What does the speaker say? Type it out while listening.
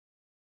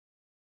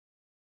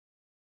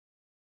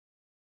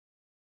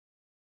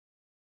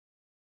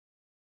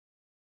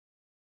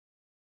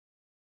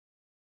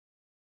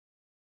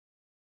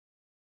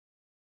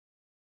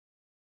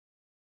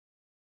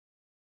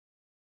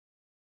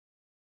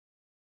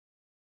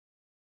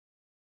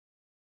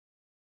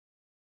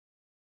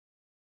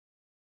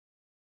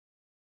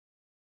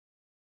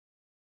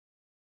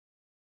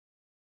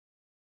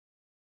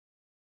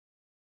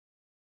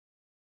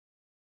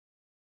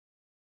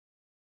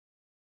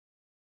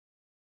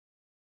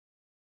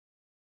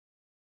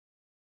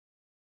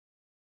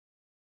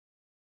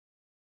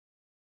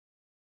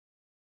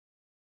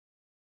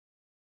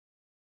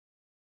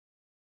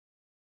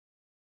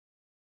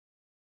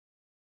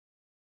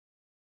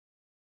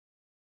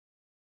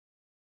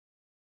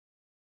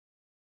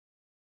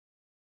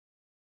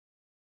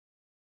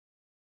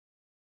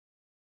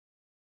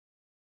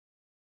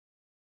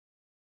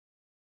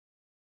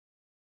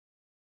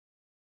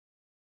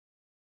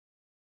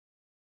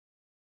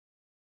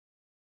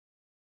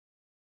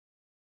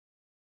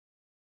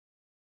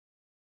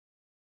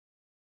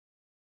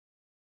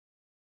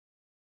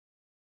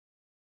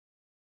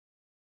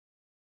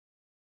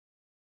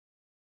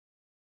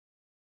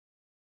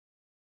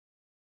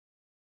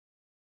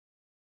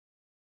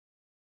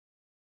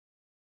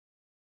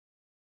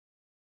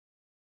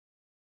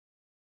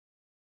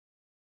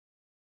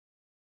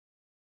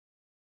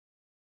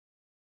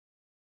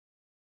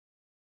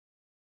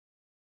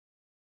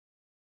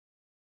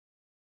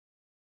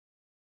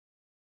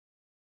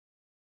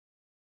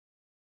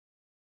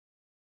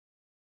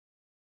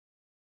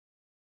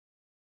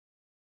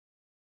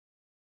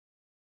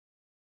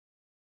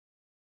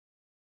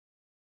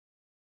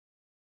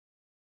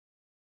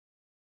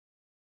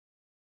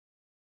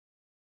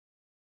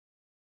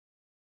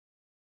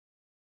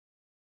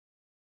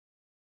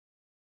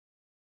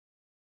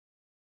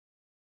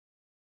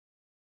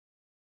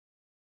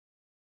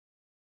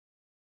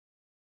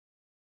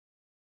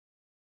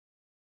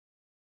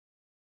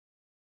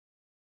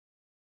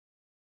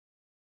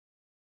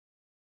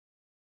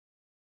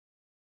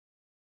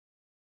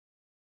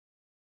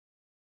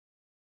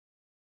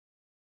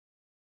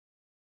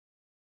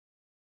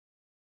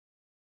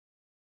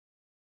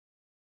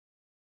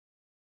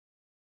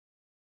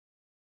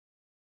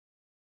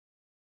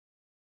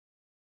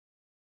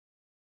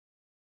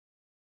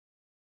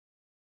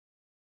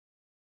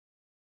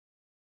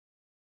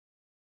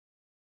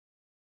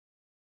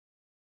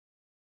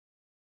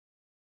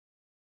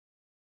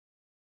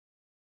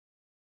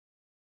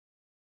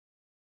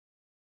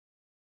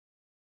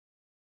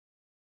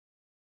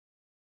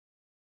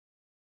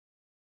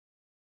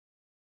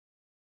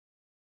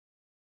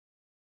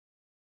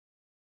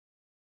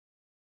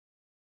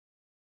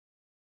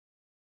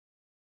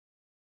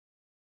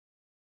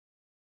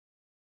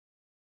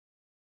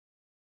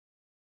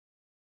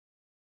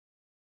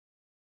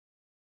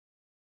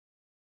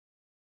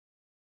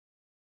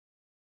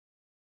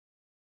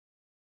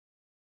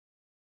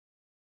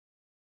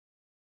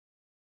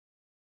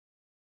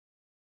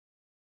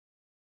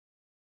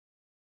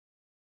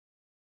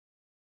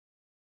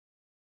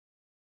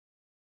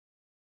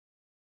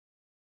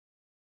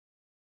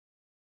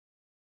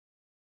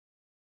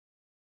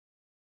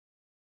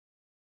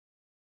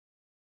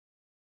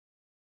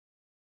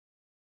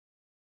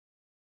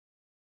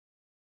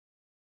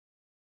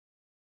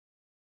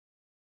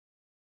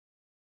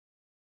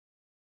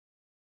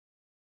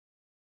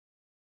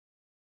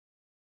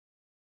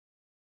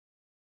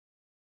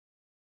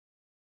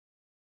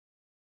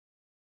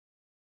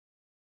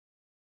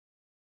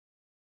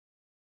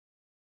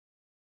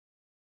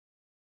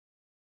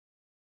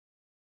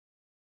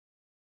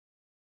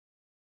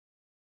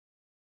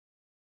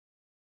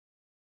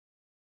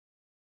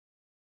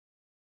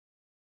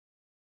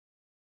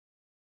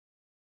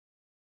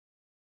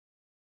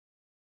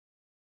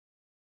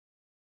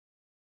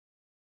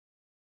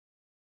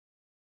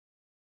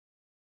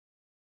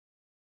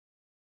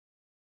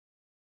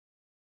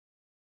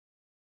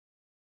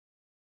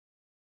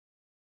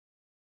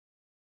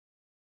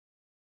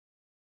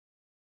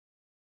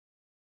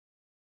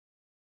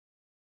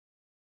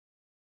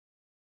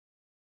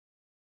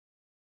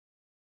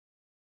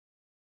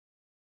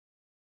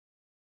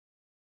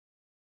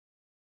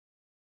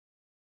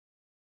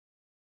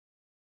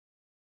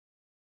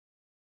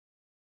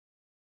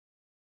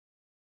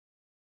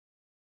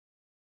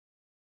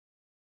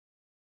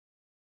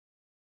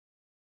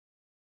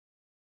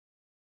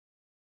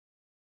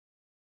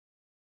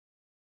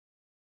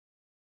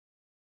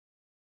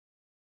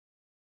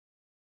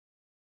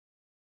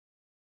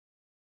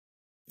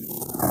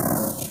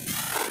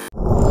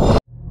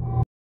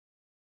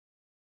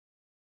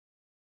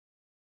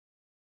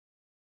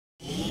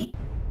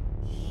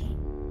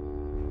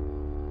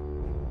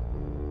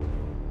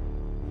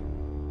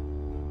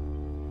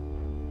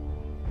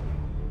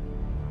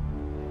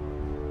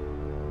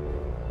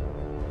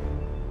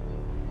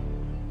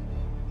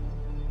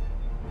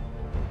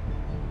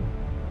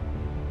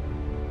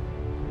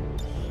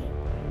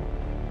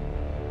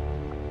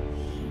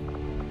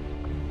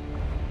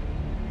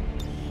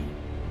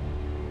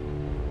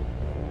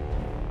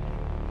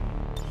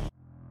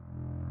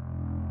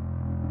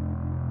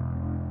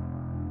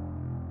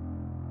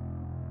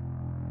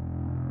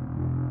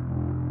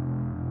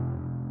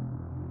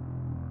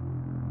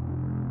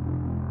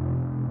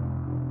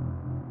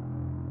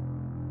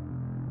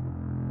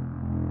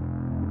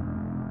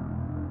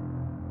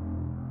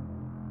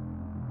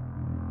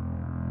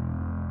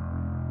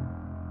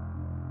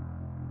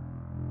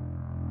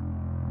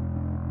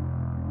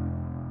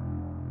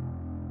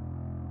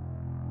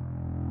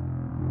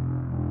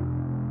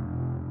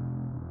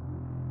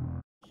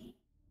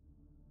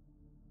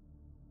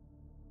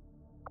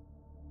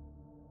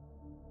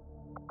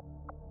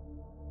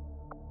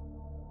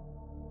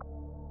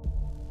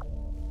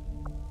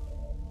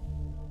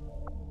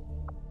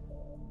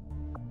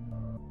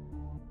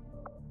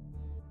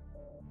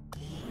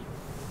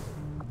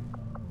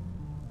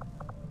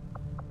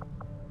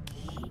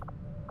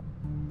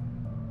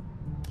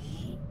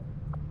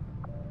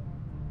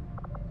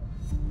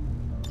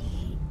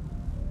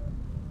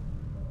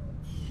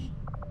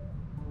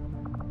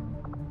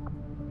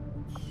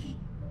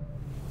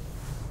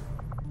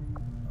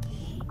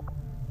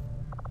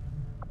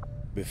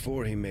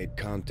Before he made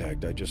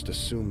contact, I just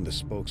assumed the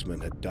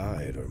spokesman had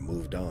died or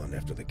moved on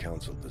after the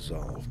council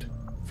dissolved.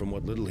 From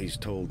what little he's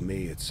told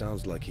me, it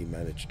sounds like he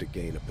managed to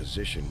gain a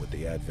position with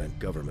the Advent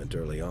government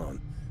early on,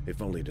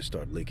 if only to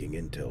start leaking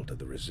intel to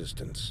the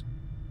Resistance.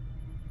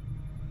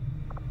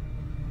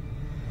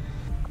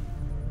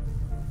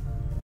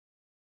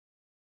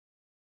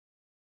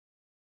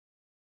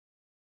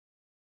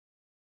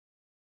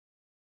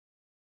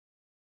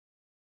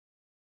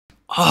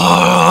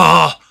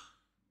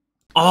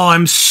 Oh,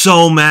 I'm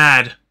so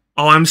mad.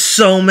 Oh, I'm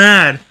so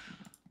mad.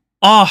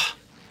 Oh.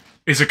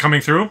 Is it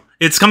coming through?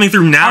 It's coming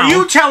through now. Are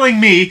you telling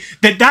me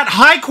that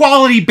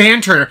high-quality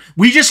banter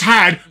we just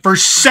had for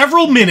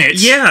several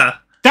minutes... Yeah.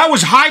 That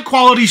was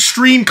high-quality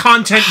stream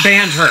content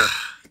banter.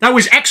 That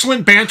was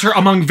excellent banter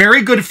among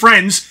very good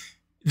friends.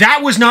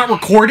 That was not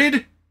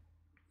recorded?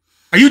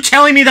 Are you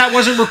telling me that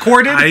wasn't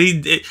recorded?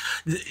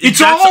 It's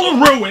all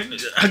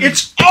ruined.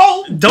 It's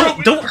all ruined.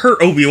 Don't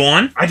hurt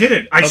Obi-Wan. I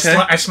didn't.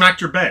 I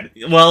smacked your bed.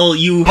 Well,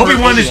 you hurt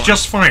Obi-Wan is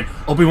just fine.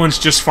 Obi-Wan's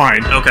just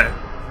fine. Okay.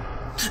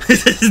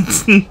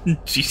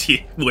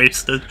 GT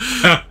wasted.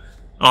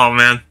 Oh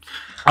man.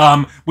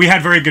 We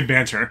had very good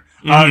banter.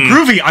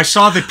 Groovy, I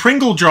saw the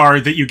Pringle jar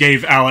that you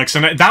gave Alex,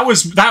 and that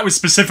was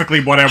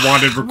specifically what I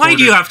wanted recorded. Why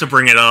do you have to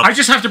bring it up? I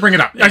just have to bring it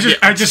up.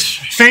 I just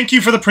thank you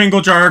for the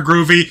Pringle jar,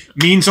 Groovy.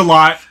 Means a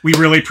lot. We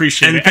really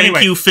appreciate it. And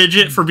thank you,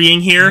 Fidget, for being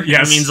here.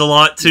 Yes. It means a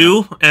lot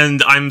too. Yeah.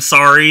 And I'm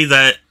sorry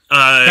that.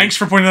 Thanks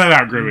for pointing that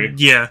out, Groovy.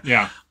 Yeah.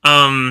 Yeah.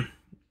 And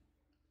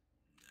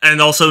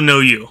also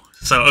know you.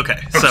 So okay.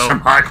 So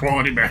some high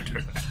quality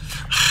banter.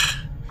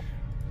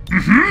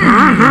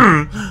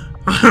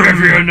 If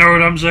you know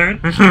what I'm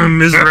saying,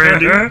 Ms.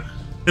 Randy.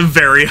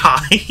 Very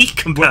high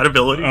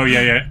compatibility. Oh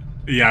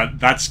yeah.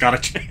 That's gotta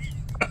change.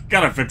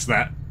 Gotta fix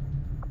that.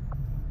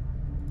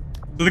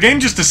 So the game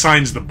just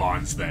assigns the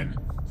bonds then.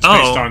 It's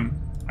based on,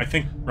 I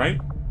think,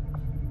 right?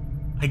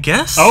 I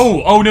guess.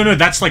 Oh no,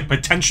 that's like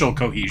potential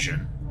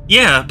cohesion.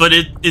 Yeah, but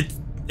it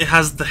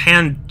has the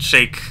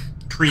handshake.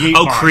 Create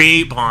bond.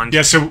 Create bond.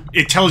 Yeah, so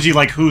it tells you,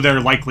 like, who they're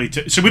likely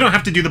to... So we don't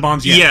have to do the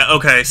bonds yet. Yeah,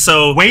 okay,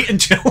 so... Wait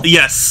until...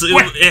 Yes,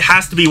 it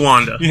has to be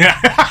Wanda. Yeah.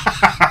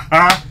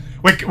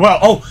 Wait,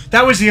 well,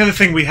 that was the other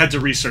thing we had to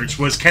research,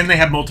 was can they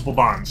have multiple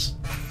bonds?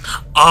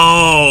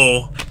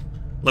 Oh.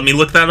 Let me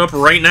look that up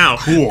right now.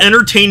 Cool.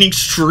 Entertaining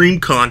stream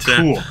content.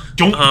 Cool.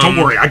 Don't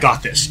worry, I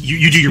got this.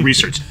 You do your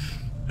research.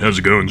 How's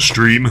it going,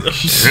 stream?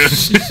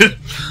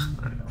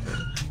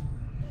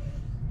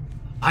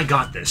 I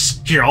got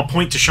this. Here, I'll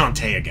point to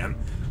Shantae again.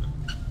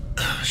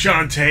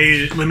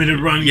 Shantae,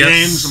 limited run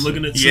games. I'm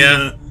looking at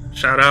some...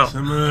 shout out.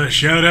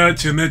 Shout out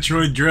to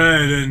Metroid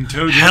Dread and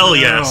Toad. Hell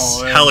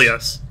yes. Hell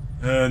yes.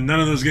 None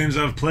of those games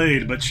I've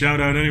played, but shout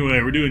out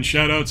anyway. We're doing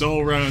shout outs all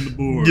around the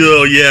board.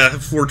 Oh yeah,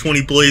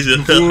 420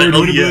 blazing.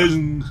 420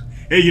 blazing.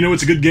 Hey, you know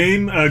what's a good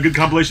game? A good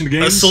compilation of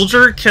games? A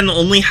soldier can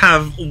only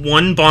have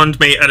one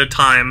bondmate at a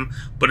time,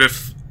 but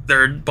if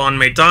their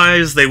bondmate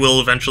dies, they will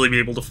eventually be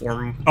able to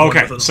form.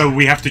 Okay, so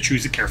we have to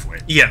choose it carefully.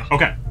 Yeah.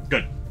 Okay,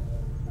 good.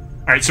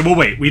 Alright, so we'll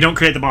wait. We don't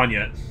create the bond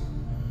yet.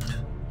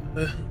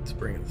 To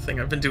bring in the thing,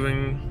 I've been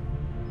doing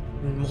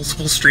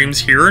multiple streams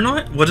here or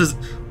not? What does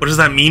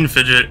that mean,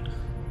 Fidget?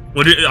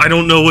 I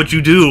don't know what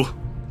you do.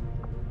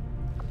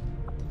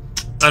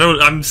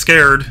 I'm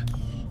scared.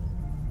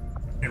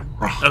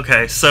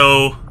 Okay,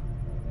 so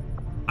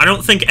I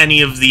don't think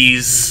any of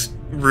these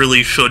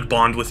really should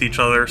bond with each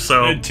other,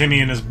 so... Timmy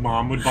and his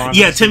mom would bond?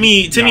 Yeah,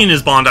 Timmy and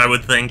his bond, I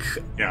would think.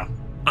 Yeah,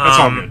 that's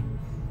all good.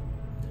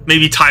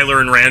 Maybe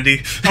Tyler and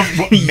Randy.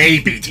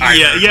 Maybe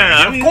Tyler yeah,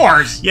 I mean, of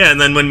course! Yeah, and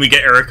then when we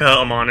get Erica,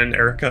 Amon and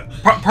Erica.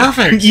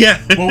 Perfect!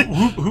 Yeah. Well,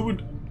 who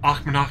would...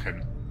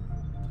 Akhenaten?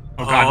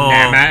 Oh god,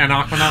 Nama and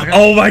Akhenaten?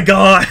 Oh my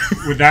god!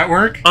 Would that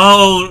work?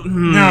 Oh,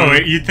 No,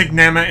 you'd think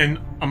Nama and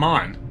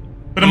Amon.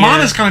 But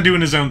Amon is kind of doing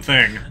his own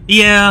thing.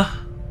 Yeah.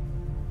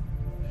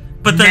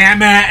 But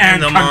Nama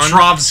and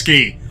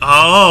Kontrovsky.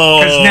 Oh.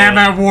 Because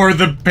Nama wore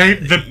the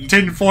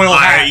tinfoil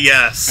hat.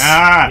 Yes.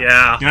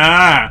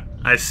 Yeah.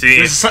 I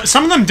see.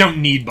 Some of them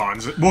don't need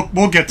bonds.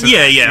 We'll get to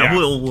that. Yeah.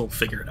 We'll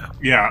figure it out.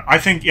 Yeah, I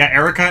think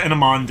Erica and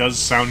Amon does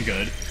sound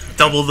good.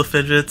 Double the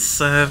fidgets.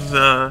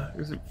 Oh,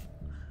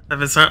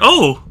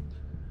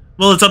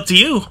 well, it's up to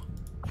you.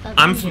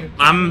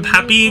 I'm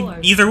happy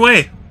either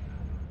way.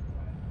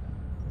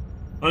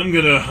 I'm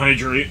gonna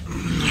hydrate.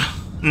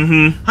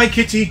 Hi,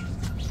 Kitty.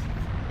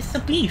 It's the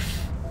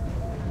beef.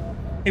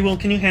 Hey, Will,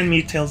 can you hand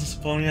me Tales of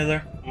Symphonia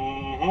there?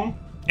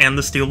 And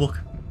the steelbook.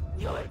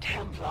 Your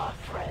Templar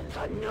friends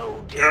are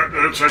no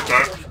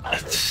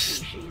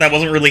That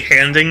wasn't really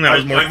handing, that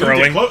was more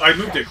throwing. I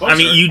moved it closer. I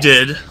mean, you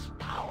did.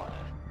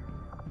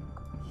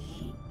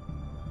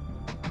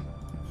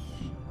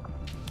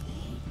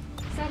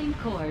 Setting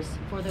course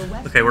for the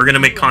West. Okay, we're gonna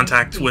make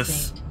contact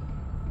with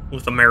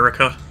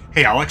America.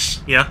 Hey,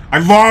 Alex. Yeah? I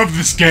love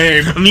this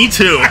game. Me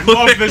too. I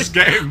love this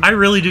game. I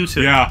really do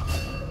too. Yeah.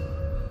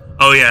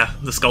 Oh yeah,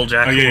 the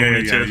Skulljack. Oh,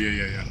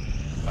 yeah.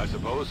 I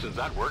suppose since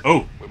that worked,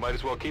 we might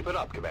as well keep it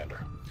up,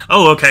 Commander.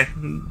 Oh, okay.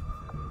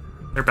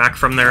 They're back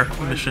from their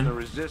The mission.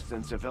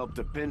 resistance have helped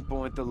to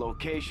pinpoint the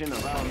location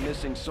of our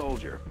missing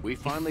soldier. We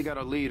finally got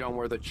a lead on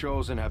where the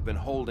Chosen have been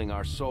holding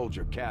our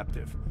soldier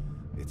captive.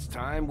 It's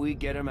time we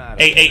get him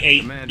out of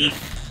here. Commander,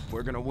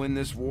 we're gonna win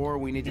this war.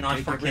 We need to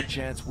take every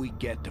chance we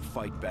get to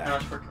fight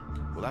back.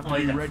 We'll have to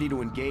be ready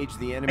to engage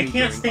the enemy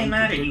during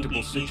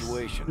unpredictable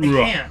situations,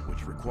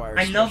 which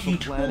requires special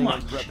planning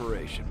and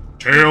preparation.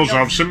 Tales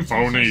of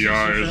Symphonia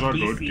is a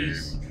good game.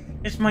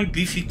 It's my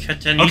beefy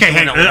kitten. Okay,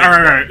 hang on.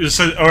 Alright.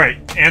 So,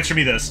 alright, answer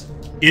me this.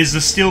 Is the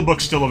Steelbook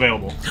still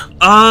available?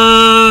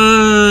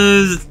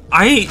 I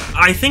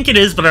think it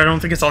is, but I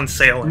don't think it's on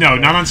sale anymore. No,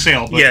 not on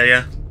sale, but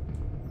Yeah.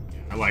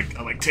 I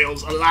like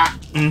Tales a lot.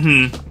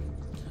 Mm-hmm.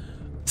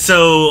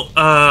 So,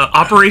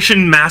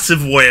 Operation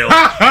Massive Whale.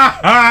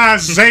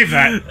 Save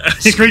that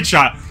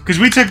screenshot, because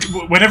we took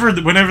whenever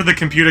the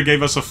computer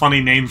gave us a funny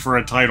name for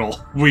a title,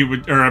 we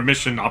would or a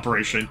mission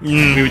operation.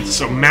 We would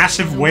so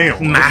Massive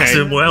Whale.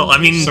 Massive Whale. I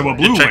mean, so a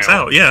blue it checks whale.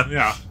 out. Yeah.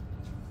 Yeah.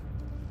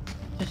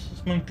 This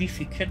is my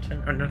beefy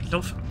kitten. Or no,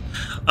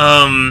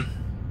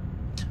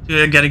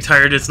 yeah, getting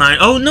tired. It's 9.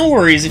 Oh, no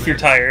worries if you're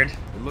tired.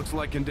 It looks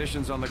like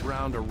conditions on the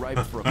ground are ripe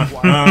for a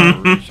quiet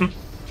operation.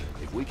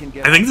 We can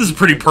get I think this is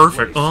pretty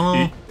perfect.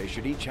 Oh. They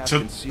should each have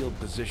concealed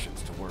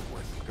positions to work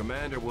with.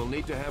 Commander, we'll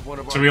need to have one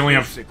of our So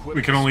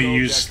we can only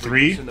use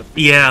 3?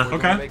 Yeah.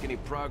 Okay.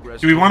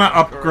 Do we want to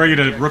upgrade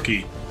a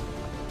rookie?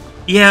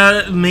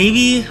 Yeah,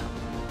 maybe.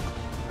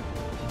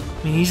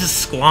 I mean, he's a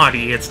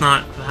squatty. It's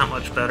not that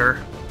much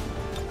better.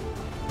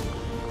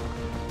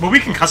 Well, we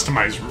can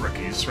customize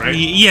rookies, right?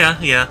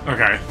 Yeah.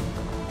 Okay.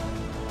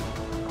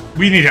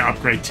 We need to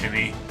upgrade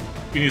Timmy.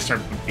 We need to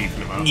start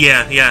beefing him up.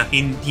 Yeah.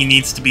 He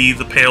needs to be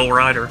the Pale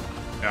Rider.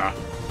 Yeah.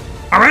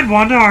 All right,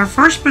 Wanda. Our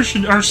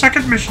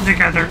second mission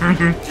together.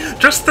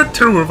 Just the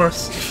two of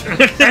us.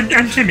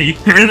 and Timmy.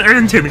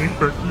 and Timmy.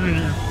 But,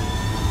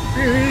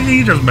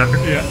 he doesn't matter.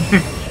 Yeah.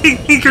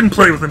 he can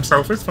play with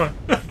himself. It's fine.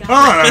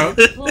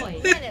 Deploy.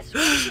 Dennis,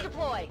 ready to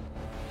deploy.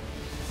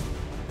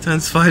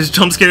 Intensifies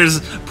jump scares.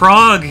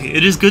 Prague,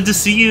 it is good to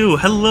see you.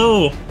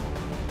 Hello.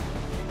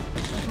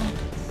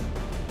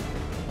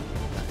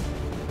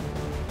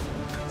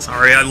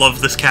 Sorry, I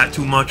love this cat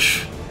too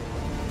much.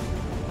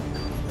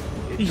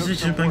 It took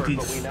some work,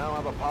 but we now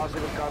have a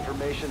positive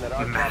confirmation that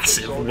our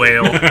Massive captive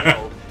whale. soldier is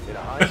held in a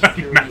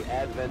high-security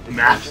Advent detention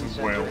Massive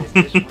center whale. in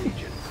this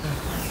region.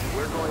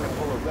 We're going to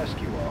pull a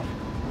rescue off.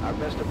 Our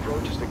best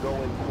approach is to go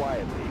in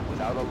quietly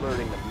without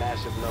alerting the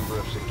massive number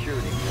of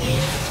security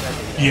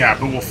forces. Yeah,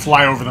 but we'll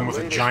fly over them with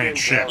a giant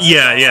ship.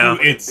 Yeah.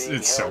 It's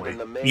silly.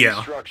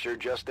 Yeah. Structure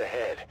just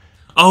ahead.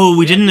 Oh,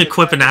 we didn't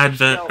equip an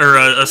Advent or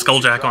a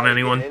Skulljack on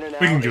anyone.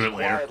 We can do it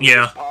later.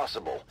 Yeah.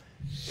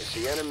 If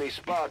the enemy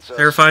spots us,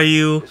 Verify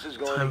you. this is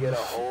going to get a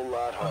whole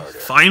lot harder.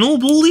 Final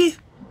bully?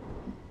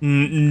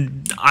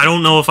 I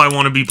don't know if I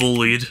want to be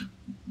bullied.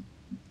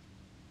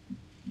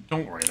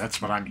 Don't worry,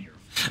 that's what I'm here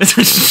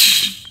for.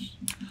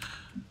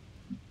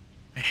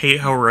 I hate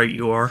how right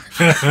you are.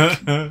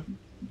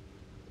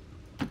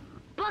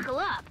 Buckle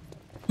up.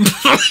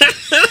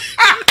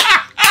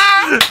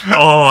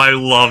 Oh, I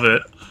love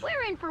it.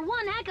 We're in for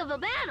one heck of a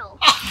battle.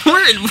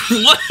 We're in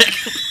what?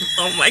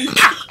 Oh my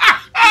god.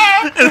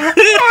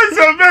 That's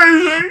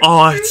amazing.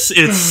 Oh,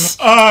 it's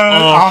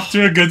off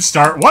to a good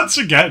start once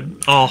again.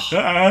 Oh.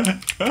 I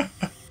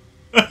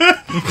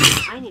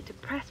need to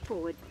press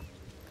forward.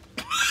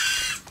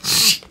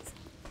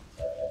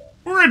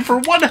 We're in for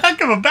one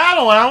heck of a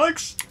battle,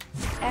 Alex.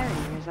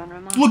 Barriers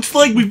unremarkable. Looks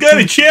like we've got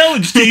a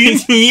challenge, team.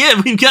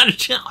 Yeah, we've got a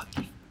challenge.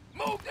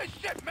 Move this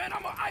shit, man!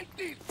 I'm gonna ice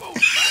these fools.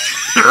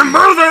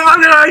 Move it!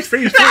 I'm gonna ice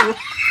these fools.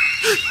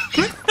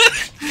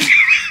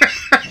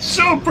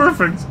 So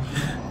perfect.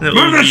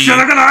 Move this shit!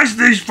 I'm gonna ice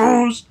these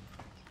fools.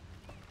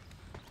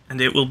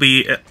 And it will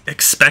be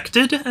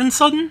expected and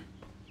sudden?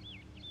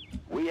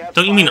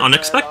 Don't you mean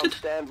unexpected?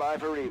 Stand by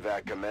for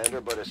evac, Commander,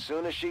 but as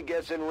soon as she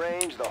gets in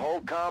range, the whole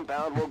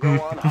compound will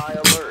go on high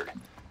alert.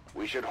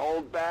 We should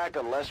hold back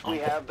unless we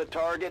have the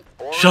target.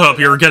 Or Shut up,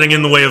 you're getting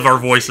in the way of our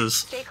voices.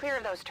 Stay clear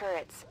of those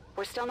turrets.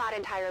 We're still not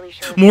entirely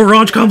sure. More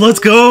RAUNCHCOM, let's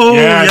go!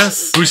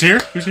 Yes! Who's here?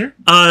 Who's here?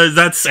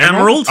 That's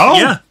Emerald? Oh,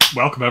 yeah.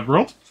 Welcome,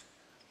 Emerald.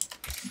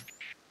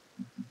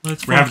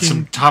 We're having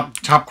some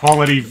top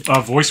quality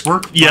voice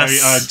work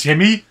yes. by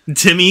Timmy.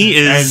 Timmy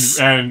is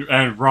and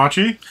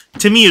Raunchy.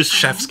 Timmy is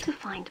chef's To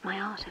find my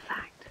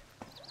artifact.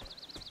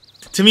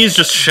 Timmy is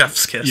just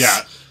chef's kiss.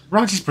 Yeah,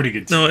 Raunchy's pretty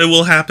good too. No, it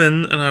will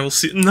happen, and I will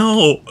see.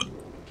 No,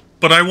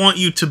 but I want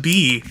you to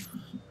be.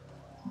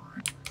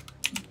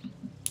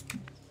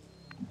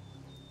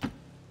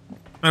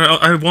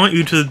 I want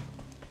you to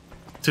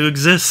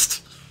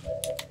exist.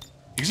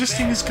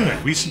 Existing is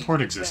good. We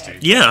support existing.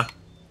 Yeah.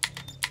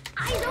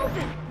 Eyes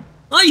open.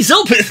 Eyes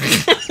open.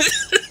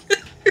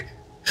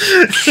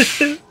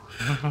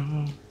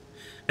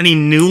 Any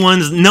new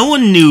ones? No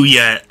one knew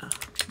yet.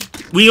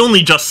 We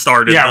only just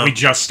started. Yeah, though. we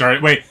just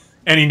started. Wait,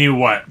 any new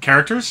what?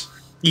 Characters?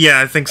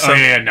 Yeah, I think so. Oh,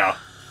 yeah, no.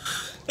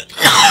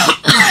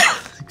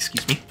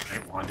 Excuse me. Hey,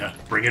 Wanda,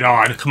 bring it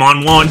on. Come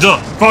on,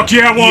 Wanda. Fuck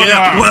yeah, Wanda!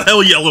 Yeah, well,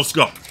 hell yeah, let's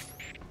go.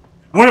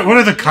 What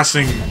are the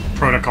cussing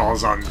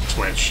protocols on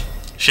Twitch?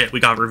 Shit, we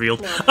got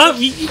revealed.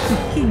 You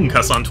can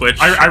cuss on Twitch.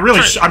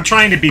 I'm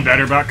trying to be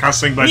better about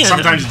cussing, but Yeah,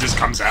 sometimes it just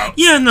comes out.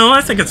 Yeah, no,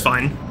 I think it's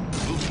fine.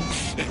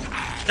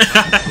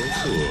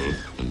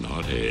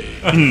 Naughty.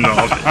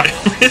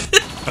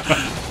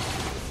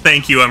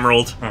 Thank you,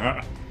 Emerald.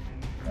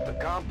 The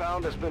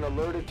compound has been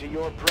alerted to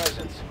your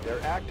presence.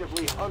 They're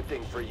actively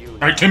hunting for you.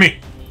 Alright, Timmy.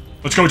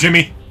 Let's go,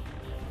 Timmy.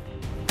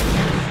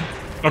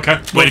 Okay.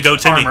 Way to go,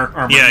 Timmy.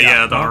 Armor.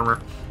 Yeah, the armor.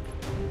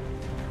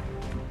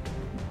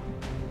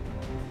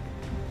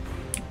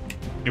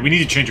 Yeah, we need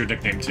to change your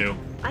nickname, too.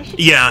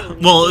 Yeah,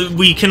 well,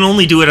 we can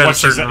only do it at a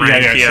certain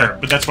rank. Yeah, sure.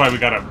 But that's why we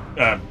gotta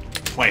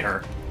play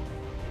her.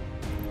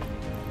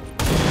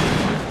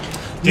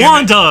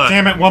 Wanda!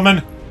 Damn it,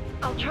 woman!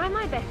 I'll try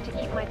my best to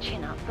keep my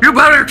chin up. You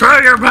better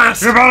try your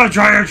best! You better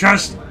try your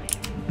chest!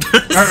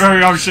 Try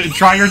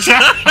your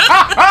chest!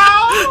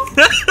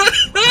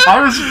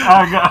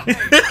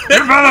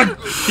 You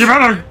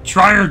better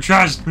try your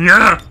chest!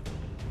 Yeah!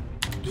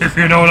 If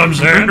you know what I'm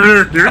saying.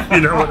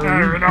 You know what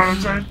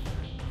I'm saying.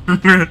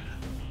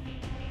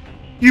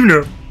 You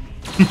know.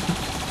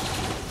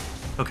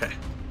 Okay.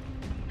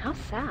 How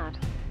sad.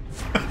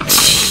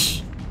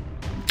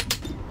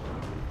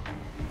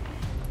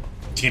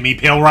 Timmy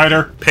Pale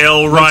Rider.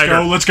 Pale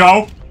Rider. Let's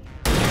go.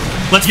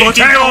 Let's go.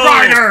 Tail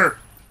Rider.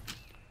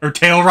 Or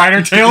Tail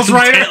Rider. Tails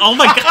Rider. Oh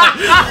my god.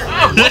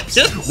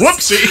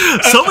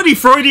 Whoopsie. So many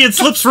Freudian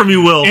slips from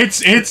you, Will.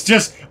 It's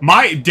just,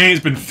 my day has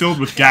been filled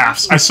with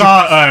gaffes. I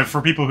saw, for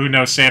people who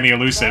know Sammy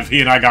Elusive,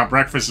 he and I got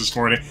breakfast this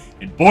morning,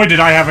 and boy did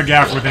I have a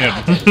gaff with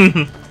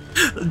him.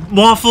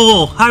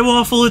 Waffle. Hi,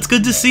 Waffle. It's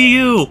good to see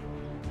you.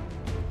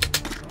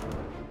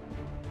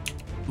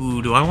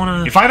 Ooh, do I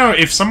want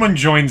to... If someone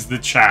joins the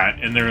chat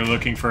and they're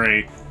looking for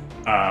a,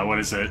 what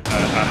is it,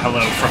 a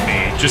hello from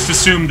me, just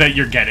assume that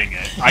you're getting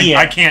it.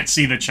 I can't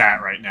see the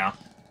chat right now.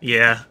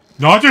 Yeah.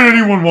 Not that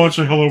anyone wants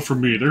a hello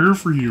from me, they're here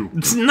for you.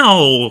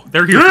 No,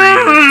 they're here for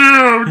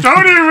you.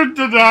 Don't even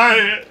deny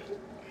it.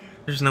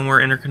 There's no more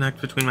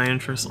interconnect between my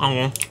interests.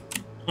 Oh,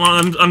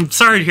 well, I'm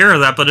sorry to hear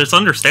that, but it's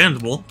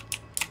understandable.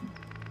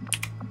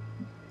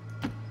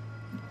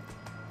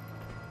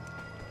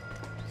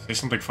 Say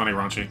something funny,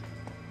 Raunchy.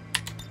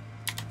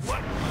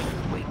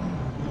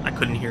 I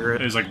couldn't hear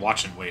It it. was like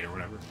watch and wait or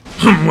whatever.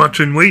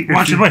 Watch and wait.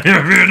 Watch and wait,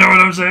 if you know what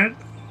I'm saying.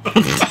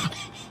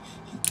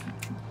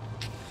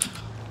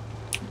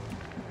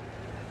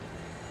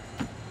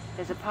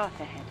 There's a path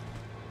ahead.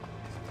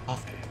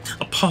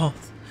 A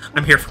path.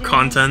 I'm here for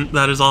content,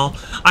 that is all.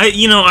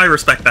 I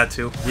respect that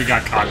too. We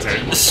got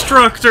content.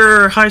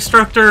 Structor! Hi,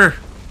 Structor!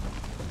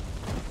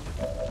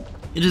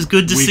 It is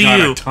good to see We you.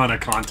 got a ton of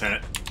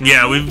content.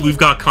 Yeah, we've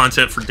got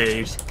content for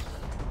days.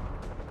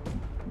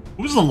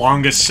 What was the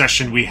longest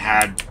session we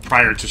had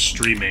prior to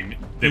streaming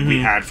that we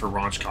had for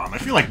RAUNCHCOM? I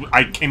feel like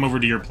I came over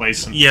to your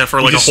place and... Yeah,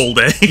 for like a whole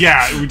day.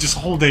 Yeah, we just a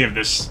whole day of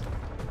this.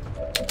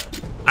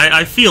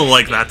 I feel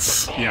like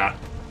that's... Yeah.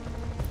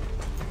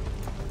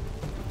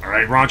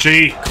 Alright,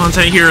 Raunchy.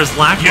 Content here is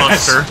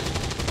lackluster.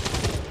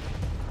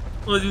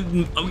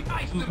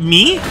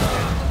 Me?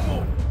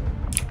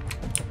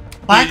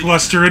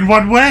 Lackluster in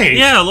what way?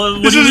 Yeah,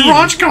 what this do you is mean?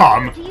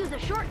 RAUNCHCOM! To use a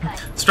shortcut.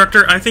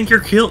 Structor, I think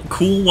you're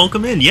cool.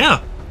 Welcome in.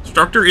 Yeah,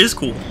 Structor is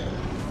cool.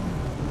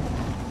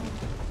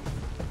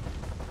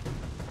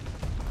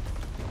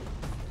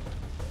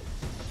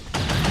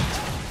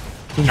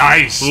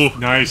 Nice! Ooh.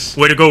 Nice.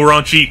 Way to go,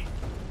 Raunchy.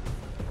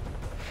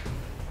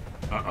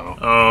 Uh-oh.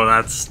 Oh,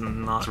 that's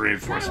not... It's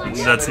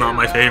reinforcements. That's not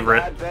my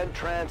favorite. Advent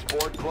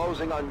transport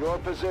closing on your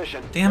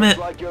position. Damn it. Looks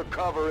like your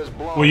cover is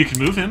blown. Well, you can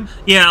move him.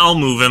 Yeah, I'll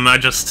move him.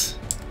 Just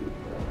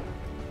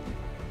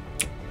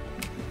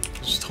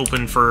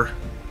hoping for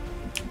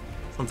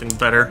something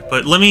better.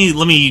 But let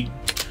me.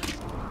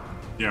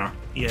 Yeah.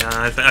 Yeah,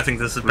 I think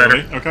this is better.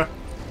 Really? Okay.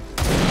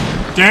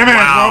 Damn it,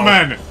 Wow.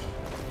 Roman!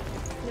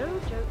 No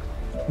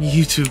jokes.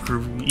 You too,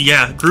 Groovy.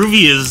 Yeah,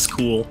 Groovy is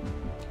cool.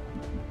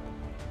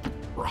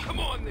 Come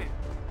on then!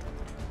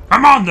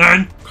 Come on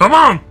then! Come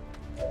on!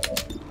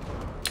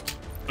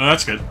 Oh,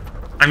 that's good.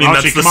 I mean,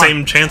 Raunchy, that's the come on.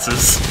 same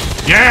chances.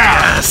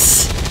 Yeah!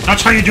 Yes!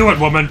 That's how you do it,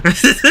 woman.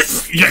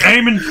 You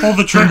aim and pull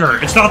the trigger.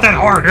 It's not that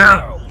hard.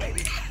 Yeah.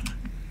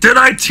 Did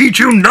I teach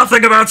you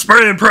nothing about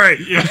spray and pray?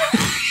 Yeah.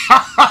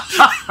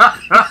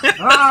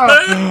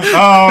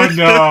 Oh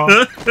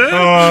no.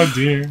 Oh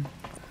dear.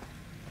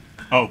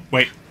 Oh,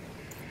 wait.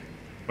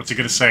 What's he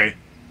gonna say?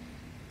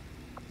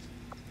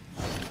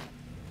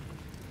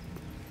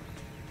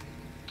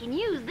 Can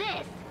use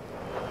this.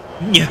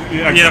 Yeah.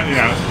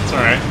 It's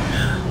alright.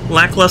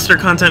 Lackluster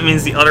content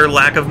means the utter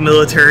lack of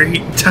military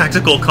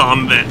tactical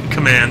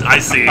command. I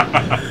see.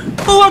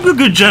 Oh, I'm a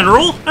good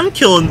general. I'm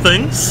killing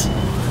things.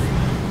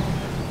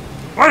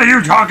 What are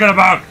you talking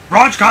about?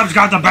 RAUNCHCOM's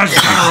got the best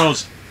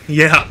generals.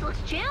 Yeah.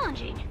 Looks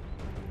challenging.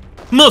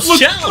 Most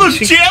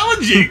challenging.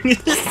 challenging.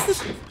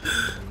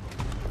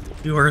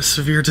 You are a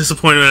severe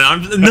disappointment.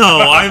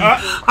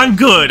 I'm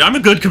good. I'm a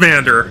good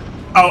commander.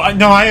 Oh,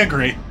 no, I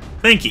agree.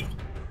 Thank you.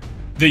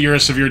 That you're a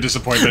severe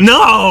disappointment.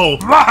 No!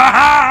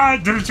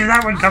 Didn't see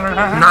that one coming.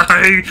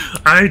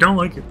 I don't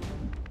like it.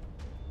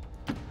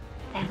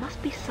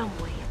 must be some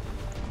way.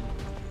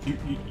 You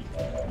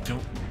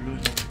don't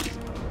really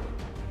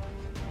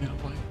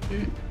don't like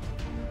it?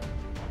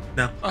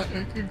 No. I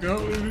could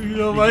go if you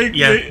don't like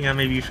Yeah, it. yeah,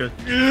 maybe you should.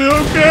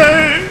 Yeah,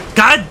 okay.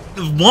 God,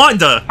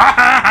 Wanda!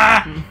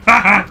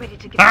 Ready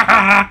to get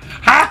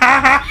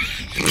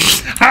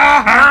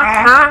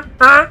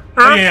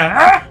Oh,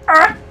 yeah.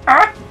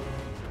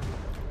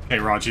 Hey,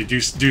 Raji,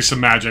 do some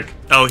magic.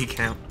 Oh, he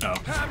can't. Oh.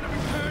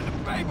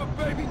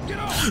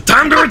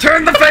 Time to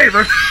return the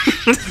favor!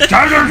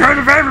 Time to return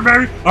the favor,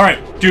 baby!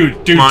 Alright,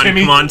 dude, Come on,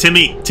 Timmy. come on,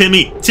 Timmy!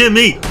 Damn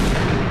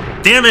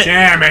it!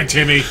 Damn it,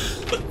 Timmy.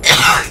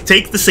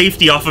 Take the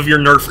safety off of your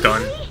Nerf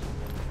gun.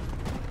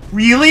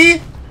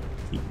 Really?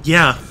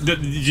 Yeah.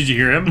 Did you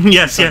hear him?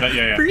 Yes, He yeah. said that,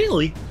 yeah.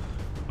 Really?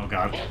 Oh,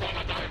 God.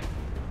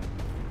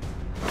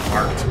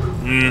 Marked.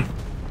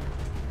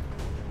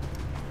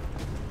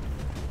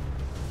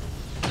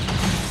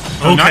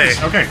 Oh, Okay.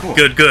 nice. Okay, cool.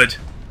 Good.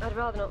 I'd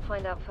rather not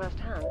find out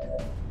firsthand.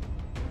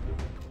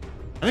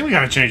 I think we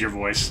gotta change your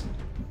voice.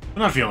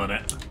 I'm not feeling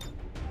it.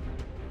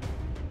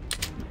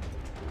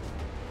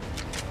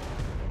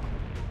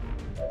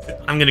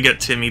 I'm gonna get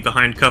Timmy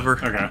behind cover.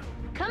 Okay.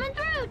 Coming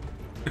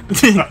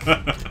through.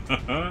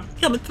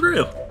 Coming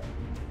through.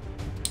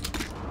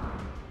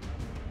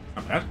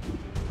 Not bad.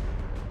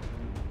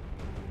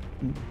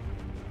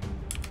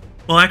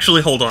 Well,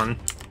 actually, hold on.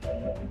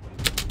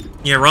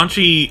 Yeah,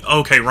 Raunchy...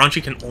 Okay,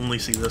 Raunchy can only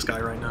see this guy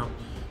right now.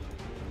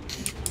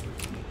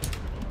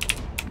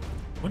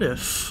 What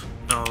if...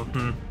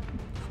 Oh,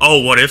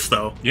 Oh, what if,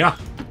 though? Yeah.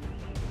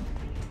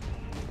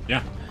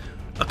 Yeah.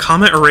 A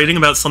comment or rating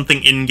about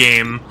something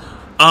in-game.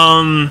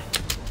 Hold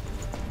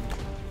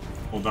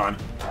on.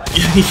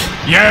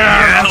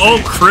 Yeah!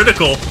 Oh,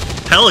 critical!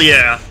 Hell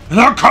yeah!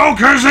 The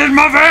coke is in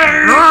my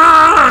veins!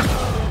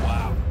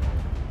 Wow.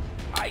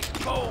 Ice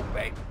cold,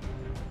 baby.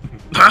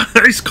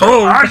 Ice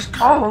cold! Ice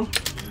cold!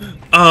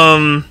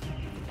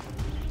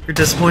 You're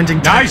disappointing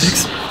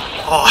Nice! tactics.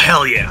 Oh,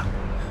 hell yeah.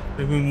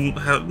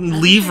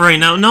 Leave right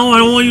now. No, I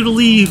don't want you to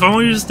leave. I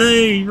want you to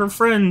stay. You're a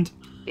friend.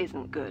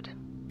 Isn't good.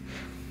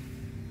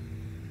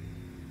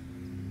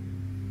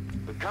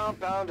 The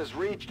compound has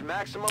reached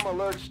maximum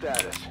alert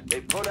status. They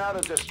put out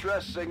a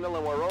distress signal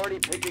and we're already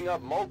picking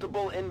up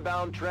multiple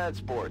inbound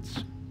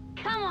transports.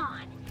 Come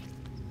on.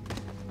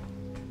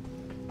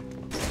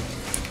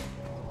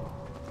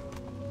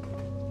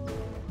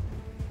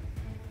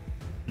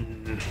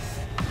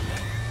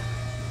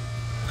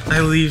 I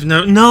leave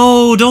now.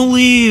 No, don't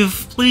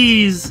leave,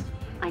 please.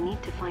 I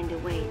need to find a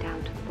way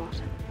down to the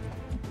bottom.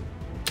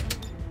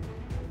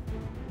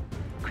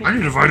 I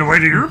need to find a way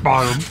to your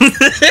bottom.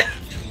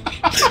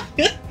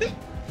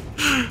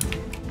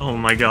 Oh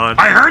my god.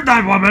 I heard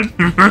that, woman!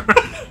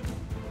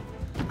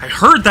 I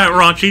heard that,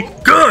 Raunchy.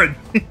 Good!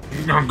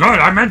 I'm good,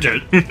 I meant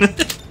it.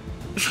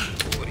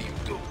 What do you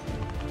do?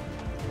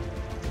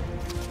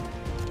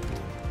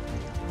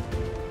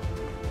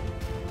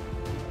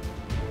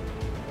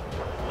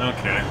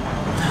 Okay.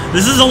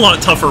 This is a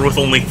lot tougher with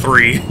only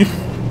 3.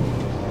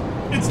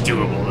 It's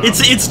doable, though.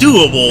 It's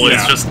doable, Yeah.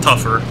 it's just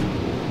tougher.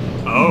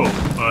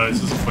 Oh,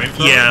 is this a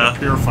flamethrower? Yeah. A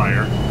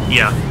purifier.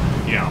 Yeah.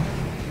 Yeah.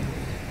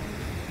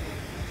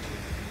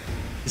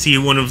 Is he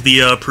one of the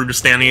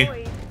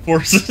Prudistani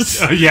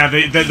forces? Yeah,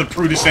 the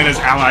Prudistan is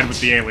allied with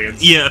the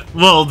aliens. Yeah,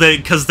 well,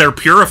 because they're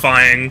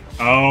purifying.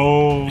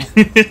 Oh.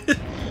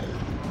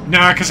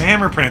 Nah, because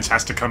Hammer Prince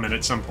has to come in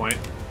at some point.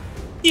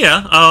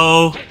 Yeah,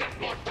 oh.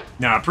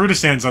 Nah,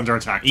 Prudistan's under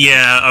attack.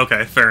 Yeah,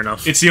 okay, fair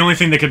enough. It's the only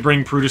thing that could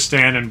bring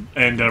Prudistan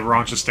and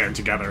Raunchistan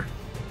together.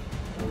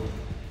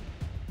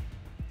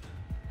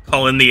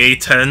 Call in the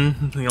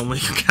A-10, the only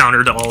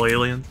counter to all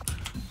aliens.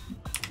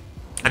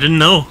 I didn't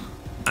know.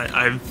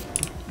 I've...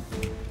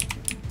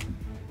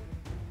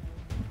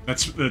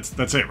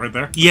 That's it right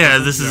there. Yeah,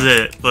 this is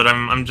it. But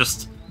I'm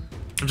just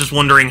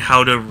wondering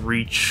how to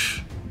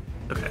reach.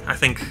 Okay, I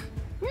think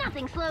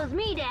Nothing slows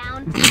me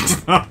down.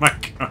 Oh my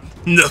god,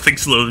 nothing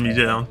slows me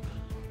down.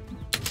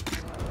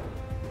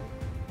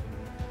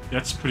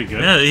 that's pretty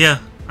good. Yeah.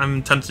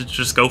 I'm tempted to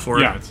just go for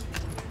it. Yeah, it's,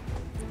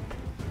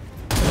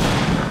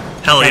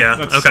 Hell yeah.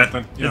 that's Okay.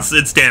 something, yeah.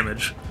 It's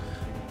damage.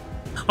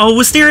 Oh,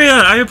 Wisteria,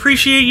 I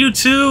appreciate you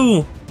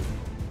too.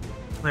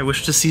 I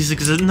wish to see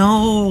exist.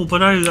 No,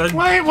 but I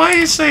why are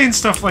you saying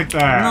stuff like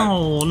that?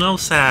 no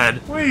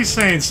sad. Why are you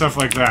saying stuff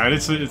like that?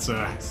 It's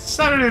a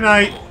Saturday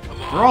night.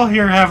 We're all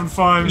here having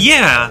fun.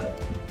 Yeah.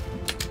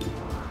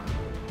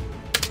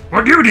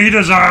 What you need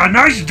is a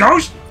nice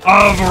dose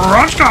of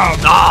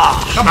RAUNCHCOM.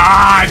 Ah. Come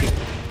on.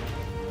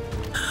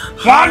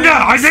 Wanda,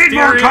 I need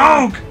more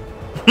Wisteria.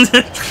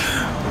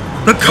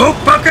 Coke. The Coke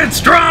bucket's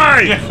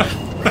dry.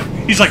 Yeah.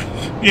 He's like,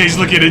 yeah, he's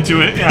looking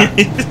into it. Yeah.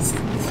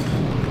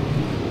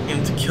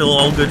 And to kill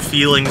all good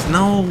feelings.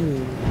 No.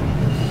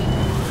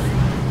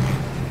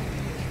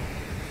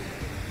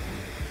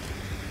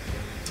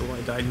 Till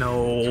I die. 12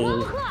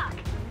 No. o'clock.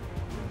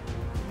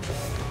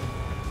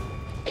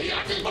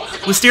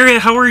 Wisteria,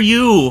 how are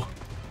you?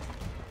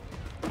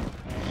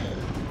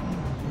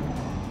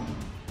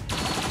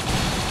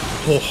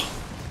 Oh.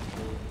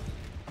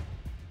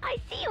 I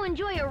see you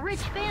enjoy a rich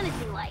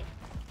fantasy life.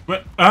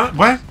 What?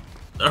 What?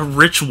 A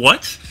rich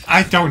what?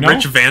 I don't know.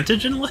 Rich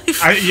vantage in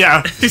life?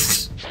 Yeah.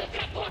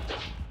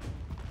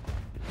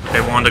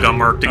 Okay, Wanda got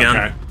marked again.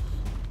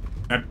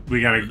 Okay.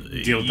 We gotta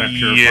deal with that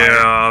purifier.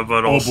 Yeah,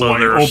 but also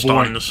there are boy.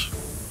 stuns.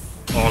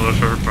 Oh,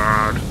 this is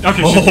bad.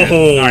 Okay,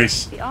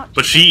 nice.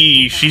 But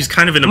she's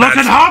kind of in a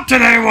Looking hot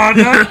today,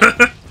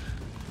 Wanda!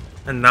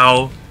 And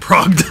now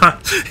Prague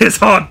is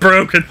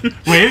heartbroken.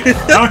 Wait.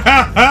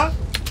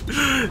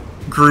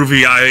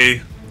 Groovy,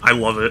 I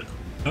love it.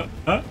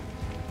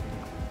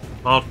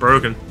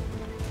 Heartbroken.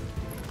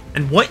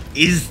 And what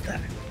is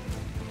that?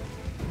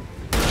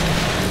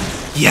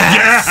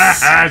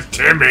 Yes!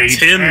 Timmy.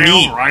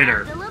 Timmy.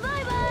 Ryder. Hasta la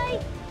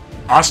bye-bye.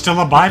 Hasta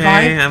la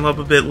bye-bye? Okay, I'm up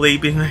a bit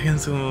late behind,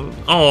 so...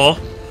 Aw.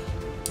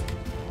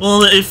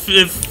 Well,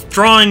 if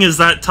drawing is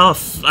that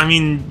tough, I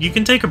mean, you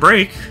can take a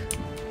break.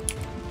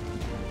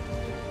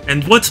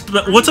 And what's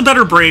a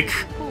better break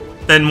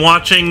than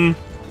watching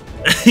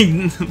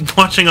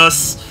watching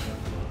us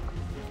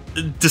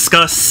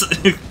discuss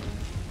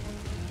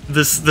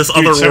this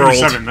other world?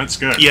 That's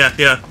good. Yeah,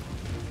 yeah.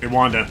 Hey,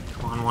 Wanda.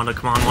 Come on, Wanda.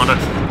 Come on, Wanda.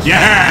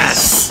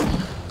 Yes!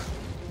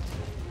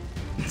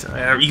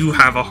 You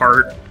have a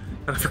heart.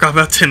 I forgot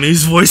about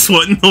Timmy's voice.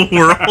 What in the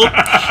world?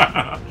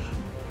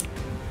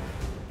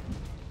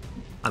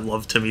 I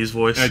love Timmy's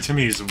voice.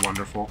 Timmy is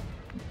wonderful.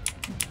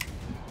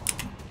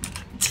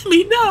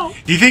 Timmy, no!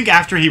 Do you think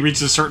after he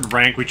reaches a certain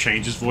rank, we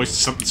change his voice to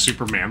something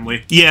super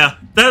manly? Yeah,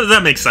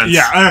 that makes sense.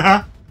 Yeah,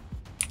 uh-huh.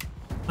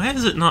 Why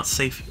is it not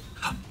safe?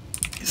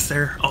 Is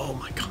there... Oh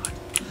my god.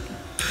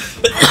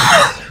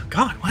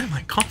 God, why am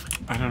I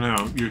coughing? I don't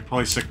know. You're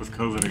probably sick with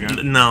COVID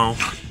again. No.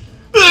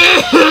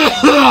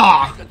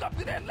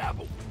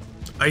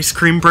 Ice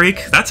cream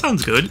break? That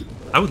sounds good.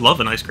 I would love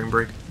an ice cream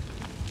break.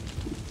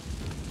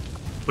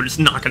 But it's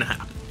not gonna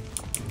happen.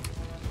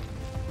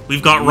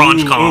 We've got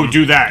RAUNCHCOM. Oh,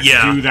 do that.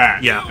 Yeah. Do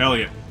that. Yeah. Hell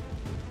yeah.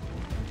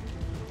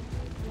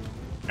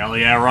 Hell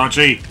yeah,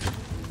 raunchy.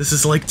 This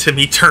is like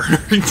Timmy Turner.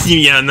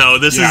 Yeah, no,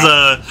 this is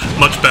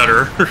much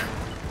better.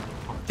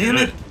 Damn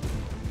it.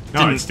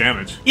 No, it's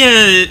damage.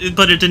 Yeah,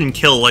 but it didn't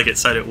kill like it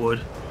said it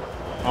would.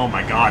 Oh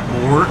my god,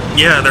 more?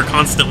 Yeah, they're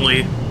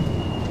constantly...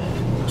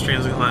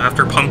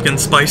 After pumpkin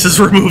spice is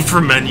removed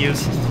from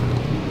menus.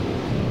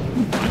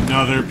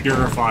 Another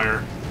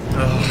purifier.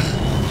 Ugh.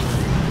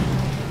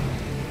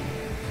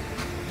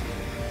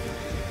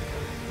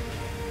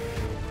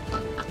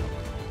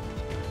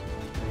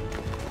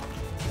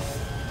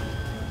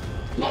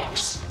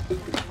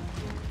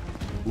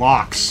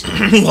 Locks.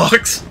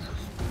 Locks.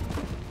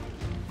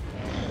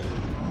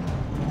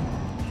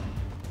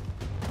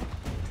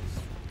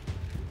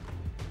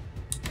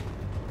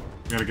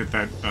 Gotta get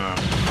that,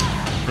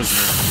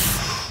 prisoner.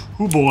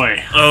 Oh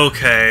boy.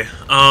 Okay,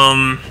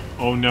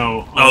 Oh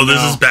no. Oh, this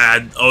no. is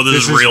bad. Oh,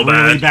 this is real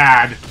really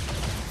bad.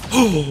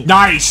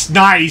 Nice,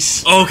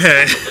 nice.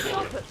 Okay.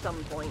 At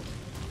some point.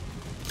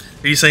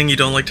 Are you saying you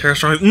don't like Tara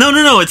Strong? No,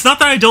 no, no, it's not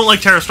that I don't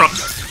like Tara Strong.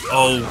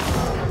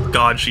 Oh,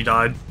 God, she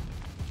died.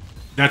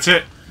 That's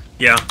it.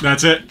 Yeah.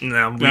 That's it.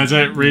 No, That's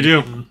it.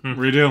 Redo.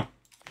 Redo.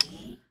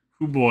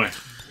 Oh boy.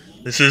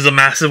 This is a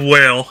massive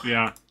whale.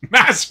 Yeah.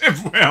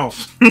 Massive whale.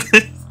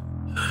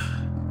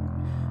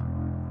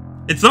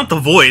 It's not the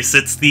voice,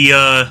 it's the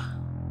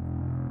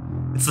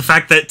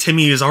fact that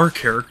Timmy is our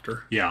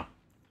character. Yeah.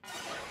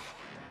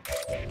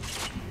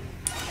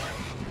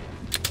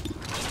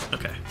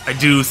 Okay. I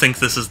do think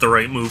this is the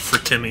right move for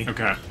Timmy.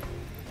 Okay.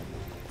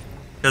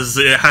 Because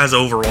it has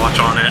Overwatch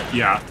on it.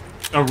 Yeah.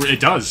 Oh, it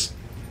does.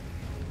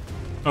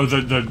 Oh,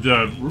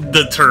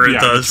 the turret yeah,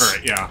 does. The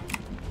turret, yeah.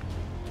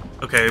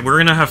 Okay, we're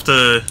gonna have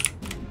to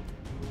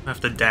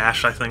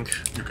dash, I think.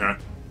 Okay.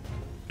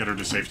 Get her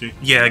to safety.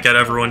 Yeah, get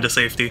everyone to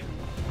safety.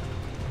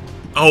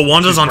 Oh,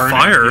 Wanda's She's on burning.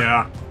 fire.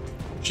 Yeah.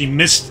 She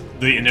missed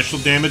the initial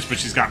damage, but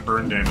she's got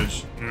burn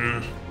damage.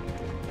 Mm.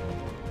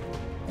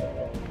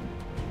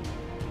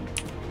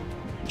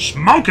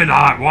 Smoking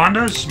hot,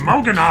 Wanda!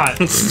 Smoking hot!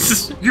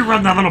 You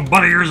run that little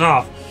butt of yours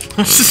off.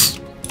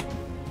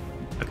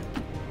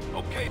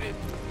 Okay then.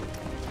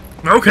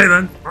 Okay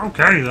then.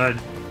 Okay then.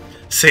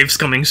 Safe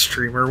scumming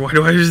streamer. Why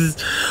do I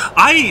just...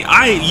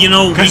 you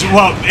know... Because,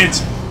 well,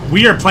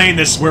 we are playing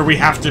this where we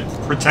have to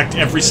protect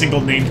every single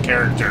named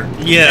character.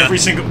 Yeah. Every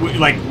single...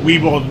 Like, we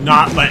will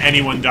not let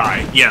anyone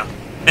die. Yeah.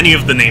 Any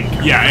of the named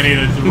characters. Yeah, any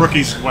of the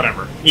rookies,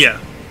 whatever. Yeah.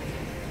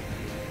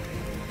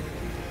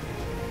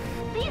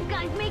 These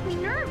guys make me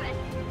nervous.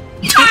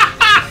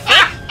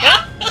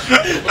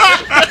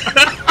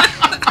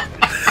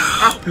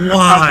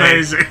 Why?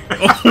 Amazing.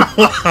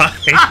 Why?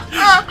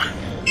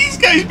 These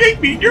guys make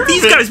me nervous.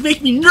 These guys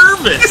make me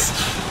nervous.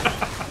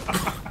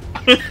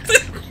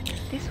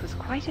 This was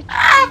quite a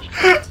challenge.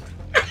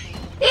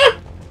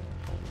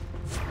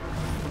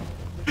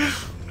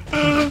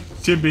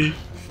 Timmy.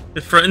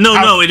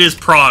 No, it is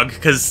Prague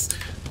because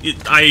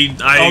I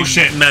Oh,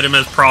 shit. met him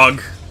as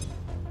Prague.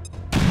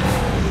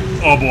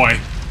 Oh boy.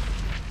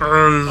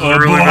 Oh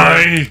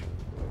boy.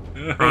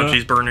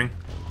 Raunchy's burning.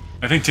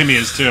 I think Timmy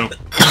is too.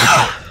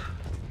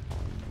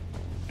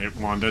 Hey,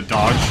 Wanda,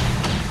 dodge.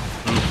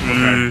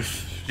 Okay.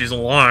 She's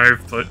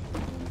alive, but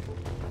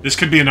This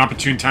could be an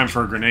opportune time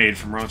for a grenade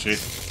from Raunchy.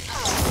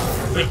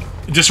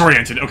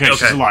 Disoriented. Okay,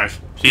 she's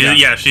alive.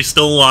 Yeah, she's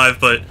still alive,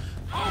 but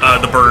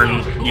the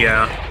burn,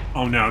 yeah.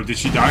 Oh no, did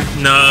she die?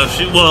 No,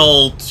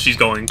 she's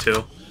going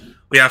to.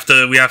 We have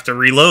to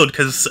reload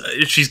because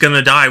she's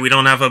gonna die. We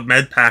don't have a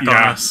med pack on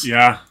us.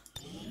 Yeah.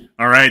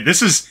 All right,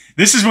 this is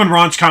when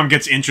RAUNCHCOM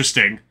gets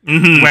interesting.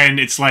 When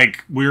it's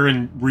like we're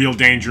in real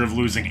danger of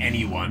losing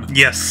anyone.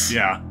 Yes.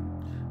 Yeah.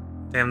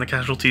 Damn, the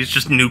casualties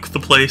just nuke the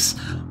place.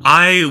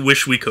 I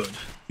wish we could.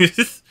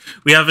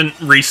 We haven't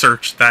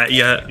researched that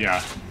yet.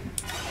 Yeah.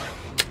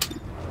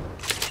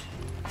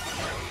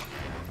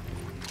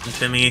 And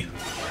Timmy.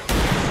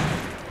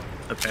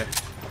 Okay.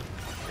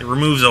 It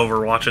removes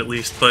Overwatch at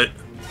least, but...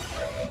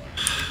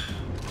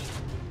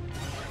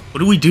 What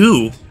do we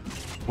do?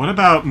 What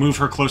about move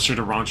her closer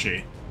to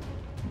Raunchy?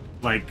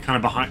 Like, kind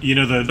of behind... You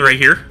know, the... Right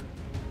here?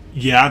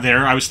 Yeah,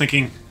 there. I was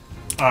thinking...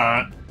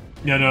 no,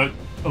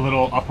 a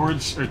little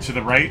upwards, or to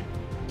the right.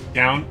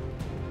 Down.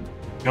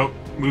 Nope.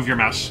 Move your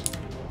mouse.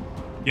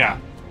 Yeah.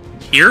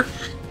 Here?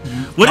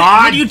 What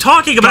are you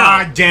talking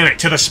about? God damn it.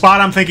 To the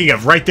spot I'm thinking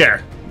of. Right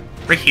there.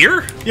 Right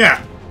here?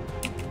 Yeah.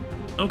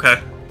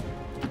 Okay.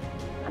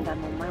 And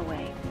I'm on my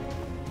way.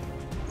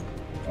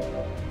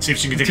 See if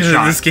she can take a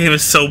shot. This game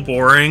is so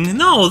boring.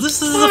 No,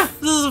 this is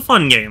a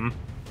fun game.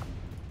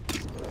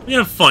 We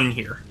have fun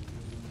here.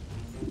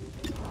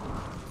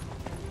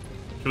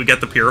 Should we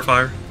get the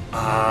purifier?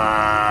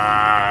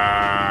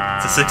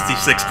 It's a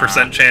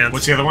 66% chance.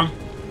 What's the other one?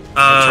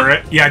 The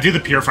turret? Yeah, do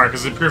the purifier,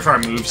 because the purifier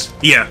moves.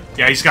 Yeah.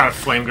 Yeah, he's got a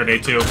flame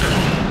grenade, too.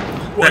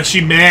 What?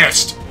 She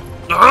missed!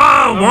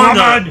 Oh,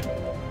 Wanda!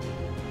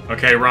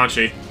 Okay,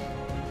 Raunchy.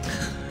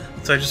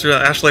 So I just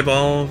realized Ashley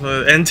Ball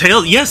and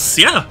Tail. Yes,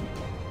 yeah.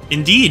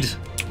 Indeed.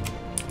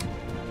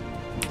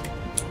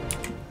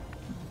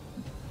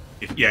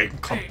 Yeah,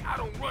 Hey, I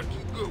don't run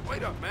too good.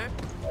 Wait up, man.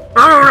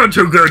 I don't run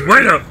too good.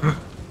 Wait up.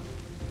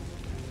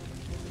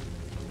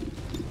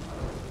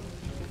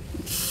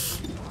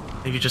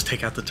 Maybe just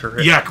take out the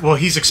turret. Yeah, well,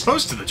 he's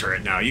exposed to the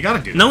turret now. You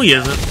gotta do that. No, he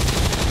isn't.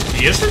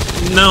 He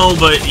isn't? No,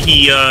 but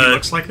he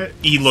looks like it?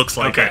 He looks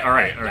like it. Okay,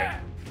 alright.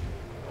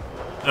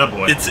 Oh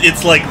boy.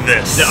 It's like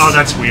this. Oh,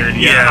 that's weird.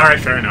 Yeah. Yeah. Alright,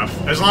 fair enough.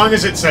 As long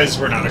as it says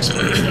we're not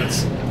exposed,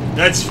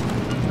 that's...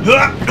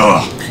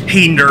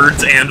 Hey,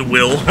 nerds and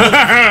Will.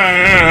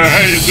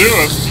 How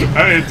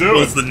you doing?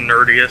 Will's the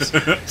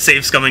nerdiest.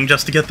 Save scumming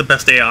just to get the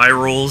best AI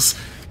rolls.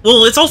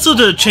 Well, it's also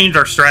to change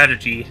our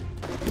strategy.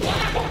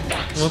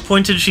 What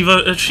point did she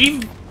vote?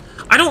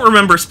 I don't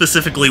remember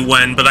specifically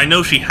when, but I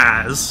know she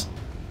has.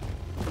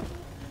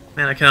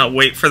 Man, I cannot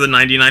wait for the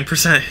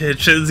 99%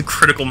 hit. It's a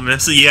critical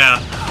miss.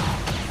 Yeah.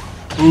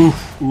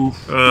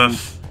 Oof.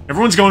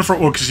 Everyone's going for...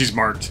 Well, because he's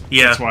marked.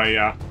 Yeah. That's why,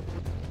 yeah.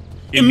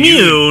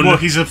 Immune? Well,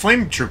 he's a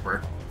flame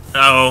trooper.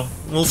 Oh,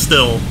 well,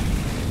 still.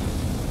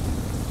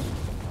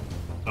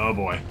 Oh,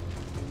 boy.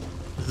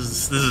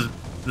 This is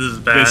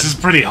bad. This is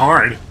pretty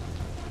hard.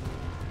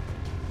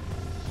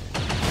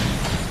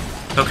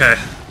 Okay.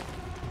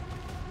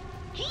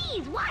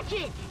 Jeez, watch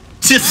it!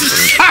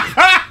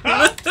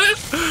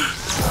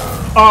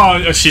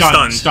 Oh, she's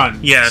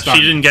stunned. Yeah, stunned.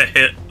 she didn't get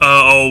hit.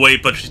 Oh,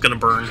 wait, but she's gonna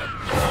burn.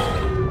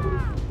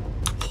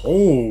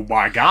 Oh,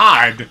 my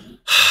God.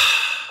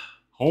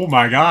 Oh,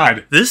 my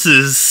God. This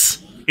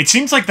is... It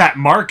seems like that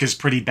mark is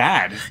pretty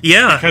bad.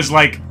 Yeah. Because,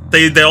 like...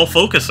 They all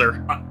focus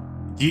her.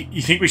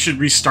 You think we should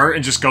restart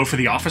and just go for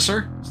the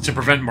officer? To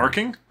prevent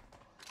marking?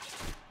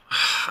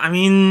 I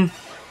mean...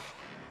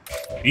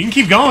 You can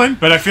keep going,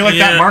 but I feel like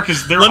that mark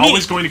is... They're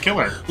always going to kill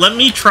her. Let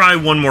me try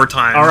one more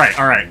time.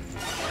 Alright.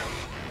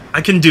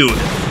 I can do it.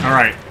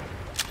 Alright.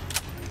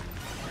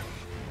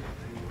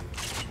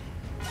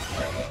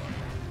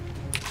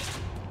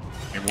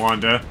 Hey,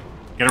 Wanda.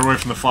 Get her away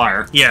from the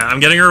fire. Yeah, I'm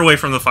getting her away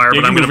from the fire,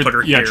 but I'm going to put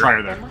her here. Yeah, try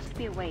her there. There must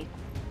be a way.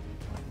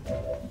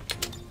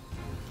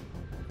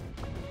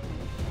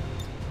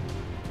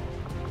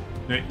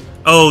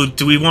 Oh,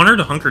 do we want her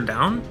to hunker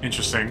down?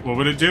 Interesting. What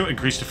would it do?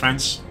 Increase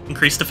defense?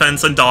 Increase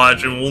defense and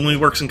dodge, and only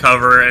works in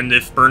cover, and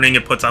if burning,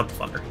 it puts out the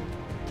fire.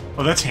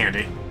 Oh, that's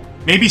handy.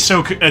 Maybe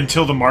so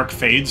until the mark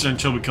fades,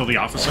 until we kill the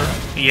officer.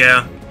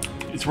 Yeah.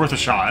 It's worth a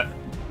shot.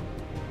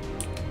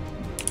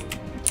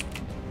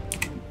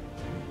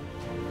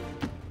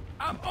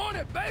 I'm on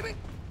it, baby.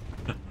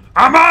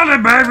 I'm on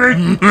it,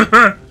 baby!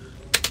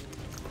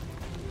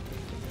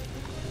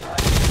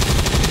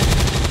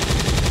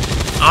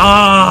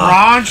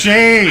 Ah!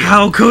 Raunchy!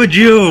 How could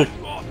you?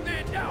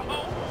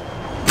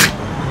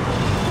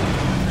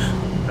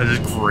 That is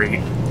great.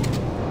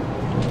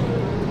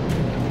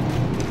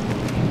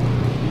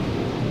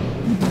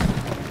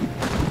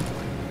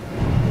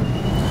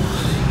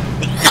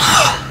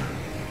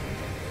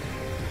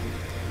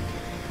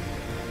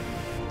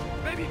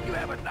 Maybe if you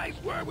have a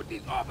nice word with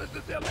these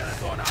officers, they'll let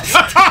us on out.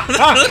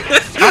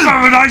 I'll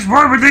have a nice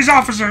word with these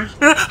officers!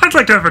 I'd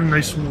like to have a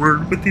nice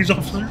word with these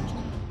officers.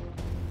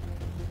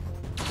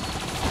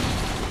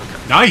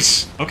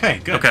 Nice! Okay,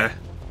 good. Okay.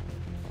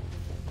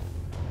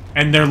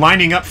 And they're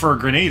lining up for a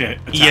grenade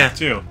attack,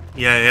 too.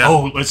 Yeah.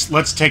 Oh,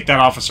 let's take that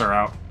officer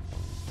out.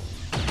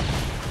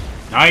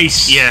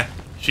 Nice! Yeah.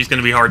 She's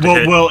gonna be hard to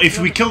hit. Well, if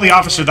we kill the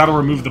officer, that'll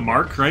remove the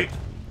mark, right?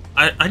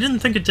 I didn't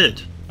think it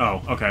did.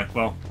 Oh, okay.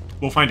 Well,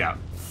 we'll find out.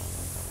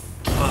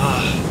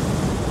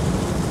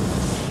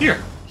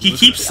 Here. He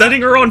keeps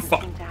setting her on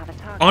fire.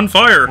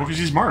 Well, because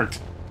he's marked.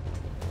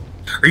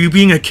 Are you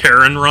being a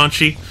Karen,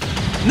 Raunchy?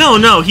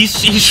 No, he's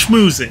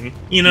schmoozing.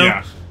 You know,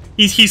 Yeah.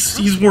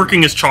 he's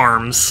working his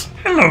charms.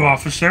 Hello,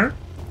 officer.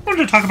 I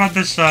wanted to talk about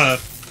this.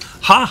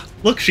 Ha!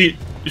 Look, she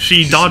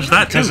dodged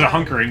that too. Because of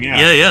hunkering,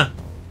 yeah. Yeah.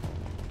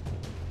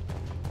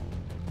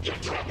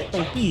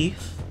 Oh, he.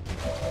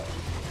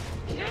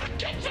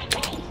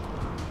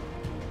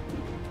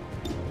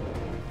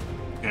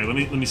 Okay, let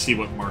me see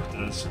what Mark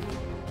does.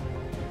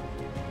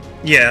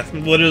 Yeah.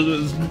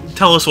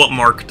 Tell us what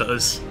Mark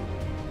does.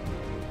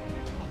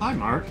 Hi,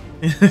 Mark.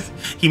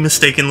 He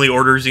mistakenly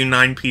orders you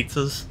 9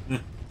 pizzas.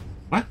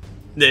 What?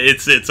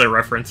 It's a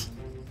reference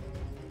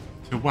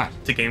To what?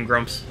 to Game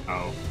Grumps.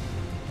 Oh.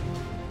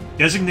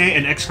 Designate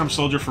an XCOM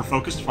soldier for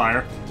focused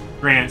fire.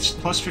 Grants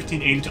plus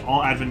 15 aim to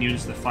all advent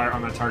units that fire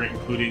on that target,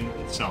 including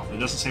itself. It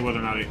doesn't say whether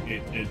or not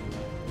it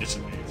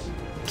dissipates.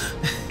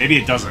 Maybe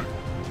it doesn't.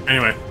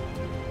 Anyway.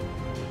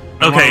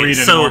 I don't wanna Okay, read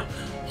so anymore.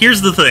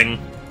 here's the thing.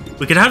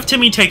 We could have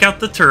Timmy take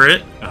out the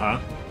turret, Uh-huh.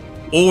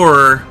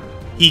 or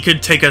he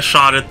could take a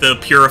shot at the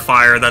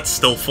purifier that's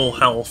still full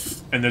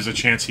health. And there's a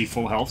chance he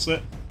full healths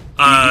it?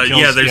 He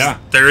kills-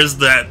 there is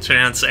that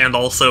chance, and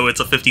also it's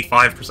a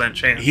 55%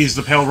 chance. He's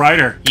the Pale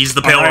Rider. He's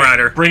the Pale All right,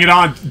 Rider. Bring it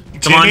on.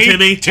 Come on,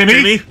 Timmy.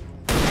 Timmy?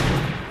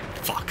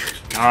 Fuck.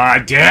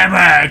 God damn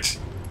it!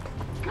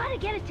 Gotta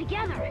get it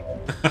together.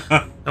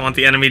 I want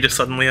the enemy to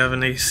suddenly have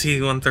an AC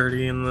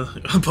 130 in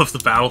the above the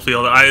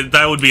battlefield.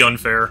 That would be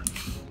unfair.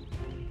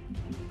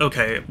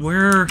 Okay,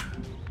 where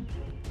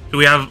do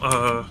we have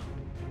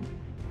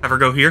her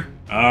go here?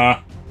 Oh,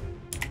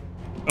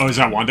 is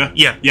that Wanda?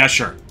 Yeah. Yeah,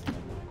 sure.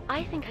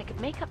 I think I could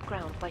make up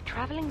ground by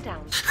traveling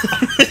down.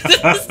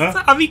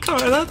 I mean, come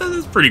on, that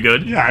is pretty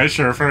good. Yeah,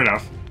 sure, fair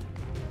enough.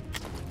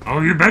 Oh,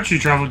 you bet you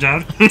traveled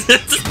down.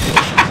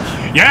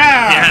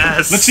 Yeah!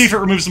 Yes! Let's see if it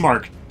removes the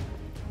mark.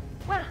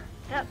 Well,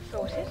 that's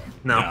sorted.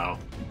 No.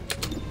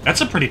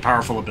 That's a pretty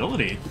powerful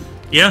ability.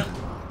 Yeah.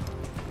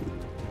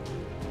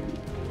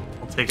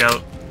 I'll take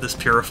out this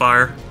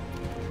purifier.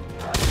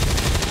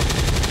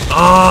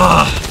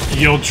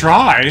 You'll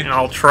try.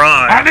 I'll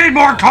try. I need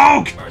more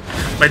Coke!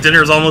 My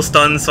dinner's almost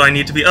done, so I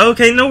need to be...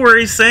 Okay, no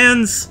worries,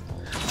 Sans.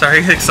 Sorry,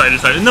 I get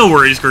excited. No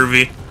worries,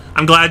 Groovy.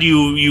 I'm glad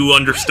you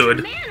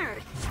understood.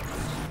 Manners.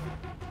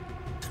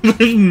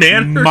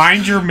 Manners?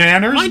 Mind your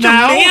manners Mind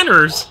now? your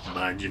manners.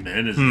 Mind your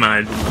manners.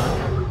 Mind.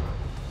 Oh,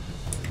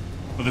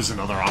 there's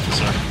another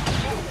officer.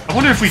 I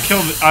wonder if we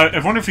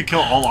kill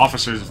all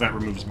officers if that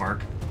removes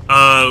mark.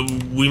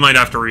 We might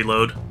have to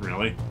reload.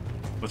 Really?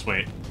 Let's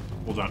wait.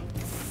 Hold on.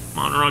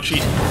 Come on, Raunchy.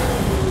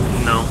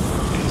 No.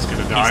 He's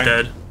gonna die. He's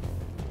dead.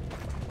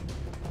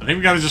 I think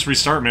we gotta just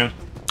restart, man.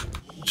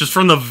 Just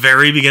from the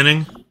very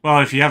beginning?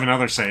 Well, if you have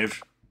another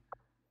save.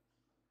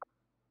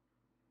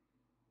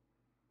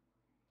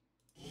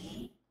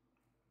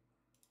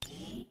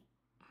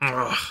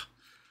 Ugh.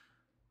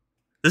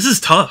 This is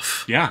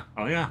tough. Yeah.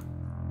 Oh, yeah.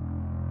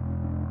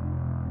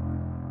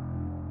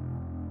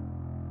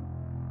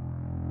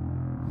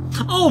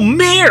 Oh,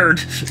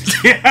 merde!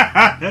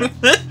 Yeah.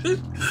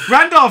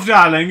 Randolph,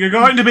 darling, you're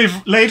going to be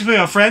late for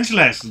your French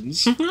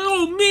lessons.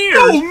 Oh, merde!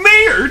 Oh,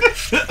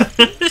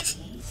 merde!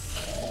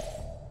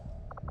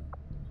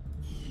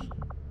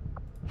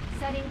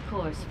 Setting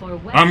course for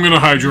I'm gonna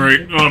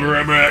hydrate. I'll be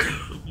right back.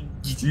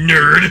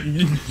 Nerd.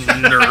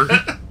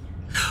 Nerd.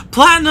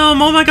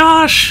 Platinum, oh my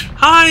gosh!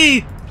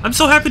 Hi! I'm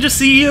so happy to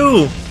see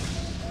you!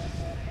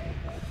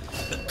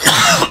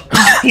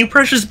 You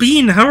precious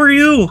bean, how are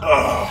you?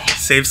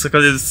 Save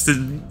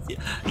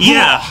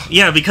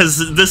yeah,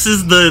 because this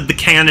is the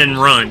canon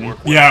run.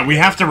 Yeah, we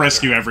have to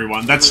rescue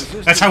everyone.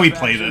 That's how we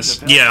play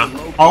this. Yeah.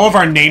 All of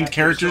our named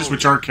characters,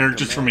 which are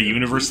characters from a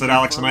universe that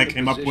Alex and I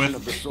came up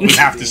with, we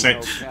have to say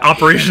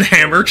Operation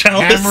Hammer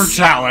Chalice. Hammer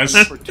Chalice.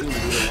 Opportunity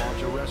to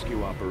launch a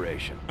rescue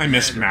operation. I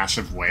miss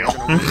Massive Whale.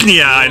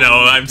 Yeah, I know.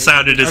 I'm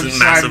sad it isn't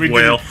Massive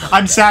Whale.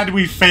 I'm sad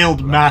we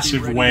failed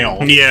Massive Whale.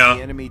 Yeah.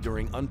 The enemy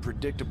during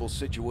unpredictable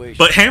situations.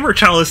 But Hammer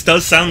Chalice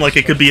does sound like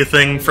it could be a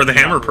thing for the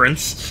Hammer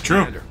Prince.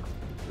 True.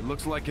 It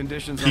looks like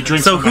conditions He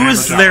drinks So from the who Hammer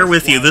is Chalice. there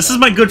with you? This is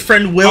my good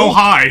friend Will. Oh,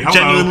 hi. Hello.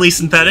 Genuinely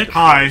synthetic.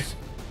 Hi.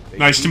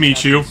 Nice to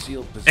meet you.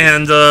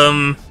 And,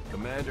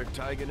 Commander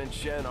Tigan and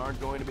Shen aren't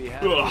going to be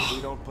happy if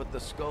we don't put the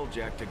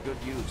Skulljack to good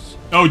use.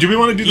 Oh, do we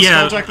want to do the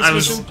Yeah, Skulljack I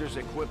this was- mission? Soldiers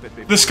equip it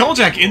before The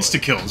Skulljack they deploy.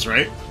 insta-kills,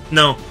 right?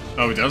 no.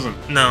 Oh, it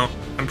doesn't. No.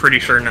 I'm pretty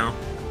sure no.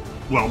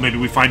 Well, maybe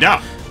we find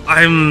out.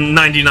 I'm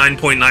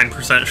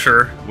 99.9%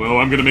 sure. Well,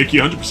 I'm gonna make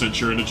you 100%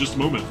 sure in just a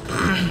moment.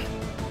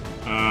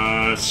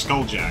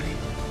 Skulljack.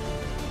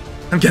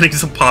 I'm getting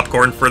some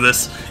popcorn for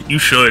this. You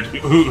should.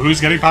 Who's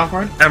getting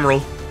popcorn?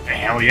 Emerald.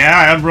 Hell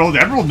yeah, Emerald.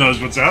 Emerald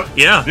knows what's up.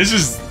 Yeah.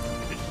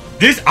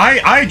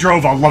 I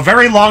drove a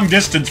very long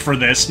distance for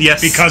this. Yes.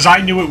 Because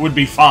I knew it would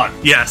be fun.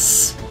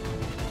 Yes.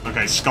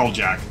 Okay,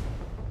 Skulljack.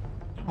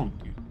 Don't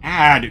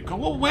you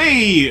go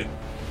away!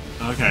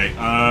 Okay,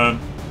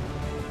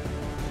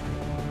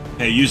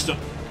 Okay, used...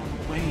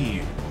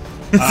 Wait.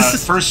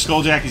 First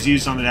Skulljack is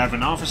used on an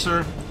Advent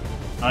officer.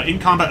 In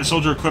combat, a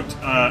soldier equipped,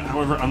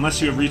 however,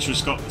 unless you have reached your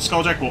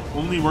Skulljack will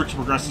only work to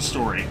progress the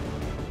story.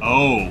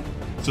 Oh.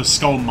 So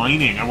skull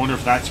mining. I wonder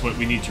if that's what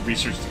we need to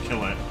research to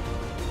kill it.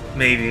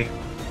 Maybe.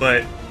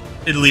 But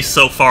at least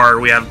so far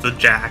we have the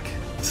Jack,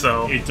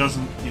 so... It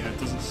doesn't... Yeah, it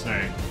doesn't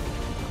say.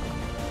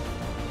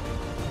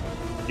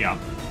 Yeah.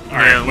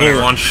 Alright, we'll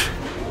launch.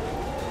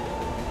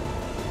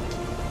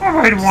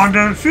 Alright,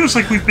 Wanda. It feels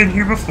like we've been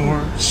here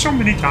before. So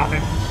many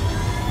times.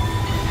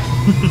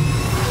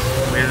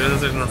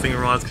 There's nothing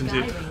Roz can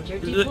do.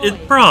 It's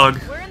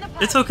Prague.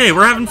 It's okay,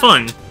 we're having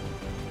fun.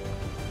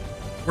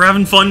 We're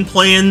having fun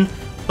playing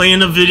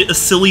a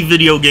silly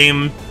video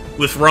game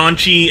with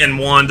Raunchy and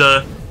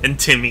Wanda and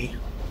Timmy.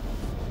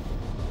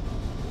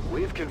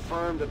 We've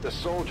confirmed that the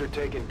soldier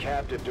taken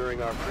captive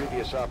during our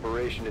previous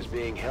operation is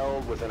being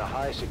held within a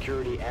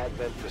high-security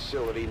Advent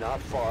facility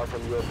not far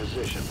from your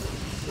position.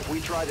 If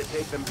we try to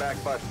take them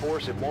back by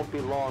force, it won't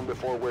be long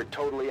before we're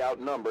totally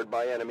outnumbered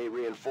by enemy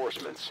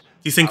reinforcements. Do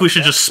you think we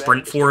should just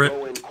sprint for it?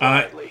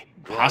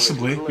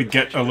 Possibly. We'd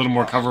get a little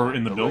more cover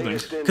in the building.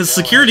 Because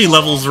security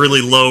level's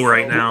really low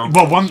right now.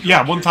 Well,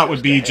 one thought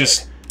would be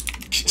just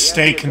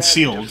stay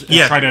concealed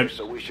and try to,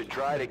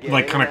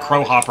 like, kind of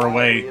crow hop our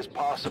way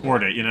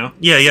toward it, you know?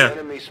 Yeah, yeah.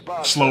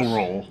 Slow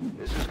roll.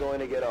 This is going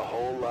to get a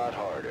whole lot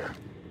harder.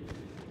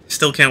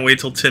 Still can't wait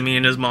till Timmy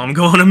and his mom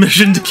go on a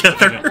mission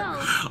together.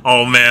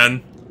 Oh,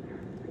 man.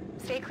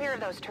 Stay clear of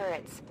those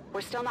turrets.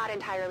 We're still not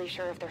entirely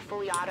sure if they're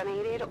fully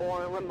automated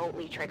or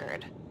remotely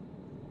triggered.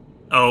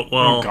 Oh,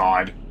 well. Oh,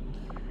 God.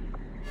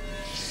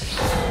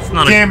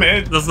 Damn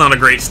it. That's not a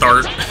great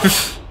start.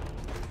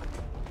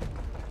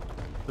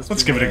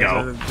 Let's give it a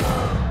go.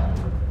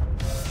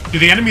 Do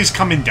the enemies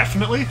come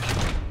indefinitely?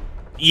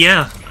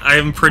 Yeah,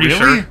 I'm pretty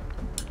sure.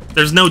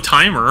 There's no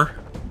timer.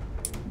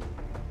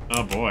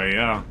 Oh, boy,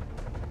 yeah.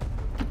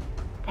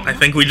 I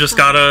think we just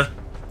gotta...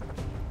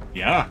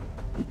 Yeah.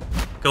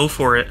 Go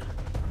for it.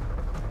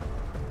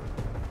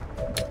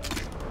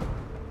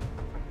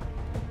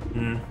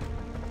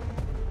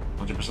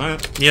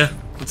 100%. Yeah,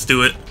 let's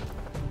do it.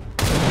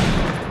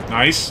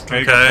 Nice.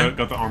 Okay,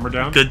 got the armor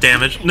down. Good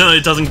damage. No,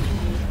 it doesn't...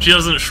 She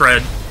doesn't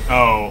shred.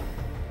 Oh.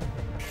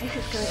 This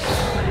is going to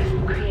require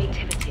some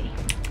creativity.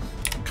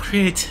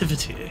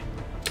 Creativity.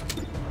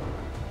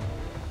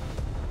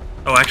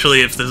 Oh,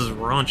 actually, if this is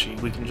Raunchy,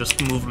 we can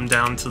just move him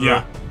down to the...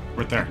 Yeah,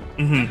 right there.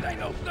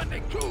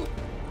 Mm-hmm.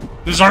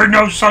 These are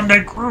no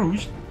Sunday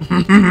cruise.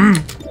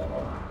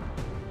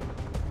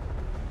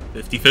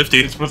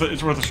 50-50. It's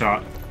worth a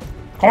shot.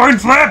 Coin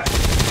flip!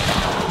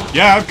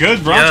 Yeah, good,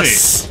 Raunchy.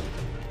 Yes.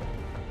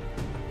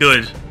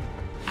 Good.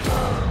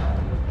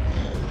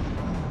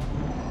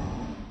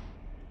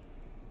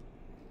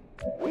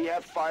 We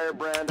have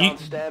Firebrand on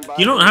standby.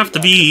 You don't have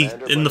to be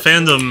in the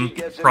fandom,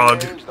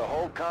 Prague.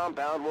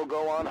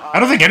 I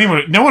don't think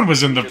no one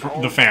was in the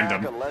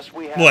fandom.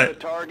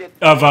 What?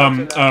 Of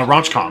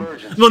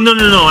RAUNCHCOM. Well,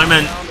 no. I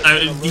meant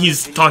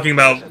he's talking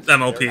about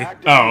MLP.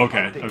 Oh,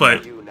 okay.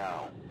 But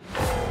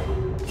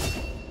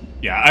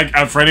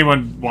yeah, for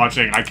anyone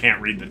watching, I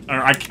can't read it.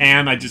 Or I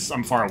can.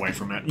 I'm far away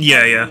from it.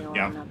 Yeah.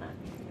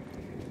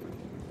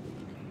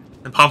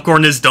 And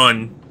popcorn is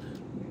done.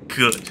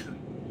 Good.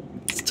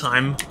 It's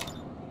time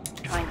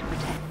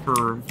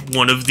for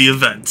one of the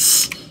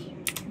events.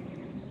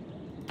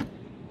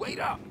 Wait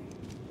up!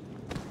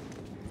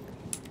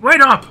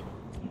 Wait up!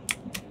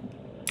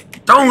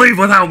 Don't leave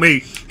without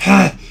me!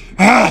 Wait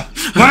up!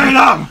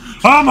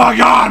 Oh my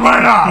God,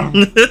 wait up!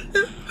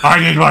 I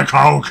need my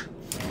Coke.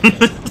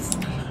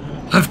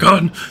 I've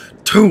gone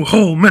 2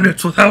 whole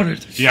minutes without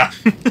it. Yeah.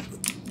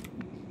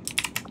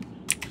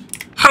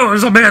 How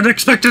is a man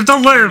expected to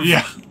live?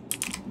 Yeah.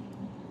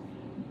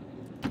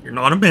 You're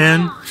not a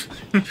man.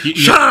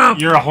 Shut up!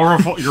 You're a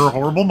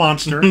horrible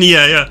monster.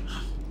 Yeah.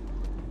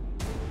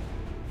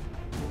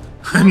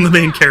 I'm the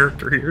main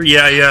character here.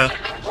 Yeah.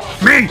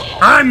 Me!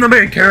 I'm the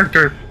main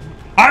character!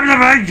 I'm the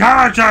main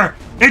character!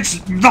 It's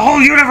the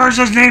whole universe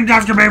is named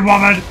after me,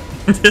 woman!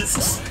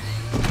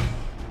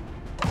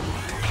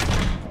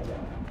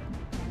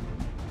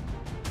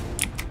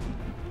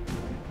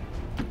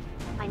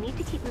 I need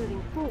to keep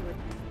moving forward.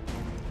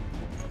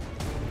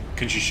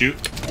 Can she shoot?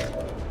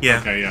 Yeah.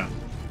 Okay, yeah.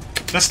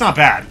 That's not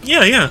bad.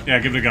 Yeah. Yeah,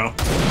 give it a go.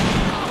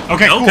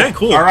 Okay,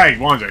 cool. Alright,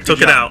 Wanda.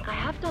 Took it out. I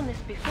have done this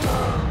before.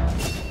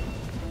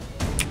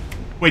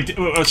 Wait,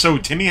 so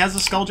Timmy has the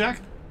Skulljack?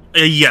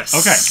 Yes.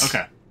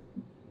 Okay.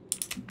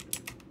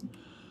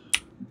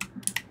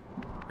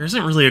 There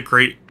isn't really a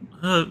great...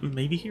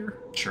 maybe here?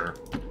 Sure.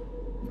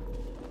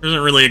 There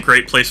isn't really a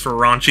great place for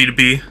Raunchy to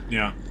be.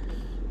 Yeah.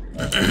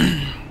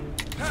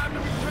 Time to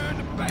return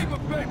the favor,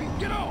 baby.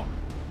 Get on!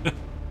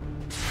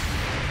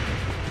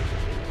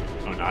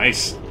 Oh,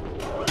 nice.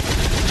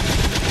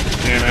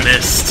 Damn it.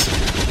 Missed.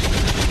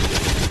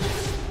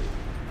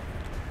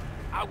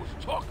 I was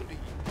talking to you.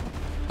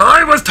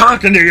 I was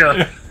talking to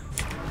you!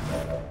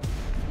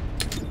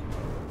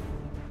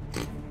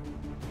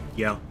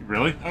 Yeah.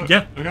 Really? Oh,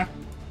 yeah. Okay.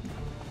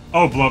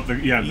 Oh, blow up the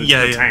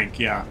tank,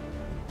 yeah.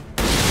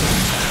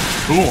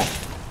 Cool.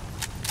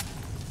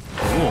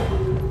 Cool.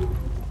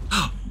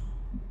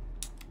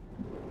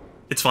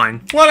 It's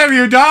fine. What have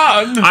you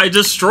done? I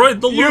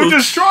destroyed the loot. You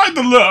destroyed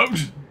the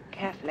loot.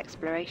 Careful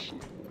exploration.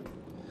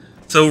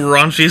 So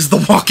Raunchy is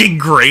the walking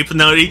grape.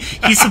 No,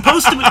 he's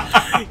supposed to be.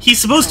 He's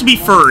supposed to be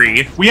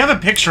furry. We have a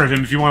picture of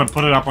him if you want to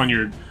put it up on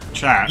your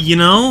chat. You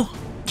know,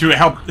 to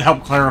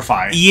help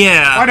clarify.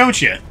 Yeah. Why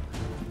don't you?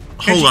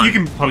 Hold on. You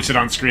can post it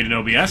on screen in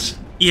OBS.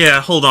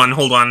 Yeah. Hold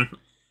on.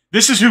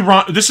 This is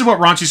what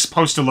Raunchy's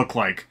supposed to look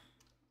like.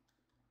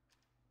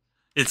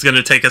 It's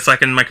gonna take a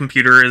second. My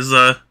computer is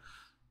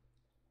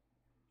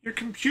Your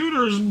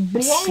computer's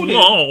bloated.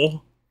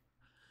 slow.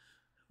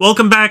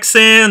 Welcome back,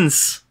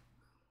 Sans.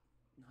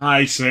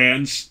 Hi,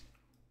 Sans.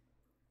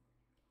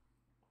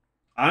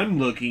 I'm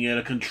looking at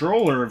a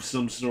controller of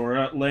some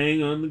sort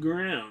laying on the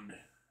ground.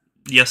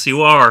 Yes,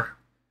 you are.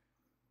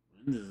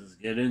 When does this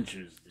get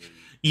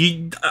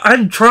interesting?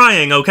 I'm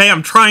trying, okay?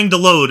 I'm trying to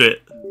load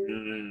it.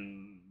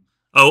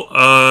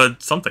 Oh,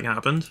 something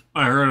happened.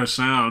 I heard a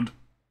sound.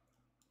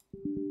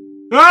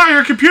 Ah,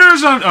 your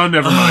computer's on... Oh,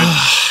 never mind.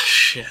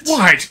 Shit.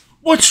 What?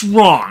 What's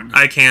wrong?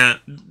 I can't.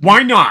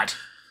 Why not?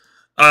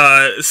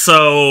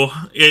 So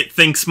it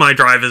thinks my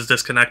drive is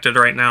disconnected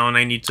right now, and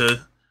I need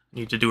to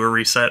do a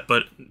reset,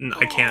 but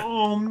I can't.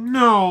 Oh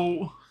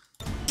no!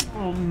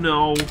 Oh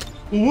no!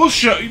 We'll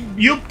show.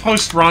 You'll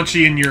post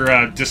Raunchy in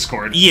your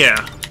Discord.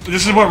 Yeah.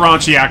 This is what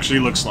Raunchy actually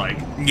looks like.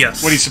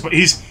 Yes. What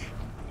he's.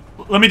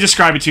 Let me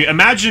describe it to you.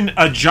 Imagine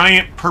a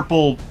giant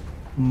purple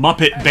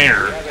Muppet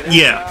bear.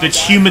 Yeah.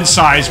 That's human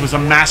size with a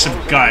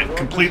massive gut,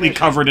 completely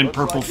covered in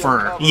purple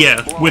fur.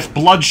 Yeah. With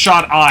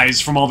bloodshot eyes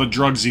from all the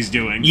drugs he's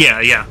doing.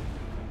 Yeah.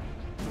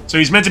 So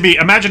he's meant to be.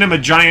 Imagine him a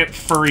giant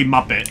furry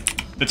Muppet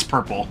that's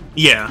purple.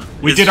 Yeah.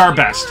 We did our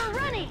best.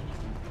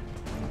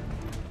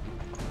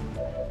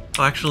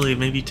 Well, actually,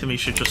 maybe Timmy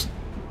should just.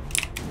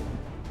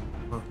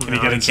 Can he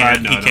get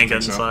inside? No, he can't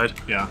get inside.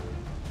 Yeah.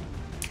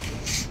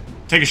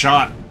 Take a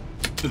shot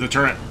to the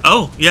turret.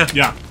 Oh, yeah.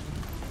 Yeah.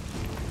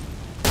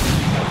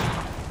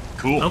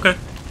 Cool. Okay.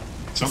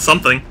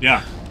 Something.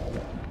 Yeah.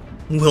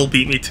 Will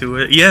beat me to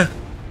it. Yeah.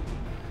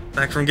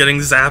 Back from getting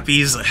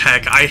zappies.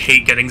 Heck, I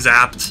hate getting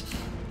zapped.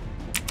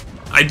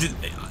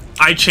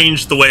 I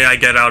changed the way I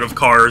get out of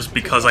cars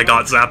because I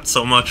got zapped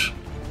so much.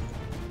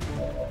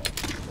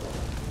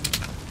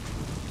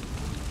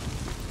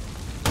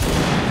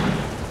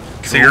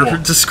 So you're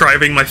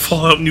describing my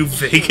Fallout New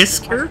Vegas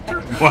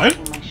character? What?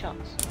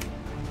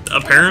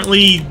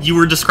 Apparently, you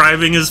were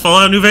describing his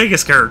Fallout New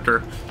Vegas character.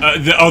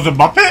 The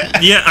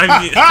Muppet? Yeah,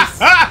 I mean...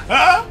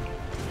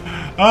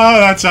 Oh,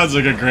 that sounds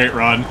like a great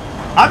run.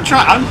 I'm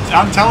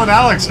telling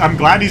Alex, I'm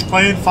glad he's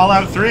playing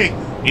Fallout 3.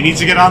 He needs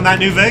to get on that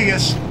New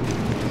Vegas.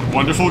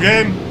 Wonderful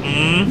game.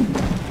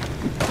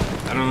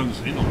 I don't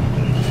understand.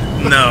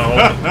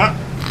 No.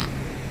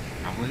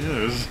 Probably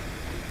is.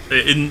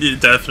 It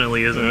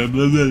definitely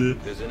isn't.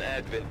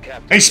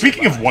 Hey,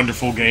 speaking of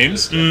wonderful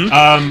games,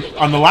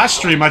 on the last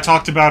stream I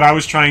talked about I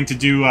was trying to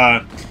do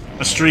a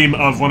stream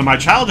of one of my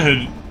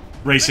childhood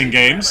racing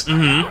games,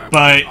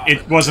 but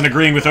it wasn't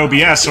agreeing with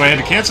OBS, so I had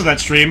to cancel that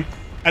stream.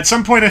 At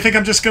some point, I think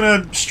I'm just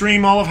gonna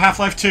stream all of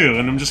Half-Life 2,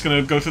 and I'm just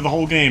gonna go through the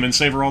whole game and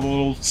savor all the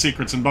little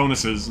secrets and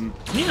bonuses. And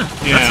yeah,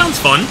 that sounds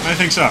fun. I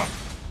think so.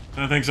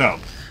 I think so.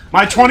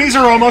 My 20s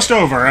are almost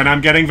over, and I'm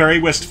getting very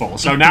wistful.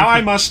 So now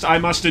I must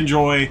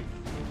enjoy.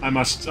 I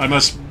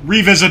must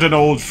revisit an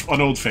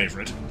old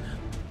favorite.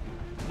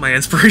 My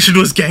inspiration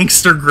was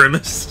Gangster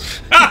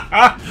Grimace.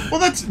 Well,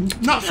 that's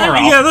not far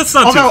off. Yeah, that's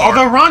not too far.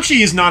 Although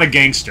Raunchy is not a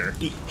gangster.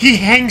 He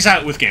hangs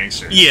out with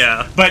gangsters.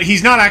 Yeah. But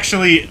he's not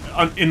actually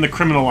in the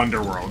criminal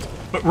underworld.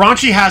 But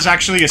Raunchy has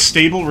actually a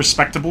stable,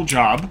 respectable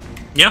job.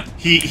 Yeah.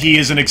 He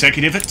is an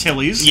executive at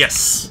Tilly's.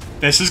 Yes.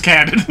 This is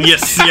canon.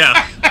 Yes,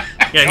 yeah.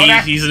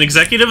 Yeah, he's an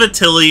executive at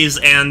Tilly's,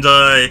 and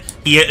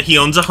he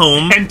owns a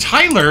home. And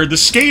Tyler, the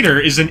skater,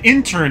 is an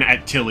intern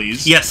at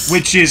Tilly's. Yes.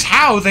 Which is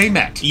how they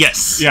met.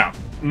 Yes. Yeah.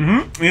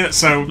 Yeah,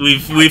 so...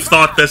 We've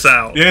thought this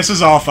out. This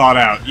is all thought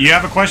out. You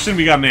have a question,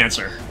 we got an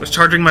answer. I was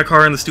charging my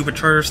car and the stupid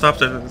charger stopped.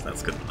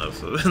 That's good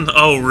enough.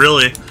 Oh,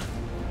 really?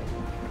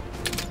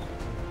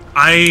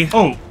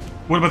 Oh,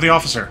 what about the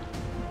officer?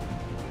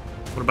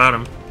 What about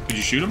him? Did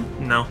you shoot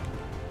him? No.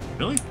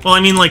 Really? Well, I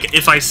mean, like,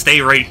 if I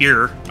stay right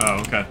here... Oh,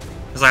 okay.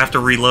 Because I have to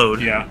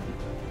reload. Yeah.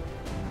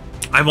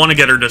 I want to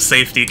get her to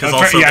safety, because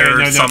also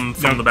there's some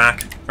from the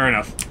back. Fair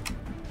enough.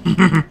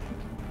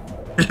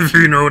 If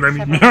you know what I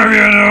mean. You know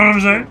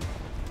what I'm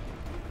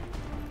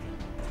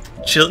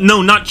saying?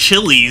 No, not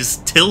Chili's.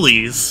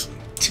 Tilly's.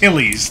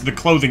 Tilly's, the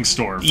clothing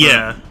store.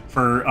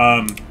 For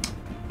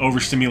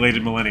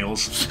overstimulated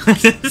millennials.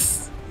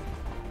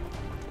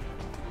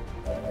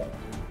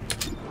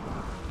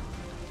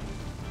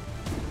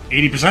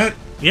 80%?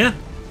 Yeah.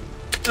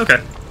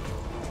 Okay.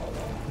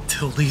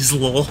 Tilly's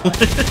lol.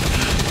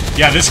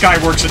 Yeah, this guy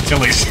works at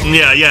Tilly's.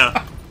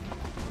 Yeah.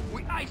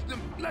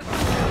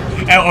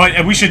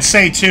 And we should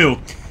say, too,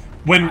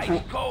 when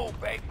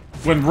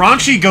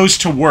Raunchy goes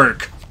to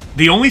work,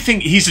 the only thing...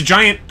 He's a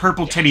giant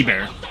purple teddy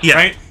bear,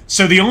 right?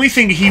 So the only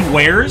thing he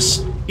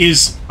wears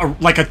is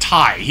like a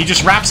tie. He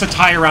just wraps a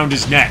tie around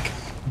his neck.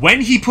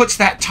 When he puts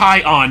that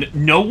tie on,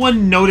 no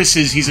one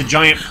notices he's a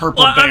giant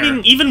purple bear. I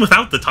mean, even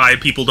without the tie,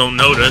 people don't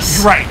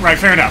notice. Right,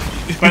 fair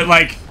enough. But,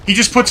 like, he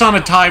just puts on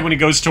a tie when he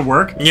goes to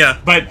work. Yeah.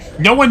 But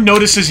no one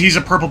notices he's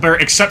a purple bear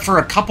except for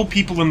a couple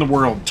people in the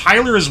world.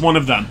 Tyler is one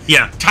of them.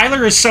 Yeah.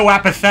 Tyler is so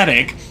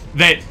apathetic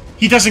that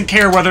he doesn't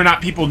care whether or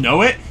not people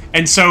know it.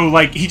 And so,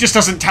 like, he just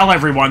doesn't tell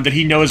everyone that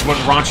he knows what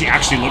Raunchy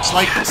actually looks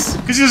like.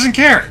 Because he doesn't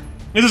care.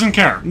 He doesn't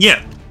care.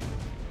 Yeah.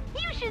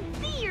 You should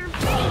see your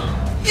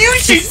face. You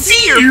should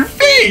see your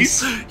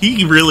face!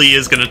 He really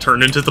is going to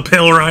turn into the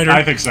Pale Rider.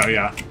 I think so,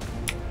 yeah.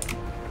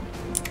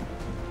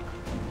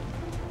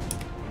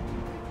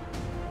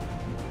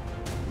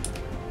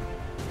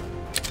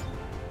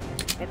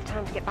 It's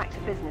time to get back to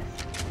business.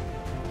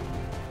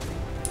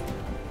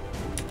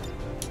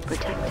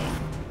 Protecting.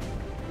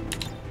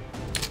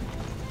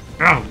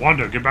 Oh,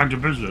 Wanda, get back to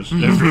business.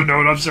 If you know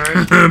what I'm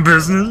saying.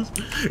 Business?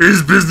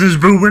 Is business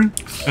booming?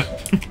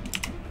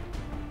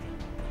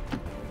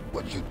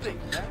 What you think,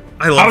 man?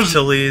 I love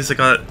Tilly's.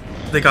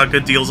 They got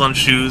good deals on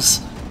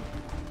shoes.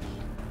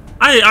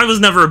 I was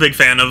never a big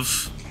fan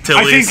of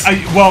Tilly's.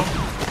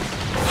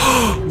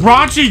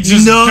 Raunchy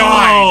just died.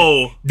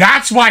 No!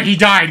 That's why he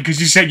died, because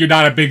you said you're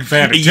not a big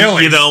fan of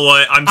Tilly's. You know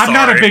what? I'm sorry. I'm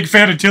not a big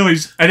fan of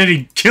Tilly's, and then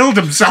he killed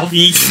himself.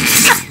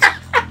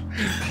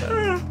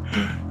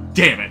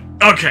 Damn it.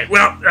 Okay,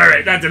 well,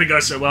 alright, that didn't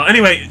go so well.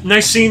 Anyway,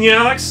 nice seeing you,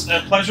 Alex.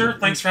 Pleasure.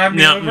 Thanks for having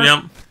me over.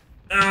 Yep.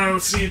 We'll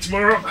see you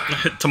tomorrow.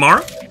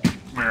 Tomorrow?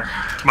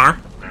 Tomorrow?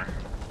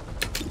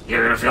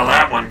 You're gonna feel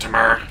that one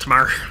tomorrow.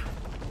 Tomorrow.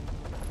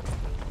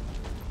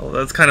 Oh,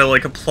 that's kind of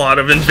like a plot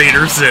of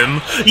Invader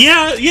Zim.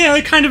 Yeah,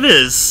 it kind of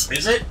is.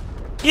 Is it?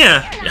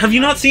 Yeah. Have you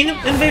not seen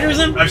Invader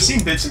Zim? I've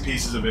seen bits and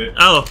pieces of it.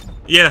 Oh,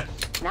 yeah.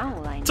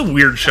 It's a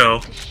weird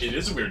show. It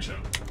is a weird show.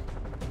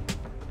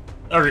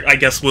 Or I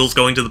guess Will's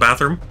going to the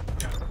bathroom.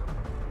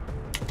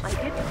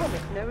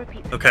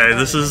 Okay,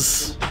 this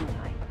is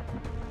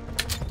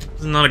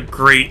not a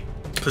great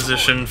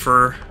position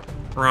for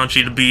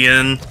Raunchy to be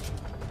in,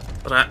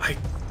 but I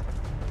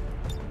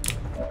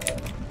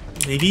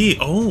maybe,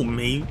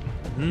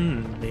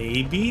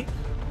 maybe,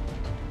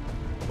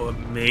 but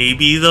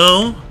maybe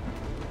though.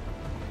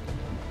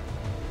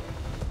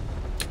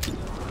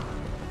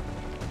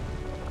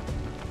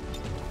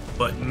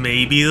 But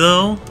maybe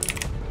though.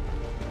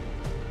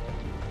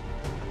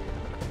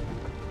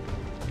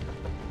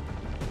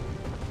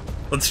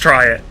 Let's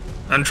try it.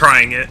 I'm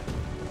trying it.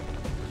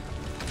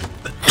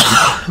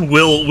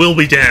 Will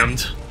be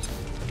damned.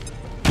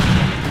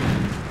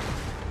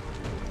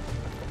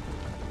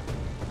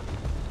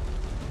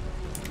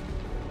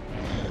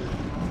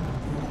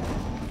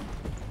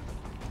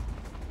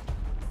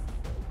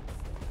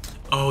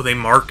 Oh, they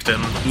marked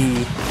him.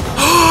 Ooh.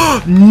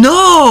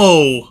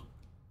 No!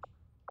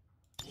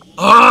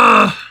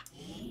 Oh,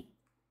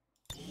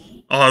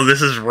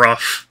 this is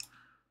rough.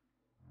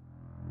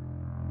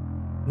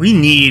 We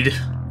need...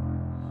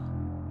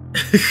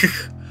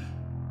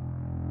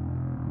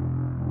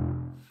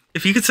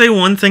 If you could say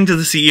one thing to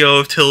the CEO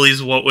of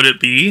Tilly's, what would it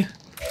be?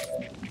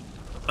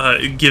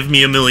 Give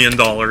me $1 million.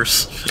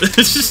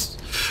 It's just...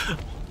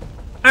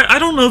 I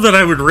don't know that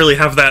I would really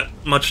have that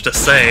much to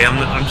say.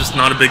 I'm just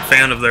not a big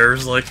fan of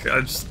theirs. Like,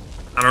 I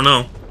don't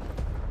know.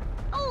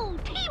 Oh,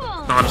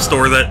 T-Bone! Not a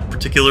store that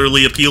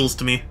particularly appeals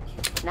to me.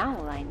 Now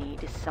all I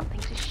need is something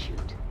to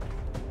shoot.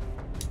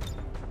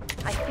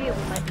 I fear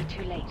we might be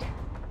too late.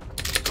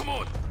 Come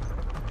on.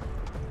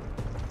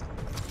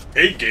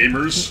 Hey,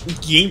 gamers.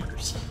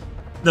 Gamers.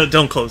 No,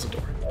 don't close the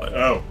door. But,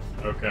 oh,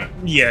 okay.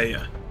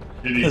 Yeah.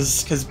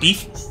 Because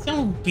beef is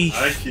so beef.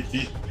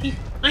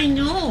 I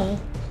know.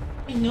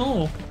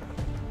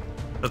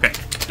 Okay.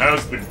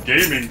 How's the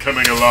gaming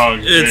coming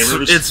along,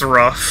 gamers? It's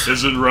rough.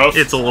 Is it rough?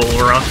 It's a little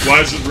rough. Why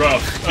is it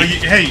rough? Oh,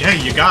 hey,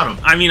 you got him.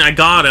 I mean, I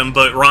got him,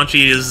 but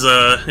Raunchy is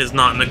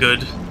not in a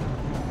good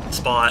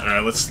spot. All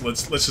right, let's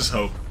just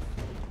hope.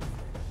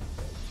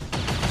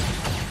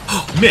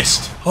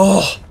 Missed.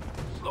 Oh.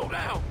 Slow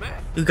down,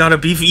 man. You got a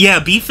beef? Yeah,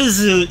 beef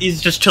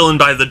is just chilling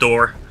by the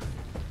door.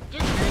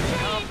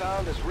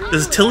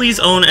 Does Tilly's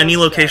own any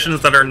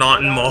locations that are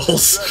not in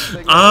malls?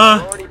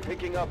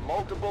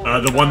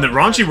 The one that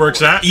Raunchy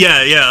works at.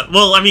 Yeah.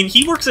 Well, I mean,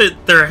 he works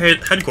at their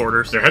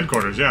headquarters. Their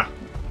headquarters, yeah.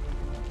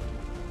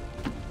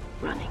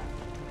 Running.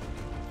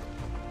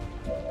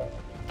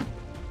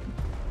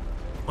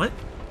 What?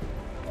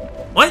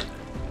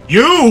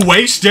 You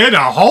wasted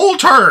a whole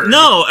turn!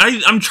 No,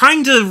 I'm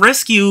trying to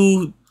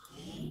rescue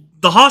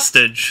the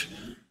hostage.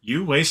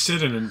 You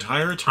wasted an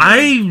entire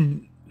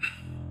turn.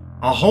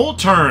 A whole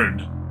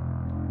turn.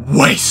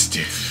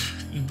 Wasted.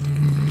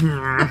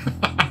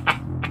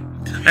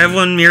 I have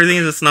one near me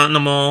that's not in a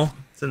mall.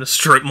 It's in a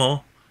strip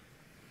mall.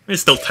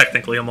 It's still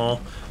technically a mall.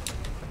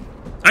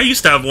 I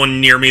used to have one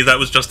near me that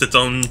was just its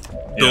own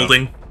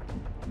building.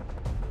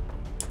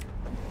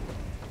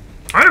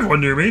 I have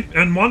one near me,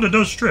 and Wanda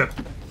does strip.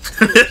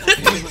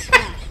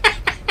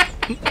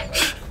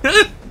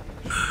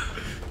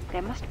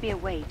 There must be a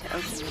way to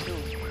open the door.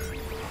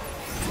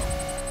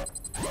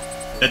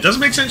 That does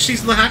make sense.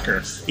 She's the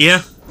hacker.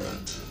 Yeah.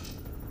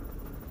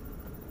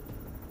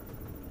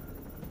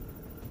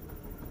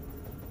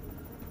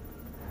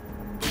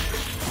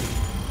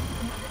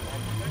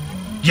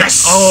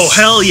 Yes! Oh,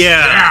 hell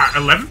yeah!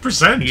 Yeah,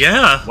 11%.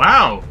 Yeah.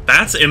 Wow.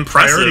 That's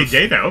impressive. Priority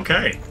data,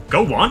 okay.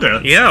 Go,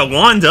 Wanda. Yeah,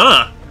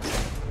 Wanda.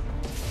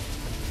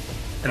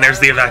 And there's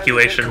the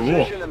evacuation.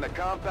 Cool. And the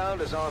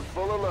compound is on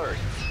full alert.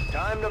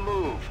 Time to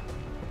move.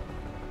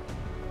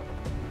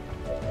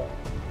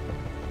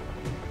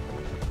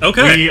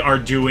 Okay. We are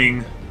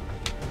doing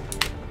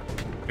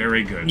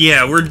very good.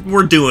 Yeah,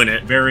 we're doing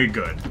it. Very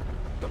good.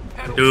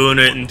 Doing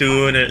it and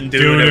doing it and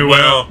doing it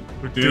well.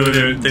 We're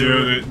doing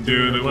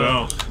it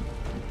well.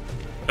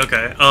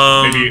 Okay.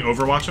 Maybe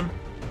Overwatch him?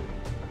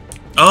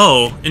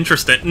 Oh,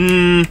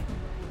 interesting.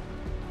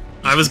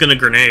 I was gonna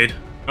grenade.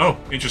 Oh,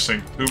 interesting.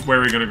 Where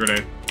are we gonna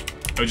grenade?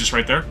 Oh, just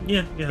right there?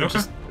 Yeah, Okay,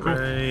 just cool.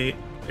 right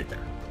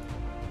there.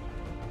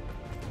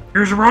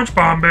 Here's a roach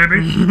bomb, baby.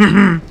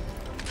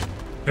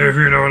 If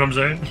you know what I'm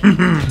saying.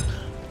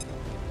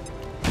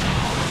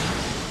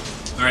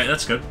 Alright,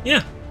 that's good.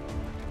 Yeah.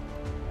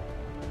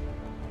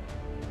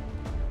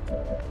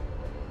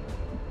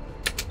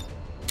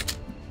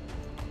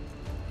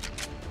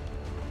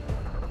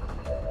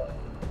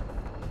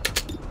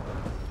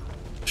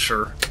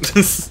 Sure.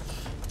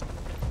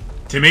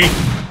 Timmy?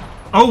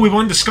 Oh, we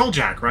won the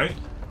Skulljack, right?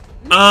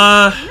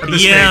 Yeah,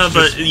 stage,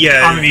 but just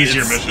yeah, on an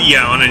easier mission.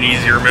 Yeah, on an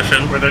easier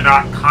mission. Where they're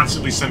not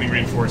constantly sending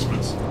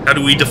reinforcements. How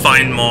do we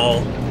define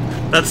mall?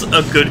 That's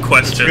a good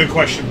question. Good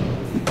question.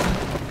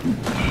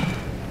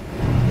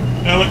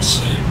 Alex,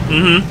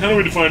 how do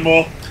we define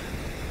mall?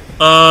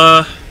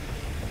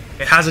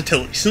 It has a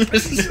Tilly's.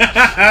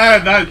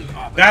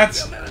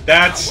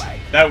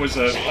 That was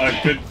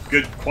a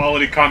good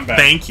quality comeback.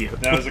 Thank you.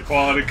 That was a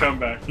quality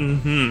comeback.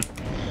 Mm-hmm.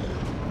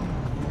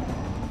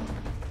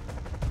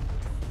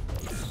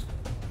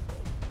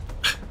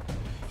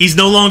 He's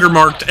no longer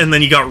marked, and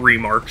then he got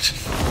remarked.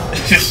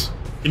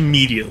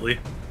 Immediately.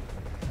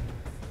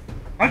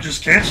 I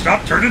just can't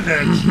stop turning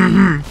heads.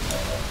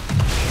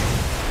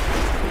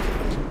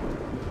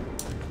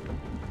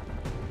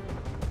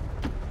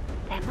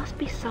 There must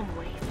be some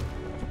way.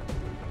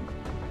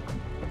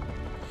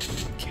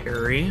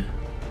 Carry.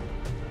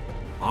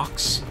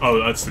 Ox?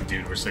 Oh, that's the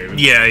dude we're saving.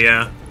 Yeah,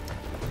 yeah.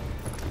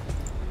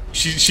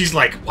 She's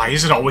like, why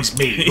is it always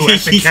me who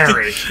has to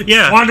carry?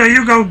 Yeah. Wanda,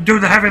 you go do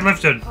the heavy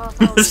lifting.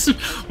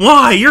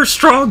 Why? You're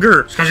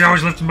stronger. Because you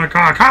always lifting my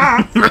cock.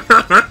 Ha!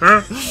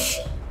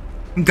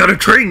 Gotta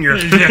train you.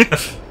 Yeah.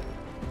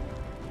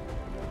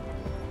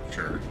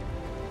 Sure.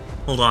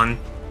 Hold on.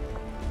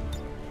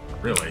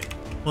 Really?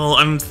 Well,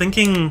 I'm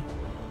thinking.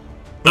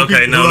 Who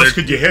Okay, no, else there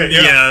could you hit?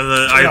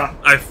 Yeah,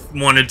 I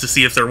wanted to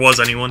see if there was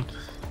anyone.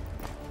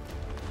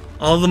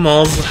 All the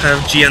malls have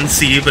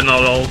GNC, but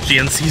not all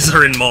GNCs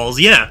are in malls.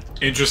 Yeah.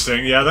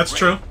 Interesting. Yeah, that's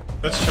true.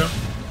 That's true.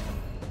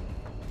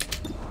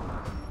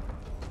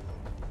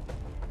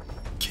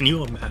 Can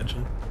you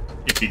imagine?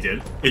 If he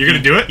did. You're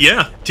gonna do it?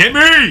 Yeah.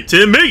 Timmy!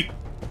 Timmy!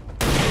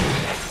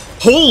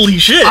 Holy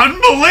shit!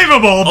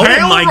 Unbelievable! Oh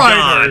Pale my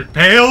Rider! God.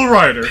 Pale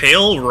Rider!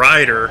 Pale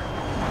Rider.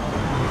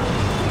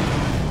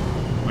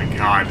 Oh my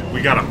god,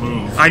 we gotta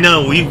move. I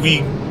know,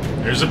 we...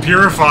 There's a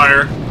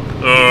purifier.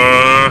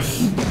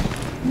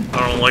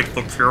 I don't like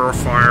the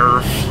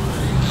purifiers.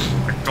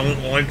 I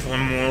don't like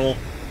them, Will.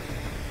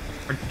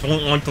 I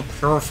don't like the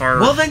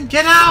purifiers. Well then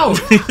get out!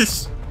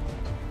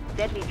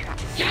 Deadly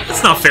traps.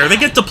 That's not fair. They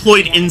get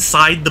deployed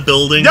inside the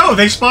building. No,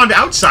 they spawned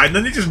outside and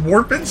then they just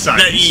warp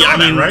inside. You saw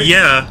that, right?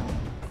 Yeah.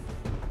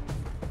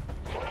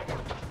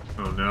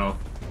 Oh no.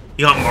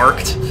 He got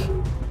marked.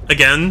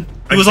 Again.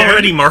 He was Again?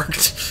 already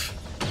marked.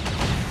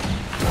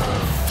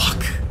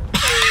 Fuck.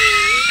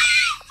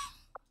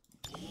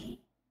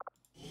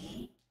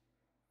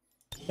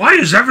 Why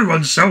is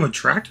everyone so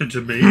attracted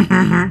to me?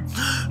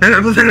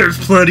 There's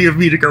plenty of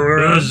me to go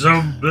around.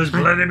 There's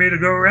plenty of me to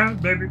go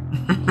around, baby.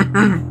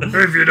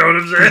 If you know what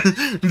I'm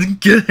saying.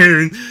 Get here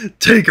and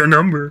take a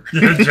number.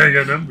 Take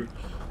a number.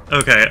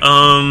 Okay,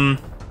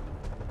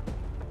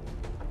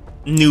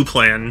 new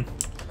plan.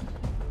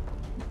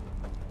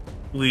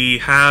 We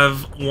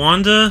have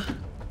Wanda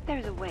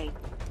There's a way.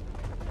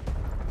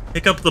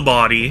 pick up the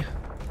body.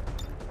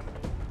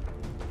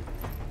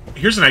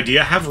 Here's an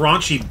idea. Have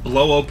Raunchy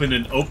blow open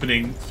an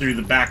opening through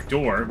the back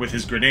door with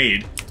his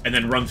grenade, and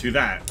then run through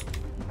that.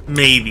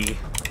 Maybe.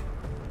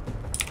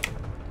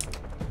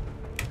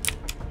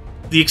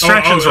 The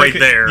extraction's right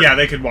there. Yeah,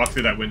 they could walk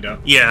through that window.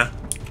 Yeah.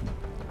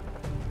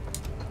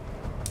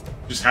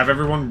 Just have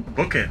everyone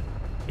book it.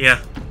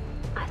 Yeah.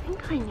 I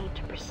think I need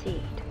to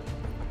proceed.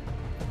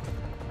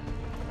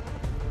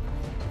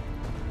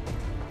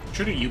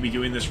 Shouldn't you be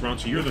doing this,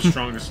 Raunchy? You're the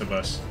strongest of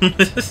us.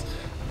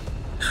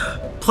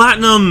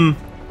 Platinum,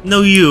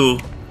 no you.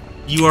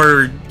 You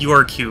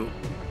are cute.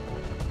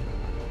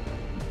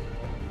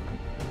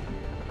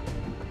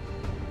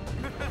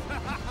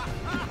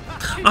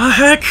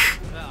 Heck!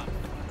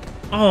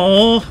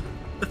 Oh,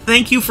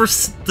 thank you for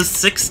the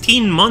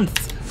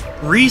 16-month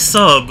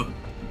resub.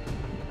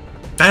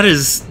 That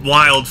is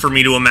wild for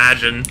me to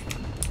imagine.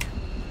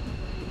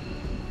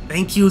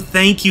 Thank you,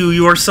 thank you.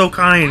 You are so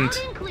kind.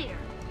 Loud and clear.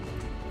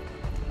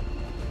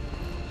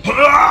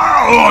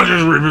 Oh,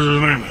 just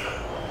reposition him.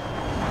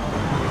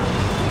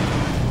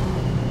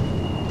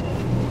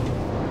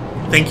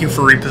 Thank you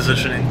for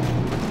repositioning.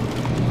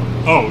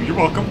 Oh, you're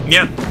welcome.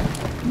 Yeah.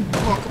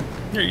 You're welcome.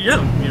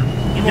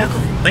 You're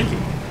welcome. Thank you.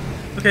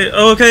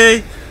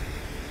 Okay.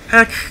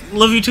 Heck,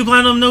 love you too,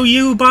 Platinum. No,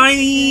 you.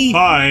 Bye.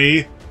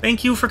 Bye.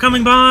 Thank you for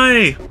coming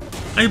by.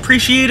 I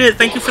appreciate it.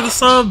 Thank you for the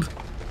sub.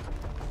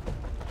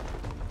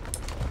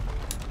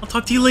 I'll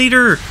talk to you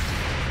later.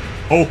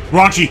 Oh,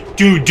 raunchy.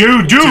 Dude.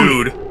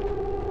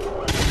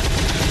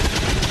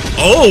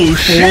 Oh,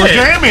 shit. 4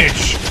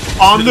 damage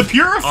on the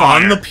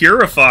purifier. On the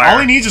purifier. All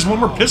he needs is one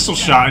more pistol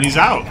shot and he's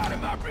out.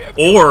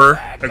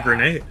 Or a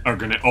grenade. A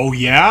grenade. Oh,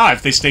 yeah,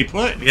 if they stay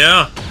put.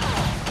 Yeah.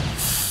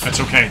 That's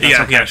okay.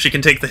 Yeah, she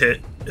can take the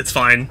hit. It's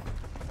fine.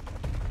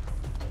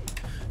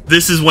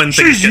 This is when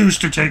things She's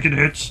used to taking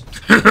hits.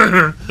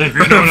 If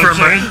you know what I'm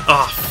saying.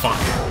 Oh, fuck.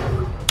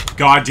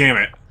 God damn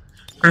it.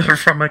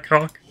 From my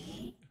cock.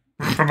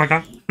 From my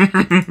cock?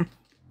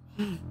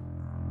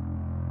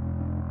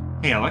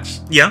 Hey, Alex.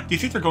 Yeah? Do you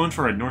think they're going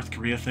for a North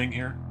Korea thing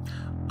here?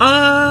 No.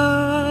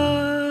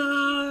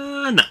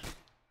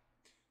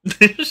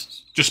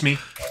 Just me?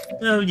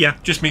 Yeah.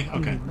 Just me?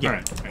 Okay. Yeah.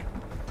 Alright. Okay.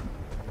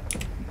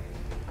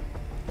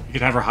 You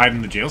could have her hide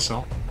in the jail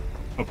cell.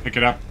 Oh, pick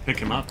him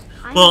up.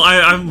 Well,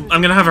 I'm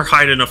gonna have her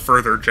hide in a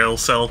further jail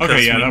cell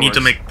because we need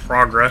to make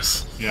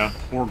progress. Yeah,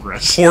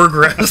 progress.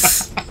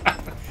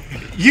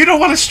 You don't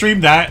want to stream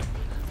that?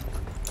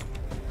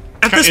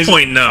 At this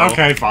point, no.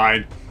 Okay,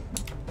 fine. Do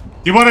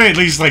you want to at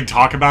least, like,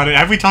 talk about it?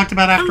 Have we talked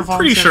about After Fallen? I'm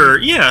pretty sure,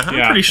 yeah.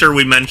 I'm pretty sure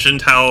we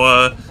mentioned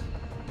how,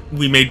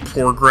 we made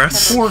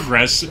progress.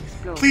 Progress?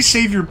 Please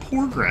save your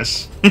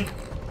progress.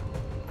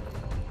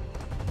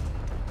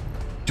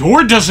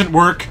 Door doesn't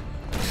work.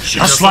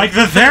 Just like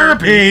the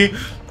therapy!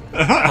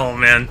 Oh,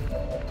 man.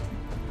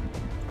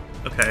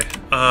 Okay,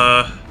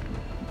 I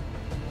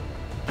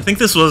think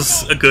this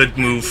was a good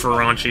move for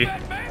Raunchy.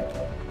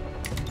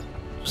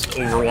 Just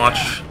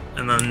Overwatch,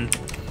 and then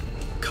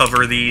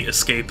cover the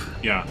escape.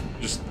 Yeah,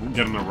 just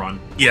get him to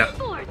run. Yeah.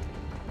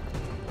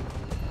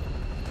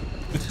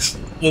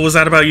 What was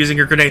that about using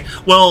your grenade?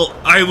 Well,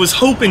 I was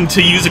hoping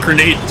to use a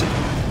grenade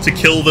to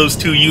kill those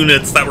 2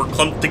 units that were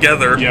clumped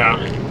together. Yeah.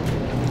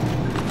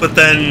 But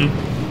then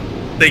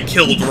they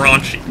killed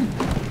Raunchy.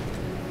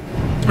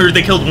 Or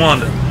they killed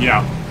Wanda.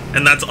 Yeah.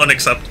 And that's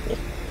unacceptable.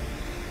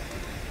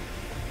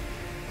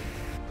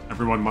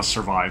 Everyone must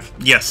survive.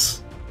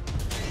 Yes.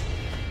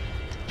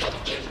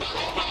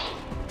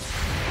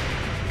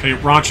 Okay,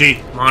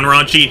 Raunchy. Come on,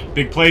 Raunchy.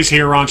 Big plays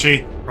here,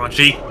 Raunchy.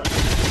 Raunchy.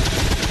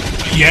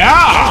 Yeah!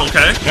 Oh,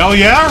 okay. Hell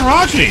yeah,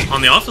 Raunchy!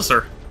 On the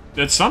officer.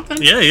 That's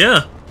something.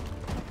 Yeah.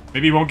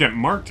 Maybe he won't get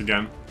marked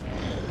again.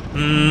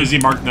 Is he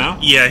marked now?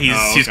 Yeah,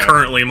 he's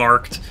currently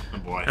marked. Oh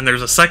boy. And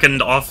there's a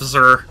second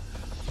officer.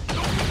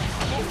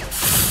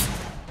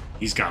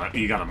 You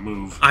gotta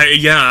move.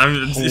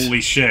 Holy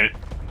shit.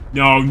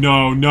 No.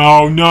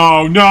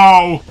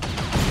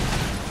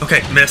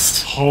 Okay,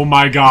 missed. Oh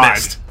my god.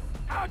 Missed.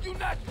 How'd you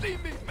not see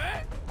me,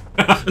 man?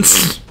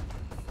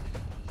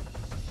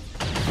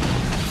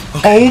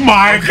 Oh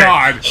my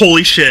god.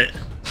 Holy shit.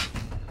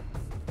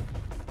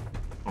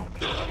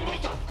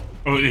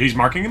 Oh, he's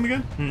marking him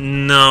again?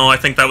 No, I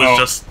think that was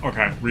just...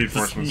 Okay,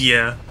 reinforcements.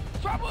 Yeah.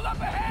 Trouble up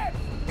ahead.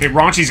 Okay,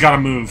 Raunchy's gotta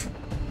move.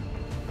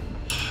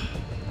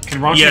 Can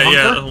Raunchy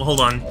hunker?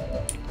 Hold on.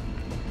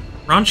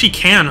 Raunchy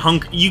can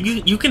hunker.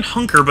 You can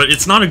hunker, but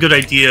it's not a good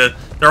idea.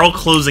 They're all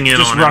closing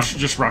in on him.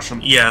 Just rush him.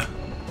 Yeah.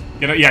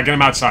 Get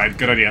him outside.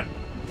 Good idea.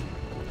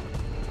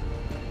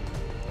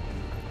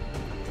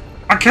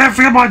 I can't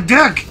feel my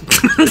dick!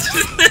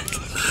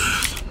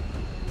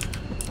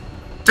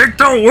 Dick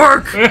don't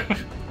work!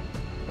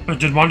 I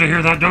did want to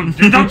hear that. Don't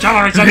tell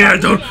her I said Yeah,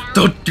 that.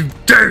 don't you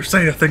dare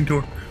say a thing to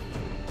her.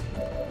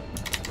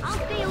 I'll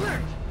stay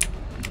alert.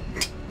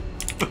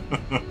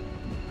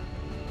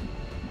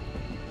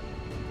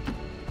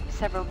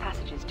 Several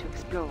passages to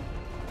explore.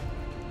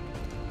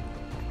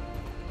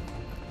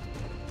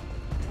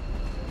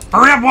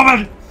 Hurry up,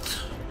 woman!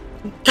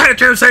 Can't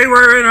you say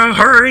we're in a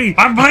hurry?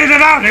 I'm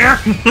bleeding out here!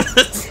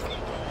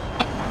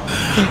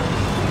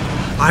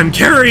 I'm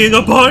carrying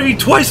a body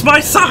twice my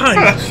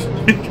size!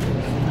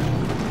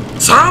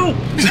 So?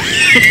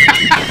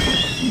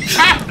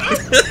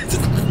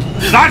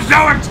 That's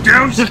no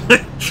excuse!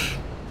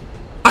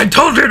 I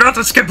told you not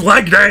to skip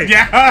leg day!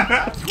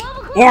 Yeah!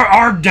 Or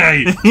arm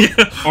day!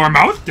 Or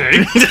mouth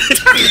day!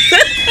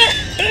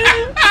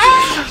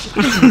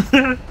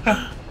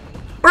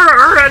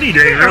 or any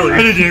day, really.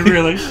 Any day,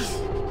 really.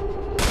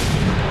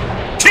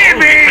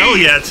 Timmy! Hell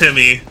yeah,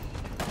 Timmy.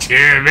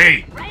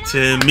 Timmy!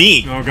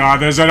 Timmy. Oh god,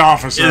 there's an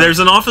officer. There's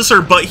an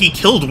officer, but he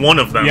killed one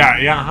of them.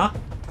 Yeah,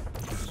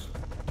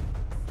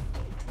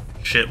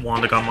 Shit,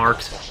 Wanda got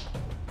marked.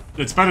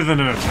 It's better than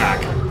an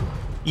attack.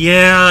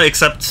 Yeah,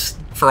 except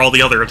for all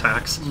the other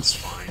attacks. It's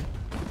fine.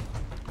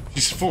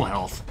 She's full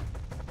health.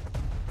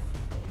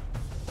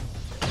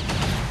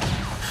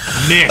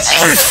 Miss.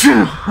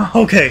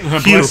 Okay,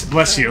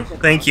 Bless you.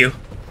 Thank you.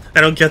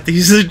 I don't get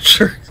these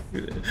jerks.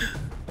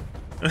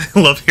 I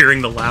love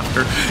hearing the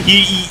laughter.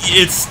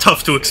 It's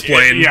tough to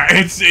explain.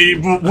 Yeah,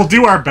 we'll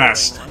do our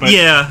best. But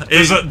yeah,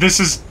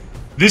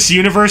 this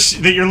universe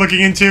that you're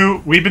looking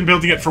into. We've been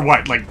building it for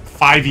what, like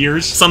 5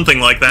 years? Something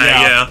like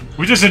that. Yeah.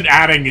 We've just been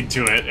adding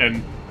into it,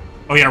 and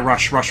oh yeah,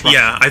 rush.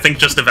 Yeah, I think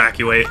just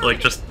evacuate. Like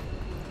just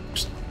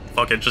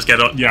fuck it. Just get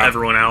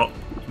everyone out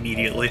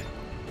immediately.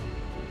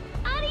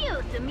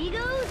 Adios,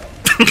 amigos.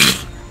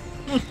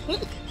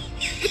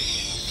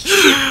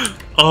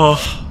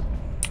 Oh.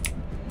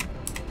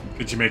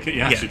 Did you make it?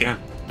 Yes, you can.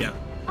 Yeah.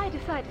 I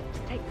decided to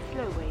take the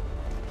slow way.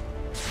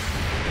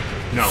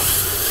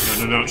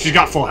 No. She's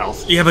got full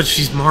health. Yeah, but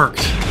she's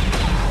marked.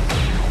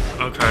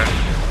 Okay,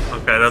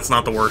 that's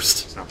not the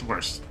worst. It's not the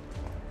worst.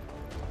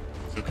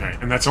 It's okay.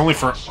 And that's only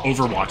for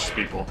Overwatch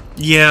people.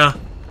 Yeah.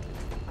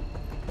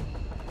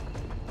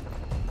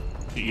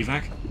 You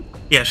evac?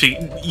 Yeah,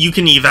 you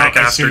can evac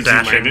after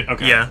dashing.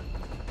 Okay. Yeah.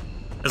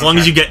 As long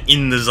as you get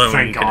in the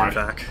zone, you can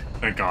evac.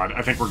 Thank God.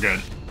 I think we're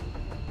good.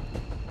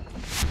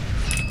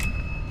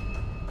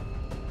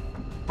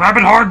 Grab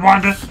it hard,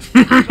 Wanda!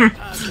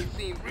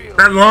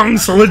 That long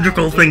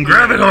cylindrical thing,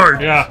 grab it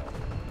hard! Yeah.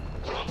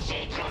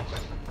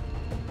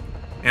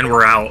 And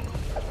we're out.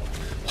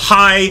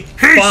 High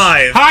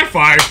five! High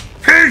five!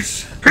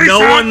 Peace!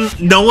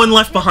 No one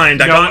left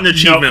behind. I got an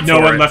achievement for it.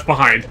 No one left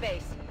behind.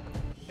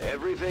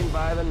 Everything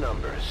by the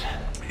numbers.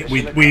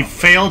 We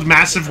failed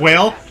Massive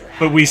Whale,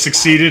 but we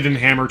succeeded in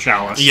Hammer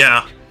Chalice.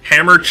 Yeah.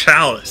 Hammer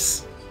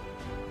Chalice.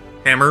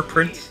 Hammer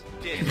Prince?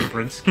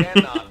 Prince.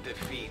 Cannot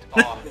defeat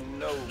our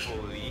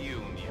noble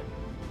union.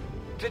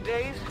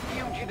 Today's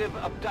fugitive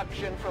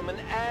abduction from an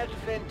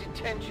Advent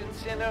detention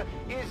center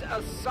is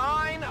a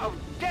sign of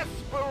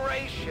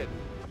desperation.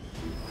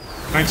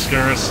 Thanks,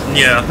 Garrus.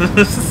 Yeah.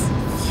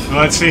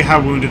 Well, let's see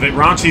how wounded they...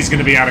 Raunchy's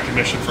gonna be out of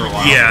commission for a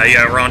while.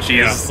 Yeah,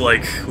 Raunchy is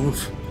like,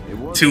 oof,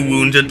 too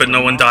wounded, but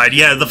no one died.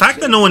 Yeah, the fact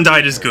that no one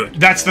died is good.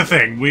 That's the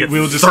thing.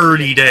 We'll just...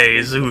 30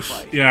 days,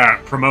 oof. Yeah,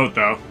 promote,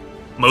 though.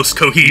 Most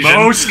cohesion.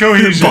 Most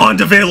cohesion.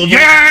 Bond available. Yay!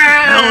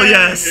 Hell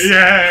yes.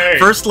 Yay!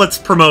 First, let's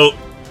promote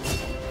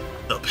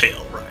the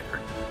Pale Rider.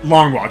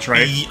 Long Watch,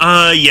 right?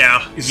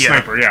 Yeah. He's a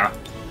sniper, yeah.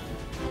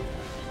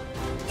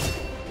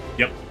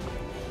 Yep.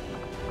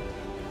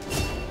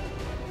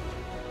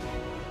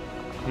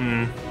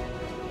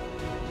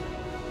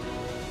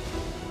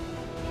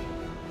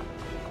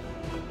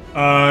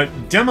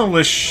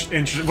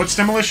 Demolition. What's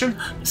demolition?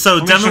 So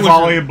Unleash demolition. a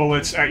volley of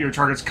bullets at your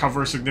target's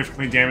cover,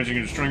 significantly damaging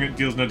and destroying it.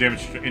 Deals no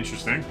damage.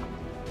 Interesting.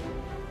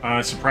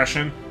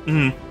 Suppression.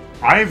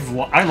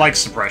 I like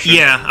suppression.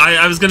 Yeah,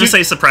 I was gonna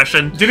say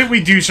suppression. Didn't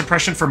we do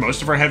suppression for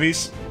most of our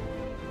heavies?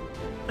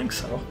 I think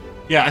so.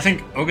 Yeah, I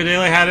think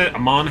Ogadele had it.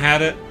 Amon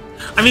had it.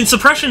 I mean,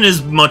 suppression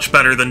is much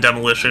better than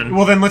demolition.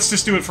 Well, then let's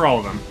just do it for all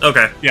of them.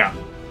 Okay. Yeah,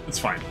 that's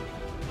fine.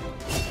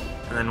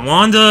 And then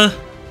Wanda.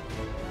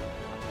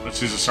 Let's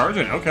use a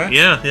sergeant. Okay.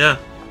 Yeah.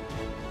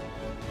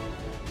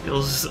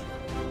 Deals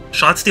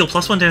shot steal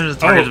 +1 damage to the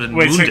target has been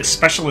wait, wounded. it's like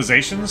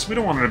specializations? We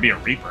don't want her to be a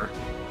Reaper.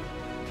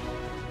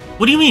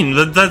 What do you mean?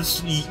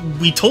 That's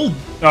we told.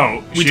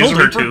 Oh, we told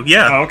her to.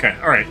 Yeah. Oh, okay.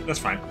 All right, that's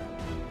fine.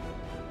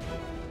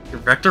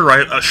 Your vector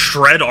right, a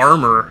shred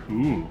armor.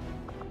 Ooh.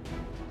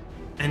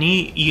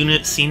 Any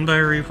unit seen by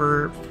a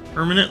Reaper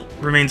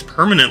remains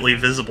permanently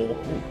visible.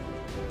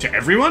 To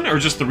everyone, or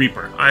just the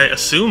Reaper? I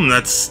assume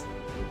that's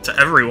to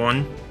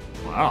everyone.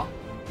 Wow.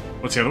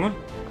 What's the other one?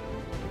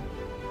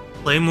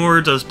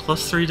 Claymore does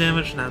 +3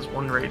 damage and has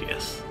 1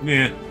 radius.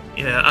 Yeah.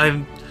 Yeah,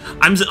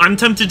 I'm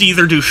tempted to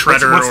either do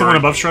Shredder What's the or... one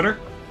above Shredder?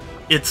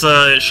 It's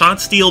a shot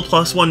steal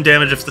 +1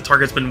 damage if the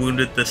target's been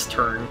wounded this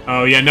turn.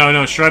 Oh yeah, no,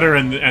 Shredder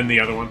and the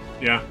other one.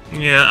 Yeah.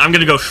 Yeah, I'm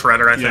gonna go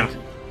Shredder, I think.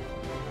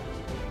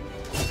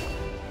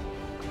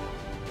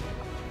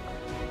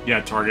 Yeah,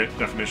 target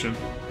definition.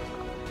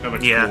 That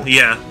looks Yeah, cool.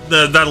 yeah.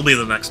 That'll be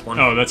the next one.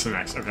 Oh, that's the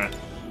next. Okay.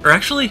 Or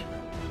actually...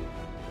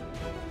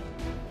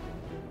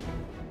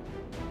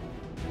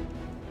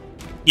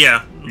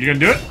 Yeah. You gonna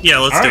do it? Yeah,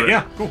 let's do it.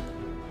 Yeah, cool.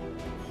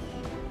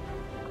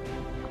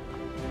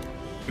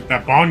 Get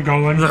that bond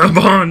going. The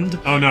bond.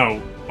 Oh no,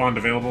 bond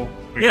available.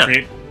 Wait, Yeah.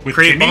 create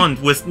Timmy? bond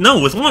with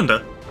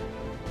Wanda.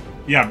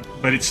 Yeah,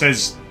 but it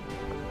says.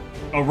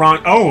 Oh,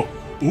 Ron. Oh,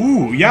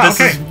 ooh, yeah.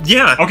 This okay.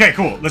 Yeah. Okay,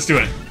 cool. Let's do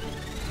it.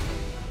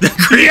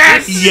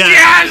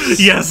 Yes!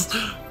 Yes!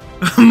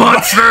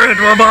 Monster and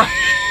robot.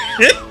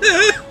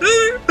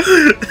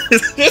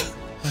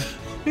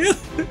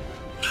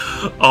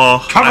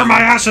 Oh, Cover my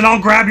ass and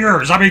I'll grab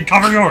yours. I mean,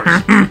 cover yours.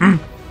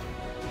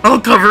 I'll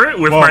cover it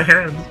with my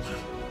hands.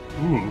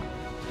 Ooh.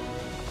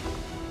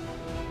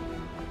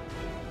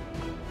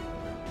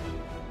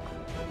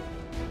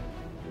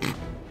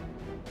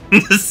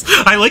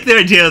 I like the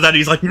idea that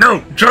he's like,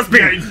 no, just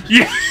me.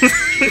 Yeah.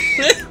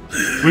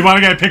 We want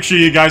to get a picture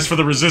of you guys for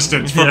the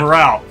resistance, for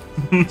morale.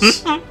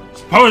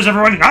 Suppose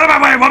everyone, out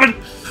of my way, woman.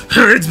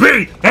 It's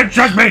me. It's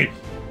just me.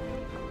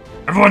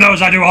 Everyone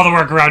knows I do all the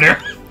work around here.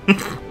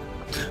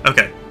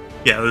 Okay.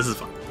 Yeah, this is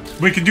fun.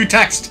 We can do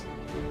text.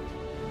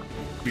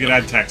 We can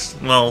add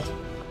text. Well,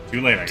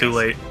 Too late, I guess. too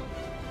late.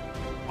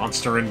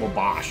 Monster and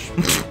Wabash.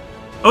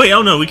 Oh, wait,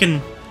 oh no, we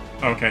can...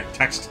 Okay,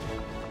 text.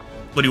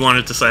 What do you want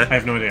it to say? I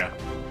have no idea.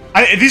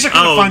 These are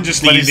kind of fun,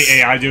 just letting the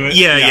AI do it.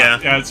 Yeah,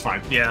 it's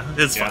fine. Yeah,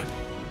 it's fine.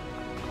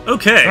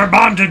 Okay. We're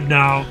bonded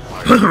now.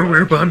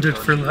 We're bonded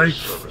for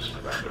life.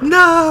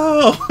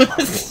 No! I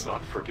will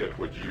not forget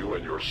what you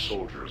and your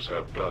soldiers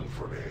have done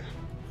for me.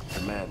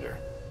 Commander,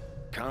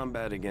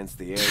 combat against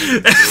the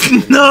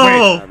aliens...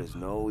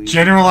 No!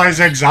 Generalized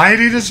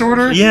anxiety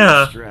disorder?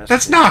 Yeah.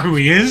 That's not who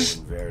he is.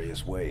 In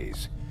various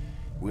ways.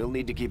 We'll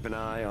need to keep an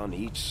eye on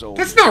each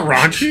soldier. That's not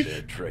raunchy.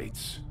 Their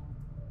traits.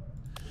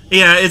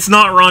 Yeah, it's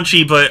not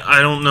raunchy, but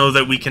I don't know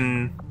that we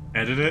can...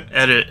 Edit it?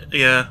 Edit,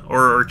 yeah.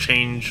 Or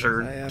change,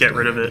 or get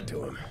rid of it.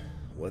 To him.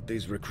 What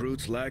these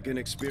recruits lack in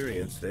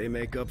experience, they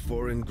make up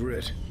for in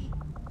grit.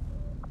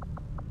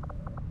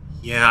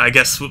 Yeah, I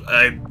guess we're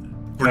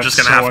That's just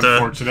gonna so have to...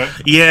 unfortunate.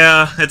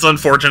 Yeah, it's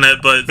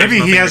unfortunate, but...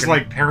 Maybe he has,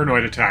 like,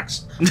 paranoid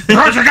attacks.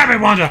 Roger, got me,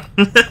 Wanda!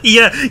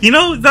 Yeah, you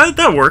know,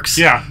 that works.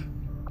 Yeah.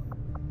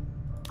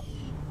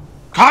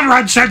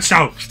 Conrad said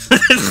so!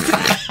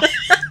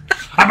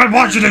 I've been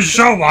watching his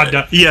show,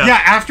 Wanda. Yeah. Yeah,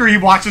 after he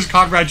watches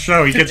Conrad's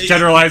show, he gets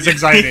generalized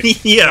anxiety.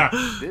 Yeah.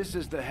 This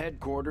is the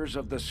headquarters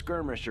of the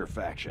Skirmisher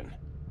faction.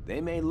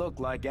 They may look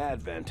like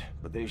Advent,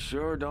 but they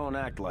sure don't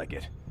act like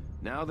it.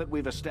 Now that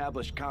we've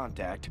established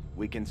contact,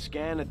 we can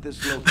scan at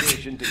this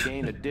location to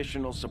gain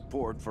additional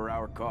support for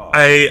our cause.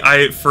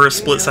 I for a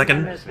split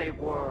second, I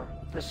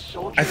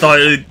thought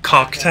it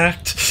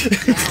cock-tacked.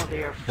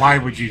 Why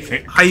would you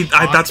think?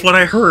 That's what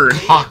I heard.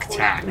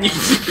 Cock-tack.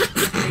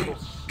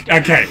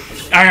 Okay,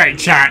 alright,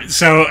 chat.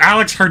 So,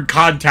 Alex heard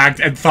contact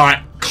and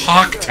thought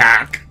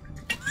cock-tack.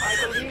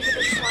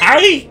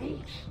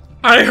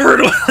 I heard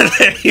what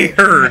I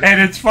heard.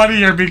 And it's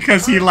funnier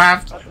because he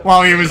laughed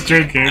while he was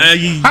drinking.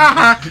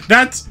 Haha,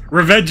 that's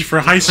revenge for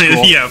high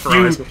school. Yeah, for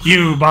high school.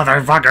 You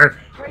motherfucker.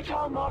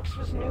 Kratal Mox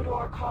was new to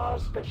our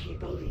cause, but he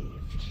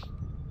believed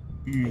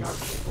in our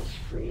people's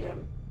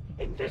freedom,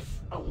 in this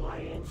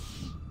alliance.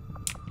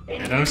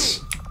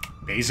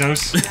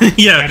 Bezos?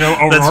 Yeah,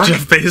 Beto that's O'Rourke?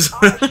 Jeff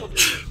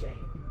Bezos.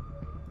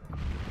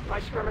 My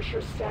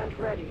skirmishers stand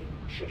ready,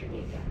 should you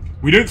need them.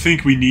 We don't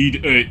think we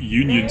need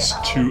unions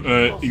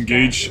to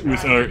engage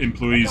with our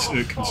employees'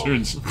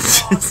 concerns.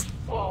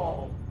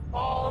 All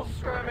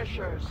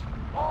skirmishers,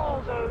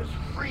 all those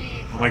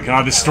free... Oh my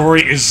god, the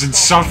story is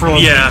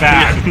insufferably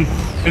bad.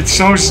 Yeah. It's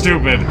so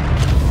stupid.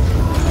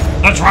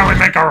 That's why we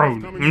make our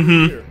own.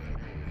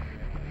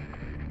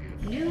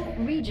 New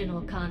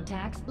regional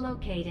contacts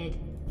located.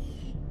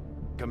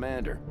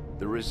 Commander,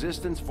 the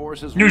resistance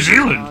forces... New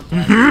Zealand!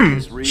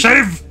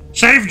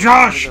 Save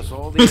Josh! It's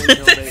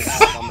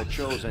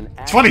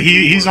funny,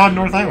 he's on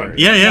North Island.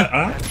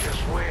 Yeah.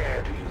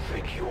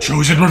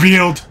 Chosen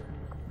revealed.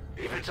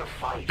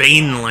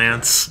 Bane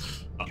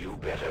Lance. You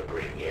better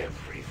bring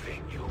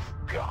everything you've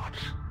got.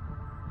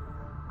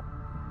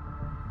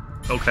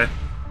 Okay.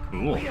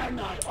 Cool. We are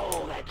not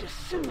all that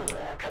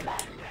dissimilar,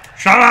 Commander.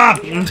 Shut up!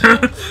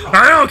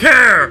 I don't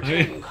care!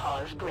 You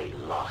cause great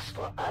loss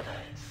for others.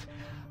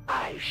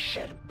 I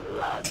shed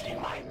blood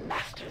in my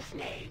master's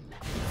name.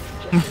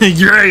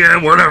 Yeah,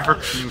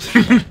 whatever.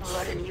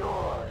 Blood in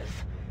yours.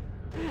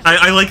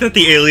 I like that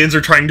the aliens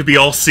are trying to be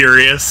all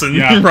serious and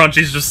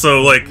Raunchy's just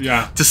so, like,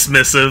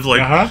 dismissive, like,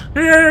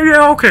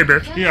 yeah, okay,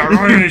 bitch. Yeah,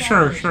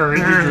 sure, in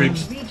your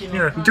dreams.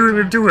 Yeah, do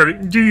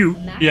it, do you.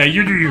 Yeah,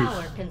 you do you.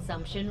 Power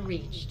consumption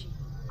reached.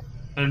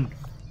 And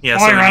yeah,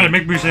 fly around and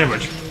make me a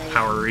sandwich.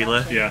 Power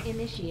relay. Yeah.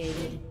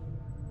 Initiated.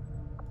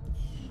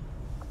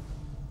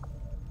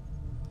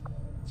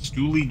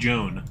 Stoolie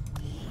Joan.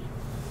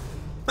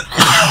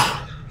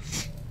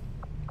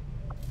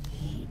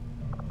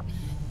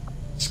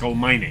 Skull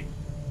mining.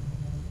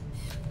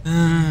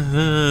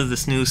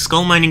 This new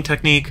skull mining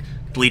technique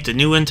can lead to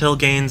new intel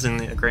gains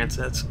and grants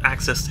us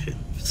access to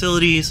hidden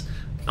facilities.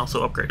 Can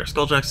also upgrade our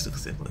skulljacks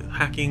to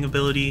hacking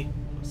ability.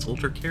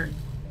 Soldier carry.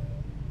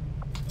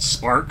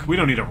 Spark. We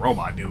don't need a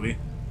robot, do we?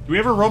 Do we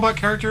have a robot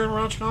character in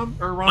RAUNCHCOM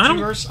or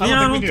RAUNCHverse? I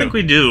don't think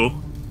we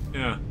do.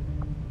 Yeah.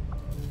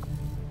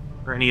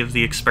 Or any of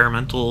the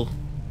experimental.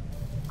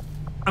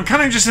 I'm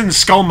kind of interested in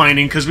skull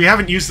mining because we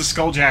haven't used the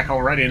skulljack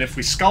already, and if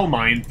we skull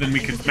mine, then we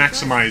can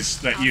maximize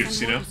that use,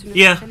 you know?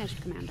 Yeah.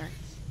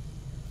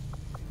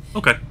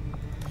 Okay.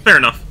 Fair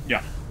enough.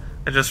 Yeah.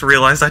 I just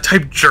realized I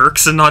typed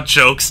jerks and not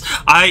jokes.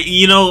 I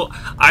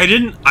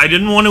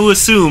didn't want to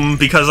assume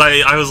because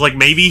I was like,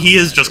 maybe he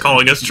is just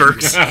calling us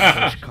jerks.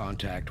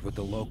 Contact with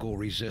the local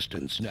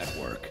resistance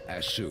network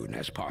as soon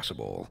as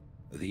possible.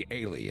 The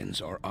aliens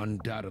are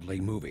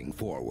undoubtedly moving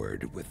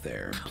forward with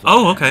their plans.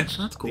 Oh, okay.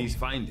 That's cool. These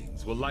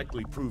findings will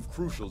likely prove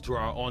crucial to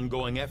our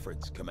ongoing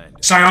efforts, Commander.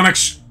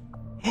 Psionics!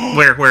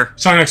 Where?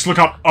 Psionics, look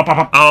up.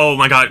 Oh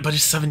my god, but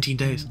it's 17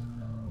 days.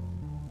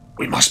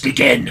 We must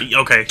begin.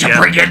 Okay, to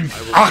bring in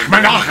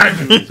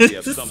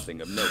Achmanachan!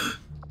 Something of note.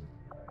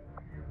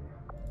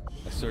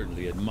 I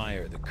certainly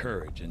admire the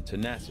courage and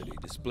tenacity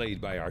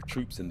displayed by our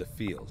troops in the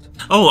field.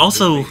 Oh,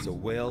 also, a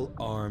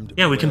well-armed,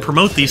 yeah, we can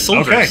promote these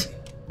soldiers. Okay.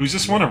 Who's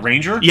this one? A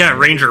ranger? Yeah,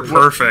 ranger.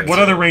 Perfect. What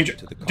other ranger?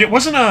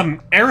 Wasn't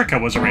Erica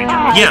was a ranger?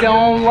 I Yeah.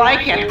 don't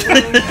like it.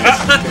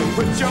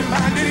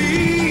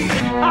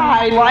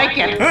 I like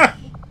it.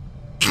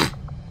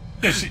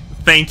 Yeah,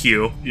 Thank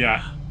you.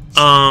 yeah.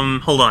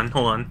 Hold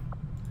on.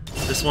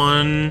 This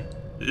one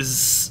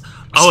is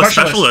a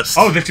specialist.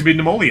 Oh, that could be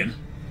Nemolian.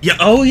 Yeah.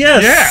 Oh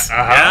yes.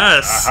 Yeah.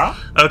 Yes.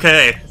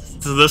 Okay.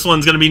 So this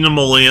one's gonna be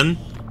Nemolian.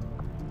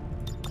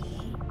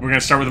 We're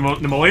gonna start with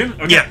Nemolian.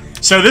 Okay. Yeah.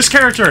 So this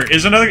character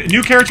is another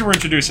new character we're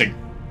introducing.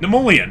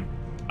 Nemolian.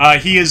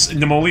 He is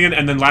Nemolian,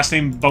 and then last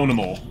name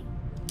Bonamole.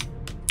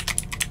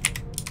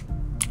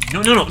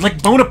 No,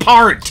 like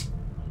Bonaparte.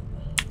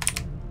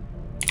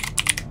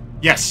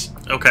 Yes.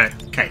 Okay.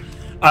 Okay.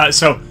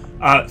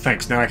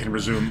 Thanks. Now I can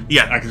resume.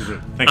 Yeah. I can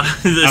resume. Thank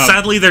you.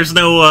 Sadly, there's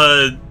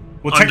no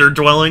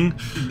underdwelling.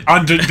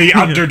 The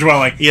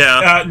underdwelling.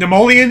 Yeah.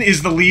 Nemolian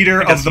is the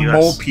leader of the US.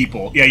 Mole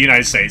people. Yeah,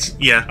 United States.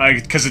 Yeah.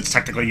 Because it's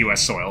technically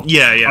U.S. soil.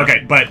 Yeah.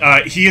 Okay,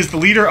 but he is the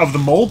leader of the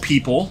Mole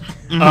people.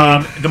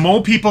 Mm-hmm. The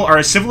Mole people are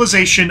a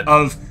civilization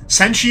of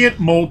sentient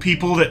mole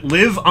people that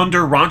live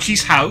under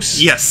Raunchy's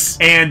house. Yes.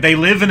 And they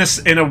live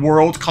in a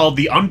world called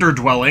the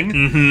Underdwelling.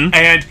 Mm-hmm.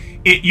 And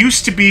it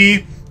used to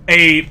be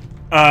a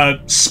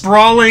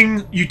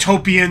sprawling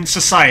utopian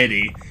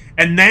society.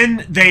 And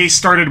then they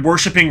started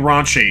worshipping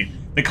Raunchy.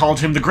 They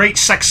called him the Great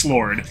Sex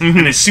Lord. Mm-hmm.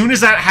 And as soon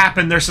as that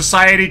happened, their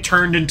society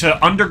turned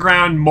into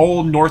underground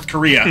mole North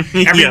Korea.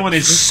 Everyone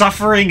is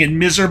suffering and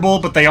miserable,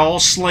 but they all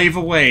slave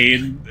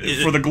away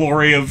for the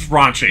glory of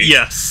Raunchy.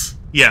 Yes.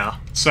 Yeah.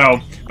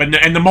 So, and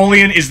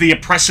Nemolian is the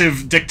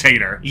oppressive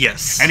dictator.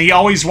 Yes. And he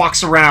always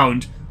walks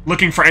around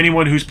looking for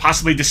anyone who's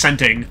possibly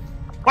dissenting.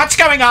 What's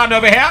going on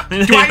over here?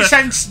 Do I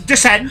sense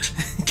dissent?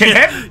 Kill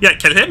him? Yeah,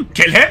 kill him.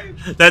 Kill him?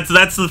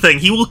 That's the thing.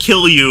 He will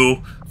kill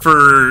you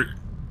for,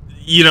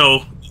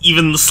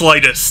 even the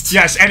slightest.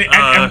 Yes, and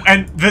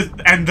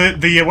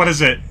the what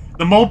is it?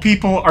 The mole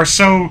people are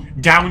so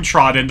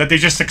downtrodden that they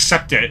just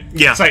accept it.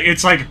 Yeah.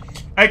 It's like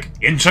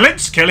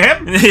insolence, kill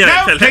him. Yeah,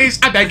 no, kill please,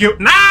 him. I beg you.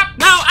 No.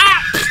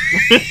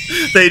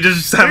 They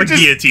just have a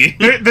guillotine.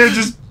 They're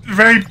just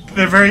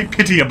they're very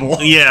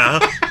pitiable. Yeah.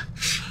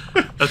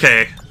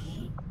 Okay.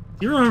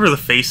 Do you remember the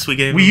face we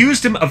gave him? We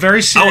used him a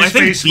very serious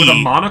face with a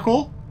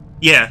monocle.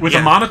 Yeah. With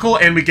a monocle,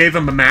 and we gave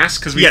him a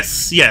mask because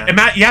Yes. Yeah.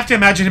 You have to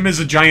imagine him as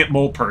a giant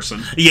mole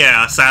person.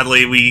 Yeah.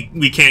 Sadly,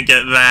 we can't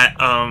get that.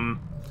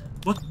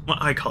 What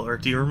eye color?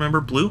 Do you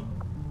remember? Blue?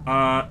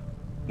 Well,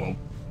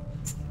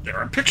 there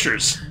are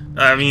pictures.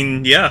 I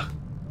mean, yeah.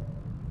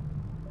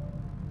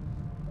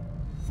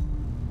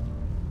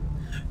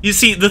 You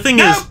see, the thing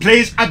is...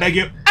 please, I beg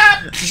you.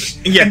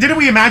 Yeah. And didn't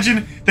we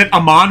imagine that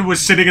Amon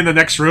was sitting in the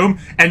next room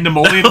and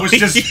Nemolian was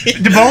just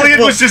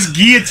was just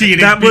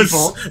guillotining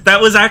people? That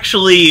was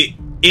actually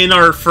in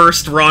our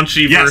first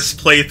Raunchyverse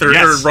playthrough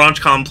or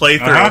RAUNCHCOM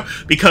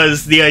playthrough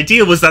because the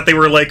idea was that they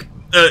were like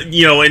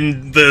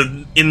in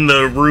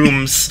the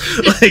rooms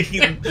like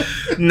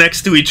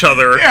next to each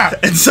other. Yeah.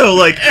 And so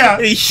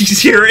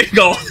he's hearing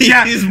all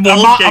these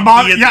moles get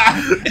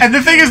and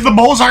the thing is the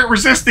moles aren't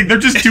resisting. They're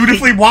just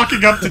dutifully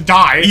walking up to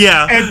die.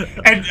 Yeah.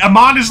 And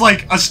Amon is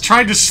like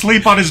trying to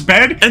sleep on his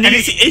bed. And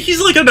he's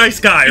like a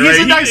nice guy, right? He's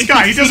a nice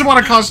guy. He doesn't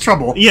want to cause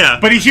trouble. Yeah.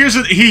 But he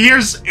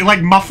hears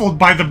like muffled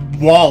by the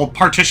wall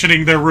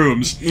partitioning their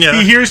rooms. Yeah.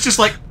 He hears just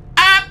like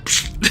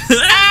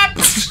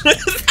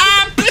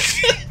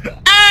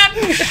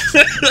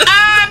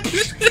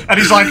and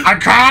he's like, I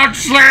can't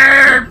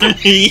sleep.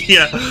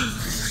 Yeah.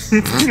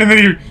 And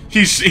then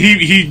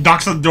he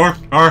knocks on the door.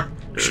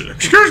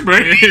 Excuse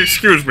me.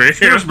 Excuse me.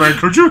 Excuse me.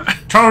 Could you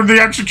tone the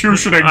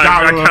executioning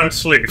down? I can't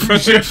sleep.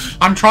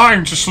 I'm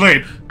trying to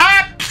sleep.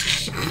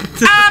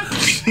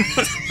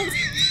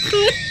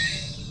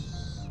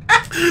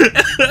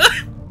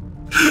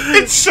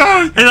 It's so,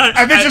 and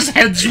then just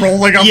heads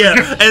rolling up.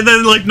 Yeah, and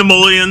then like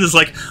Nemolian is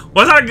like,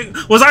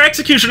 was our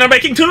executioner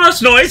making too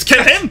much noise?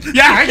 Kill him!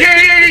 Yeah.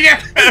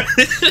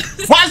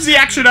 Was the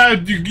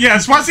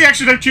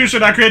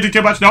executioner creating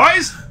too much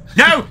noise?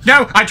 No,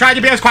 I tried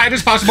to be as quiet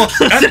as possible.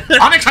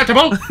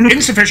 Unacceptable,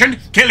 insufficient.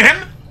 Kill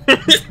him.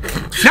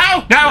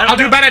 No, I'll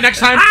do better next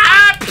time.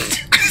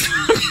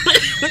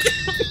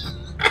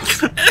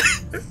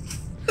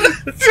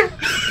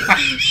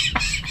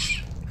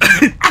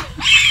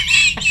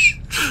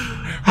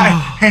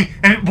 Hey,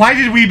 and why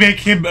did we make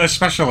him a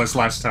specialist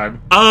last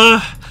time? I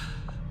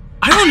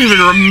don't even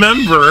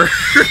remember.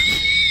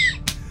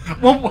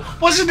 Well,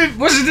 wasn't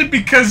it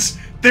because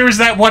there was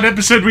that one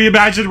episode we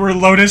imagined where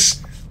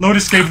Lotus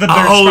gave them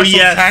their special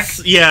tech?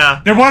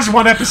 Yeah. There was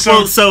one episode.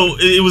 Well, so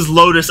it was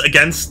Lotus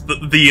against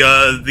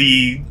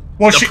the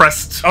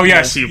oppressed. Oh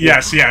yes, people.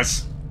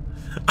 yes.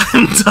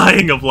 I'm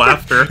dying of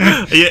laughter.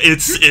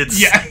 It's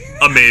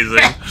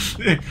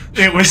amazing.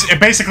 It was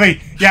basically,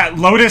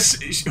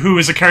 Lotus, who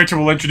is a character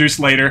we'll introduce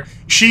later,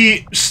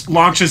 she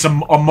launches a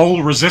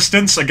mole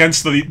resistance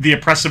against the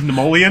oppressive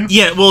Nemolian.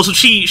 Yeah, well, so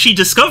she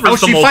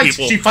discovers the mole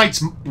people. She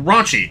fights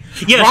Raunchy.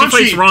 Yeah, she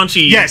fights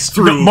Raunchy. Yes,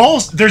 through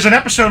moles. There's an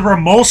episode where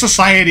Mole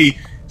Society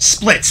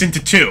splits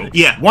into two.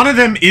 Yeah. One of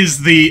them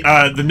is the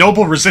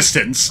Noble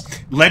Resistance,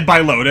 led by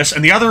Lotus,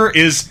 and the other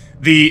is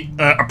the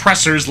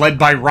Oppressors, led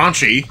by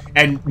Raunchy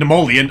and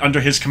Nemoleon under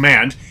his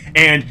command.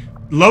 And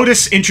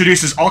Lotus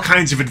introduces all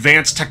kinds of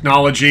advanced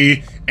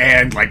technology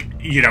and, like,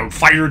 you know,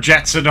 fighter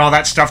jets and all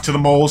that stuff to the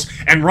moles.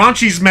 And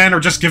Raunchy's men are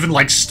just given,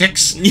 like,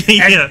 sticks.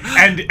 Yeah.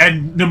 And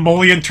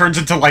Nemoleon turns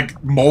into,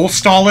 like, Mole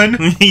Stalin.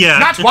 Yeah.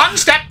 Not one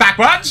step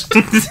backwards!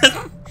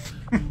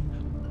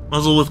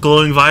 Muzzle with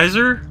glowing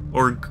visor?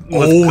 Or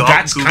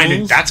that's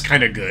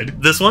kind of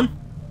good. This one?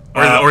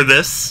 Or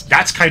this?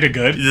 That's kind of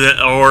good.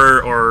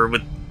 Or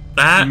with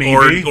that?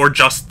 Maybe. Or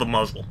just the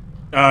muzzle?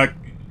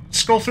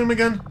 Scroll through him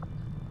again.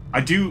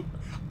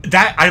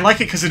 I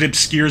like it because it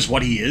obscures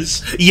what he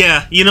is.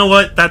 Yeah, you know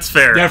what? That's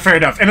fair. Yeah, fair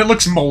enough. And it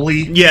looks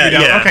moly. Yeah, you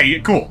know? yeah. Okay,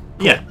 cool.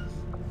 Yeah.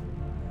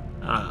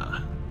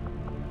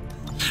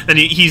 And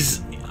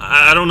he's...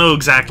 I don't know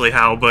exactly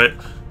how, but...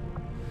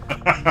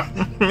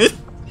 At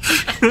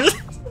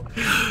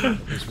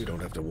least we don't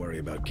have to worry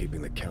about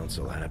keeping the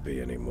council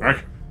happy anymore.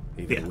 Right.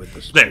 Even with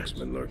the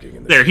spokesman lurking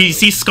in the There,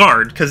 he's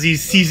scarred, because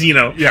he's, you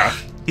know... Yeah.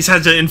 He's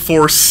had to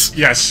enforce...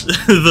 Yes.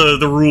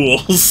 the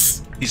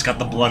rules. He's got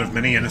the blood of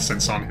many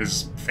innocents on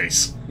his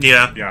face.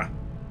 Yeah. Yeah.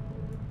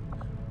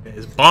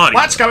 His body.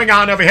 What's going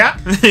on over here?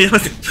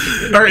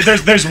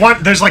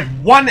 there's like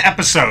one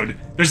episode.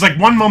 There's like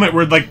one moment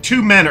where like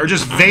two men are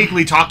just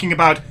vaguely talking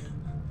about.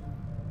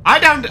 I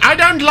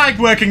don't like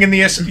working in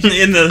the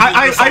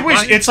I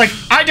wish it's like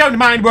I don't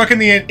mind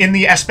working in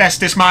the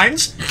asbestos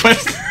mines,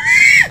 but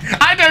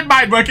I don't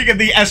mind working in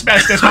the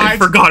asbestos mines. I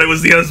forgot it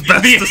was the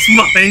asbestos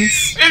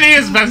mines. In the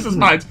asbestos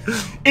mines.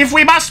 If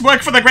we must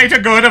work for the greater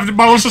good of the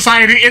mole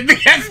society in the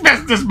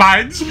asbestos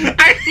mines,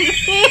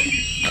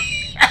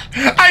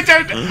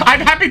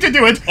 I'm happy to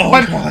do it.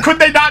 But God. Could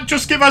they not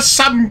just give us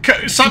some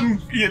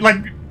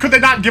like? Could they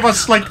not give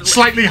us like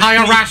slightly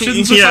higher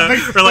rations or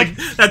something? Or like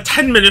a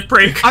 10-minute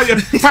break.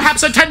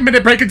 Perhaps a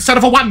 10-minute break instead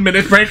of a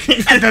 1-minute break.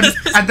 And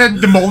then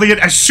Nemoleon,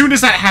 as soon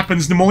as that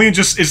happens, Nemoleon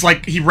just is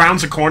like, he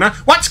rounds a corner.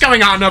 What's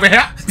going on over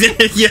here?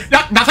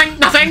 Yeah. Nothing.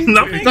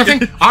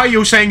 Are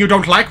you saying you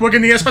don't like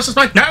working the asbestos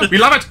mine? No, we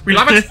love it.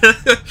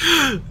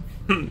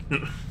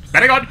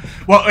 Very good.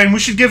 Well, and we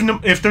should give him,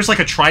 if there's like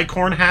a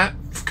tricorn hat,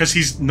 because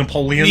he's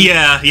Napoleon.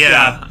 Yeah.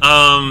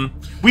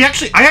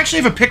 I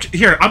actually have a picture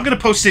here. I'm gonna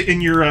post it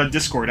in your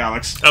Discord,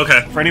 Alex.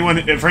 Okay. For anyone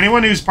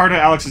who's part of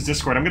Alex's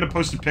Discord, I'm gonna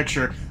post a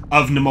picture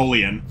of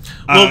Nemoleon.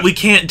 Well, we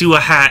can't do a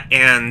hat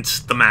and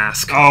the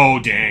mask. Oh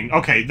dang.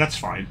 Okay, that's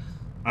fine.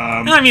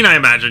 I mean, I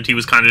imagined he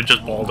was kind of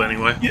just bald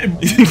anyway. Yeah,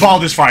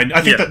 bald is fine.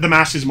 I think that the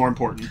mask is more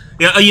important.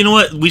 Yeah. You know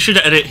what? We should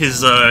edit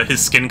his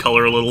skin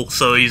color a little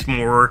so he's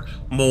more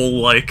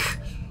mole-like.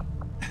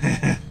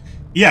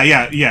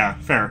 Yeah.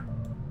 Fair.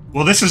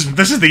 Well, this is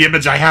the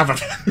image I have of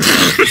him.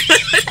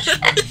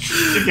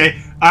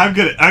 Okay, I'm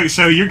gonna.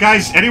 So you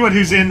guys, anyone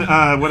who's in,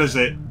 what is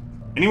it?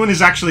 Anyone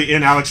who's actually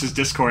in Alex's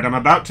Discord, I'm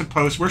about to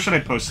post. Where should I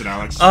post it,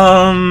 Alex?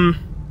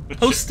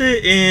 Post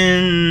it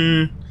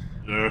in.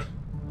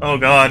 Oh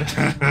God,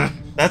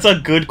 that's a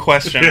good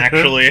question,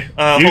 actually.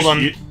 Hold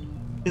on.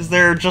 Is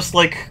there just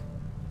like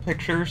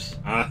pictures?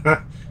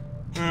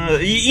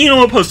 You know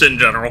what? Post it in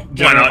general.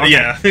 Why not? Okay.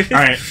 Yeah.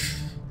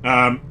 All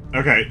right.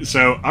 Okay,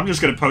 so I'm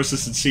just gonna post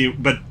this and see,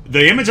 but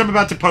the image I'm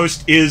about to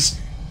post is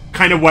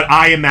kind of what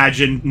I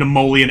imagine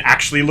Nemoleon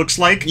actually looks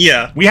like.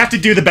 Yeah. We have to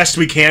do the best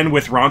we can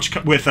with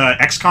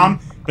XCOM,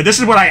 but this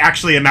is what I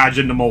actually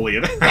imagine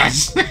Nemoleon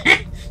as.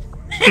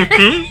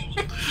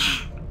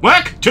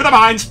 Work to the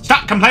mines!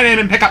 Stop complaining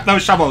and pick up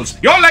those shovels!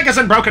 Your leg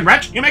isn't broken,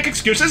 wretch! You make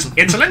excuses!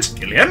 Insolent!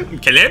 Kill him!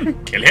 Kill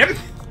him! Kill him!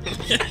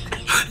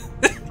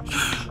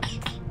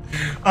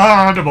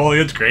 Oh,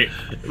 Nemoleon's great.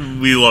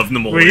 We love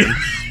Nemoleon.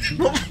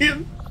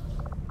 Nemoleon.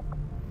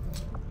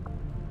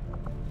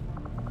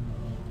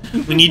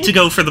 We need to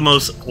go for the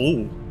most...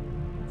 Oh.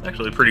 It's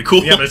actually pretty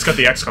cool. Yeah, but it's got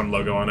the XCOM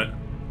logo on it.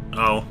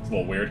 Oh. It's a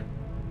little weird.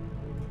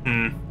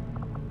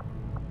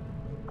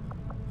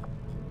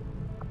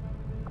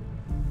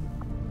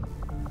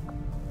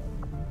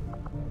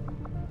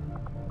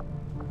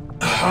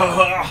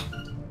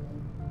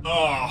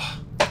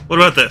 What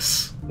about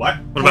this?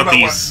 What? What about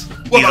these?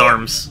 What? These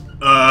arms?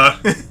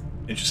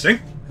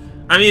 Interesting.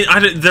 I mean,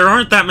 there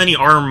aren't that many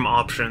arm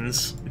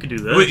options. We could do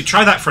this. Wait,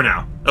 try that for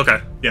now. Okay.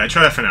 Yeah,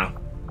 try that for now.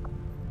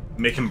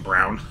 Make him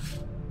brown.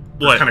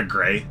 What? Kind of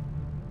gray.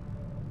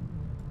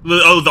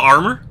 Oh, the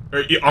armor?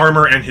 Or,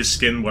 armor and his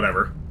skin,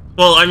 whatever.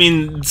 Well, I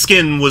mean,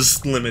 skin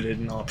was limited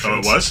in options. Oh,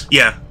 it was?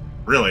 Yeah.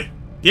 Really?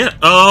 Yeah.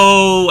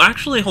 Oh,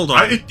 actually, hold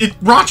on.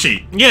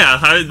 Raunchy.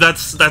 Yeah,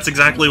 that's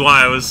exactly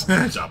why I was.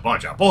 It's a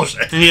bunch of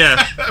bullshit.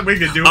 Yeah. We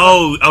could do.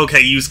 Oh,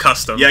 okay. Use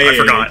custom. Yeah, I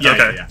forgot.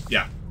 Yeah,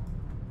 yeah.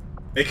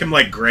 Make him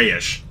like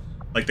grayish,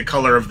 like the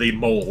color of the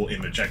mole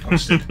image I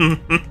posted.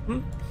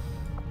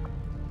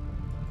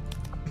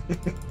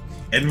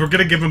 And we're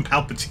gonna give him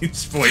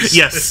Palpatine's voice.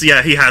 Yes,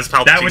 yeah, he has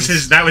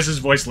Palpatine's. That was his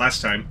voice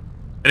last time,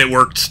 and it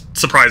worked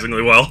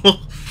surprisingly well.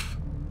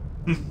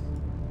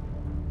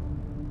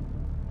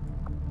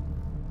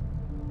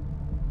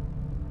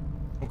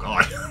 Oh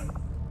god.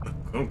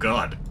 Oh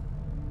god.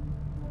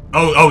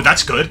 Oh,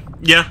 that's good.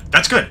 Yeah.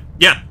 That's good.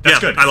 Yeah. That's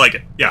good. I like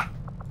it. Yeah.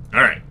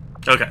 All right.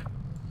 Okay.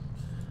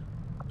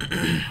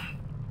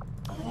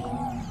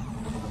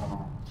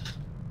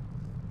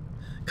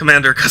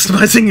 Commander,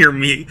 customizing your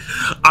meat.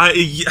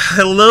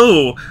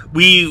 Hello.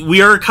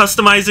 We are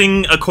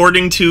customizing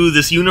according to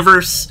this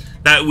universe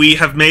that we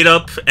have made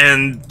up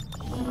and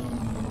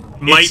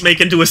might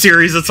make into a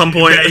series at some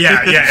point.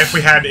 Yeah. If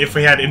we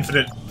had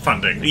infinite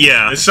funding.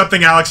 Yeah. It's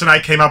something Alex and I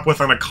came up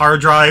with on a car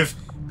drive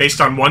based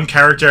on one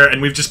character,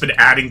 and we've just been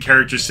adding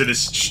characters to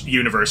this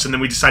universe. And then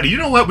we decided, you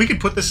know what? We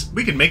could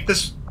make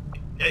this.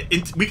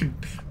 We could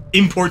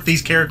import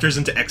these characters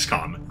into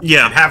XCOM.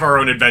 Yeah. And have our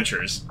own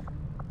adventures.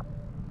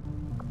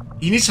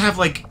 He needs to have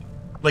like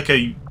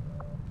a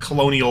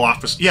colonial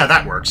officer. Yeah,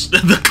 that works.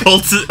 The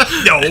cult.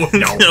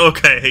 No.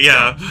 Okay.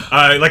 Yeah.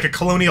 Like a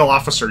colonial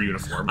officer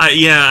uniform.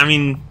 Yeah. I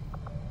mean,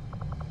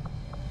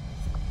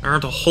 there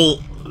aren't a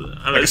whole.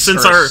 Like a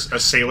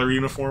sailor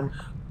uniform.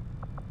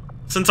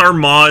 Since our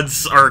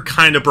mods are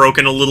kind of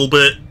broken a little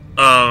bit,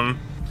 I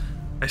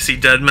see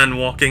dead men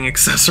walking.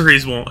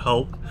 Accessories won't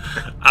help.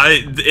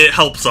 It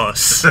helps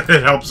us.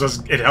 It helps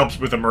us. It helps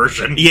with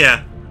immersion.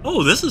 Yeah.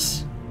 Oh, this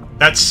is.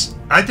 That's.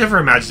 I never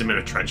imagined him in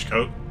a trench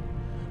coat.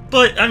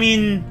 But I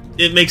mean,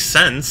 it makes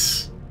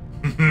sense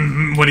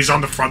when he's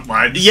on the front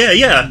lines.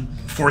 Yeah.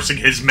 Forcing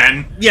his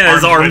men. Yeah,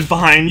 his arms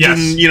behind, yes.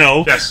 And you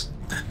know. Yes.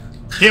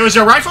 Here is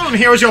your rifle, and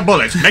here is your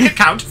bullet. Make it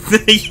count.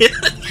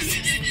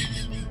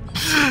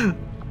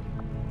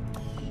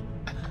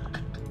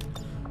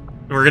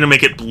 We're gonna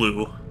make it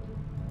blue.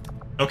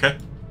 Okay.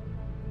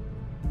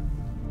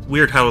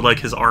 Weird how like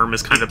his arm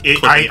is kind of.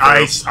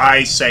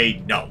 I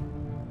say no.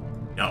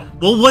 No.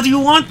 Well, what do you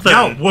want then?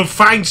 No, we'll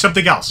find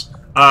something else.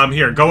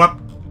 Here, go up.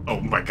 Oh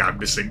my God,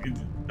 missing.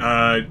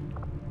 No.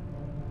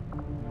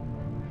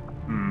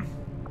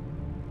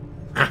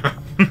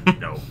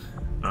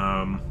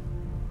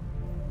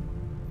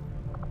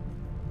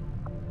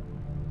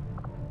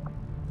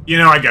 You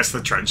know, I guess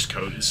the trench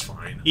coat is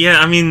fine. Yeah,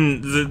 I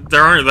mean,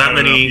 there aren't that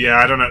many. Yeah,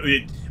 I don't know.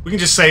 We can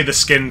just say the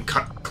skin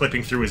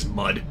clipping through his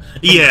mud.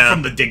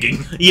 From the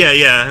digging.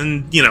 Yeah,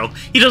 and you know,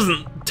 he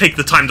doesn't take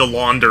the time to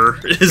launder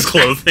his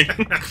clothing.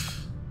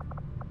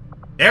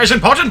 There's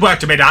important work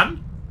to be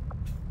done.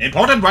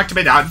 Important work to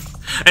be done.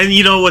 And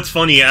you know what's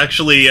funny?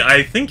 Actually,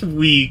 I think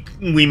we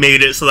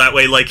made it so that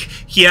way, like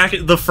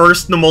the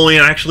first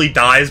Nemoleon actually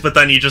dies, but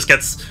then he just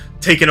gets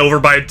taken over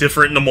by a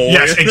different Nemoleon.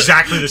 Yes,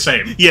 exactly the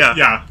same. Yeah.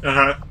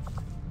 Yeah.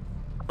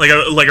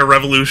 Like a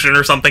revolution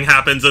or something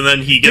happens, and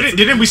then he gets.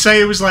 Didn't we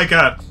say it was like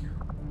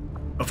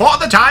before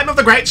the time of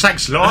the Great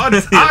Sex Lord,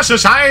 our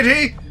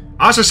society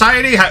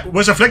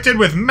was afflicted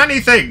with many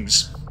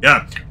things.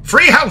 Yeah,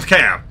 free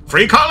healthcare,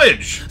 free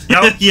college. You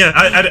know, yeah,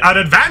 an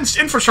advanced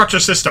infrastructure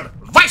system,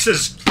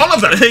 vices, all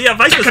of them. Yeah,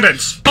 vices,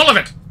 decadence, all of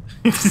it.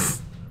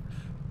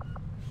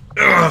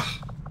 Ugh.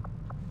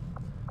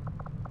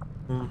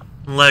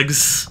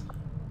 Legs.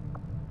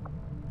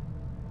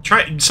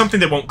 Try something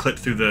that won't clip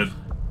through the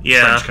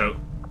trench coat.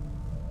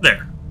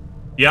 There.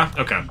 Yeah?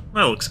 Okay.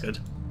 That looks good.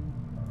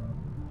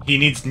 He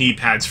needs knee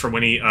pads for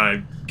when he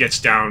gets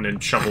down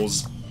and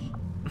shovels...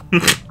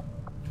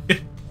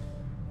 the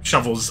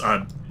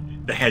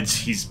heads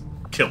he's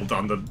killed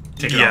on the...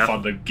 taken off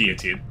on the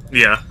guillotine.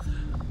 Yeah.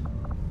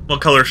 What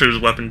color should his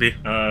weapon be?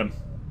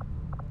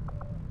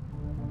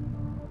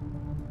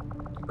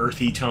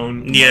 Earthy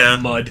tone. Yeah.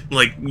 Mud.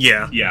 Like,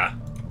 yeah. Yeah.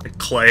 Like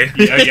clay.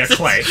 Yeah,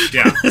 clay.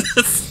 Yeah.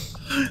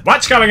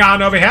 What's going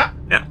on over here?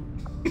 Yeah.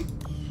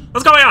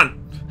 What's going on?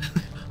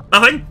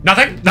 Nothing?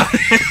 Nothing?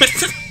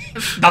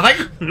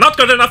 Nothing? Not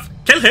good enough.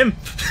 Kill him.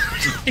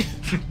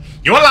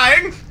 You're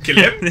lying. Kill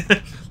him.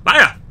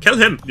 Liar. Kill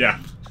him. Yeah.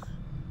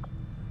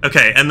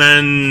 Okay, and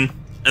then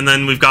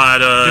we've got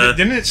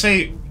Didn't it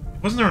say?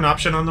 Wasn't there an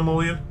option on the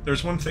Nemoleon?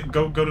 There's one thing.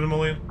 Go to the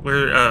Nemoleon.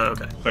 Where?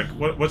 Okay. Like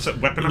what's that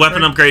weapon?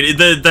 Weapon upgrade.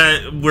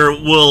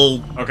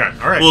 We'll. Okay.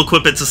 All right. We'll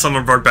equip it to some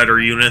of our better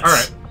units. All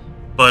right.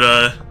 But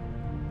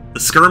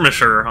the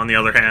skirmisher, on the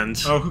other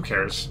hand. Oh, who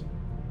cares?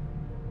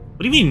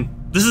 What do you mean?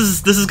 This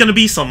is gonna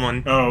be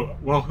someone. Oh,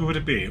 well, who would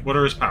it be? What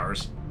are his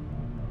powers?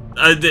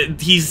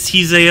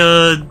 He's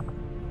a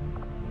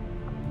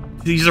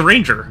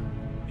ranger.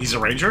 He's a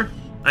ranger?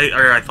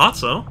 I thought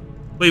so.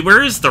 Wait,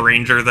 where is the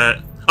ranger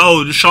that?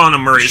 Oh, Shauna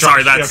Murray.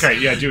 Sorry, that's okay.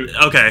 Yeah, dude.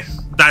 Okay,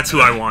 that's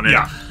who I wanted.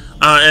 Yeah.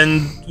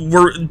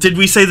 And did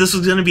we say this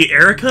was gonna be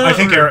Erica? I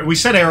think we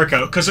said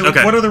Erica because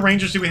what other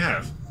rangers do we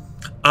have?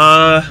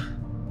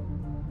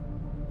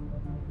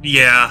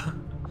 Yeah.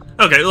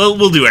 Okay,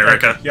 we'll do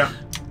Erica. Right. Yeah.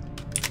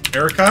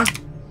 Erica,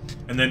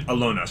 and then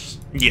Alonas.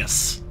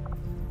 Yes.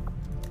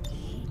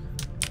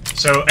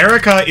 So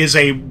Erica is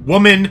a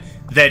woman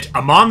that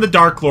Amon the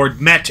Dark Lord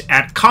met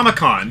at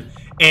Comic-Con,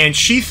 and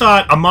she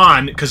thought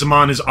Amon, because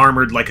Amon is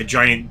armored like a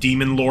giant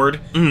demon lord.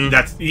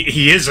 Mm-hmm.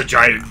 He is a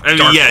giant Dark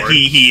Lord.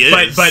 he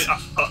is. But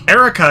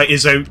Erica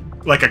is a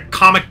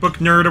comic book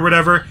nerd or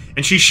whatever,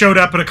 and she showed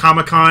up at a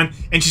Comic-Con,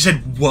 and she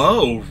said,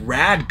 "Whoa,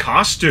 rad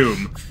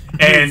costume,"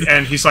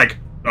 and he's like,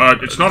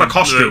 It's not a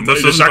costume.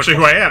 This is actually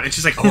who I am. And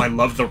she's like, oh, I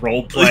love the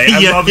role play.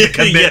 I love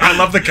the I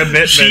love the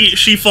commitment.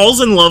 She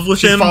falls in love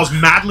with him. She falls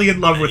madly in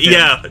love with him.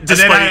 Yeah. And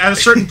then at a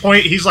certain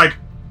point, he's like,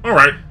 all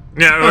right.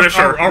 Yeah,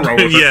 sure. I'll roll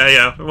with it.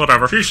 Yeah,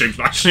 whatever. She seems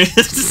nice.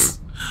 There's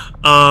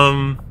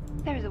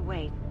a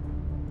way.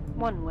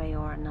 One way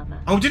or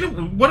another. Oh,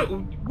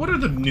 what are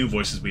the new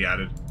voices we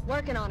added?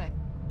 Working on it.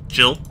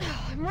 Jill?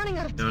 I'm running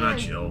out of time. No, not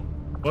Jill.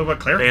 What about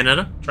Claire?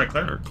 Bayonetta? Try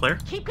Claire. Or Claire?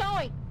 Keep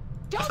going.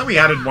 I thought we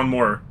added one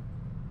more.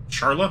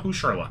 Charla? Who's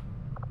Charla?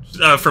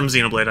 From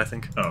Xenoblade, I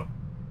think. Oh.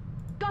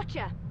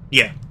 Gotcha.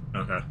 Yeah.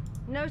 Okay.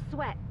 No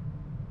sweat.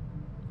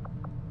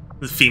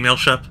 The female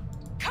Shep?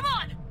 Come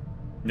on.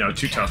 No,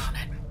 too tough.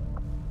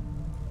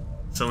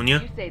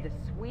 Sonya? You say the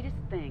sweetest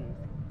things.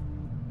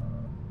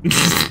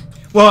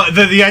 Well,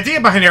 the idea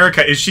behind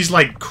Erica is she's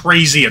like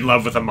crazy in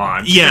love with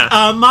Amon. Yeah.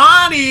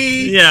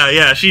 Amani!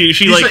 Yeah.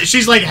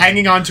 She's like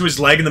hanging onto his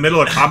leg in the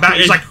middle of combat.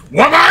 He's like,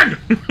 woman!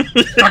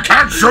 I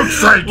can't shoot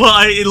straight!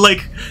 Well,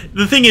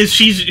 the thing is,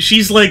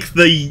 she's like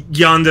the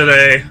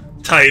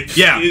yandere type.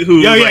 Yeah.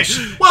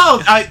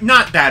 Well,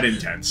 not that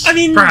intense. I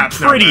mean, perhaps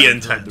pretty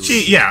intense.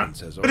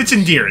 But it's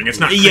endearing.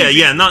 It's not creepy.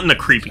 Yeah, not in a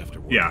creepy.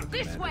 Yeah.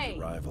 This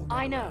way.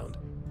 I know.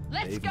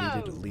 Let's They've go.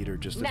 needed a leader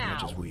just as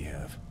much as we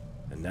have.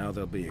 And now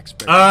they'll be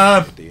expecting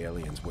to get the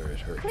aliens where it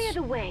hurts. Clear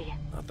the way.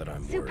 Not that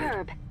I'm Superb.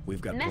 worried.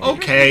 We've got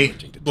Okay.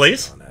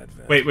 Blaze?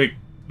 Wait.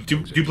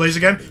 Do Blaze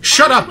again?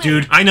 Shut up,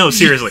 dude. I know,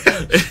 seriously.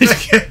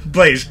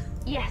 Blaze.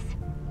 Yes.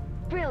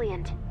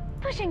 Brilliant.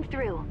 Pushing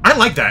through. I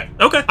like that.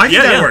 Okay. I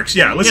think that works.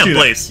 Yeah, let's do that.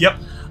 Blaze. Yep.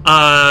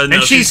 No,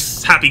 and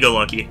she's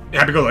happy-go-lucky.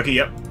 Happy-go-lucky,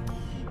 yep.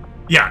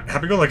 Yeah,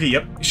 happy-go-lucky,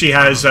 yep. She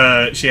has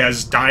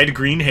dyed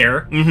green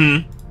hair.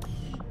 Mm-hmm.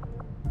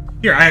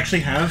 Here, I actually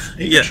have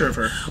a picture of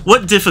her.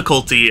 What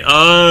difficulty? We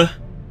are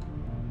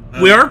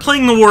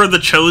playing the War of the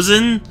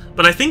Chosen,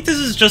 but I think this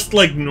is just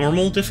like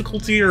normal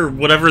difficulty or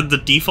whatever the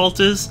default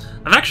is.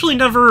 I've actually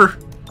never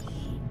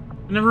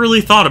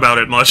really thought about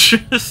it much.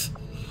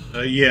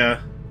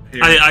 Yeah.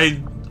 Here.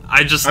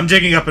 I'm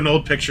digging up an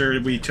old picture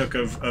we took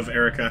of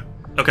Erica.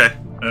 Okay.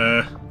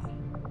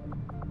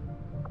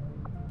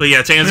 But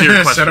yeah, to answer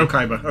your question. Seto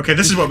Kaiba. Okay,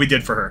 this is what we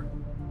did for her.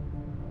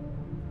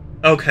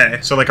 Okay.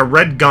 So like a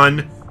red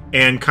gun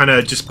and kind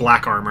of just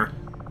black armor.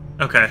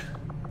 Okay.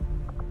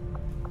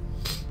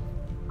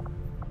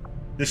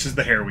 This is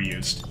the hair we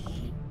used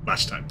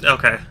last time.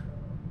 Okay.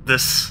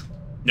 This...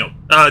 No.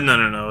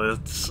 No.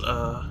 It's,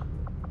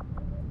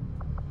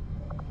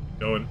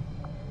 Going.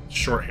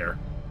 Short hair.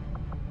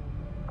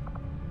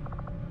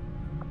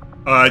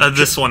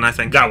 this one, I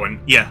think. That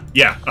one. Yeah.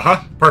 Yeah.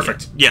 Uh-huh.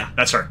 Perfect. Yeah.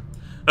 That's her.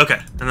 Okay.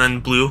 And then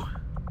blue.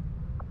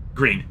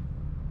 Green.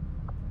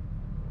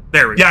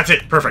 There we go. Yeah, that's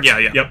it. Perfect. Yeah.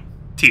 Yep.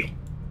 Teal.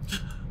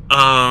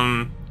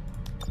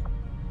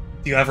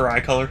 Do you have her eye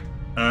color?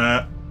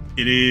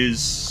 It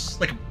is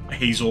like a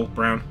hazel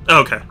brown.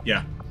 Oh, okay.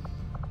 Yeah.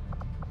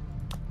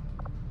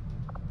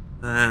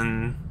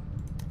 Then...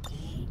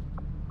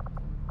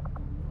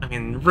 I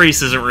mean,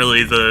 race isn't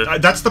really the...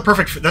 that's the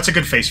perfect... That's a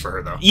good face for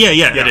her, though. Yeah,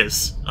 it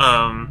is.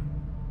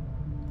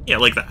 Yeah,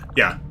 like that.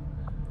 Yeah.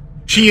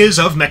 She is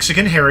of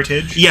Mexican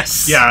heritage.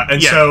 Yes. Yeah,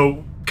 and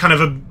so kind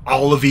of a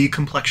olive-y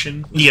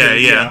complexion.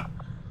 Yeah.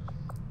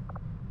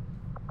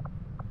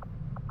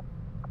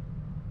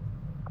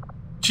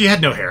 She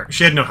had no hair.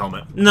 She had no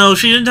helmet. No,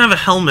 she didn't have a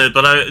helmet,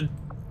 but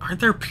aren't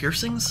there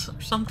piercings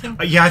or something?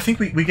 Yeah, I think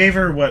we gave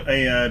her, what,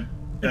 a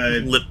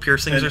lip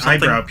piercings or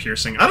something? Eyebrow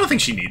piercing. I don't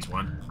think she needs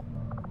one.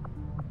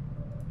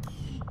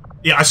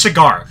 Yeah, a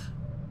cigar.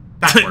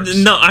 That works.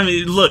 No, I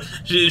mean, look,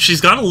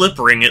 she's got a lip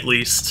ring at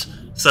least,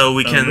 so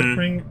we can... lip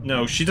ring?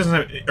 No, she doesn't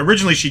have...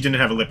 Originally, she didn't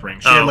have a lip ring.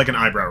 She had, like, an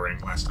eyebrow ring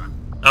last time.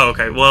 Oh,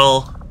 okay,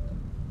 well...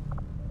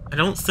 I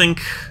don't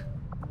think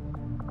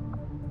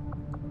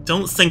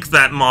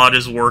that mod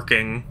is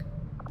working.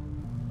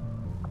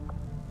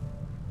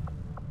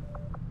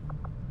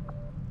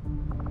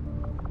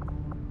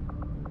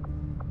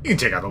 You can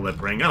take out the lip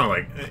ring. I don't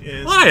like...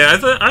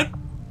 Why?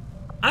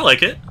 I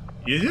like it.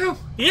 You do?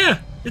 Yeah.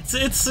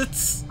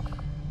 It's...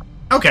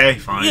 Okay,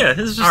 fine. Yeah,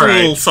 it's just a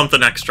little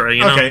something extra,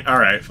 you know? Okay,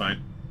 alright,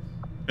 fine.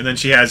 And then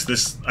she has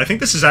this... I think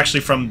this is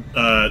actually from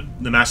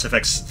the Mass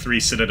Effect 3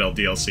 Citadel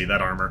DLC,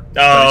 that armor.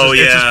 Oh,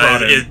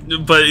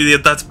 but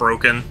that's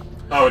broken.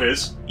 Oh, it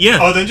is? Yeah.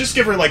 Oh, then just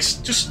give her, like,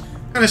 just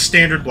kind of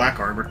standard black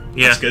armor.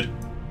 Yeah. That's good.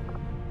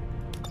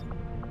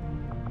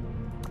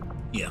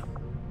 Yeah.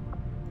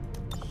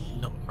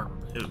 No armor.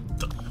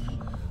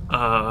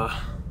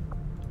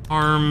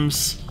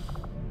 Arms...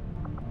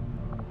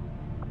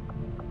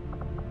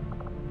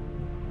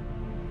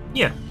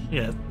 Yeah.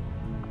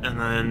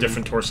 And then...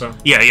 Different torso?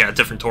 Yeah,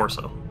 different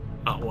torso.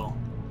 Oh, well.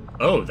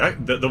 Oh,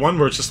 the one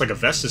where it's just like a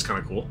vest is kind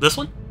of cool. This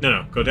one?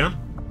 No, go down.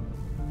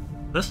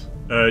 This?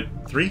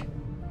 3?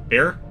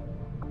 Air?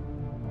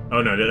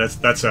 Oh, no, that's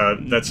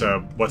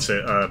what's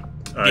it?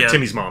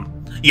 Timmy's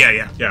mom.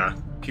 Yeah.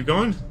 Keep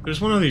going. There's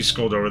one of these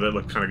scrolled over that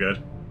looked kind of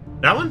good.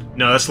 That one?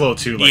 No, that's a little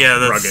too, like,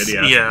 rugged,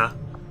 Yeah.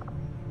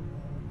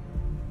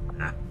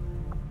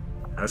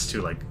 That's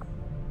too, like...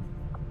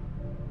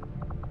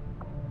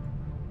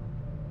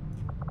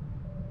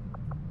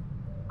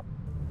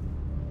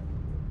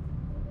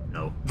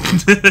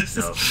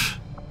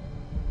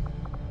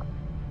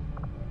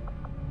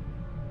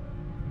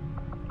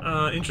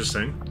 No.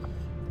 Interesting.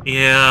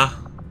 Yeah.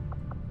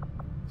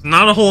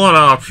 Not a whole lot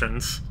of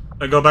options.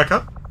 I go back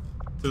up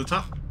to the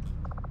top.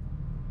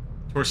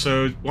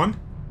 Torso 1,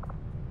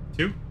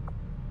 2,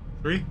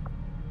 3.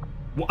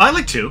 Well, I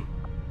like 2.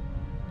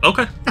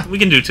 Okay, we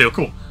can do 2.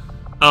 Cool.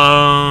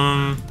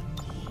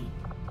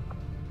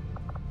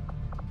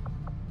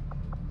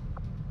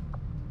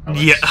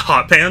 Yeah,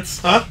 hot pants.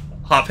 Huh?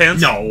 Hot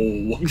pants.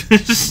 No.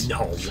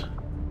 No.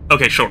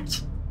 Okay,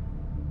 shorts.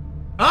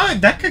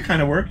 That could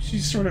kind of work.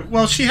 She's sort of...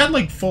 Well, she had,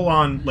 like,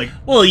 full-on, like...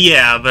 Well,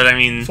 yeah, but I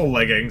mean... Full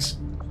leggings.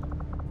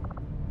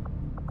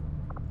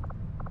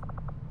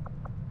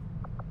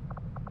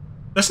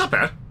 That's not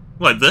bad.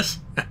 What, this?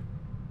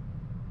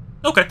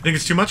 Okay. Think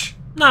it's too much?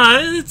 Nah,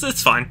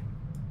 it's fine.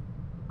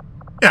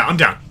 Yeah, I'm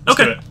down. Let's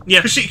okay. do it.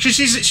 Yeah. Cause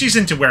she's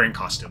into wearing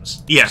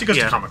costumes. Yeah. She goes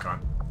to Comic-Con.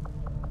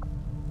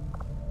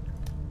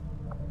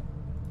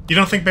 You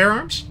don't think bare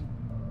arms?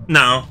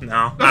 No, okay.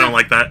 I don't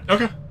like that.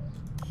 Okay.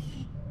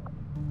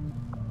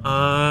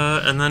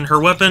 And then her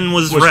weapon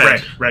was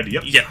red. Red,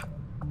 yep. Yeah.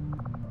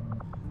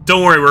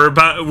 Don't worry,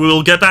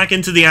 we'll get back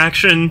into the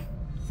action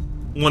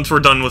once we're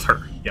done with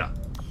her. Yeah.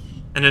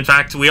 And in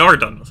fact, we are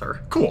done with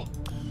her. Cool.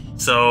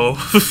 So...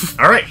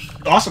 Alright,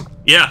 awesome.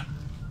 Yeah.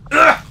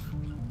 I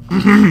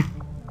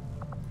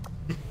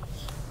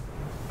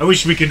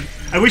wish you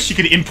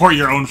could import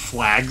your own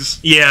flags.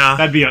 Yeah.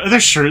 That'd be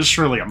there's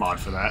surely a mod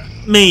for that.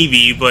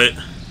 Maybe, but...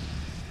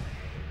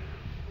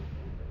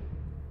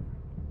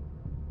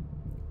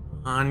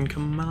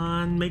 Come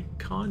on, make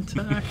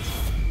contact.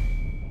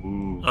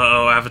 Ooh.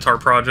 Uh-oh, Avatar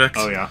Project.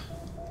 Oh, yeah.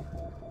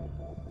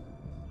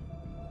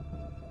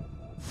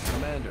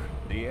 Commander,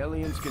 the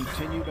aliens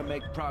continue to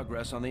make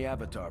progress on the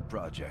Avatar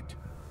Project.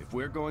 If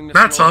we're going to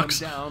that slow sucks.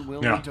 them down,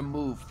 we'll need to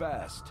move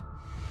fast.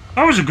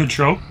 That was a good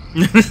show.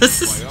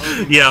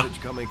 Yeah.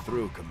 Coming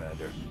through,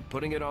 Commander.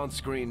 Putting it on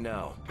screen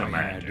now.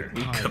 Commander,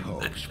 high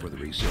hopes for the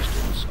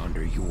Resistance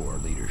under your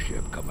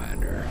leadership,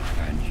 Commander,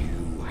 and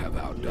you have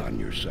outdone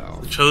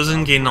yourself.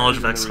 Chosen gain knowledge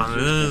of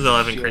XCOM. They'll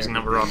have increasing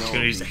number of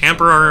opportunities to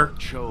hamper our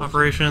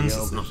operations.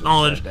 It's enough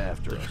knowledge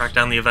to track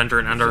down the Avenger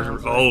and end our...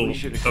 Oh,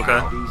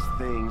 okay. These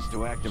things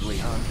to actively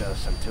hunt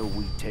us until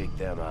we take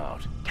them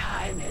out.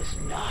 Time is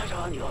not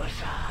on your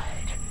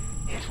side.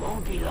 It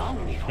won't be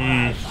long before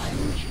I find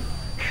you,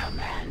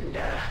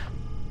 Commander.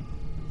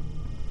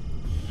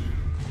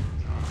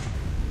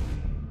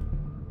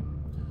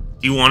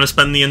 Do you want to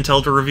spend the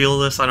intel to reveal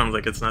this? I don't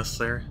think it's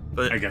necessary,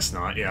 but... I guess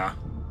not, yeah.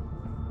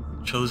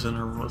 Chosen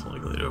or most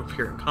likely to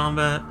appear in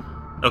combat.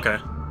 Okay.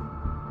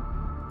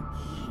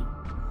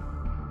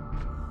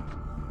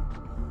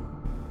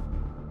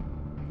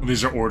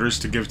 These are orders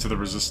to give to the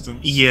Resistance?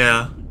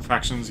 Yeah.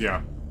 Factions,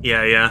 yeah.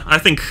 Yeah.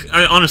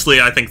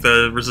 Honestly, I think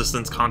the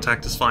Resistance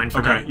contact is fine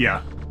for now. Okay,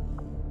 yeah.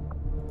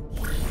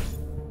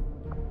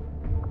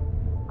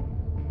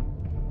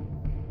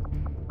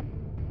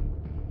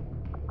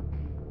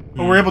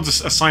 Well, we're able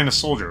to assign a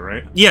soldier,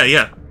 right?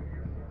 Yeah.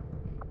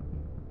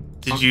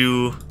 Did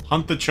you...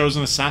 Hunt the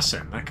Chosen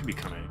Assassin. That could be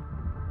kind of...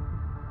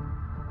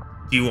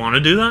 Do you want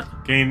to do that?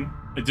 Gain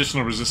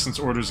additional resistance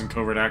orders and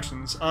covert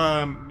actions. It's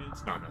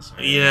not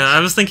necessary. Yeah,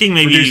 I was thinking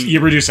maybe... You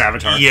reduce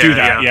Avatar. Yeah, do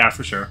that. Yeah,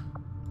 for sure.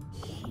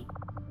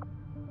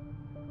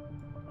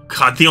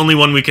 God, the only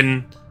one we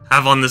can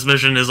have on this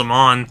mission is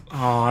Amon.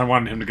 Oh, I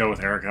wanted him to go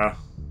with Erica.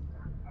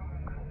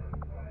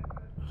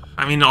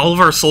 I mean, all of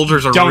our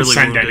soldiers are really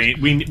send wounded.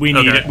 any.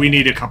 We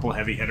need a couple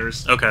heavy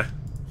hitters. Okay.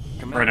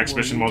 Commander, for an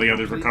expedition while the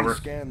others recover.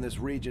 Scan this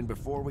region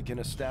before we can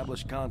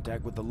establish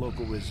contact with the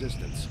local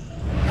resistance.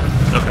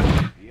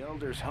 Okay. The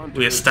Elders Hunter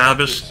We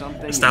establish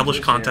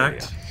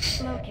contact.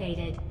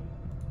 Located.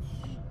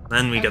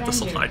 Then we get the Avenger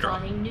supply drop.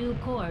 plotting new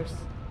course.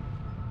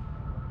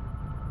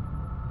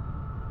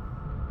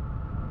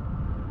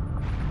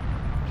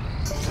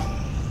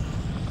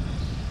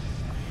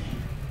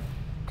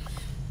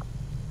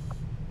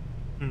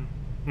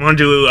 Want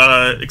to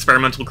do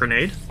experimental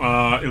grenade?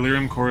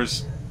 Illyrium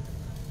cores.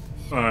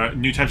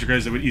 New types of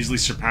grenades that would easily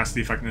surpass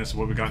the effectiveness of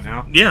what we got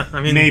now. Yeah,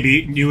 I mean...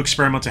 Maybe. New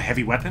experimental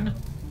heavy weapon?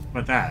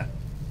 What that?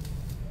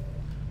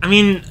 I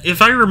mean,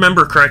 if I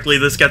remember correctly,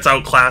 this gets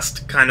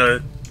outclassed kind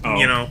of,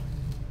 you know,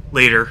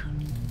 later.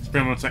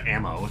 Experimental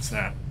ammo, what's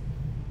that?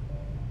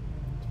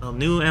 Well,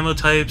 new ammo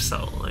types that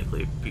will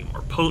likely be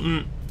more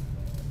potent.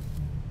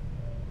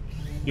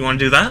 You want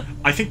to do that?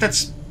 I think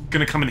that's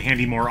going to come in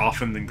handy more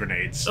often than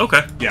grenades.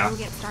 Okay. Yeah. We'll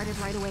get started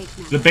right away,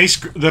 The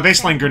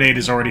baseline grenade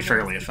is already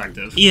fairly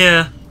effective.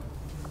 Yeah.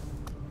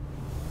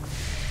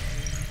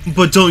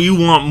 But don't you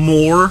want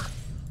more?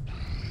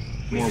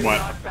 More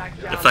what?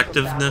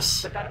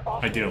 Effectiveness?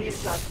 I do.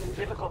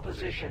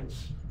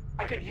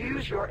 I could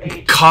use your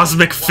aid.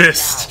 Cosmic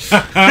Fist.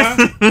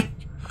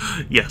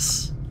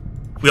 Yes.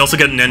 We also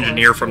get an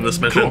engineer from this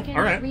mission. Cool.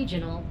 All right.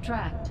 Regional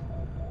tract.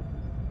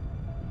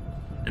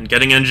 And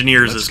getting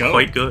engineers is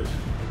quite good.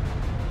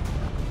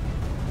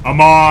 I'm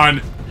on.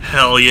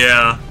 Hell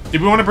yeah.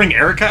 Did we want to bring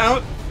Erica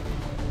out?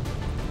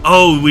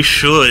 Oh, we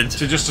should.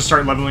 To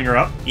start leveling her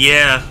up?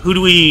 Yeah. Who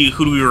do we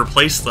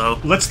replace though?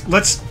 Let's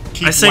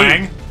keep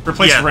Wang.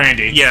 Replace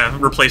Randy. Yeah,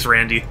 replace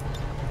Randy.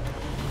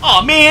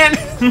 Oh man!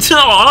 No,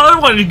 I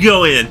wanted to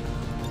go in.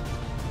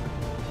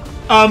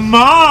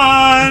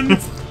 Amon!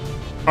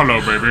 Hello,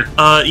 baby.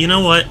 You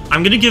know what?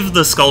 I'm gonna give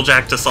the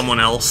Skulljack to someone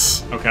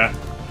else. Okay.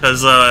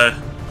 Because, the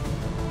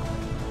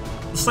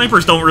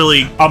snipers don't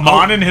really...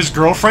 Amon and his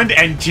girlfriend,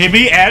 and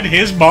Jimmy and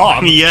his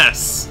mom.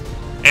 Yes.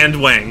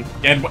 And Wang.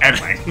 And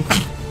Wang.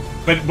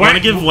 But Wang, want to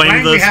give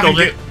Wang the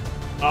Skulljack?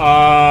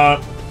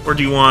 Or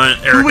do you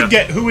want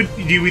Erica? Who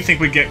do we think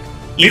would get...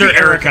 Either Maybe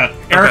Erica.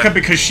 Okay. Erica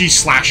because she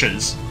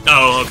slashes.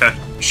 Oh, okay.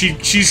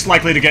 She's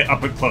likely to get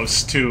up and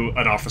close to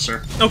an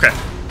officer. Okay.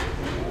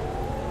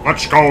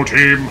 Let's go,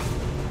 team.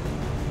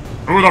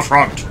 To the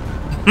front.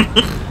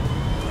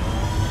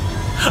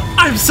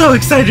 I'm so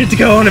excited to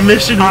go on a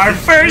mission. Our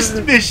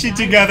first mission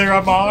together,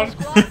 Amon.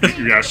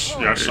 yes,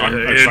 I'm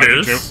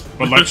excited too.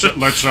 But let's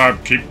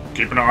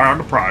keep an eye on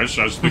the prize,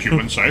 as the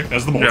humans say,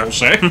 as the mortals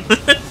say.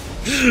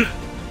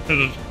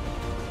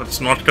 Let's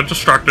not get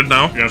distracted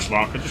now. Yes,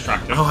 not get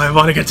distracted. Oh, I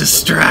want to get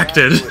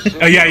distracted.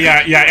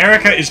 Yeah.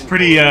 Erica is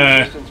pretty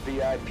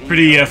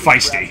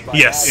feisty.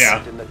 Yes.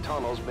 Yeah. In the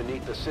tunnels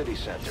beneath the city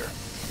center.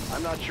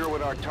 I'm not sure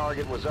what our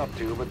target was up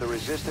to, but the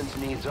resistance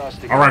needs us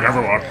to. All right,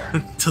 everyone.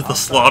 To the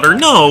slaughter?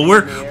 No,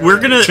 we're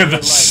gonna. To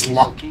the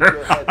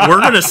slaughter. We're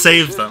gonna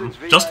save them.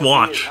 Just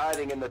watch.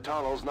 Hiding in the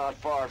tunnels not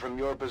far from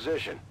your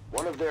position.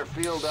 One of their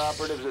field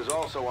operatives is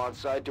also on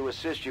site to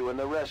assist you in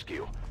the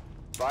rescue.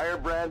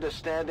 Firebrand is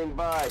standing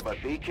by, but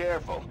be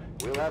careful.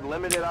 We'll have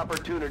limited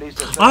opportunities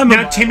to...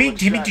 Now, Timmy,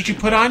 did you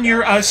put on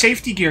your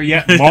safety gear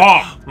yet?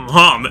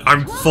 Mom,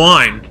 I'm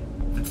fine.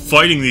 I'm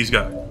fighting these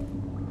guys.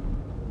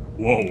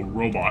 Whoa,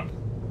 robot.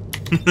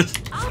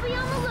 I'll be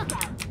on the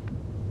lookout.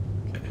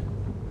 Okay.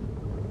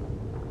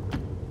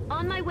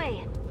 On my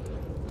way.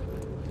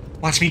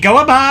 Watch me go,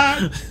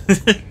 Amon!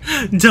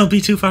 Don't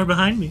be too far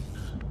behind me.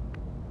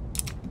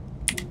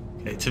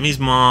 Okay, Timmy's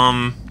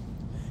mom...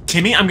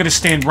 Timmy, I'm gonna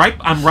stand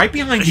I'm right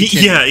behind you,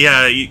 Timmy.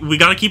 Yeah, we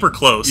gotta keep her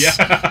close.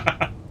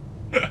 Yeah.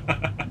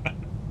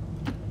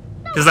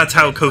 Because that's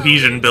how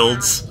cohesion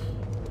builds.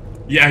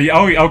 Yeah,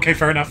 oh, okay,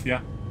 fair enough,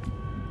 yeah.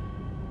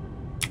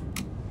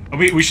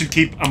 We should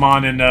keep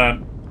Amon and,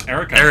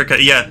 Erica.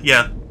 Erica,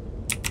 yeah.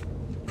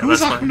 Who's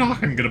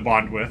Akhenaten gonna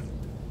bond with?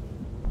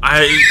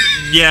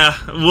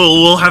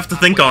 We'll have to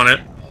think on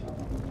it.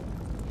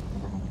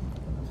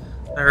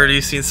 I already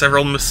seen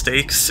several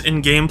mistakes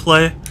in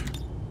gameplay.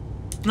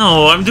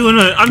 No, I'm doing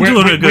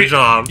a good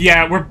job.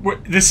 Yeah,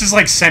 this is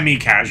like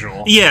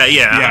semi-casual. Yeah.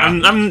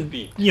 I'm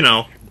you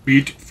know.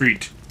 Beat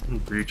feet.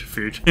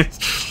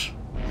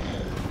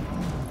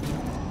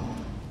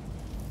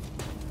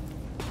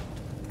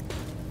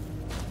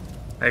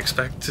 I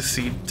expect to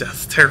see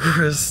death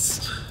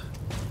terrorists.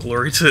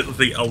 Glory to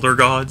the Elder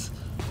Gods.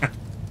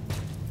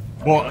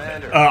 Well,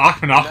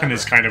 Akhenaten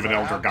is kind of an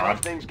Elder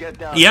God.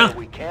 Yeah.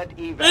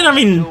 And I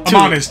mean...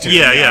 Amon is too.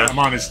 Yeah.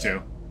 Amon is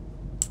too.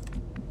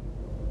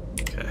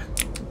 Okay.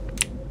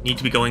 Need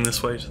to be going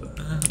this way to the...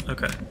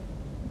 okay.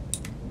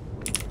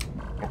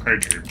 Okay,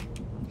 team.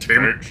 Stay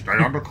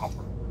undercover.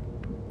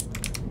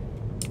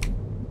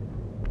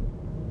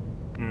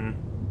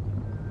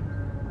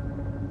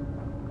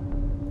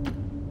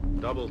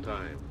 Double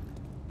time.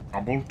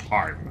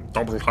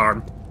 Double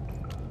time.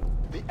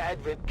 The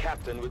Advent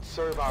Captain would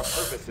serve our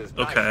purposes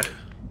okay.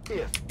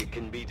 if it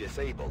can be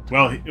disabled.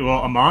 Well,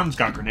 Amon's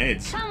got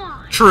grenades.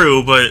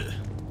 True, but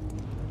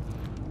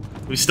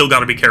we still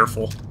got to be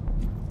careful.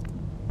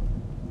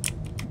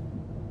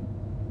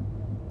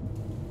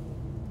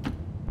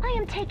 I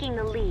am taking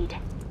the lead.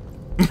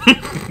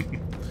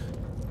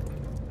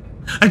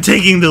 I'm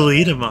taking the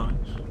lead, Amon.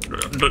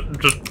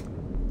 Just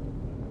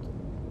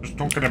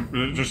don't get him.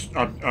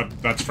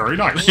 That's very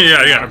nice.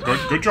 Yeah.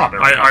 Good job,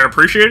 Eric. I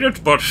appreciate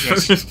it, but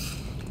yes.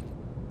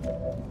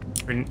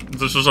 I mean,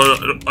 this is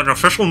an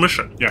official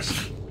mission.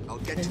 Yes. I'll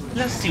get to it.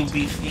 Bless you,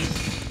 Beefy.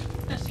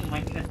 Bless you,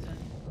 my kitten.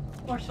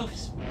 You're so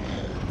sweet.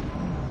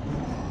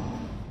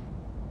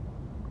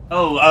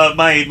 Oh,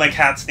 my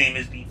cat's name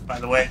is Beef, by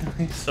the way.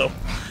 So,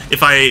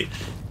 if I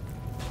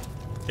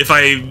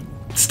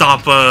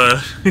stop, or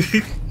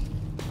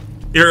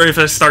if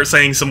I start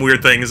saying some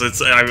weird things,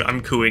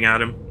 I'm cooing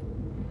at him.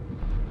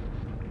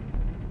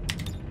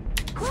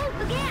 Close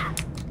the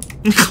gap.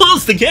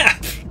 Close the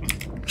gap.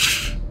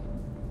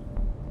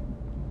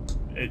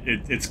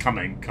 It's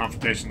coming.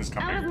 Confrontation is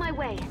coming. Out of my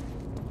way.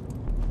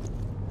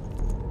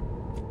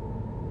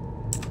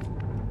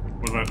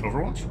 What about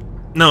Overwatch?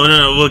 No.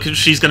 Well, 'cause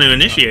she's going to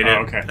initiate it.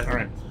 Oh, okay. All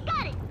right.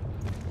 Got it.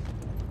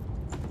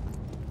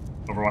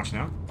 Overwatch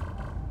now.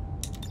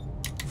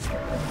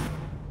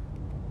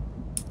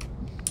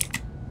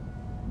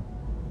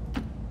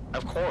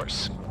 Of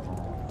course.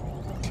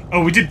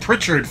 Oh, we did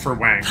Pritchard for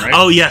Wang, right?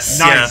 Oh yes.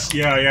 Nice.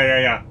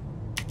 Yeah.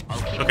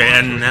 Okay,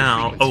 and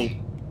now, well,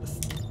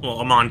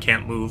 Amon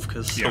can't move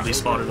because he'll be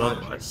spotted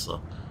otherwise.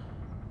 So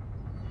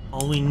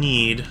all we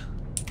need.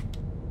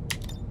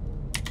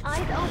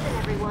 Eyes open,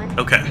 everyone.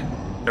 Okay,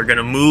 they're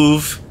gonna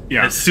move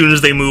Yeah. As soon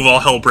as they move,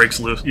 all hell breaks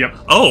loose. Yep.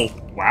 Oh.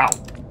 Wow.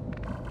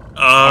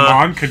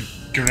 Amon could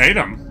grenade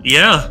him.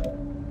 Yeah.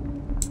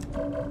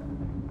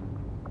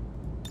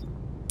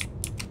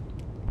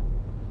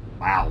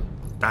 Wow.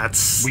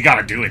 That's... We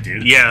gotta do it,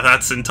 dude. Yeah,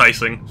 that's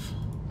enticing.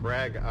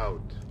 Frag out.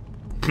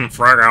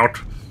 Frag out.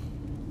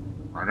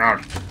 Frag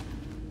out.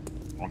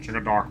 Launching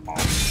a dark ball.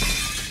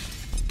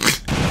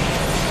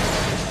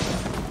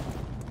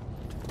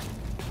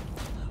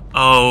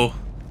 Oh.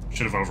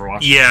 Should have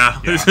Overwatched. Yeah.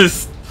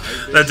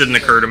 That didn't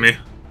occur to me.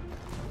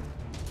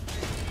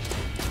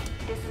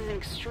 This is an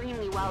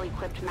extremely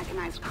well-equipped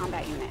mechanized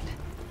combat unit.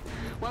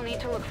 We'll need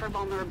to look for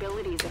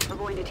vulnerabilities if we're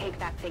going to take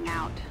that thing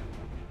out.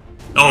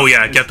 Oh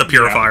yeah, get the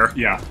purifier.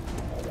 Yeah.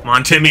 Come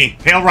on, Timmy.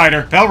 Pale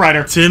Rider. Pale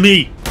Rider.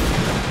 Timmy.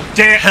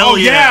 Hell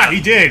yeah, he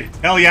did.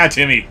 Hell yeah,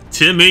 Timmy.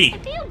 Timmy. I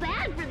feel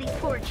bad for these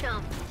poor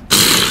chumps.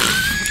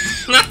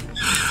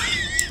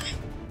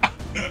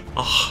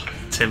 Oh,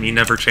 Timmy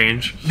never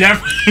change.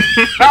 Never.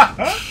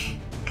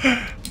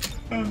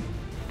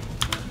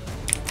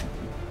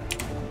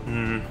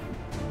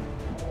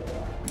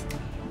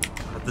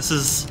 This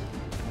is...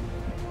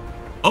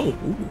 Oh,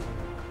 ooh.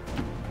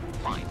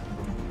 Fine.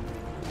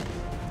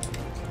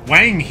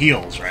 Wang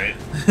heals, right?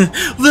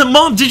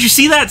 Mom, did you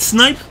see that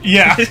snipe?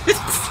 Yeah.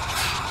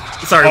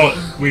 Sorry.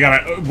 Oh, we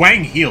gotta...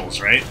 Wang heals,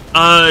 right?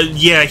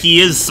 Yeah,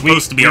 he is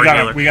supposed to be our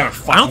healer. We gotta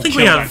fucking I don't think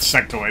we kill have that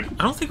sectoid.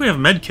 I don't think we have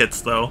med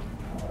kits though.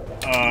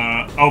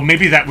 Oh,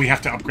 maybe that we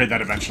have to upgrade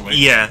that eventually.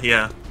 Yeah,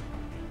 yeah.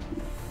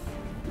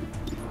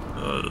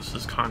 This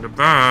is kind of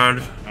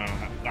bad.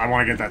 I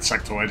want to get that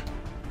sectoid.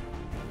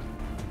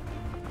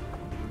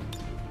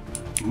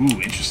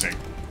 Ooh, interesting.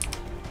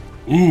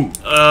 Ooh.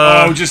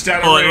 Oh, just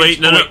out of range. Wait,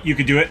 no. You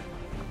could do it.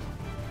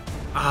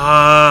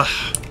 I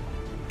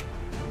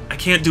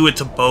can't do it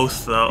to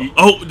both though.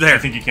 Oh, there. I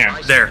think you can.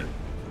 There.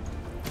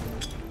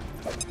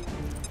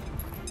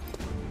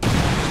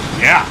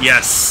 Yeah.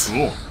 Yes.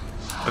 Cool.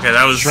 Okay,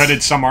 that was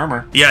shredded some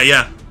armor. Yeah,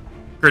 yeah.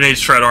 Grenade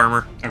shred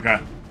armor. Okay.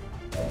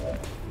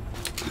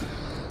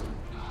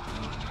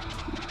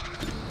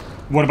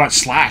 What about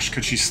Slash?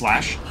 Could she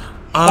slash?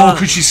 Oh,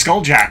 could she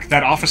skulljack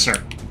that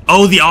officer?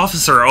 Oh, the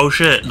officer. Oh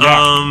shit.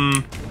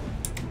 Yeah.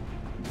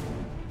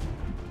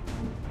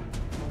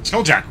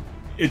 Skulljack.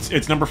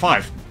 It's number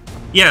 5.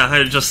 Yeah,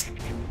 I just...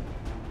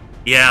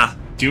 Yeah.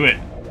 Do it.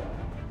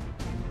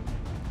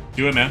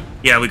 Do it, man.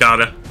 Yeah, we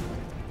got it.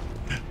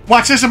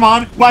 Watch this,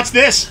 Amon. Watch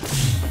this.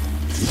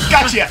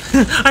 Gotcha.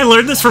 I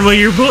learned this from one of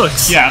your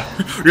books. Yeah.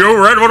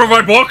 You read one of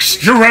my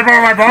books? You read one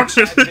of my books?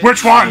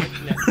 Which one?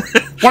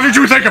 What did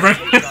you think of it?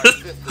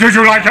 Did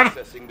you like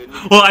it?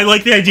 Well, I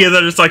like the idea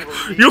that it's like,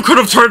 you could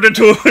have turned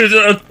into a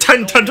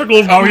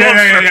 10-tentacle monster.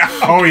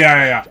 Oh,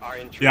 yeah. Oh,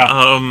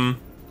 yeah.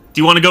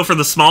 Do you want to go for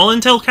the small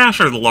intel cache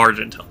or the large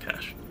intel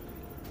cache?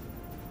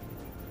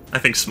 I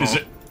think small. Is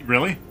it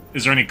really?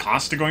 Is there any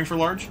cost to going for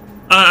large?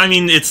 I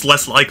mean, it's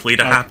less likely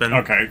to happen.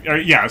 Okay.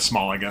 Yeah,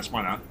 small, I guess.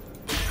 Why not?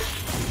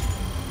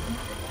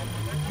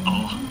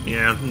 Oh,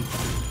 yeah.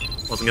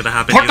 Wasn't gonna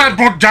happen Put either. that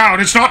book down!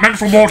 It's not meant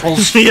for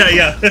mortals!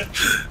 Yeah.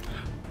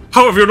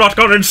 How have you not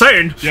gone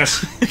insane?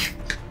 Yes.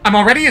 I'm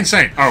already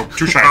insane. Oh,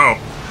 touche. Oh.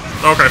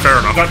 Okay, fair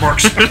enough. That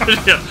works.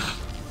 Yeah.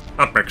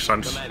 That makes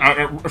sense.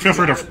 Feel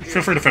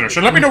free to finish.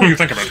 And let me know what you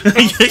think of it.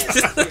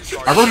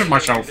 I wrote it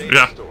myself.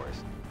 Yeah.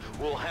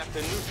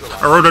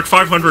 I wrote it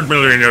 500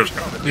 million years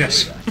ago.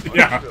 Yes.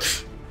 Yeah.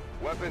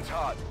 Weapons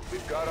hot.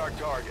 We've got our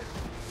target.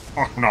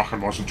 Oh,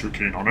 Nocken wasn't too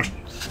keen on it.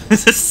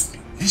 This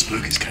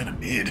book is kind of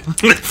mid.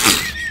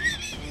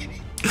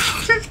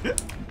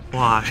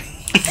 Why?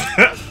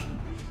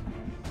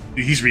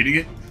 He's reading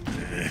it?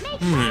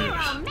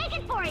 I'll make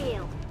it for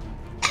you.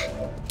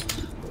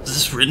 Is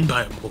this written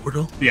by a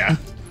mortal? Yeah.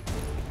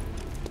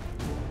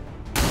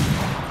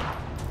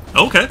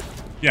 Okay.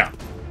 Yeah.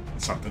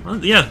 Something.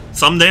 Well, yeah,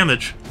 some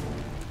damage.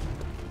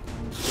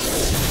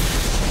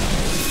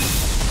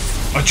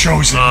 A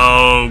chosen.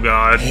 Oh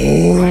god.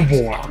 Oh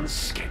boy. On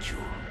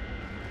schedule.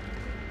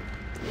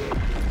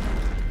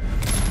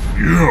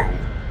 You.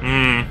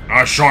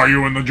 I saw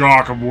you in the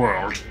dark of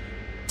world.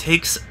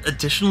 Takes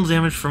additional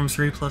damage from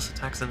 3+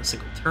 attacks in a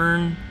single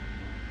turn.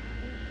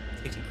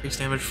 Takes increased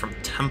damage from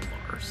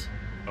Templars.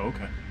 Oh,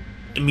 okay.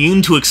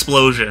 Immune to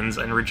explosions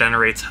and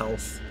regenerates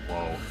health.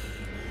 Whoa.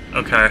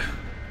 Okay.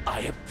 I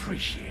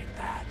appreciate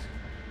that.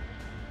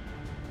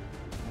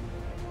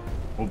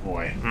 Oh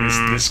boy.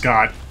 This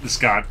got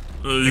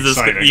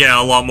exciting. Yeah,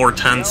 a lot more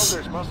tense. The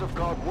elders must have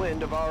caught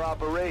wind of our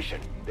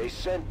operation. They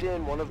sent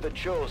in one of the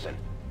chosen.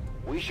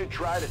 We should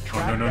try to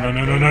track No. Deal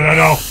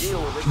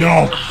with it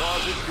No. before it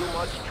causes too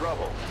much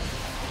trouble.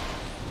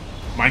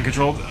 Mind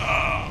controlled?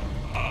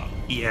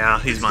 Yeah,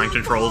 he's mind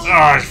controlled.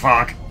 Oh,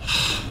 fuck.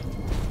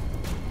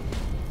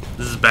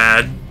 This is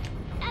bad.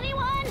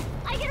 Anyone?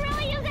 I can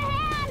really use a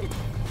hand.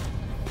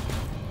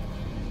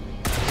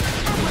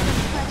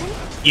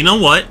 You know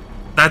what?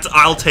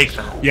 I'll take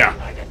that. Yeah.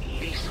 I'd at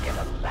least get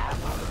a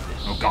laugh out of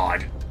this. Oh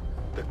god.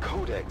 The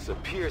Codex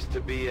appears to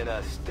be in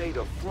a state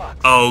of flux.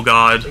 Oh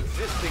god.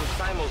 Existing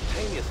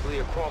simultaneously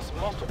across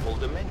multiple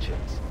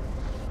dimensions.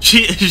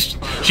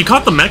 She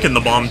caught the mech in the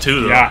bomb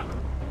too, though. Yeah.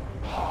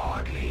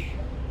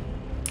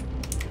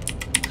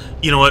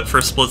 You know what? For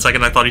a split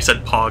second, I thought he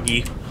said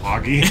Poggy.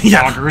 Poggy?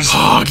 Yeah, Poggers?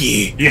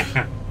 Poggy.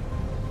 Yeah.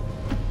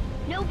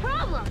 No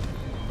problem.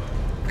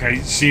 Okay,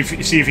 see if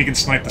he can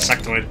snipe the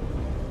sectoid.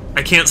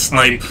 I can't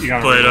snipe, you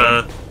gotta but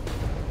reload.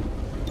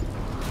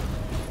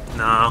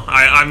 no,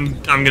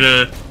 I'm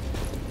gonna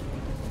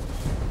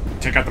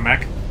take out the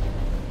mech.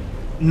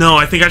 No,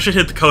 I think I should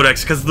hit the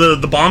codex because the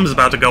bomb's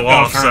about to go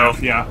off. Fair So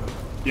enough.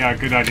 Yeah,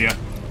 good idea.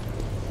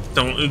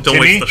 Don't Timmy?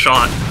 waste the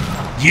shot.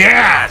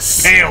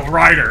 Yes, Pale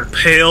Rider.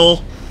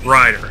 Pale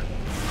Rider.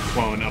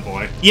 Clone, oh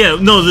boy. Yeah,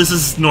 no, this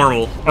is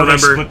normal. Oh, Remember, they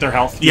split their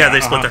health. Yeah,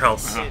 they split their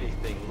health.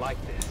 Anything like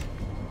this.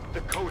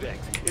 The Codex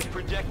is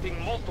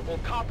projecting multiple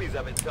copies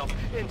of itself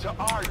into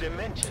our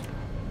dimension.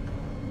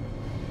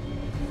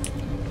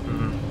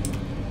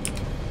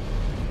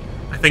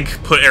 I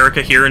think put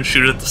Erica here and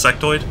shoot at the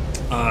sectoid.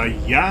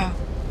 Yeah.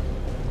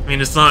 I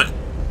mean, it's not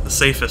the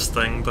safest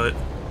thing, but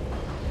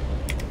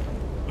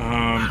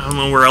I don't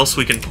know where else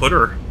we can put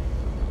her.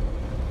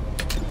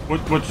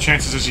 What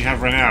chances does she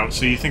have right now?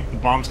 So you think the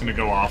bomb's gonna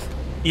go off?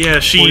 Yeah,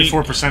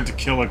 44% to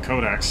kill a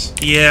codex.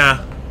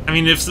 Yeah, I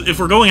mean, if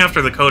we're going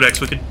after the codex,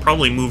 we could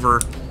probably move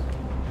her.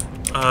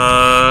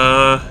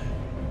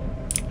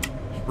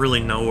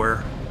 Really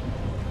nowhere.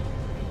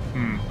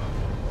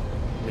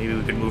 Maybe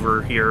we could move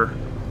her here,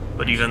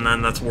 but even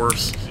then, that's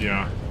worse.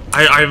 Yeah.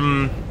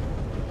 I'm.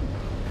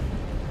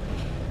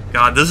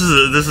 God, this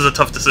is a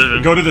tough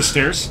decision. Go to the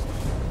stairs.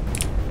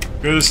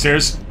 Go to the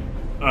stairs.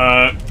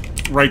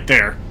 Right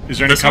there. Is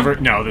there any cover?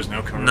 One? No, there's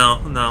no cover.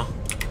 No.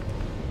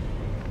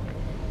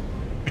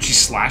 Could she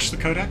slash the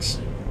codex?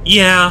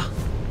 Yeah,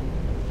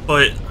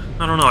 but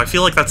I don't know. I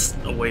feel like that's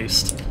a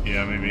waste.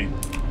 Yeah, maybe.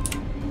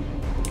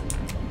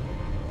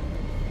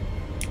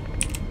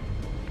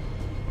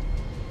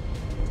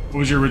 What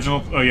was your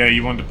original? Oh yeah,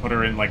 you wanted to put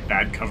her in like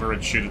bad cover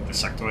and shoot at the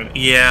sectoid.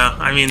 Yeah,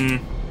 I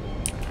mean,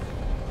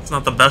 it's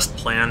not the best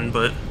plan,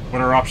 but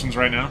what are our options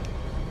right now?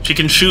 She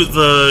can shoot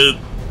the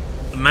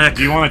mech.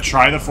 Do you want to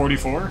try the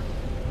 44?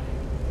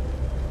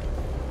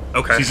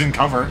 Okay. She's in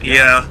cover.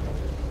 Yeah.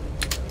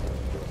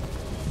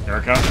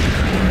 Erica.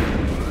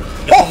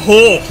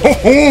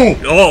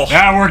 Oh!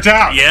 That worked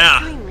out. Yeah.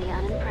 Extremely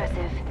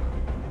unimpressive.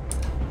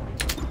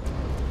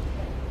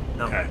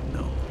 No. Okay.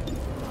 No.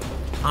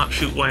 Not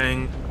shoot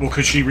wang. Well,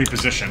 could she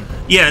reposition?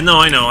 Yeah. No,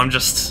 I know. I'm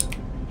just.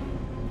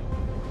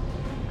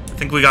 I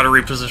think we got to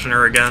reposition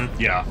her again.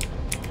 Yeah.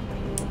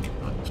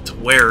 To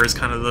where is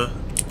kind of the.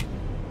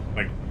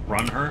 Like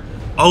run her.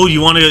 Oh,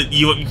 you want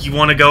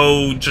to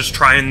go just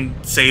try and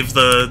save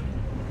the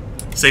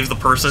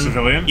person?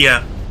 Civilian?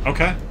 Yeah.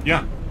 Okay.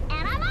 Yeah.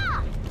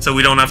 So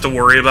we don't have to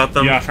worry about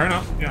them? Yeah, fair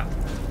enough. Yeah.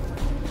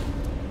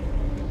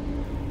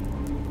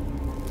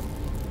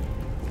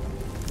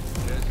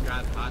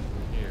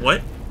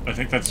 What? I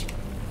think that's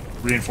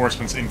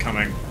reinforcements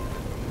incoming.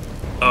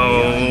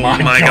 Oh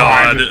my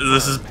god.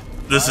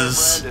 This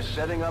is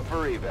setting up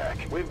for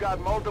evac. We've got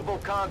multiple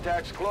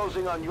contacts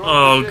closing on your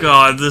position.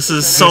 God, this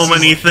is so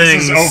many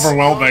things. This is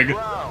overwhelming.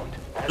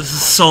 This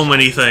is so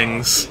many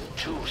things.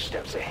 2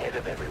 steps ahead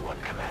of everyone,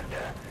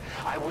 Commander.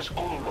 I was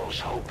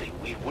almost hoping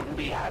we wouldn't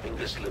be having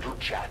this little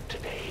chat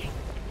today.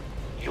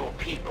 Your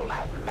people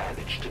have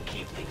managed to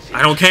keep things in.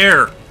 I don't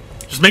care.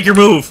 Just make your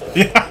move.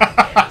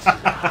 That's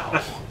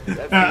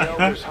the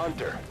Elder's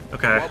Hunter.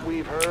 Okay. From what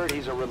we've heard,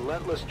 he's a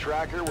relentless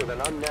tracker with an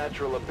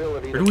unnatural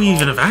ability. Where do we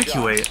even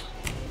evacuate?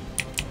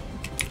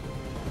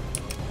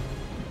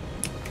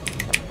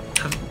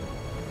 Have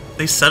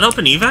they set up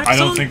an evac zone? I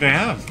don't think they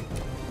have.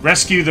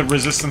 Rescue the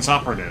resistance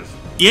operative.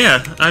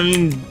 Yeah, I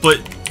mean, but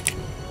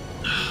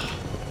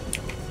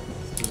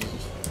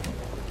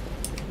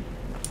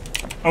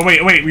oh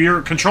wait,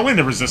 you're controlling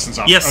the resistance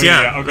operative. Yes, oh,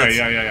 yeah. Okay,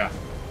 yeah.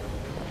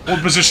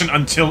 Hold position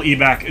until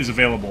evac is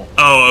available.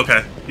 Oh,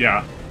 okay.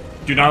 Yeah.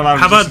 Do not allow.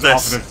 How about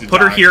resistance this? operative to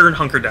Put her die. here and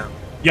hunker down.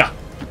 Yeah.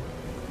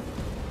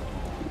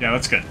 Yeah,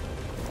 that's good.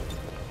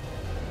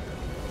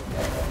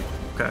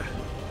 Okay.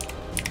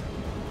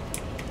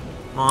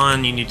 Come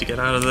on, you need to get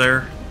out of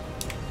there.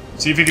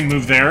 See if you can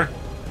move there.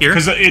 Here?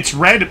 Because it's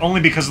red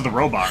only because of the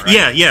robot,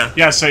 right? Yeah.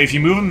 Yeah, so if you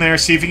move him there,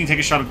 see if you can take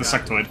a shot at the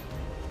sectoid.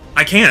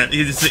 I can't.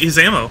 His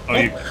ammo.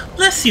 Oh,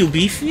 bless you,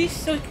 Beefy.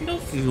 So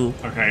love you.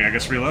 Okay, I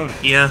guess reload.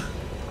 Yeah.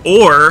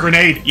 Or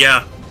grenade.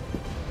 Yeah.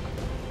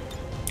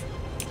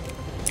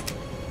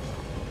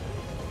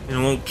 It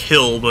won't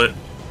kill, but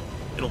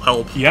it'll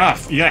help. Yeah,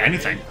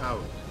 anything.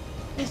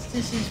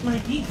 This is my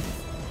beef.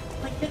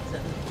 My pizza.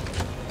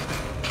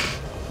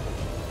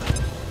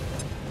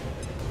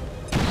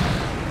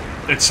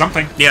 It's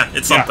something. Yeah,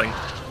 it's something.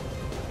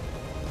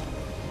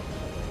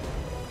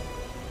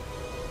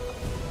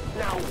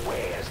 Now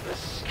where's the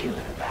skill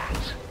in that?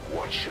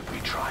 What should we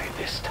try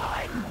this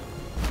time?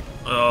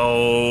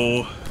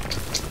 Oh.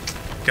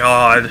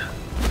 God.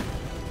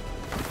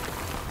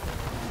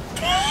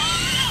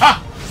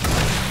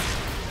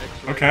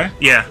 Okay.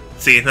 Yeah.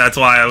 See, that's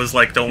why I was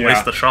like, don't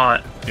waste the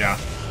shot. Yeah.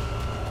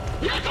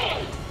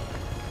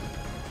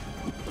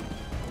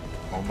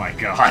 Oh my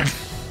god.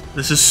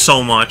 This is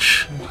so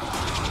much.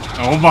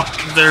 Oh my...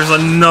 There's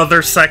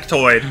another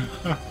sectoid.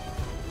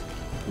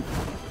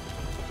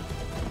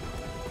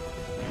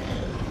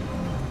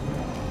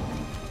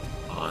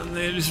 Oh, and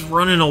they're just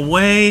running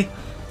away.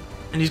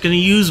 And he's gonna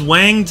use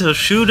Wang to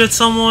shoot at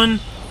someone.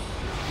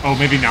 Oh,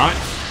 maybe not?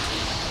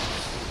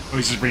 Oh,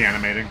 he's just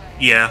reanimating.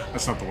 Yeah.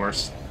 That's not the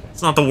worst.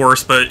 It's not the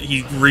worst, but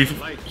he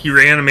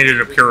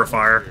reanimated a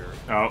purifier.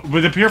 Oh,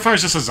 but the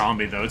purifier's just a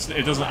zombie, though.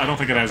 It doesn't. I don't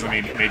think it has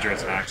any major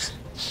attacks.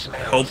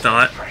 Hope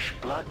not.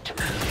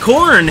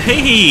 Corn,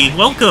 hey,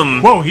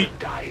 welcome. Whoa, he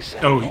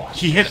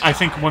hit, I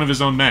think, one of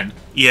his own men.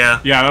 Yeah.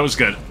 Yeah, that was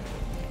good.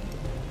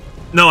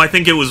 No, I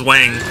think it was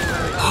Wang.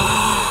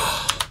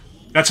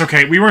 That's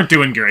okay. We weren't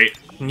doing great.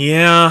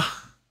 Yeah.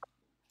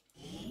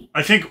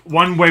 I think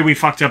one way we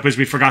fucked up is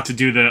we forgot to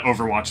do the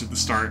Overwatch at the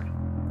start.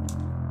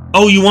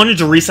 Oh, you wanted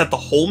to reset the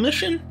whole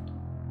mission?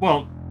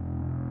 Well,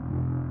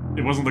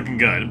 it wasn't looking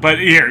good. But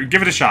here,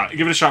 give it a shot.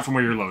 Give it a shot from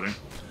where you're loading.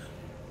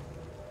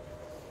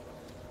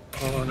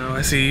 Oh no,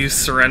 I see you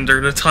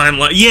surrendered a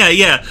timeline.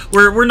 Yeah.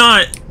 We're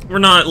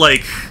not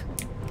like,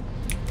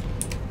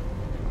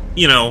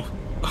 you know,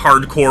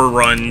 hardcore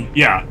run.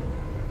 Yeah.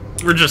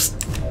 We're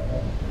just...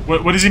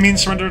 What does he mean,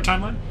 surrender a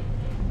timeline?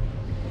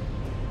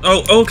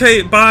 Oh,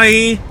 okay,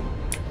 bye.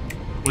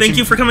 Thank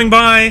you for coming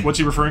by. What's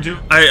he referring to?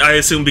 I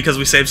assume because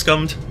we save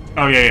scummed.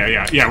 Oh,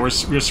 yeah. Yeah, we're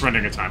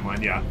surrendering a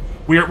timeline, yeah.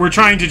 We're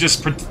trying to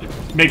just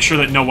make sure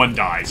that no one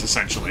dies,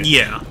 essentially.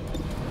 Yeah.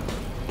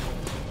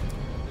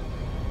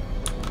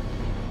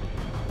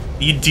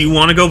 Do you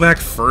want to go back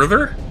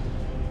further?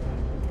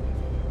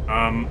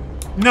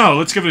 No,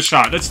 let's give it a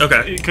shot. That's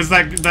okay. Because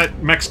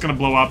that mech's gonna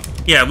blow up.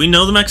 Yeah, we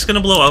know the mech's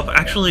gonna blow up.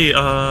 Actually,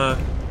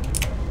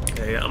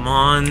 okay, I'm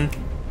on...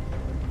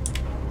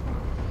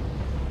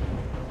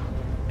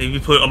 Maybe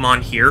put them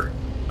on here.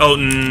 Oh,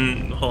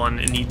 hold on,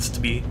 it needs to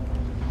be...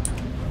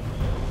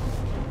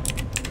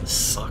 This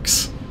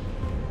sucks.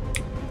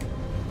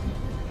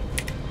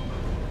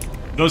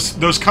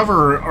 Those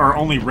cover are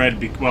only red,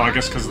 well, I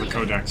guess because of the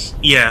codex.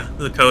 Yeah,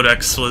 the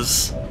codex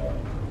was...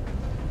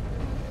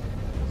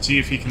 See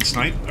if he can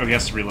snipe? Oh, he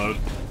has to reload.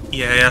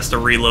 Yeah, he has to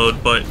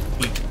reload, but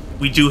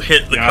we do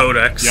hit the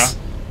codex. Yeah.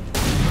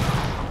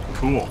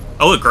 Cool.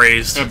 Oh, it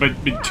grazed. But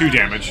 2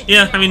 damage.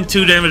 Yeah, I mean,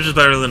 2 damage is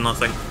better than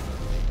nothing.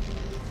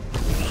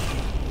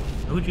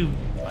 How would you...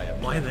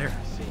 Why there?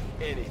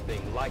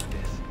 Anything like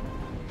this.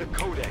 The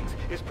Codex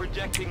is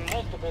projecting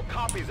multiple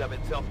copies of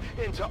itself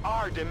into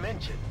our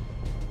dimension.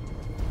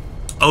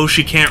 Oh,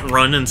 she can't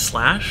run and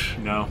slash?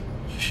 No.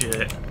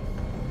 Shit.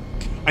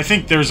 I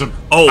think there's a...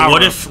 Oh,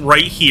 what if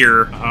right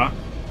here...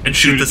 and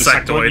shoot the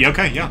sectoid? Yeah,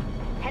 okay, yeah.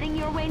 Heading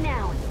your way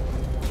now.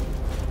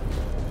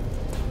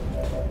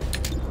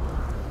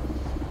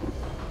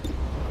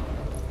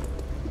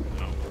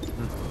 No.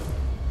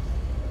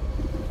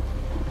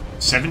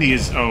 70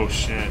 is... Oh,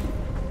 shit.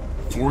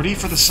 40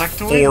 for the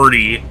sectoid?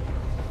 40.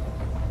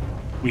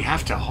 We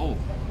have to hold.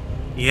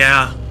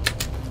 Yeah.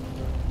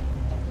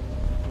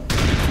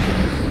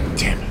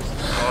 Damn it.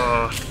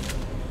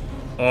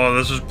 Oh,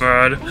 this is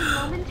bad.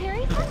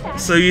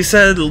 So you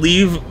said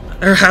leave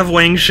or have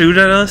Wang shoot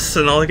at us,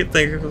 and all I could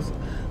think of was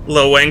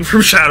Lo Wang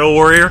from Shadow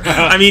Warrior.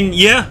 I mean,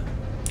 yeah.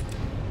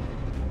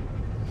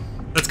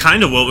 That's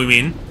kind of what we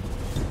mean.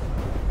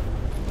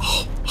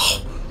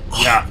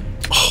 Yeah.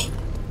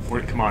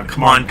 Come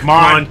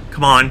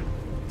on.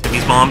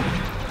 Timmy's mom.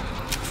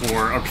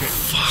 4, okay.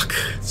 Fuck.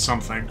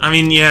 Something. I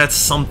mean, yeah, it's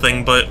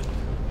something, but...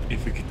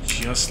 If we could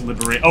just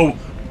liberate... Oh!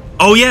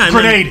 Oh, yeah.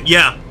 Grenade! Then,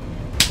 yeah.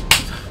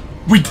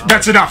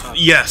 That's enough!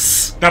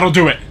 Yes. That'll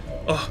do it.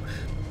 Oh,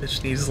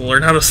 bitch needs to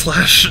learn how to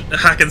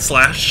hack and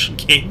slash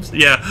games.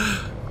 Yeah.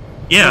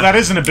 Yeah. Well, that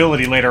is an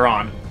ability later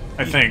on,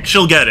 I think.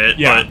 She'll get it,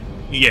 yeah.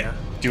 But, yeah.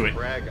 Do it.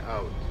 Frag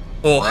out.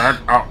 Oh. Frag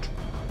out.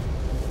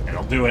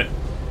 That'll do it.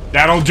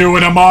 That'll do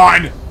it,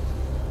 Amon!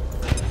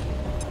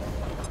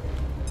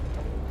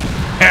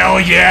 Hell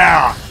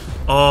yeah!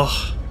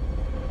 Oh.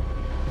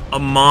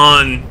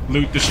 Amon.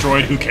 Loot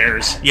destroyed, who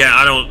cares? Yeah,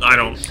 I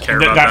don't care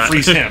about that. That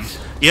frees him.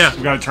 Yeah.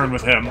 We gotta turn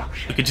with him.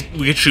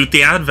 We could shoot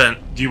the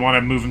Advent. Do you want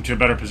to move him to a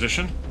better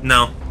position?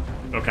 No.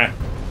 Okay.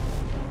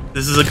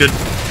 This is a good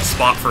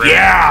spot for it.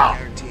 Yeah! I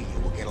guarantee you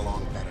will get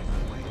along better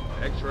that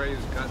way. X-rays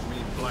cut me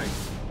blank.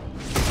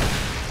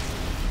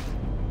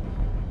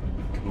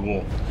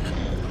 Cool.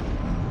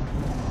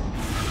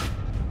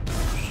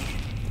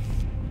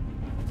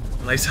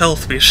 Nice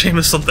health. Be a shame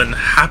if something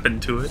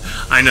happened to it.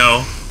 I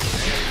know.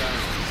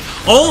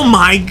 Oh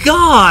my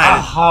god!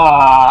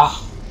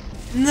 Aha!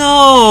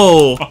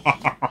 No!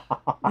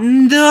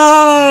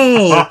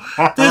 No!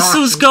 This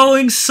was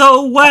going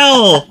so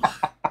well!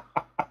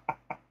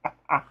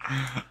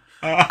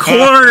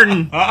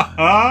 Corn!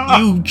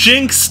 You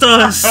jinxed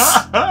us!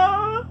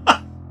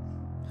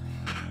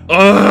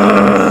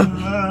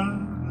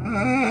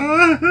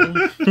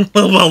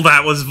 Well,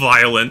 that was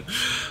violent.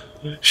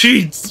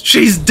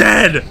 She's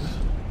dead!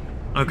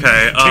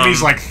 Okay,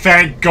 Timmy's like,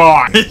 thank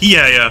God!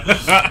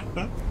 yeah.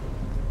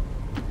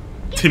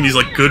 Timmy's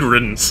like, good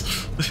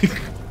riddance.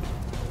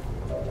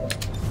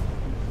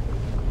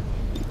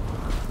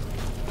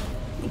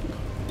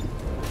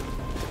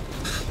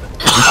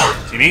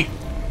 Timmy?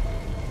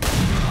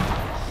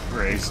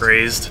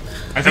 Grazed.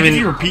 I think mean, if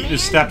you repeat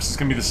his steps, it's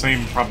gonna be the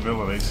same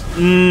probabilities.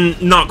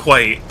 Not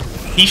quite.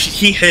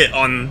 He hit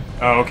on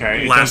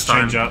last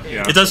time. Change up,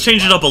 yeah. It does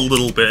change it up a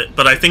little bit,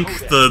 but I think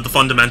the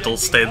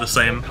fundamentals stay the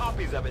same.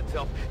 Copies of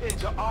itself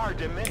into our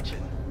dimension.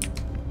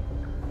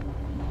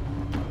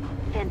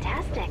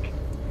 Fantastic.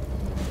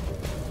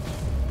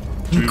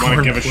 Do you want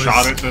to give a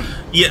shot at the...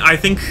 Yeah, I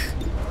think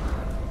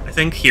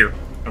here.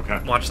 Okay.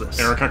 Watch this.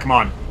 Erica, come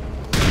on.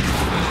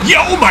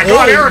 Yeah, oh my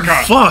god,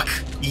 Erica! Fuck!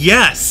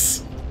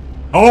 Yes!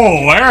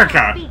 Oh,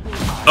 Erica!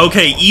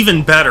 Okay,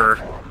 even better.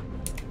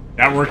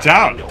 That worked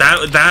out.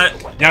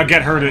 That now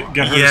get her to some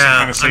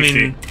kind of safety. I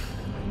mean,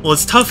 well,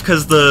 it's tough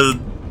because the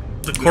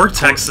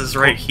cortex is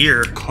right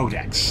here.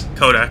 Codex.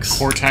 Cortex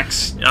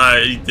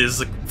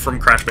is from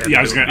Crash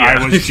Bandicoot. Yeah,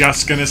 I was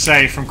just gonna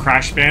say from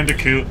Crash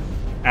Bandicoot.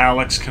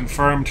 Alex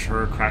confirmed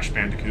her Crash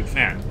Bandicoot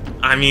fan.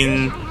 I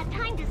mean,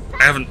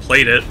 I haven't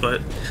played it,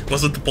 but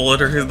wasn't the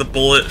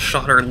bullet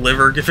shot her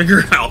liver, giving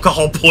her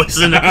alcohol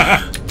poison?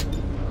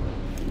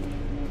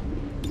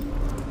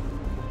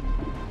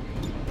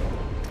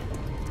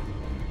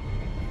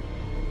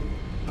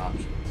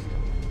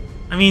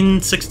 I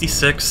mean,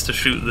 66 to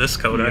shoot this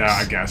codex. Yeah,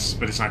 I guess,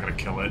 but it's not going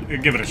to kill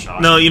it. Give it a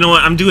shot. No, you know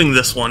what? I'm doing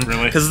this one.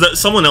 Really? Because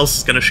someone else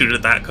is going to shoot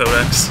at that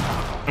codex.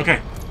 Okay.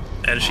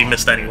 And she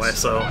missed anyway,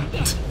 so...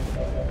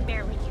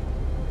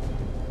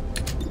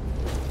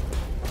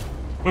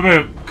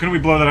 Wait, couldn't we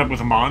blow that up with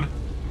a Mon?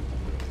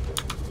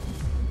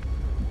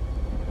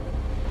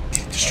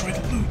 Destroy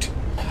the loot.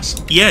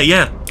 Awesome.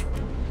 Yeah.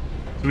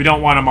 So we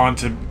don't want him on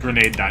to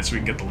grenade die so we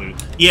can get the loot.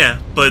 Yeah,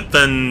 but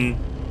then...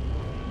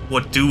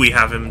 What do we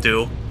have him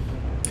do?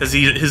 Because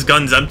his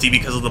gun's empty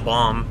because of the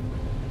bomb.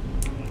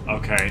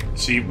 Okay,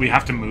 so we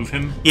have to move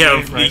him?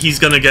 Yeah, right? He's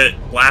gonna get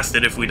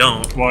blasted if we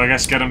don't. Well, I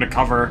guess get him to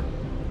cover.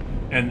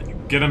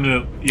 And get him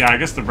to... Yeah, I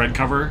guess the red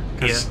cover.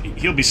 Because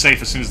he'll be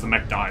safe as soon as the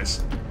mech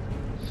dies.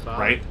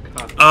 Right?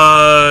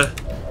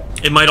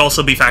 It might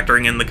also be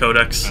factoring in the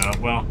codex.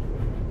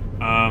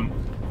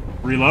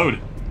 Reload.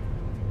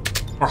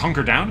 Or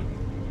hunker down?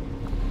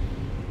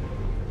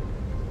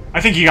 I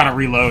think you gotta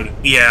reload.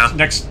 Yeah.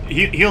 Next,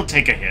 he'll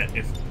take a hit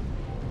if...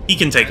 He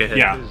can take a hit.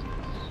 Yeah.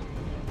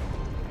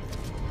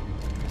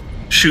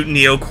 Shoot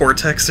Neo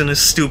Cortex in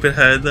his stupid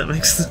head, that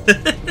makes...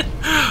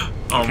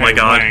 Oh my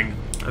god. Wang.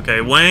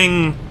 Okay,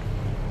 Wang...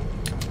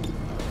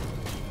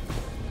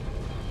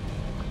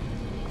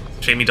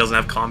 Shame he doesn't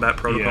have combat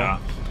protocol. Yeah.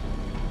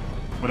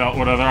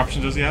 What other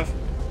option does he have?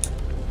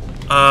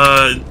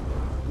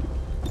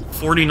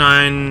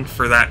 49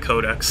 for that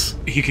codex.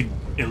 He could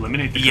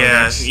eliminate the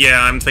codex?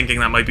 Yeah, I'm thinking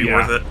that might be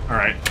worth it.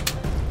 Alright.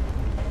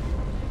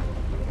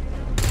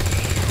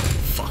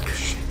 Fuck.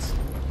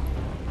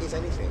 If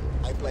anything,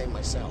 I blame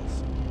myself.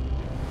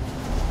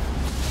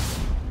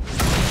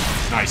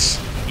 Nice.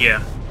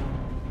 Yeah.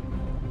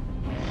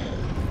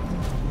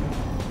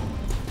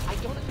 I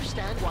don't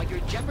understand why you're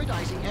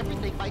jeopardizing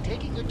everything by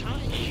taking your time.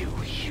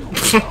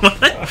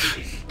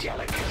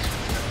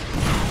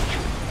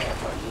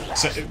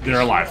 So,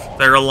 they're alive.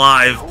 They're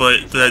alive,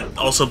 but that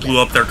also blew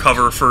up their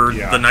cover for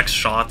the next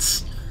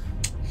shots.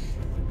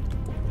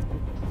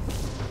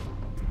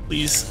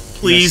 Please.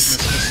 Miss.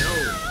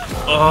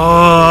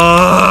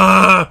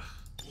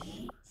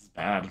 It's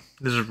bad.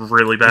 This is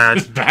really bad.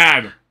 It's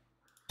bad.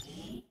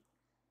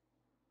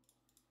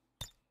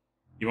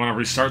 You want to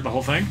restart the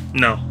whole thing?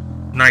 No,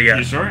 not yet.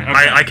 You sure? Okay.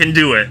 I can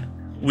do it.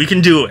 We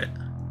can do it.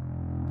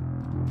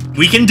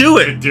 We can do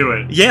it. We can do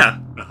it. Yeah.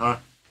 Uh-huh.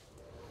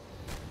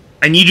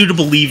 I need you to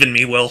believe in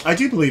me, Will. I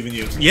do believe in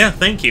you. Yeah,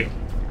 thank you.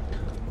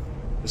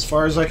 As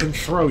far as I can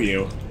throw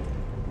you.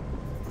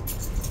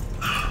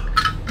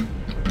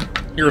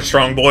 You're a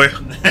strong boy.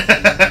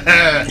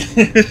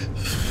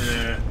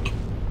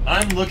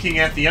 I'm looking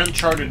at the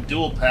Uncharted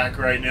Dual Pack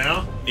right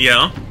now.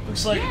 Yeah.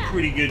 Looks like a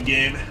pretty good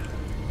game.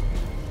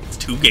 It's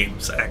 2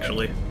 games,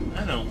 actually.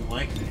 I don't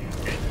like the game.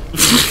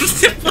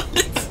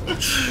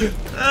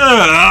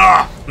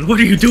 What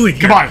are you doing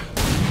here? Come on.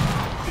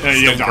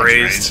 Still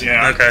grazed.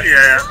 Yeah. Okay.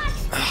 Yeah.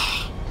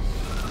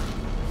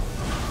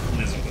 It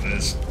is what it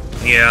is.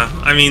 Yeah,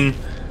 I mean...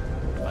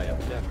 I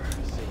have never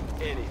seen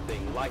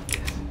anything like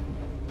this.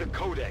 The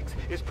Codex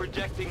is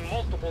projecting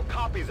multiple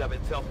copies of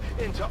itself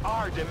into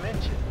our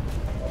dimension.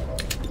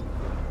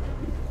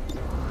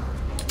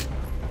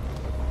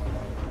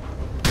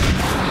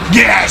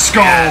 Yes!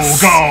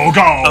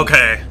 Go!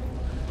 Okay.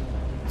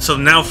 So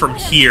now from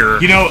here...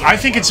 You know, I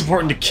think it's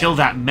important to kill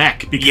that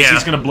mech because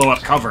he's going to blow up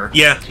cover.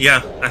 Yeah,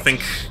 I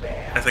think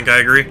I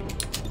agree.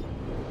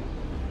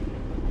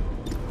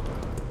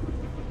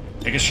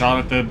 Take a shot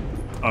at the...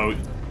 Oh.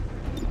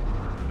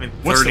 I mean,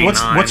 What's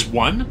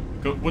one?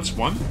 What's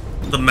one?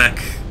 The mech.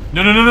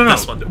 No.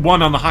 This one.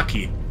 One on the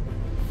hotkey.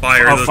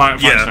 Fire. Oh, fire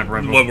yeah, sniper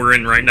rifle. what we're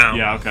in right now.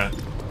 Yeah, okay.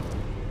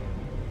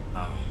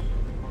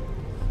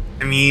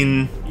 I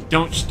mean...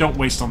 Don't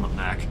waste on the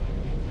mech.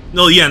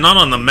 No, yeah, not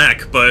on the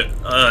mech, but,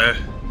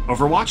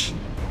 Overwatch?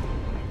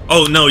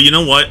 Oh, no, you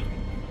know what?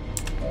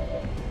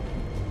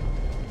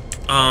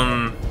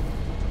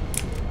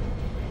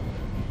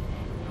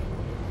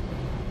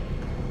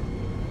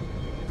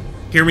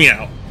 hear me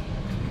out.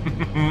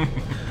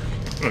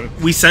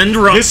 We send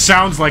This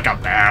sounds like a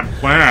bad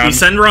plan. We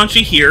send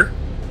Raunchy here.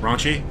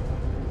 Raunchy?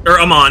 Or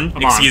Amon,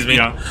 excuse me.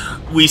 Yeah.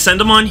 We send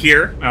him on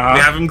here. We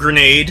have him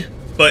grenade,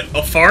 but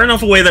far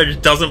enough away that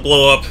it doesn't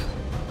blow up.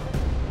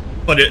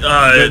 But it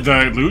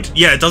the loot?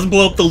 Yeah, it doesn't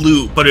blow up the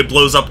loot, but it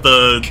blows up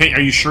the.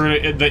 Are you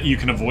sure that you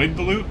can avoid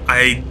the loot?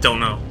 I don't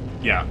know.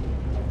 Yeah,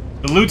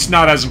 the loot's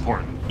not as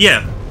important.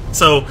 Yeah,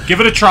 so give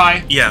it a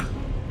try. Yeah,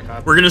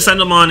 we're gonna send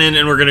him on in,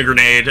 and we're gonna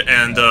grenade,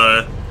 and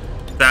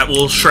that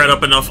will shred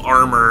up enough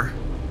armor.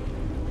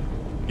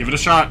 Give it a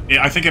shot.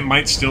 I think it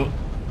might still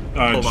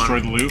destroy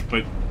the loot,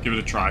 but give it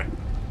a try.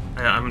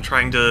 I'm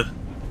trying to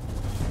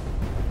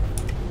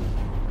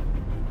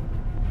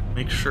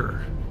make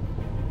sure.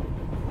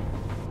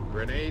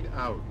 Grenade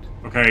out.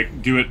 Okay,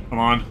 do it,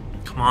 Amon.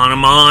 Come on,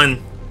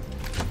 Amon.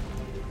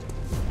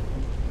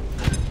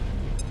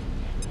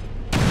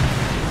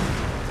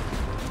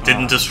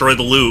 Didn't destroy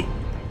the loot.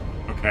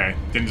 Okay,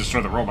 didn't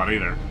destroy the robot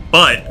either.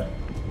 But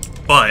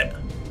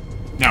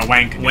now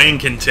Wang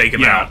can take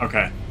him out.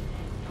 Okay.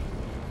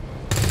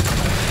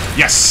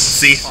 Yes.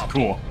 See?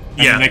 Cool.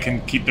 And then they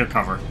can keep their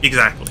cover.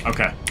 Exactly.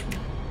 Okay.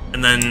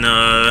 And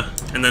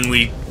then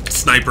we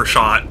sniper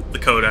shot the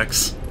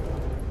Codex.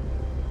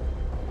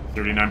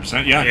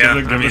 39%. Yeah.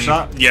 Give it a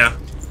shot. Yeah.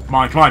 Come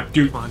on,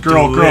 dude. Come on,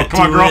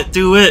 girl.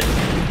 Do it.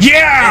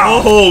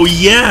 Yeah. Oh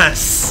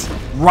yes.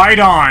 Right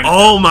on.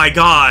 Oh my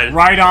god.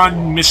 Right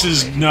on,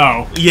 Mrs.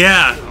 No.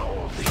 Yeah.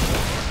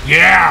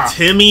 Yeah.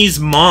 Timmy's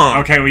mom.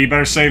 Okay, well you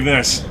better save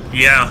this.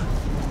 Yeah.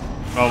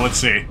 Well, let's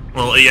see.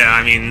 Well, yeah.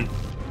 I mean.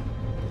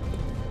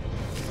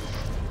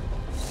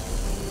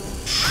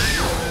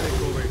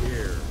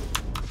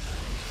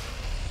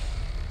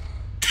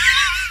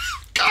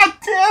 God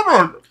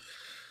damn it!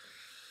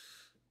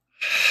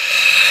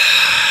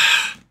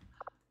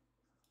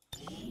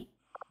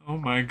 Oh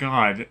my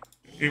god.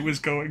 It was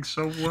going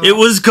so well. It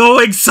was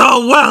going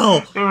so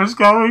well! It was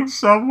going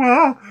so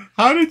well!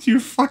 How did you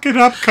fuck it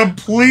up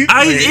completely?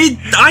 I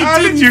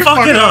didn't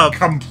fuck it up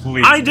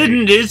completely. I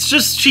didn't. It's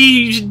just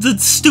the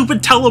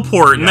stupid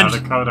teleport. Yeah, and the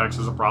Codex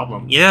is a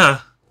problem.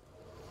 Yeah.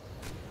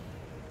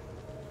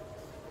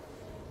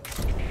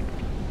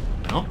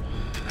 Well,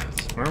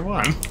 that's square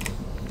one.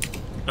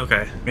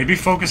 Okay. Maybe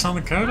focus on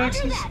the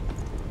Codexes?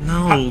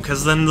 No,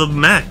 because then the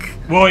mech.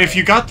 Well, if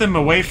you got them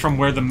away from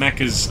where the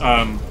mech is,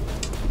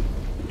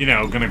 you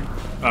know, gonna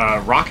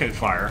rocket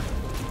fire.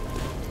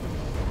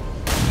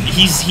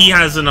 He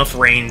has enough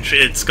range.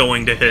 It's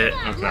going to hit.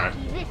 Okay.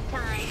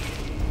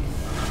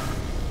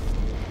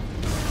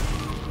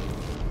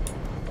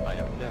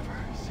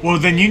 Well,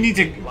 then you need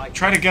to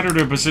try to get her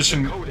to a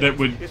position that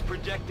would,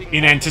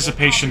 in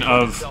anticipation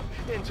of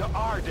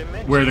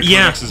where the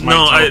Codexes might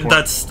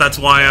teleport. that's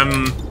why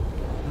I'm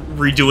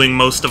redoing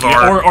most of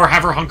our... Or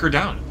have her hunker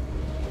down.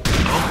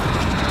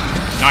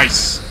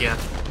 Nice. Yeah.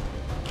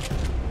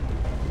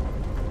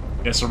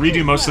 Yeah, so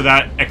redo most of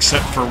that,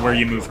 except for where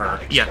you move her.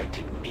 Yeah.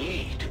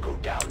 Me to go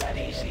down that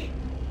easy.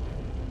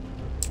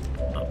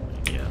 Oh,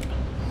 yeah.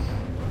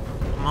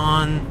 Come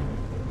on.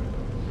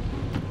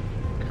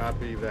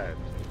 Copy that.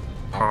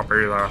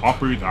 Copy that.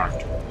 Copy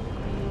that.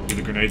 Do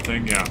the grenade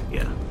thing? Yeah.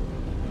 Yeah.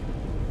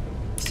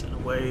 Just in a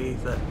way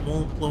that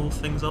won't blow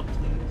things up,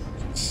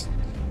 please.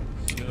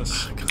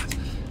 Yes. Oh, God.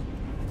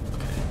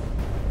 Okay.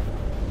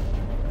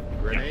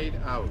 Grenade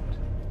out.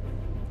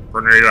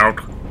 Grenade out.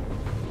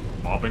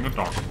 Mobbing a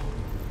dog.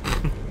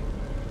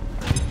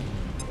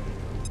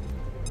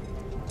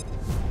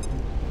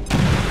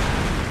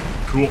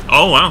 Cool.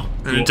 Oh, wow.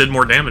 And Cool. it did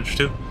more damage,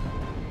 too.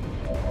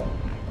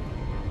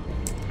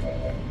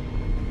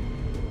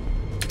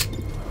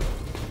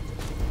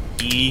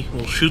 E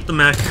will shoot the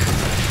mech.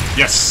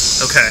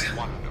 Yes. Okay.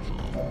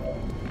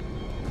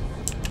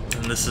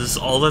 And this is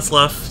all that's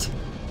left.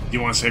 Do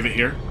you want to save it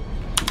here?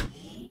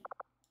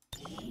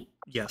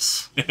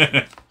 Yes.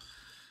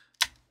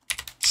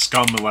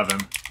 Scum 11.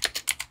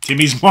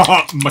 Timmy's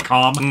Macom.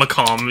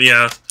 Macom,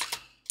 yeah.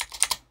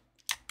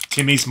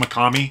 Timmy's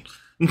Macami.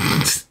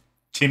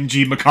 Tim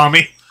G.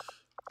 Macami.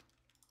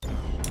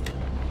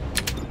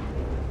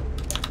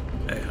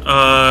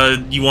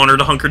 Okay. You want her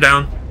to hunker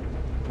down?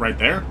 Right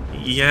there?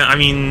 Yeah, I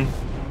mean...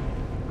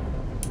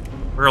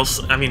 Where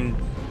else? I mean...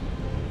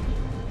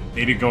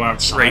 Maybe go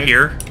outside? Right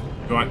here?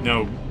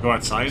 No, go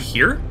outside?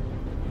 Here?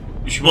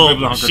 You won't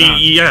be able to hunker down.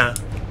 Yeah.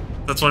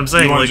 That's what I'm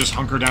saying. You want like, to just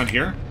hunker down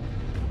here?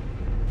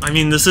 I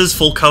mean, this is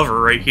full cover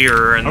right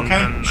here, and...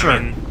 Okay, and, sure. I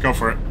mean, go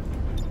for it.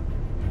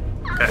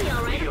 Okay.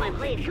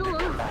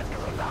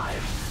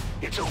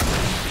 It's a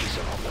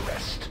season on the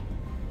rest.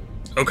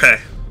 Okay.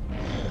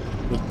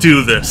 We'll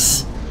do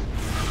this.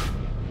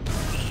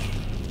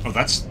 Oh,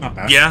 that's not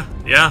bad. Yeah,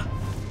 yeah.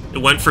 It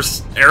went for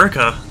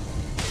Erica.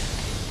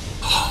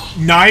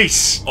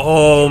 Nice!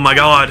 Oh my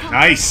god.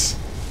 Nice.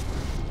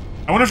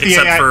 I wonder if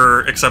except the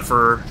AI... except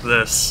for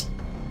this.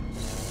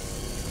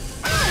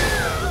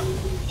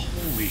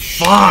 Holy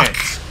Fuck!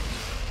 shit.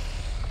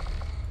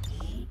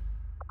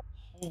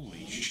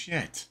 Holy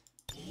shit.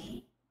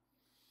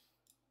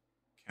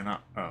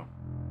 Cannot... Oh.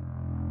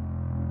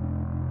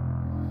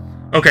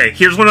 Okay,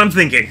 here's what I'm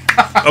thinking.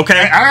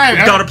 Okay? All right.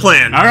 We've got a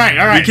plan. All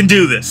right. We can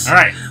do this. All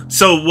right.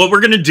 So what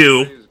we're gonna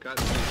do...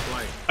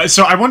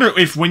 So I wonder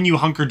if when you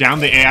hunker down,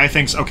 the AI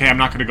thinks, okay, I'm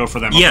not gonna go for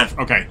them. Yeah.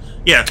 Okay.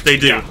 Yeah, they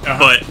do.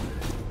 Yeah,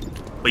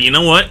 But you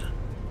know what?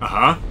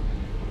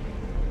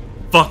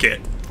 Fuck it.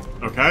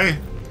 Okay.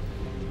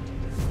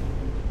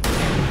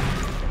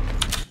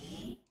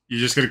 You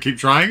just gonna keep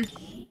trying?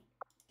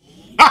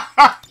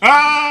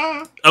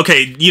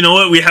 Okay, you know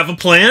what? We have a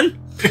plan.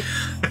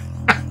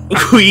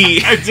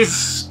 We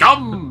just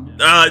scum.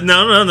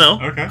 No.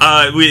 Okay.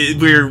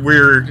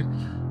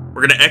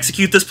 We're gonna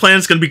execute this plan.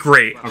 It's gonna be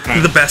great. Okay.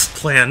 The best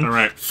plan. All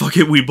right. Fuck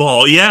it, we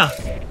ball. Yeah.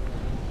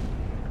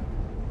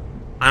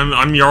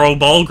 I'm Jarl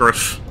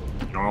Balgriff.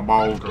 Jarl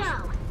Balgriff.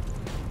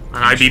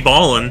 And I be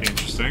ballin'.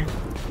 Interesting.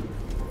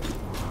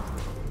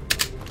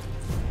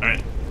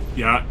 Alright.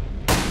 Yeah.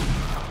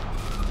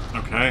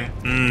 Okay.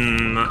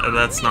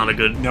 That's not a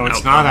good No, it's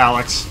outcome. not,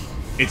 Alex.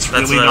 It's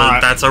really not.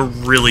 That's a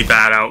really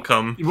bad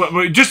outcome.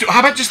 How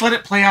about just let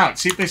it play out?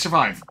 See if they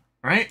survive.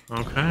 Right?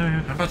 Okay.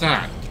 How about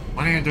that?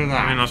 Why don't you do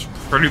that? I mean, that's a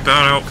pretty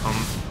bad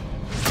outcome.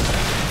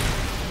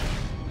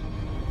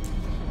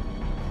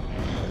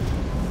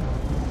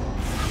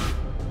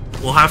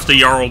 We'll have to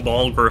Jarl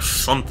Balgriff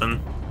something.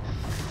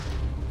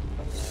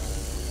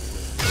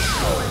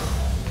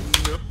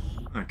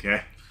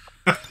 Okay.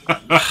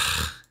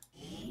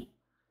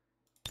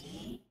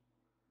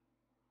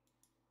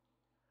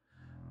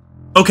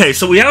 Okay,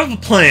 so we have a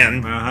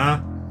plan.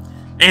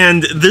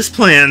 And this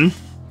plan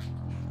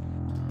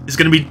is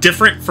going to be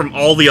different from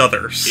all the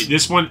others.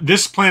 This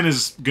plan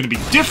is going to be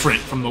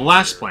different from the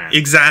last plan.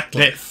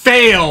 Exactly. That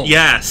failed.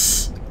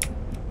 Yes.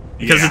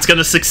 Because it's going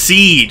to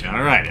succeed.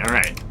 All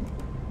right.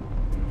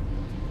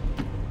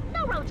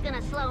 No road's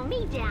gonna slow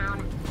me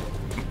down.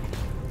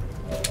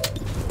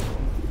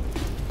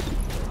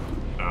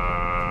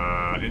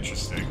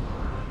 Interesting.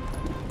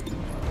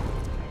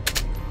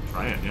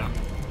 Try it, yeah.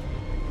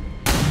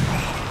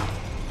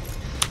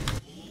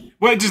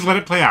 Well, just let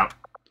it play out.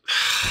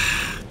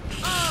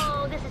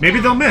 Maybe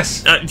they'll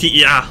miss.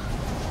 Yeah.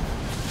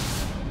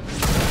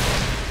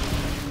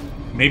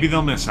 Maybe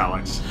they'll miss,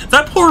 Alex.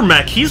 That poor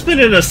mech, he's been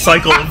in a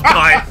cycle of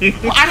dying.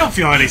 Well, I don't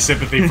feel any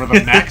sympathy for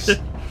the mechs.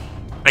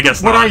 I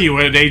guess What not. are you,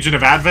 an agent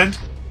of Advent?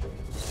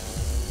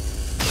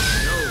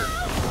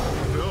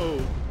 No.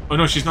 Oh,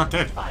 no, she's not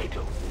dead.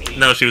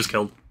 No, she was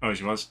killed. Oh,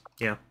 she was?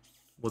 Yeah.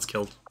 Was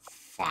killed.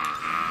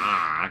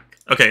 Fuck.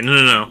 Okay,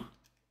 no.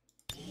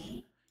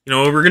 You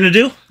know what we're gonna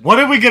do? What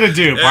are we gonna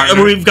do,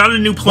 partner? We've got a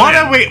new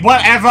plan.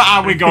 Whatever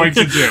are we going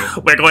to do?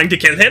 We're going to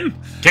kill him.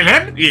 Kill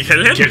him? You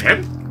kill him? Kill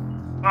him?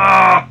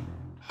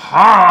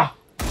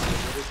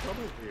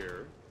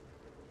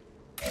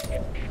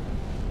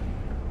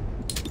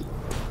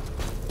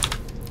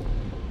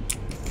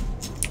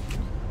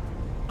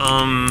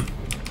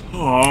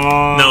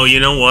 No, you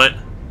know what?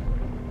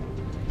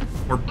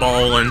 We're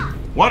balling.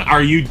 What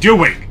are you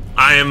doing?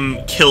 I am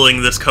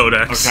killing this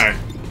codex. Okay.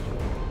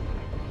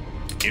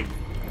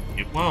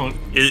 It won't.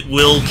 It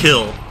will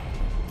kill.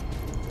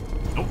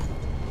 Nope.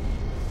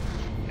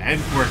 That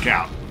didn't work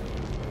out.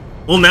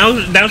 Well,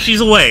 now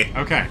she's away.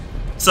 Okay.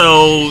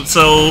 So...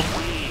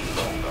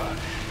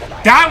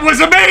 That was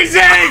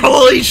amazing!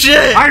 Holy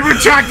shit! I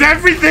retract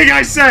everything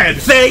I said!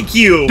 Thank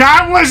you!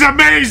 That was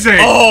amazing!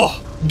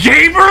 Oh!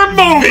 Gamer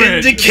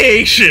moment!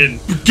 Vindication!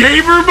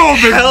 Gamer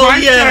moment Hell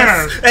right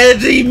yes! there!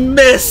 And he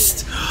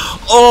missed!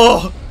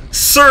 Oh!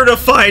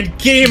 Certified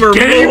gamer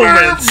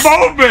moments!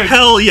 Moment!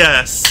 Hell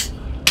yes!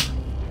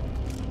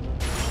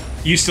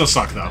 You still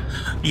suck, though.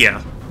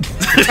 Yeah.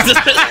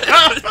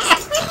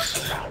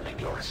 Surrounding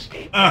your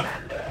escape,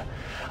 Commander.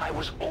 I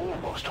was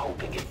almost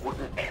hoping it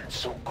wouldn't end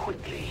so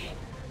quickly.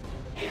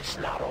 It's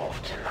not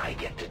often I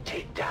get to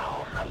take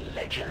down a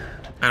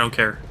legend. I don't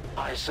care.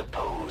 I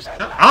suppose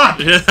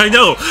I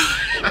know!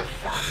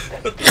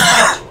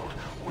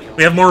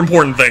 We have more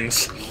important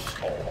things.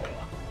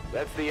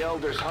 That's the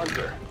Elder's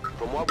hunter.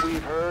 From what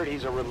we've heard,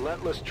 he's a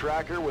relentless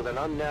tracker with an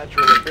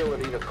unnatural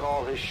ability to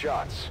call his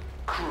shots.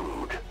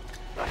 Crude,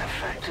 but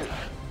effective.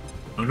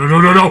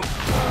 No.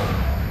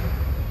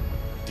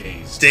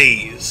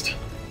 Dazed.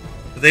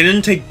 But they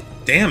didn't take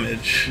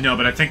damage. No,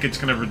 but I think it's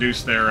gonna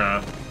reduce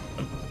their,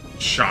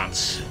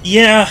 shots.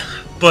 Yeah,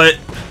 but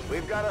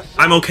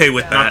I'm okay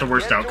with that. Not the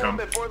worst outcome.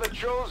 Before the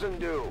chosen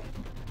do.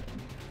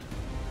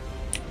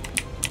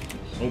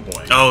 Oh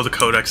boy. Oh, the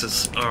codex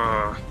is...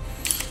 No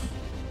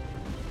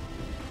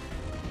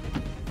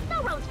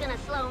road's gonna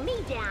slow me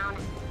down.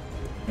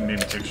 Maybe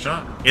take a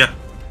shot. Yeah.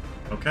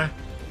 Okay.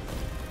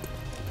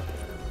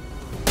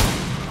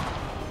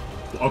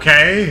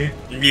 Okay.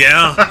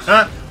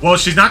 Yeah. Well,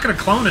 she's not gonna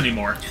clone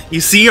anymore.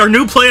 You see, our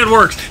new plan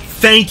works.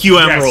 Thank you,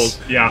 Emerald.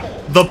 Yes. Yeah.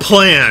 The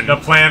plan. The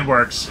plan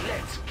works.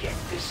 Let's get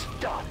this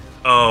done.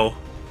 Oh.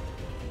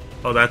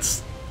 Oh,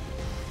 that's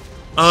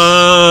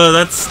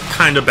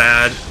kind of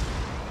bad.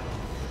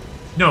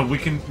 No, we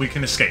can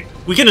escape.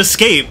 We can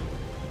escape,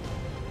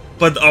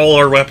 but all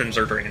our weapons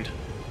are drained.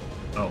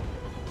 Oh.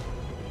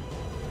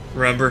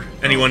 Remember?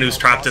 Anyone who's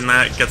trapped in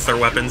that gets their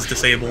weapons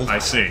disabled. I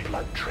see.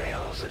 Blood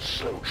trails. files at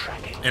slow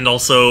tracking. And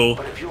also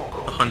But if you're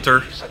going a hunter.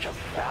 to be such a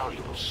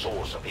valuable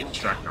source of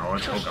Extract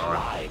knowledge. Oh just god.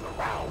 lying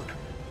around,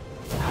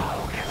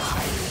 how can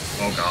I?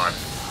 Oh god.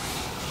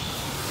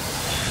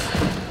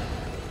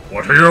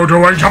 What are you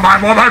doing to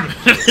my woman?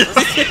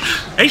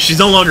 Hey, she's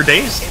no longer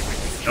dazed.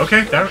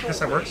 Okay, I guess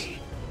that works.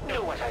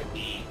 Know what I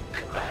mean,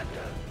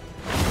 Commander?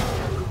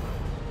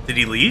 Did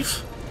he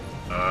leave?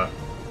 The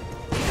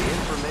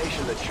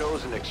information that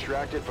Chosen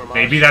extracted from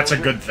Maybe our that's a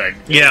soldier- good thing.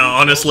 Yeah,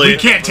 honestly. We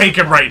can't take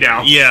him right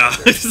now. Yeah.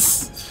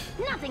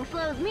 Nothing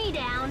slows me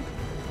down.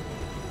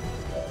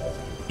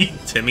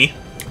 Timmy.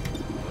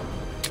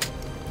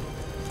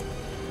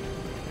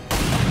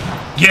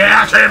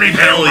 Yeah, Timmy,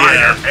 Hell Pale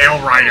yeah. Rider,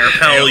 Pale Rider,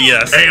 Hell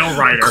yes. Pale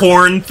Rider.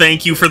 Corn,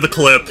 thank you for the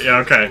clip Yeah,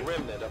 okay.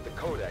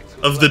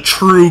 of the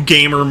true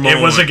gamer moment.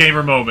 It was a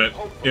gamer moment.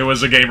 It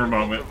was a gamer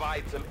moment.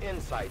 Provide some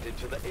insight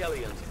into the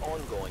aliens'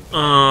 ongoing.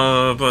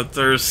 But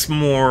there's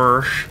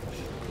more.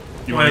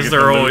 You Why wanna is get there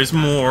the loot? always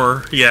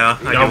more? Yeah,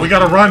 I No, do. we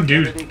gotta run,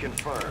 dude.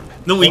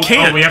 No, we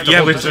can't. Oh, we have to yeah,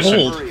 hold we have to position.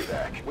 hold.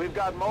 We've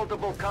got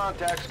multiple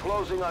contacts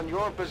closing on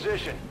your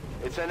position.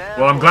 It's an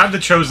Well, I'm glad the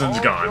Chosen's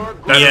gone.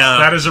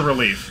 That is a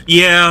relief.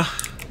 Yeah.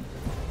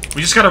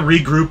 We just gotta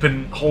regroup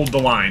and hold the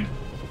line.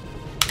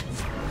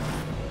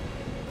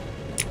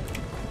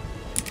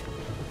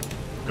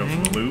 Go for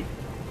the loot.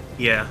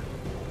 Yeah.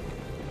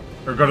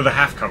 Or go to the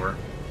half cover.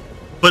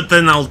 But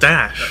then I'll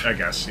dash. I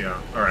guess,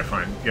 yeah. Alright,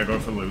 fine. Yeah, go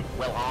for the loot.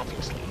 Well,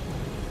 obviously.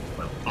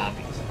 Well,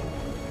 obviously.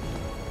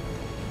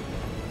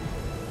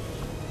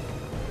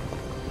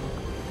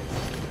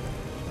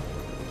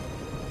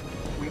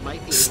 We might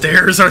be able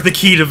Stairs are the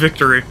key to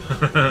victory.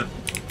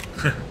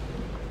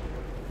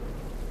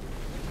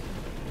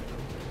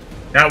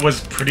 That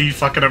was pretty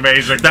fucking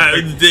amazing.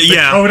 The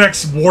yeah.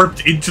 Codex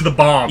warped into the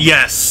bomb.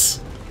 Yes.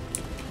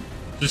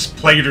 Just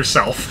played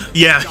herself.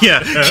 Yeah,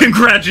 yeah.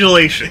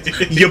 Congratulations.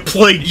 You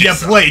played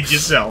yourself. You played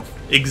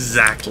yourself.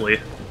 Exactly.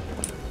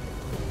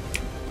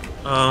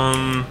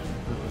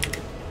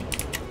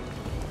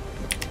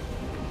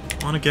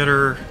 Want to get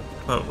her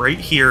about right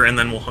here, and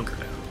then we'll hunker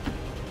down.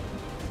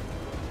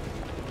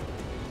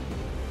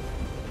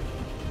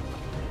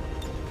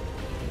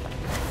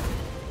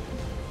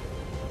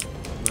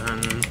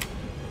 Then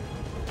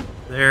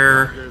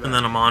there, and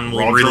then Amon will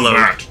Roger reload.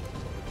 that.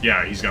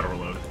 Yeah, he's got to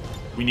reload.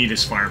 We need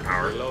his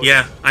firepower.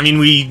 Yeah, I mean,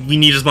 we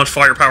need as much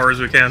firepower as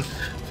we can.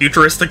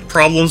 Futuristic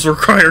problems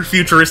require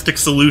futuristic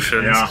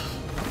solutions. Yeah.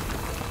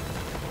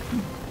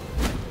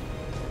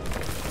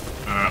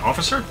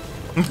 Officer?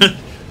 Is that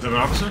an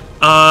officer?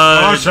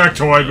 Oh,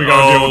 sectoid, we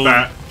gotta deal with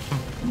that.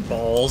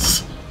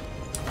 Balls.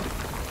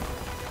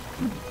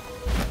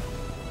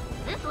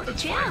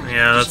 That's fine.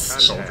 Yeah,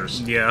 that's...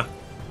 soldiers. Yeah.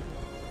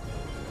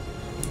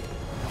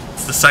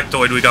 It's the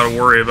sectoid we gotta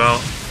worry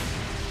about.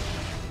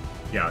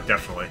 Yeah,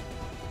 definitely.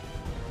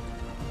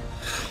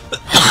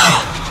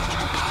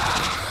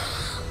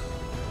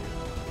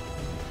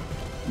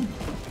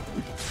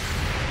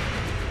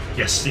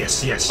 Yes,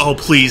 yes, yes. Oh,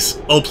 please.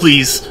 Oh,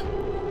 please.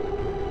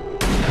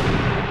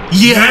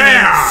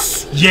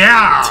 Yes!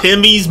 Yeah!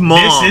 Timmy's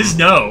mom. This is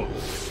no.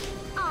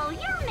 Oh,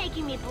 you're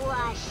making me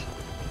blush.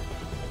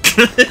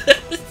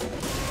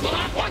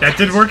 That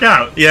did work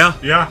out. Yeah.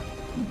 Yeah.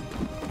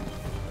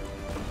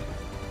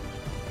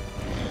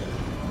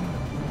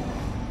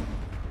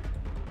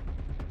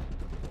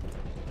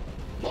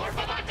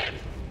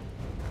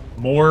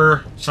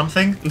 More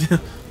something?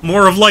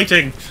 More of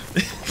lighting.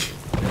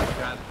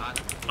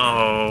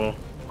 Oh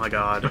my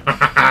god.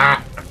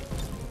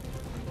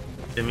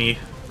 Timmy,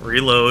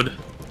 reload.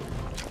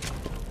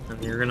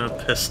 And you're gonna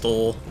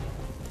pistol.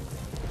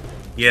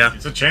 Yeah.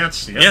 It's a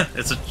chance. Yeah, Yeah,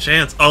 it's a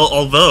chance.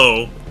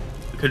 Although,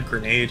 we could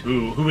grenade.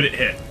 Ooh, who would it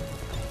hit?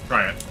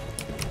 Try it.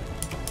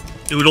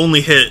 It would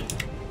only hit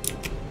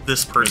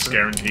this person. It's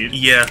guaranteed?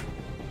 Yeah.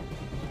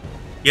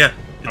 Yeah,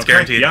 it's Okay,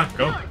 guaranteed. yeah,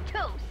 go.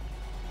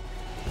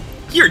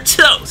 You're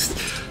toast!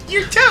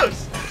 You're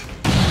toast!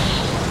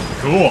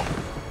 Cool.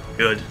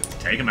 Good.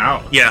 Take him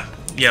out. Yeah.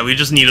 Yeah, we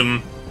just need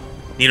him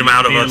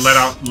out of Need to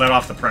us. let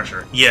off the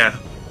pressure. Yeah.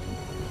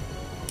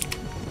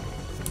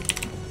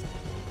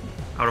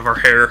 Out of our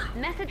hair.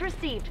 Message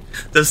received.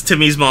 Does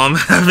Timmy's mom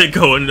have it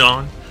going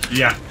on?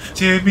 Yeah.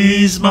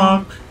 Timmy's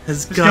mom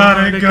has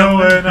got it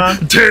going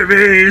on.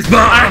 Timmy's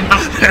mom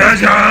has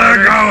got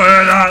it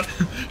going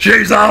on.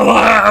 She's all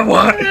I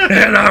want,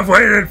 and I've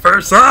waited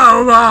for so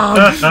long.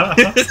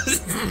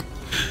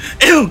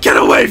 Ew, get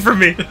away from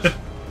me.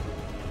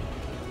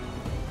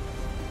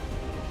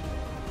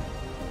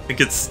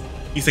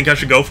 You think I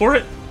should go for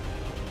it?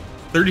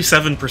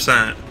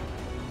 37%.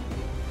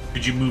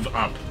 Could you move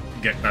up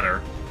and get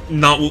better?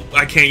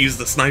 I can't use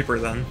the sniper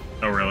then.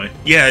 Oh, really?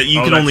 Yeah,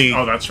 you can only...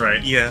 Oh, that's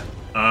right. Yeah.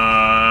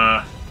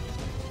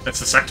 That's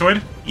the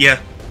sectoid? Yeah.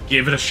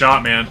 Give it a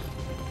shot, man.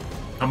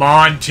 Come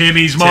on,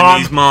 Timmy's mom.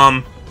 Timmy's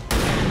mom.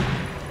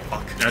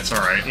 Fuck. That's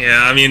alright.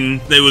 Yeah, I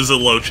mean, it was a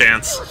low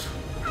chance.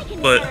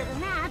 But...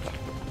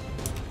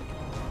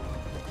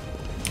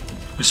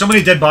 There's so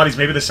many dead bodies,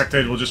 maybe the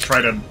sectoid will just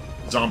try to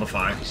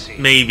zombify.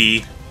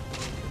 Maybe.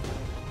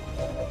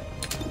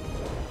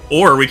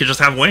 Or we could just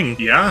have Wing.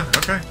 Yeah,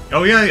 okay.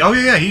 Oh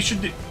yeah, he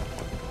should do...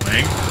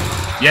 Wing?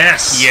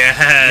 Yes!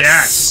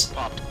 Yes!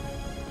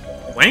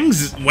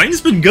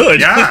 Wang's been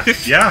good. Yeah,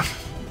 yeah.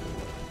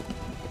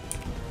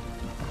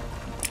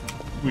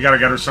 We gotta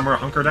get her somewhere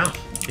to hunker down.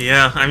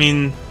 Yeah, I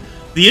mean...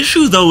 The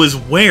issue, though, is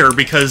where,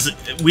 because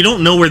we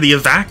don't know where the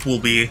evac will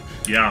be.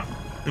 Yeah.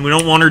 And we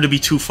don't want her to be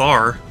too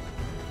far.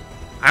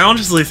 I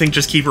honestly think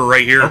just keep her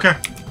right here. Okay,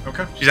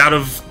 okay. She's out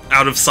of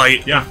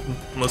sight. Yeah.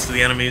 Most of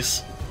the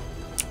enemies.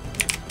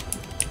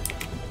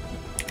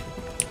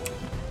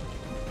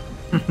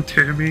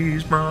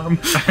 Timmy's mom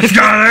has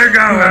got her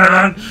going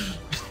on.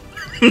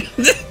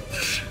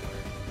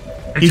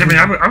 Hey, Timmy,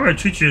 I'm gonna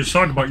teach you a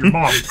song about your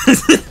mom.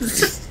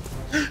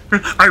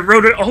 I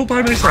wrote it all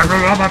by myself. I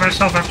wrote it all by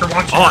myself after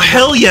watching Oh,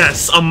 hell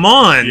yes!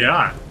 Amon!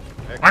 Yeah.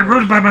 I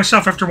wrote it by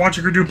myself after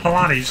watching her do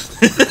Pilates.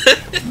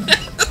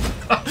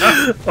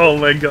 Oh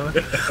my god.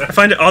 I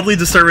find it oddly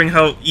disturbing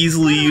how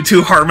easily you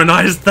two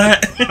harmonized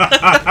that.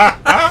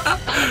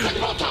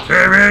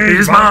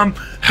 Timmy's mom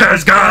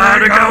has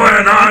got it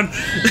going on.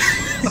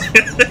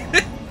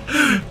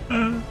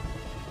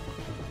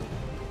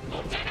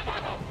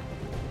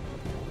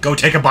 Go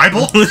take a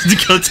Bible? Go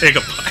take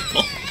a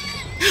Bible.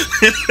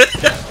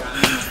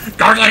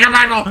 Go take a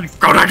Bible!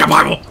 Go take a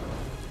Bible!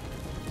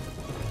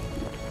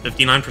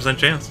 59%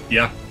 chance.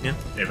 Yeah. Yeah.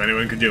 If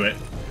anyone could do it.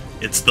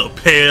 It's the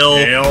pale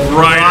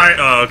right.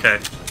 Oh, okay.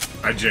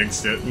 I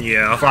jinxed it.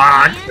 Yeah.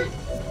 Fuck.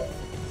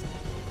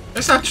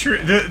 That's not true.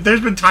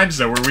 There's been times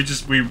though where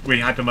we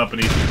hype him up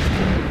and he.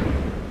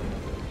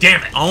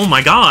 Damn it! Oh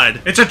my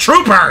god! It's a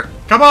trooper!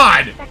 Come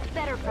on!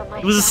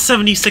 It was a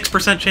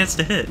 76% chance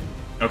to hit.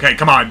 Okay,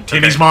 come on.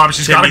 Timmy's mom,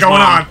 she's got it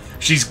going on.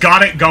 She's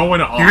got it going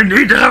on. You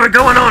need to have it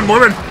going on,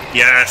 woman!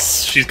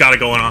 Yes, she's got it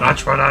going on.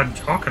 That's what I'm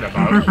talking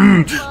about.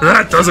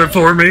 That does it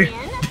for me.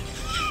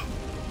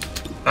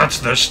 That's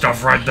this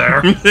stuff right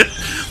there.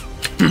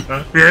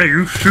 Yeah,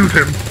 you shoot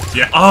him.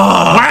 Yeah.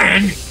 Oh!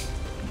 Wang!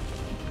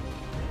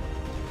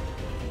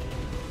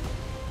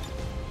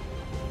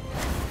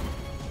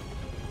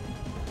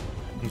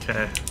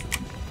 Okay.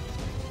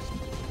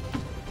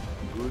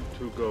 Good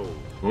to go.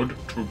 Good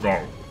to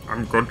go.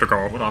 I'm good to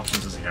go. What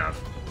options does he have?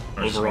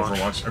 Oh, just Overwatch.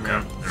 Overwatch?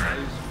 Okay.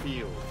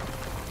 Yeah.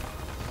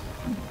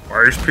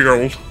 Alright. Eyes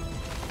peeled.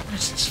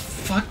 Where's this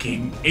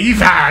fucking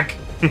evac?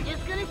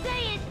 Just gonna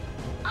say it.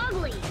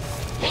 Ugly.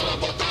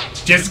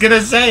 Just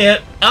gonna say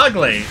it.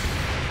 Ugly.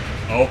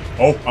 Oh,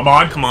 I'm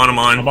on. Come on, I'm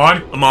on. I'm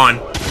on. I'm on.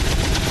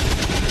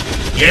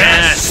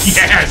 Yes!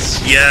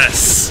 Yes!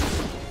 Yes!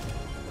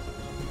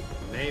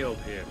 Nailed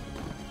him.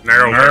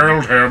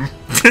 Nailed him.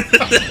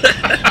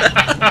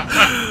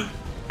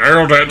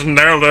 Nailed it.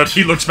 Nailed it.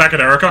 He looks back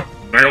at Erica.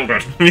 Nailed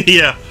it.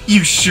 Yeah.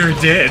 You sure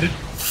did.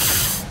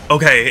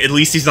 Okay, at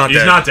least he's not dead.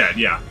 He's not dead,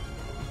 yeah.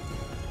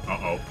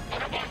 Uh-oh.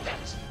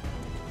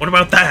 What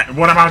about that?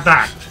 What about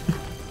that?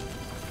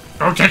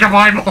 Go take a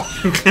Bible.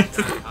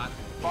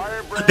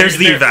 There's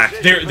the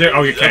evac. They're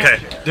okay.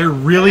 They're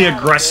really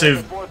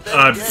aggressive,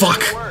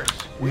 fuck,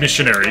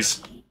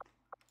 missionaries.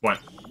 What?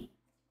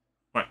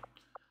 What?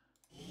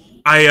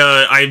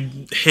 I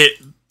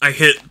hit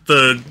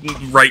the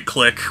right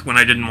click when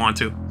I didn't want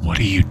to. What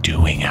are you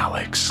doing,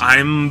 Alex?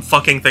 I'm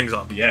fucking things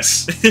up.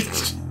 Yes.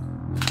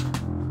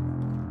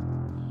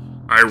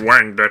 I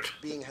wanged it.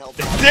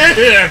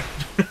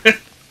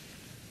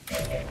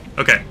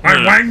 Okay.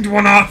 I wanged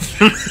one off.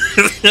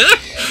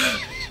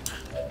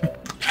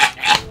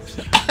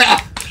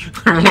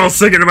 I'm all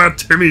thinking about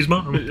Timmy's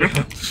mom. Is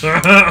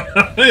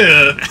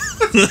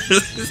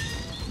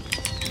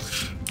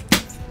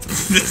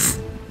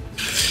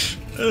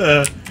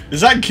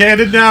that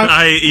canon now?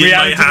 It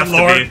might have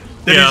to be.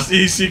 Yeah.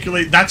 He's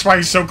secretly. That's why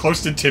he's so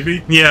close to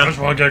Timmy. Yeah. I just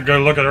want to get a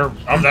good look at her.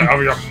 I'm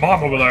your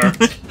mom over there.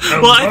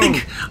 Well,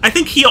 I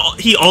think he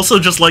also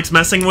just likes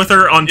messing with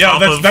her on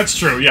top of. That's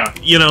true. Yeah.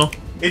 You know.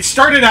 It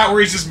started out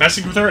where he's just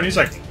messing with her, and he's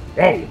like,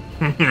 "Whoa,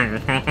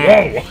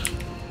 whoa."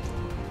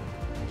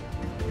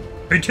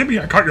 Hey Timmy,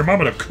 I caught your mom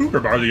at a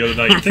cougar bar the other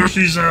night. You think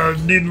she's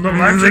needing a little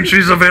action? You think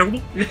she's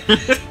available?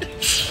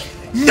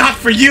 Not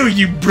for you,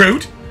 you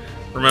brute.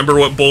 Remember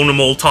what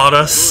Bonamol taught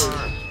us?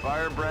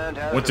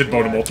 What did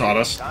Bonamol taught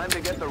us? Time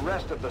to get the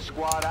rest of the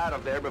squad out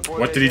of there before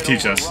What did he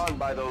teach us?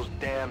 by those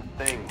damn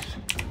things.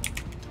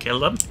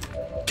 Kill them.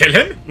 Kill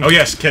him? Oh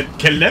yes, kill them.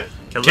 Kill them.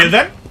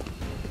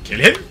 Kill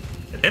him.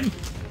 Kill him.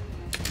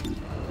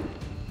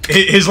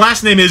 His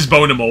last name is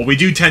Bonamol. We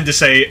do tend to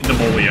say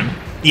Nemolian.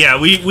 Yeah,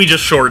 we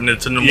just shortened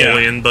it to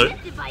Nemolian, but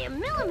By a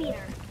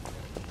millimeter.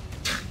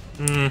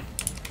 I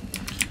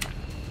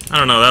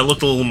don't know. That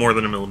looked a little more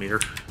than a millimeter.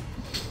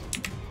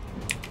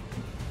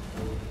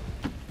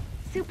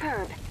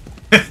 Superb.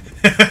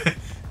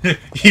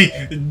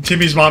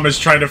 Timmy's mom is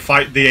trying to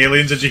fight the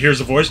aliens, and she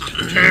hears a voice.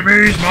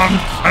 Timmy's mom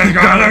has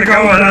gotta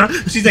go.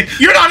 She's like,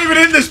 "You're not even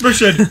in this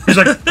mission." He's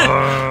like,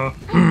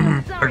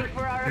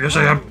 "Yes,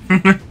 I am."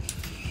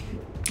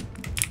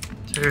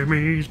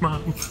 Timmy's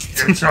mom.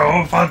 It's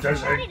so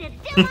fantastic.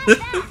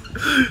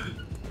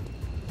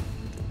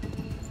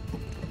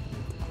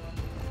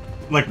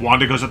 Like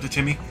Wanda goes up to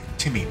Timmy.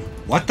 Timmy,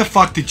 what the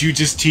fuck did you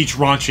just teach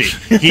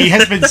Raunchy? He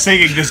has been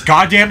singing this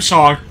goddamn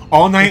song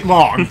all night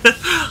long.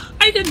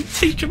 I didn't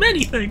teach him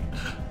anything.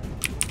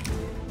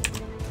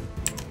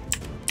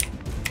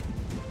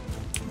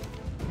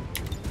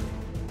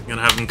 I'm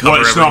gonna have him cover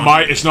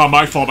What, it's not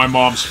my fault my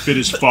mom's fit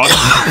as fuck.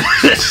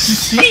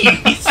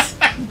 Jeez.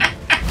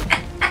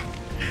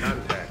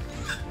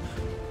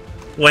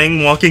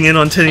 Wang walking in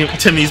on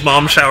Timmy's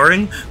mom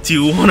showering. Do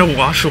you want to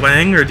wash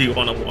Wang, or do you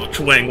want to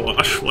watch Wang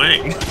wash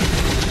Wang?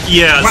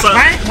 Yeah, so...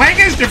 Wang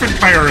has different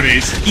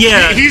priorities.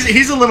 Yeah.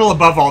 He's a little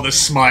above all this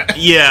smut.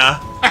 Yeah.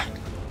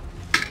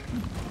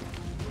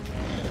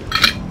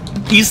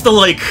 He's the,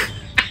 like...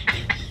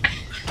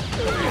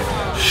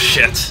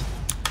 Shit.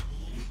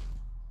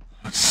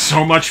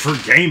 So much for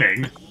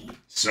gaming.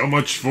 So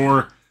much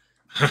for...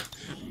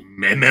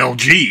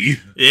 MLG.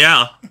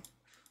 Yeah.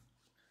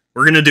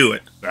 We're gonna do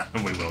it.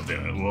 We will do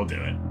it. We'll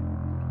do it.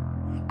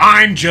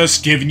 I'm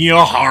just giving you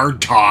a hard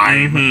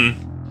time.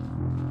 Mm-hmm.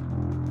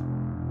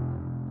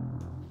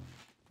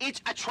 It's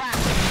a trap.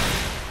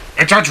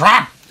 It's a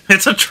trap.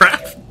 It's a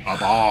trap. A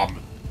bomb.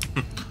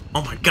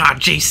 Oh my god,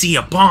 JC,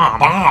 a bomb.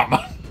 Bomb.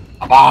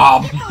 A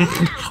bomb.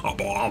 A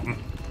bomb.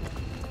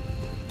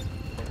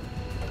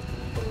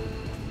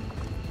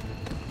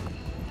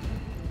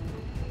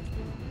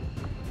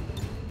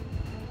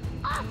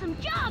 Awesome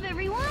job,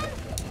 everyone!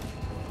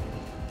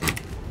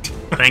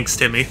 Thanks,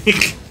 Timmy.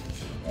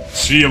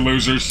 See you,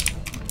 losers.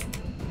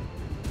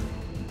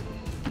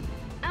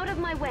 Out of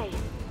my way.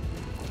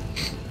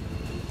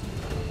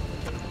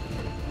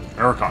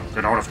 Erica,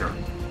 get out of here.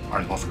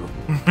 I love you.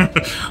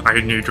 I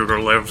need you to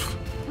live.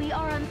 We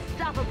are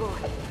unstoppable.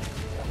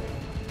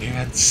 You're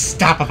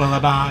unstoppable,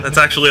 Abad. That's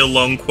actually a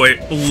Lo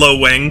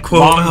Wang quote.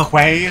 Long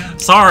Quay.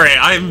 Sorry,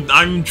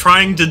 I'm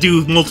trying to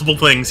do multiple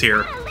things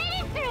here.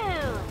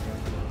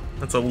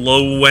 That's a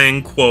Lo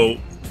Wang quote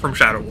from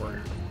Shadow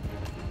Warrior.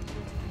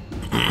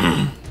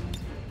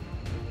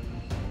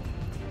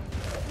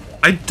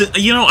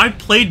 I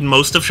played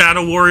most of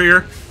Shadow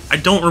Warrior. I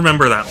don't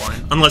remember that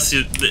line, unless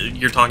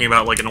you're talking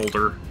about like an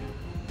older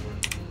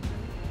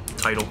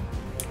title.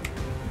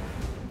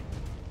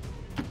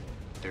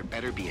 There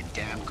better be a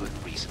damn good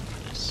reason for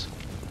this.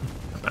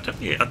 Better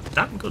be a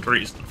damn good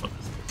reason for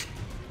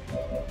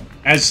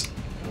this.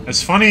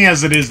 As funny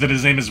as it is that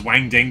his name is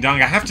Wang Ding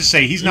Dong, I have to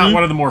say he's not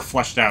one of the more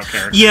fleshed out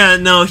characters. Yeah,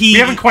 no, we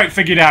haven't quite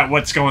figured out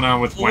what's going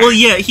on with Wang. Well,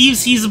 yeah,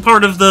 he's a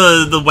part of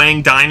the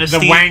Wang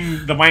dynasty.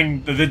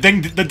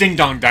 The Ding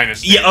Dong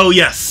dynasty. Yeah. Oh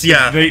yes.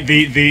 Yeah.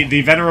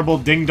 The venerable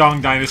Ding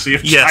Dong dynasty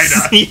of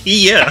China.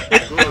 Yeah.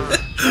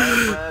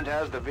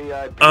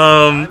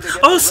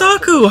 Oh,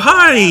 Saku,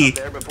 hi.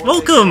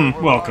 Welcome.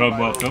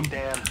 Welcome.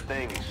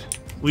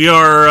 We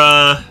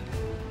are.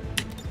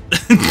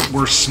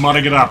 We're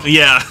smutting it up.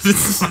 Yeah,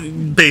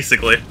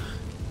 basically.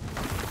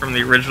 From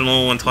the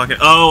original one talking...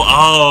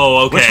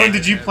 Oh, okay. Which one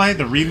did you play?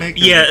 The remake?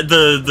 Yeah,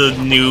 the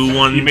new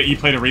one. You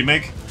played a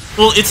remake?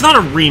 Well, it's not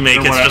a remake,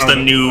 it's just a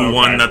new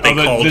one that they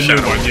called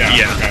Shadow. New one,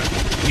 yeah.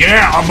 Okay.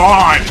 Yeah, I'm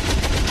on!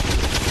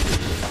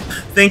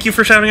 Thank you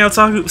for shouting out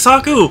Saku.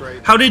 Saku,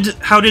 how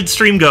did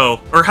stream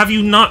go? Or have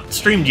you not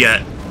streamed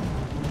yet?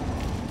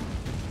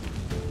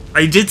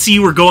 I did see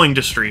you were going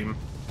to stream.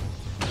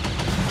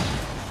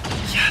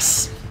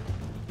 Yes.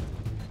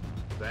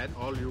 That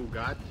all you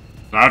got?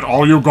 That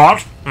all you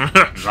got?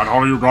 Is that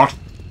all you got?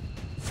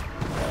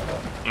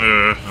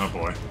 Oh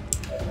boy.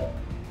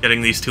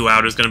 Getting these two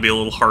out is going to be a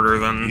little harder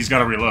than... He's got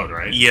to reload,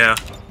 right? Yeah.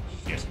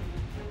 Yes.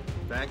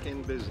 Back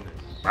in business.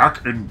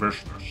 Back in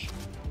business.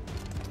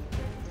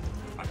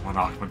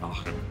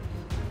 Menachem.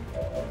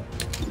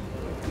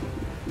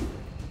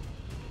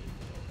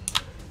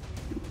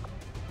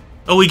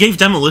 Oh, we gave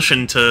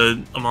Demolition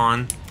to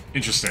Amon.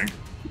 Interesting.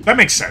 That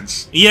makes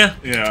sense. Yeah.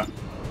 Yeah.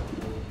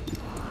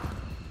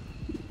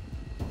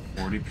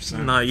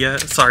 40%? Not yet.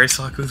 Sorry,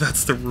 Saku,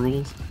 that's the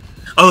rules.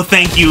 Oh,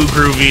 thank you,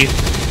 Groovy.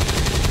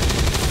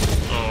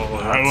 Oh,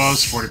 that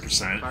was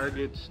 40%.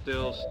 Target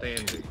still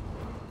standing.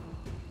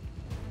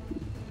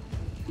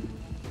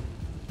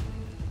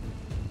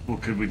 Well,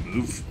 could we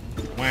move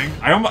Wang?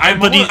 I almost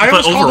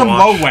called him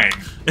Low Wang.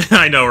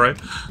 I know, right?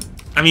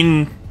 I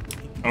mean...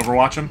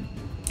 Overwatch him?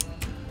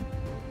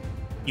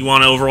 You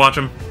want to Overwatch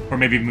him? Or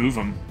maybe move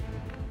him.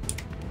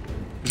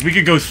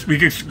 Because we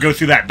could go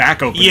through that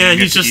back opening. Yeah,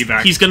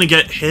 he's gonna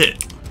get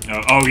hit.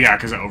 Oh yeah,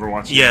 because of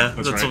Overwatch. Yeah,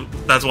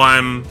 that's why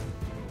I'm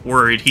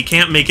worried. He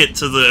can't make it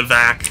to the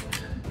evac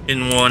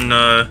in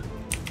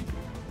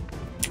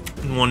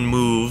one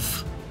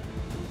move.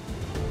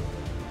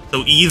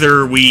 So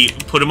either we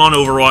put him on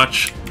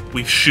Overwatch,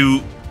 we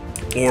shoot,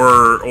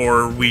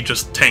 or we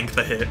just tank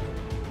the hit.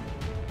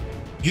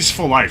 He's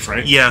full life,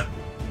 right? Yeah.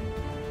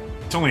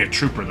 It's only a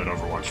trooper that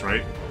Overwatch,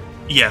 right?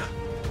 Yeah.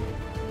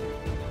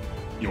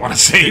 You want to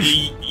save?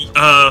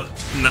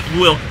 No,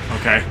 will.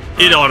 Okay.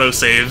 It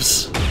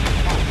auto-saves.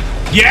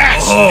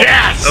 Yes! Oh,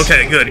 yes!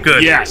 Okay, good.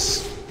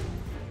 Yes!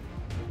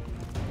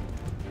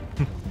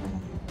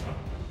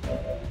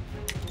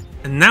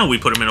 And now we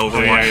put him in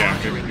Overwatch. Yeah,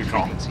 good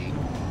call.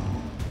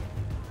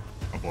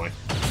 Oh boy.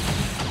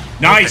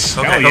 Nice!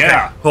 Okay, Hell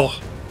yeah! Oh.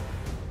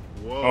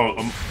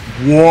 Oh,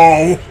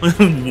 whoa!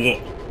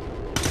 Whoa.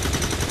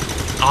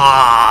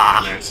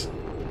 Ah! Damn it.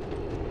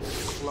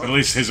 At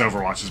least his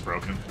Overwatch is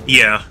broken.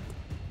 Yeah.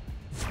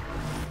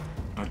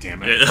 Oh,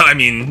 damn it. I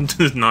mean,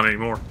 not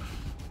anymore.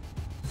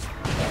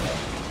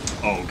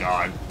 Oh,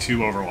 God. 2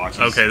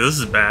 Overwatches. Okay, this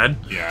is bad.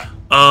 Yeah.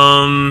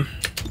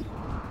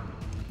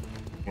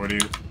 Where do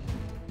you...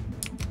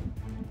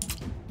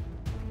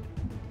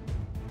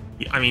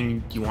 I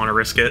mean, you want to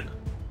risk it?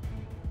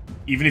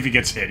 Even if he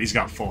gets hit, he's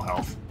got full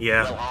health.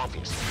 Yeah. Oh,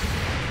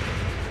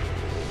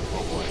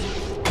 boy.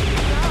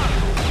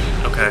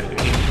 Okay.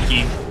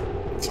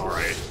 It's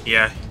alright.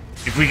 Yeah.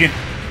 If we can...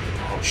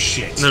 Oh,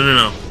 shit.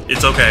 No.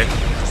 It's okay.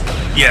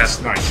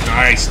 Yes.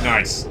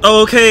 Nice.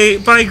 Oh, okay.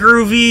 Bye,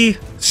 Groovy.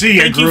 See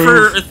ya,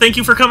 Groove. Thank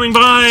you for coming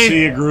by.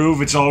 See ya,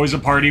 Groove. It's always a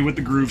party with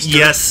the Grooves.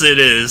 Yes, it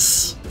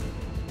is.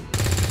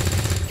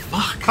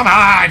 Fuck. Come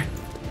on!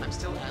 I'm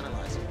still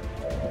analyzing.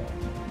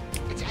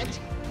 It's empty.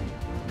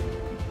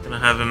 Gonna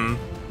have him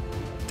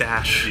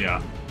dash.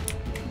 Yeah.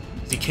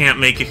 He can't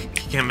make it.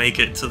 He can't make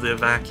it to the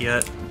evac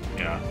yet.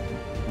 Yeah.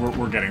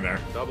 We're getting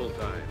there. Double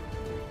time.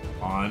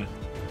 On.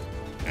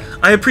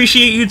 I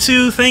appreciate you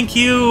too. Thank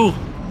you.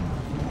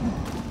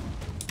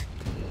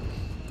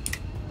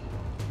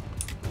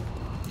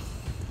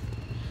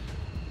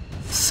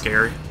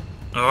 Scary.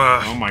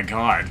 Ugh. Oh my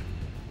god.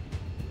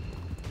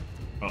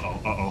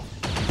 Uh-oh.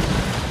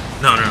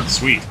 No.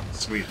 Sweet.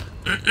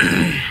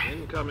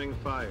 Incoming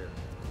fire.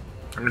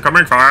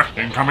 Incoming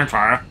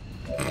fire.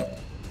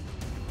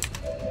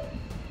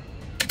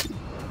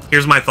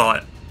 Here's my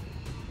thought.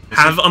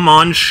 Have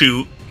Amon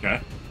shoot.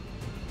 Okay.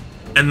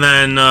 And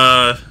then,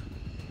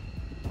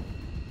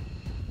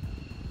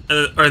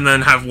 and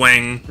then have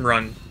Wang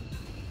run.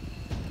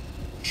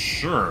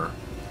 Sure.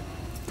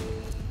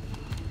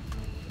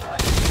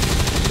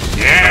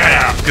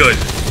 Yeah! Good.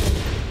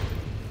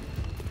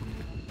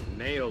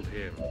 Nailed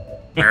him.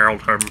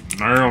 Nailed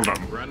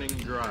him. Running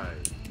dry.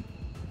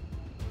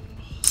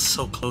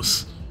 So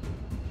close.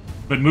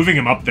 But moving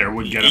him up there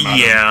would get him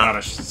out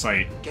of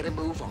sight. Get a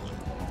move on.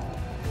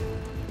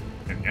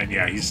 And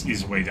yeah,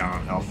 he's way down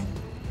on health.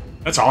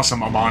 That's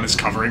awesome. Amon is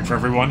covering for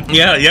everyone.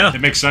 Yeah. It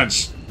makes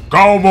sense.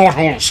 Go,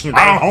 mortals!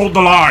 I'll hold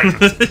the line!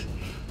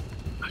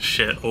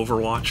 Shit,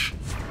 Overwatch.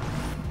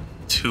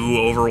 2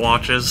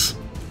 Overwatches.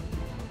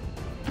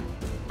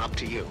 Up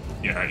to you.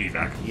 Yeah,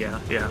 evac. Yeah.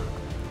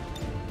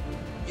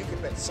 You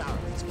can bet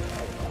Sourman's gonna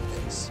know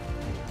about this.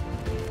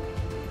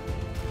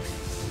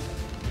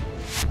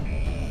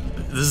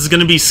 This is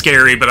gonna be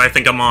scary, but I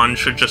think Amon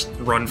should just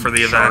run for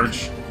the evac.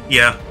 Charge.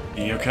 Yeah.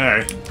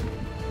 Okay.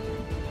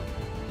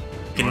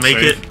 Can make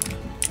it.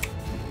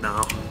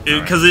 No.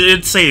 Because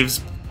it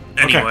saves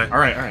anyway. Okay.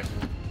 Alright.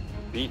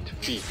 Beat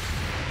feet.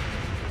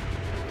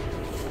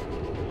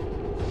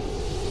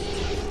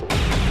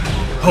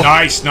 Oh.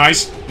 Nice.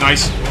 Yes!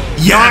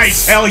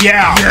 Nice! Hell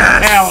yeah!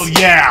 Yes! Hell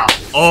yeah!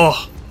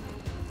 Oh.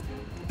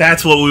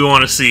 That's what we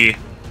want to see.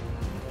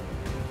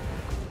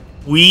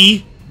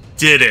 We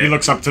did it. He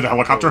looks up to the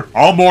helicopter.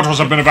 All mortals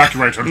have been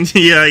evacuated.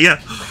 yeah.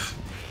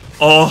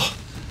 Oh.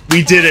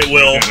 We did it,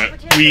 Will.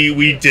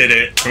 We did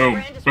it.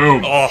 Boom.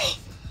 Oh.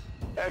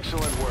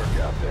 Excellent work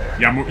out there.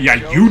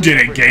 Yeah, you did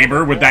it,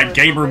 gamer, with that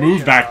gamer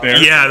move back there.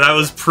 Yeah, that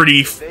was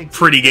pretty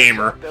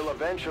gamer.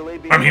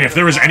 I mean, if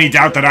there was any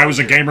doubt that I was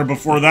a gamer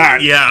before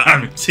that.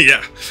 Yeah,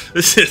 yeah.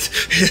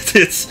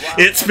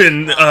 It's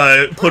been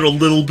put a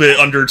little bit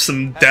under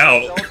some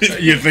doubt.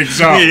 You think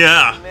so?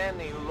 Yeah.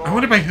 I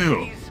wonder by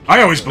who.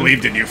 I always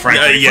believed in you,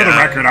 frankly. Yeah. For the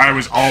record, I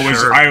was always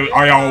Sure.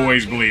 I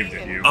always believed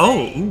in you.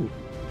 Oh. Ooh.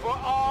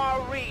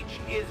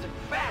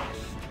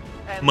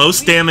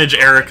 Most damage,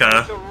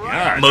 Erica.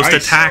 Yeah, most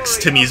nice. attacks,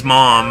 Timmy's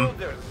mom.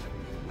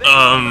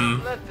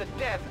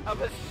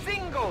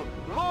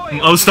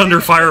 Most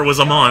under fire was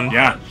Amon.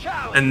 Yeah.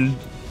 And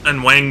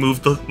Wang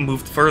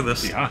moved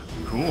furthest. Yeah,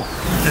 cool.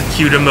 And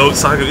cute emote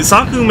Saku.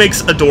 Saku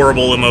makes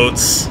adorable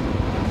emotes.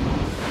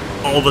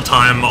 All the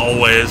time,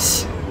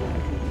 always.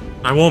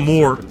 I want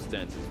more.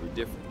 Circumstances were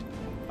different.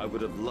 I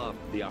would have loved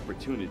the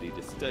opportunity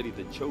to study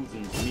the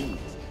chosen means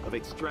of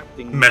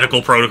extracting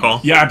medical protocol.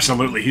 Yeah,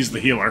 absolutely. He's the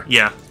healer.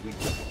 Yeah.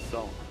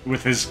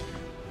 With his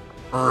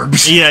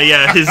herbs.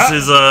 Yeah, his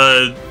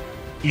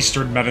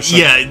Eastern medicine.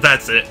 Yeah,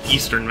 that's it.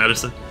 Eastern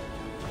medicine.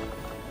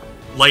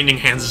 Lightning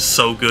Hands is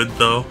so good,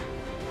 though.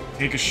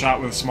 Take a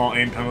shot with a small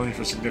aim penalty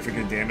for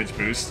significant damage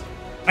boost.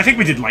 I think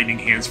we did Lightning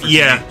Hands for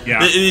Yeah. Timmy. Yeah.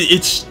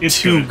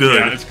 It's too good.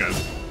 Yeah, it's good.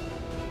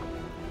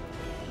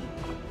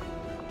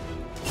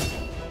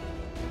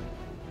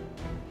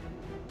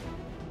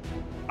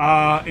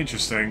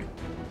 Interesting.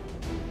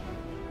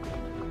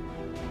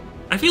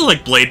 I feel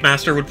like Blade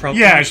Master would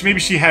probably... Yeah, maybe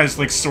she has,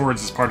 like,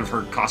 swords as part of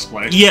her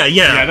cosplay. Yeah.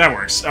 Yeah, that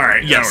works.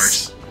 Alright, yes. That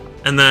works.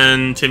 And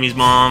then Timmy's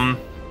mom...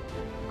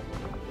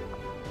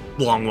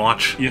 Long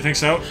Watch. You think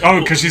so?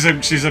 Oh, because she's a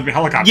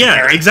helicopter Yeah,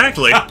 parent.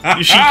 exactly.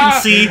 She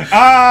can see...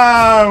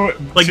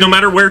 like, no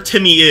matter where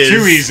Timmy is...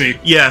 Too easy.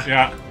 Yeah.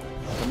 Yeah.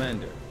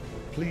 Commander,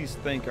 please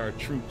thank our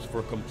troops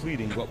for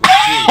completing what was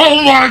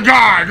Oh my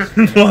god!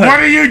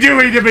 What are you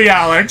doing to me,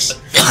 Alex?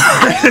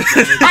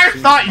 I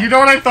thought, you know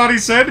what I thought he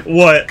said?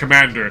 What?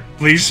 Commander,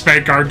 please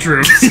spank our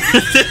troops.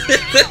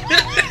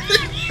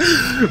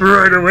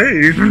 Right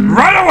away.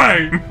 Right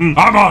away!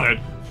 I'm on it.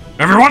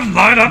 Everyone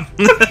line up.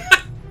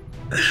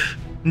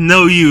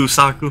 No you,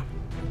 Saku.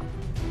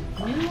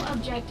 New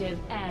objective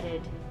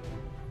added.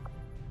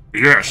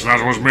 Yes,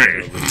 that was me.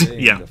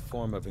 Yeah. The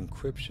form of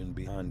encryption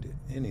behind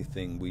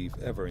anything we've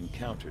ever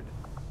encountered.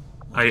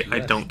 I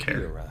don't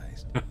care.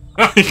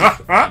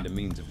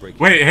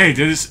 Wait, hey,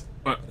 did this...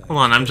 Hold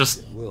on, I'm just...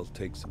 It will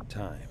take some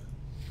time.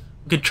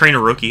 We could train a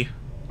rookie.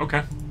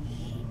 Okay.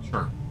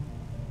 Sure.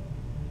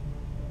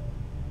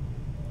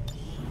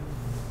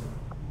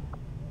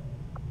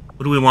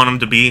 What do we want him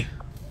to be?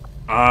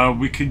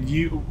 We could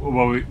use...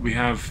 Well, we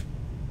have...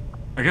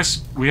 I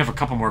guess we have a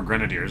couple more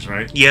Grenadiers,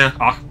 right?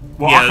 Yeah.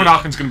 Well,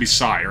 Akhenaten's gonna be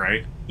Sai,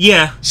 right?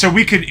 Yeah. So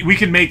we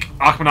could make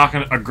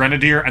Akhenaten a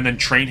Grenadier and then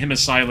train him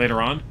as Sai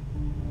later on?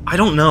 I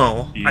don't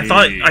know. Yeah.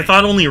 I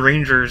thought only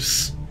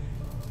Rangers...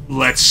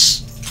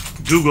 Let's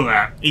Google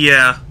that.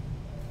 Yeah.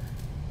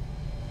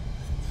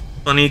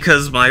 Funny,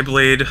 because my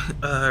Blade,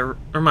 or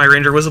my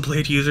Ranger was a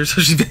Blade user, so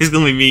she's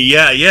basically me.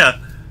 Yeah, yeah.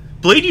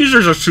 Blade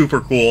users are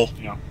super cool.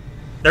 Yeah.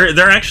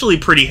 They're actually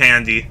pretty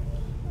handy.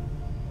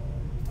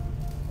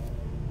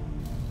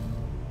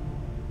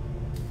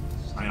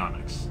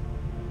 Psionics.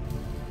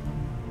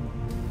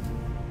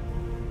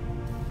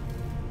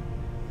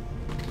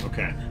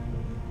 Okay.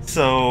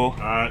 So...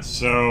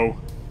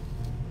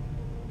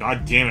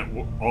 God damn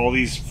it, all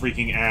these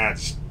freaking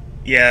ads.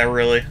 Yeah,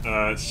 really.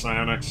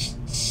 Psionics...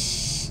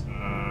 Scilab?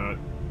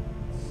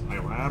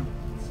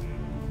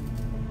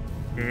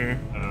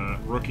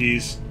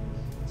 Rookies...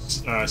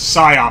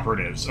 Psi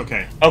operatives,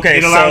 okay. Okay,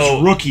 it allows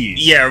so...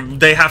 rookies. Yeah,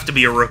 they have to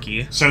be a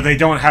rookie. So they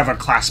don't have a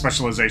class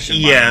specialization.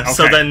 Yeah, okay.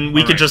 so then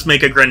we could just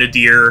make a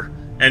Grenadier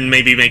and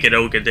maybe make it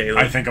Ogadele.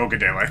 I think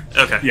Ogadele.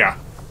 Okay. Yeah.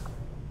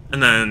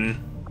 And then...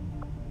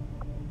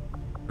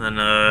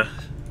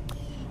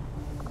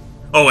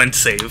 Oh, and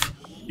save.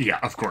 Yeah,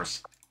 of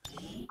course.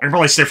 I can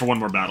probably stay for one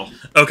more battle.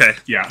 Okay.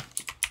 Yeah.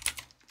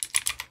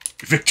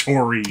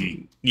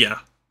 Victory. Yeah.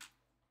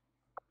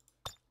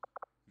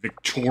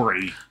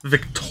 Victory.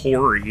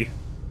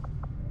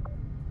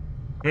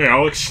 Hey,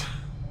 Alex.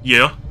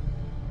 Yeah?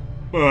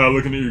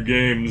 Looking at your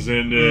games,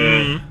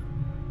 and,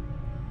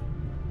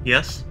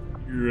 Yes?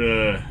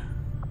 You're,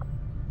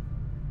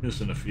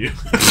 missing a few.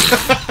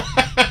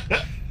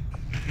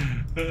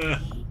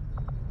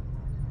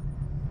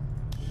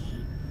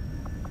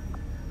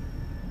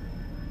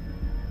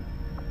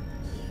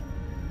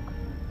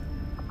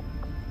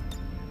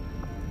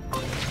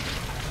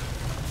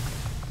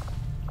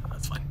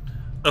 That's fine.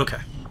 Okay.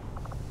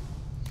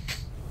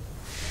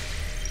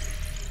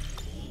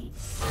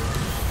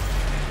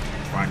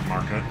 Black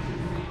market.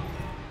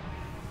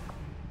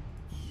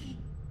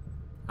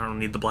 I don't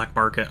need the black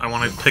market. I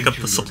want to pick up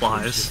the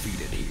supplies.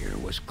 Defeated here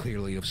was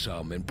clearly of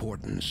some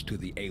importance to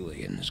the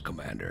aliens,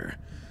 Commander.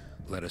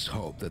 Let us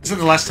hope that... Isn't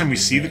the last time we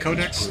see the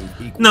Codex?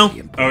 No.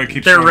 Oh, it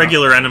keeps They're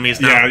regular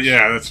enemies now.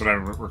 Yeah, that's what I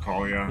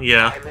recall, yeah.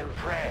 Yeah. I'm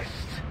impressed.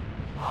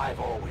 I've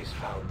always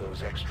found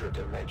those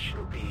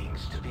extra-dimensional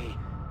beings to be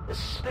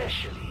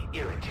especially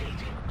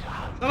irritating to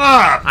hunt.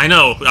 I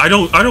know. I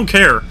don't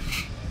care.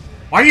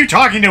 Why are you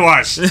talking to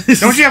us?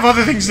 Don't you have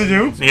other things to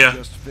do? Yeah.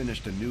 Just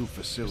finished a new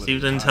facility.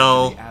 Received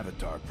intel.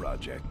 Avatar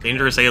project.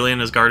 Dangerous alien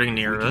is guarding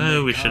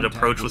near. We should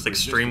approach with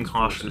extreme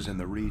caution. In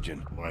the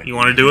region. You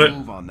want to do it?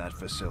 Move on that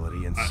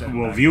facility and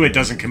Well, view it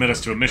doesn't commit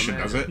us to a mission,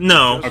 does it?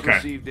 No.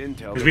 Okay.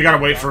 Because we gotta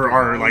wait for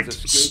our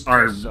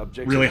our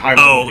really high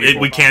level. Oh,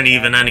 we can't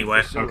even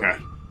anyway. Okay.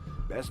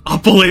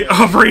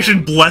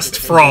 Operation Blessed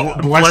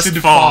Frog. Blessed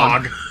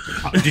Fog.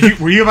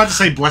 Were you about to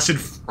say Blessed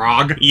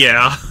Frog?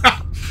 Yeah.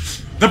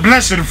 The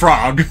Blessed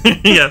Frog.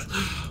 Yes.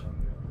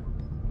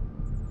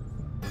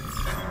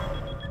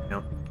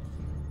 Yep.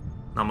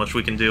 Not much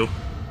we can do.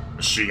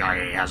 The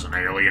CIA has an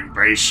alien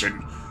base in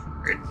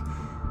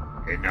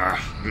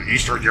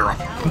Eastern Europe.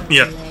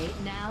 Yeah.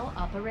 Now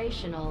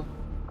operational.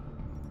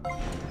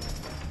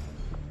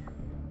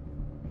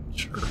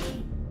 Sure.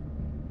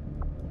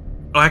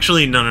 Oh,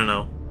 actually,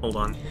 no. Hold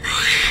on.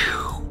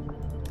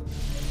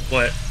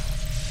 What?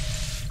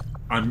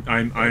 I'm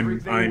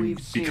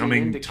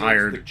becoming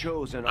tired.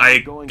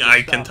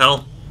 I can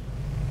tell.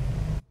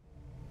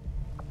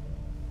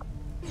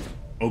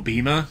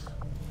 Obima?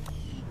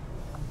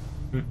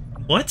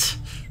 What?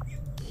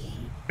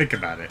 Think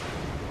about it.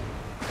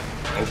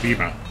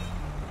 Obima.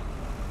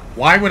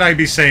 Why would I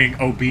be saying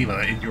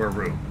Obima in your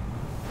room?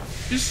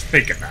 Just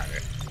think about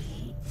it.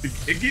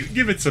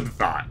 Give it some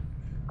thought.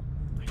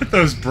 Put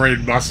those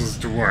brain muscles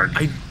to work.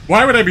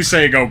 Why would I be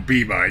saying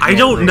Obima? I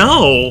don't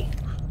know.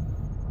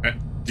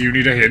 Do you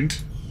need a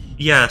hint?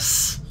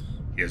 Yes.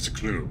 Here's a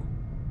clue.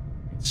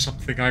 It's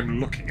something I'm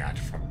looking at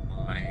from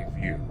my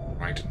view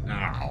right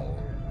now.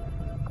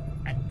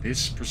 At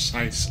this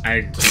precise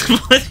angle.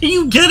 What are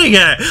you getting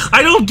at?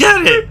 I don't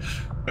get it.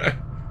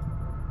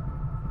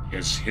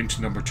 Here's hint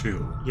number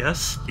 2.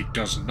 Yes? It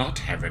does not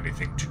have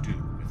anything to do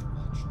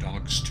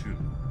dogs too,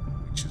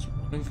 which is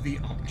one of the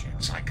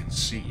objects I can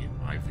see in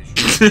my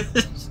vision.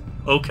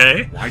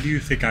 Okay. Why do you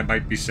think I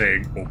might be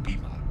saying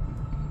Obima?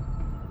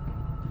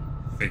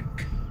 Think.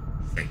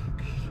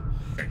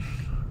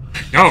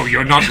 No,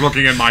 you're not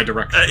looking in my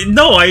direction.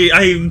 No,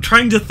 I'm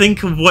trying to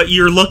think of what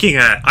you're looking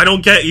at. I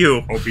don't get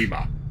you.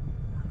 Obima.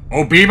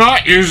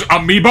 Obima is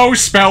amiibo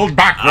spelled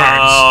backwards.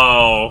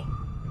 Oh.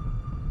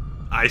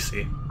 I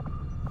see.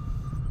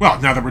 Well,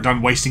 now that we're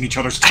done wasting each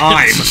other's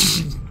time.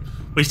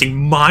 Wasting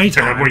my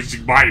time.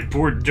 Wasting my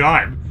important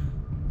time.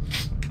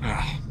 Do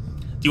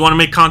you want to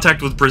make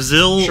contact with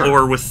Brazil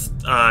or with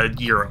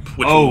Europe?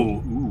 Which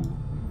will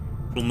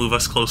move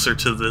us closer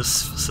to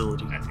this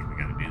facility. I think we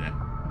gotta do that.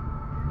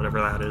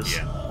 Whatever that is.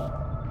 Yeah.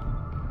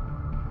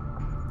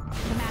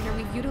 Commander,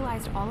 we've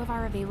utilized all of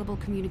our available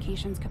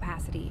communications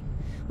capacity.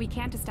 We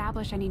can't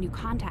establish any new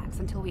contacts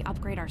until we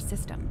upgrade our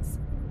systems.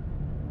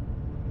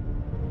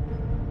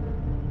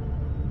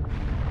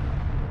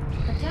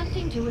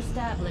 Attempting to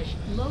establish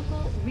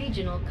local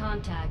regional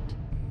contact.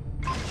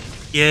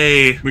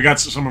 Yay. We got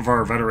some of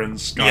our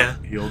veterans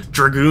got healed.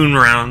 Dragoon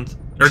round.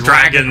 Or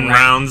Dragon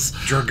rounds.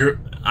 Dragoon.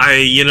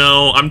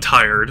 I'm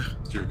tired.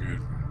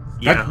 Dragoon.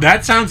 Yeah.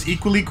 That sounds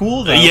equally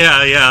cool, though.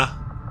 Yeah.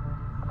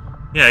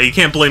 Yeah, you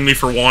can't blame me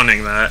for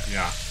wanting that.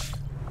 Yeah.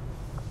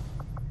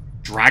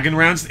 Dragon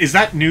rounds? Is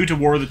that new to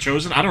War of the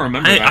Chosen? I don't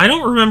remember that. I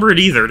don't remember it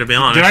either, to be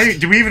honest.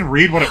 Did we even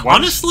read what it was?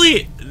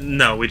 Honestly,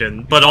 no, we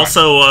didn't. But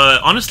also,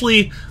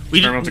 honestly, we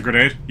didn't. With the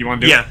grenade? You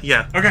want to do it?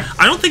 Yeah. Okay.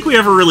 I don't think we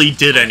ever really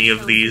did any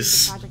of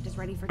these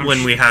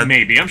when we had...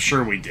 Maybe. I'm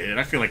sure we did.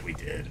 I feel like we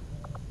did.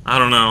 I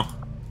don't know.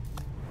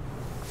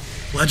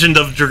 Legend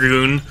of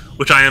Dragoon,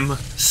 which I am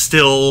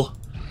still...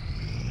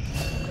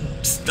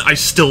 I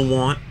still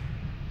want.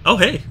 Oh,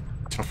 hey.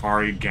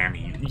 Tafari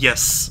Gamid.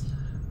 Yes.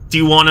 Do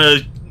you want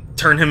to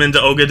turn him into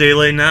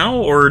Ogadele now,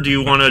 or do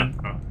you want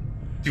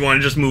to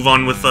just move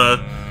on with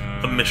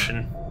a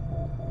mission?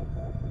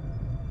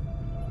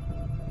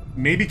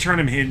 Maybe turn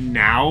him in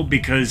now,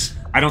 because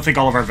I don't think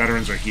all of our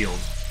veterans are healed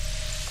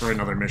for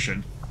another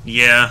mission.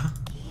 Yeah.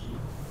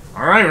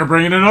 Alright, we're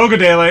bringing in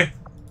Ogadele.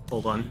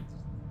 Hold on.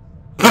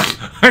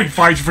 I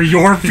fight for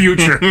your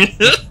future.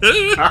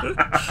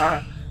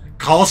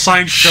 Call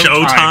sign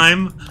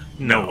Showtime.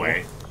 No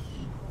way.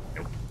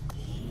 Nope.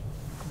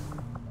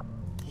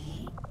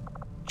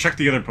 Check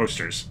the other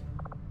posters.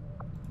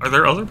 Are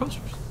there other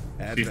posters?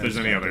 See if there's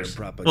any others.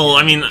 Well,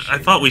 I mean, I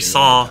thought we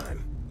saw...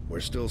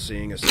 We're still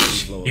seeing a steady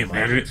flow of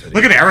migrants.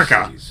 Look at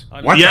Erica.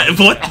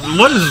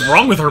 What is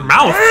wrong with her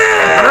mouth?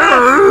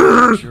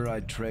 Sure,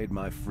 I'd trade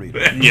my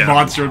freedom. Yeah.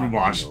 Monster and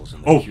Wash.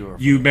 Oh,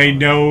 you may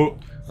know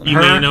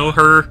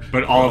her,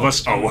 but all of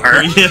us owe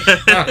her.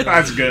 Yeah.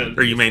 That's good.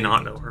 Or you may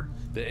not know her.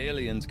 The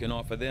aliens can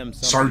offer them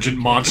Sergeant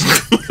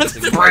Monster. Bring it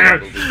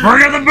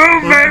the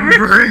boom, baby!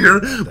 Bring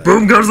it.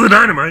 Boom goes the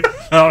dynamite.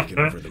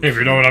 If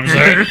you know what I'm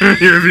saying.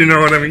 If you know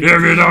what I mean.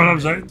 If you know what I'm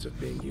saying.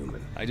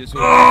 I just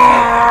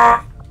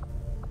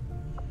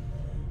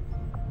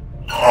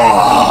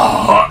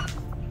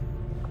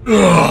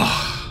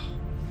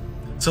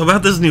So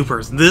about this new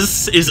person.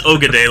 This is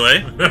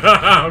Ogadele.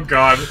 Oh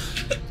god.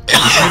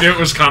 I knew it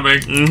was coming.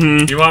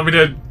 Mm-hmm. You want me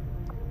to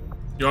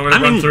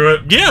run through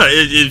it? Yeah,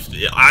 Is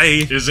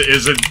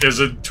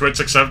it Twitch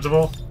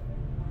acceptable?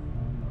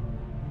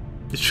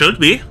 It should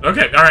be.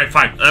 Okay, alright,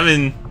 fine. I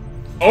mean,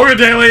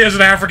 Ogadele is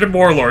an African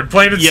warlord,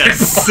 plain and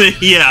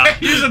simple. Yeah.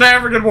 He's an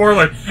African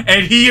warlord,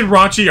 and he and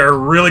Raunchy are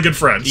really good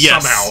friends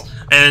somehow.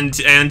 And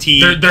he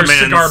they're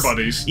commands cigar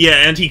buddies.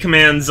 Yeah, and he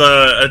commands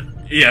an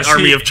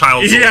army of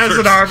child soldiers. He has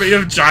an army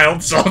of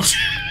child soldiers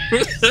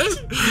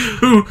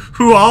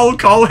who all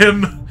call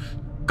him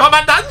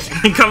Commandant.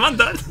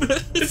 Commandant.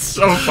 It's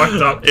so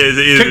fucked up.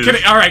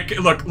 All right,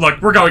 look,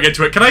 we're going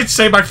into it. Can I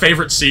say my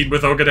favorite scene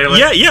with Ogadele?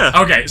 Yeah.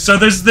 Okay, so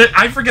there's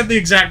I forget the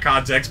exact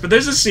context, but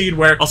there's a scene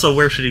where... Also,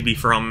 where should he be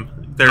from?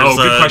 There's,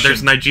 good question.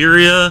 There's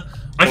Nigeria.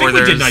 I think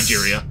we did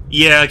Nigeria.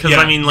 Yeah, because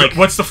I mean, like...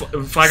 What's the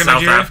flag of South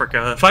Nigeria?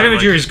 Africa. Flag of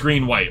Nigeria is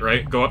green-white,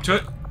 right? Go up to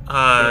it?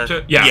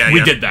 Yeah,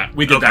 we did that.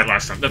 We did that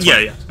last time. That's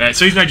fine. Yeah. All right,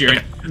 so he's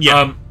Nigerian. Okay.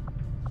 Yeah.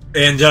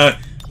 And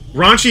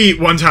Raunchy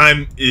one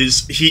time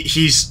is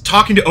he's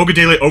talking to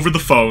Ogadele over the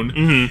phone,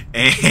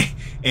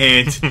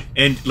 and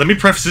let me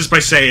preface this by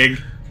saying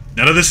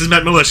none of this is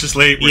meant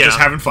maliciously. We're just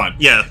having fun.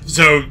 Yeah.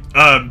 So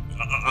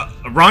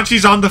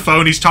Raunchy's on the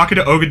phone. He's talking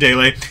to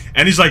Ogadele,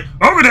 and he's like,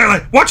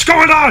 "Ogadele, what's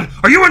going on?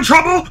 Are you in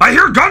trouble? I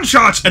hear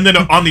gunshots." And then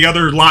on the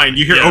other line,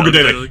 you hear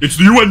Ogadele, "It's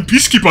the UN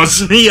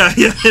peacekeepers." Yeah.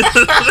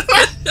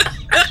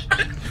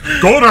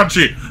 Go,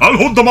 Raunchy. I'll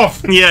hold them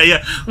off.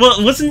 Yeah.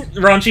 Well, wasn't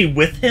Raunchy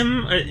with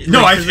him?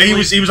 No,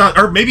 he was on,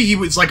 or maybe he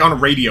was like on a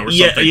radio or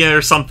something. Yeah,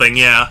 or something.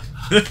 Yeah.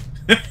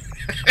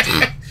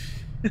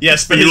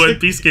 Yes, but the UN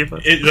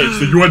peacekeepers. It's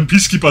the UN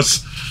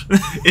peacekeepers.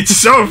 It's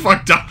so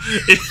fucked up.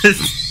 It's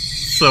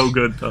so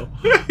good though.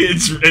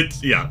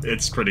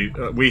 It's pretty.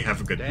 We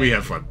have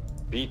fun.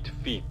 Beat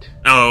feet.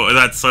 Oh,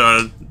 that's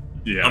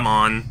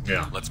Amon.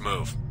 Yeah. Let's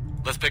move.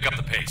 Let's pick up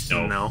the pace.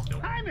 No.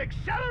 I'm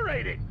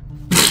accelerating.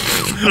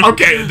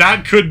 Okay,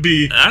 that could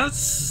be.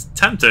 That's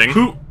tempting.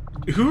 Who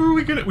who are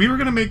we gonna? We were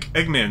gonna make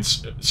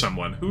Eggman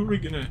someone. Who are we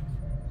gonna?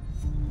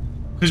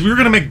 Because we were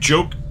gonna make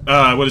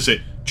what is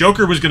it?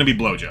 Joker was gonna be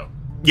Blowjo.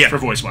 Yeah. For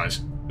voice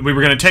wise, we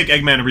were gonna take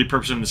Eggman and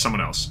repurpose him to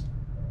someone else.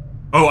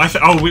 Oh,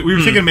 we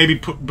were thinking maybe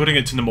putting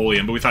it to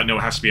Napoleon, but we thought no,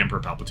 it has to be Emperor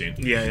Palpatine.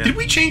 Yeah. Did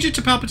we change it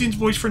to Palpatine's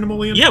voice for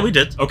Napoleon? Yeah, we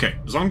did. Okay,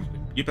 as long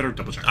you better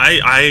double check.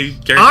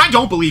 I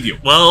don't believe you.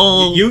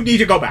 Well, you need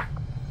to go back.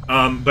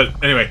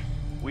 But anyway,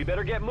 we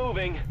better get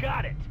moving.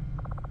 Got it.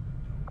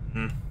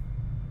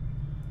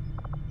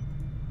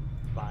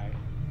 Bye.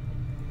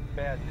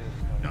 Bad news.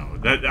 No,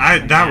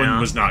 that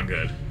one was not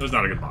good. It was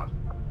not a good mod.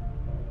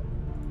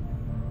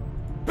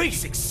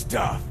 Basic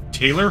stuff.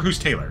 Taylor? Who's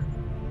Taylor?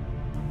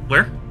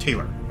 Where?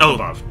 Taylor. Oh.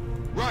 Above.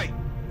 Right.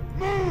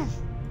 Move.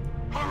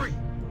 Hurry.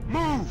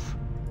 Move.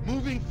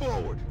 Moving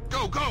forward.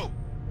 Go, go.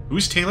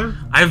 Who's Taylor?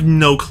 I have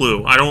no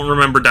clue. I don't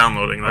remember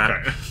downloading that.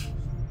 Okay.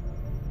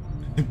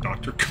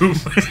 Dr. Coop.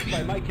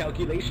 By my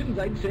calculations,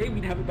 I'd say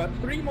we'd have about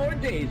 3 more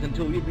days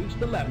until we reach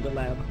the Lambda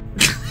Lab.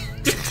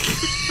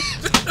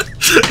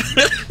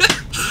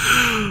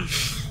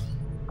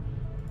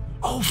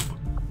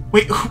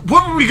 Wait,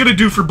 what were we gonna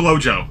do for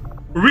Blowjo?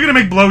 Were we gonna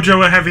make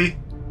Blowjo a heavy?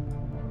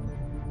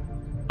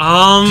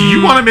 Do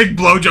you want to make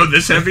Blowjo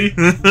this heavy?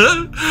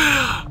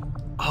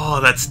 Oh,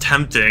 that's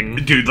tempting.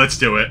 Dude, let's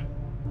do it.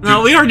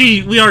 No, we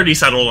already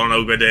settled on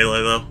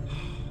Ogadele, though.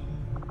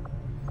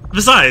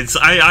 Besides,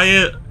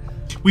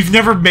 we've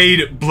never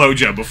made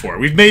Blowjo before.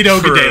 We've made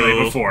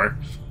Ogadele before.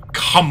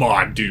 Come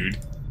on, dude.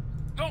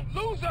 Don't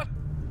lose us.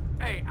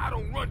 Hey, I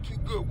don't run too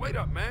good. Wait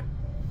up, man.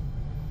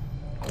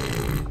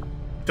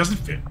 Doesn't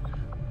fit.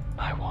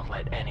 I won't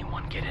let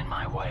anyone get in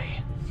my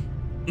way.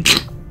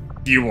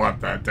 You want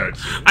that, don't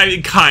you? I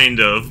mean, kind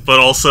of, but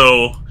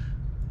also,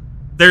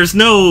 there's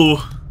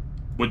no...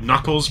 Would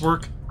Knuckles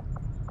work?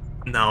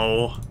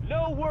 No.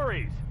 No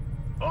worries.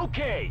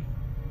 Okay.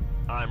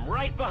 I'm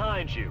right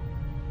behind you.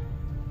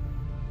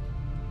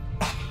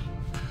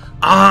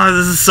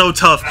 This is so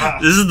tough.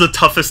 This is the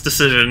toughest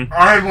decision.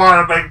 I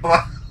want to make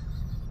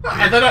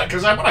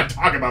because I want to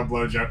talk about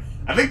Blowjo.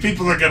 I think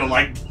people are gonna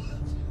like...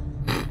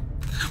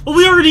 Well,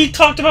 we already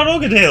talked about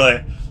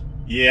Ogadele.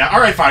 Yeah,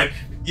 alright, fine.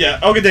 Yeah,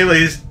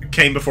 Ogadele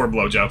came before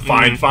Blowjo.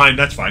 Fine, fine,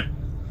 that's fine.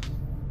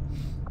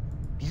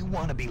 You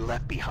want to be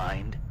left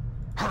behind?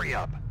 Hurry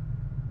up.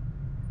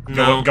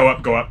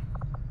 Go up.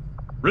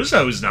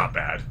 Rizzo's not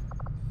bad.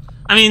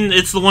 I mean,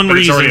 it's the one but we're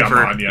it's using already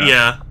for... on,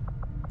 yeah.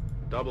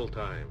 Double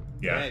time.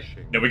 Yeah.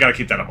 Dashing. No, we gotta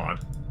keep that up on.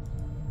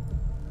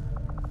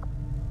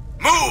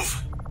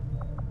 Move!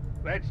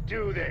 Let's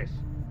do this.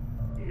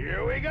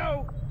 Here we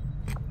go.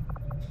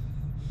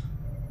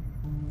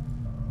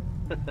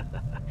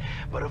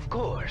 But of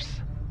course.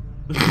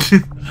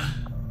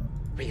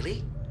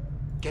 Really?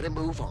 Get a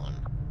move on.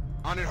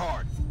 On it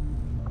hard.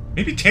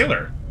 Maybe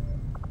Taylor.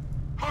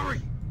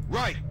 Hurry!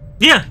 Right!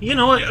 Yeah, you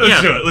know what?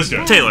 Let's do it. Let's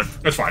do it. Taylor.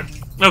 That's fine.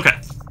 Okay.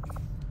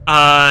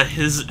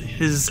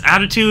 His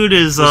attitude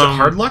is Was it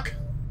hard luck?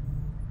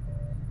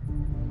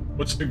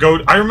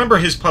 I remember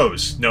his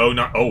pose. No,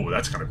 not. Oh,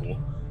 that's kind of cool.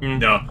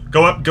 No,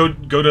 go up. Go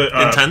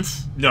to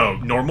intense. No,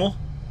 normal.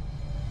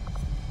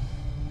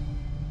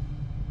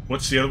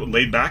 What's the other one?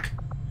 Laid back.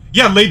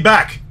 Yeah, laid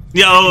back.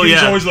 Yeah. Oh, He's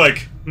yeah. always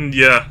like.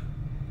 Yeah.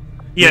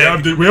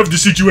 Yeah. We have the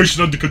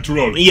situation under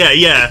control.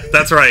 Yeah.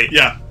 That's right.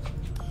 Yeah.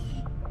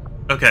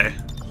 Okay.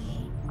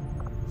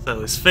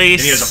 So his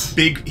face. And he has a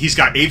big. He's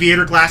got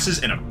aviator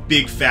glasses and a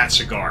big fat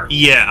cigar.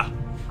 Yeah.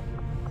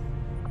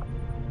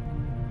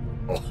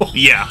 Oh,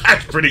 yeah.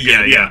 That's pretty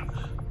good. Yeah.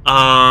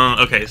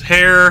 Okay, his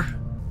hair.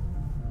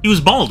 He was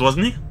bald,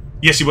 wasn't he?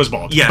 Yes, he was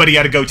bald. Yeah. But he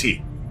had a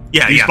goatee.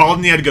 Yeah, He's bald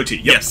and he had a goatee.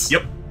 Yep. Yes.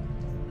 Yep.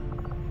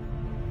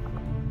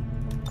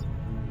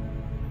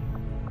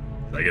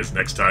 I guess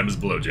next time is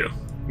Blowjo.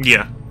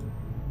 Yeah.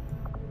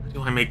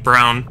 Do I make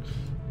Brown?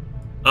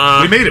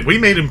 We made it. We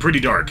made him pretty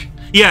dark.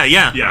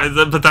 Yeah.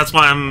 But that's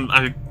why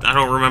I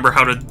don't remember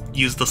how to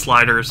use the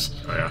sliders.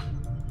 Oh yeah.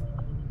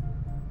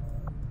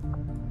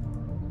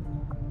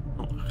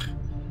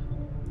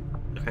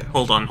 Okay,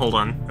 hold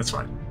on. That's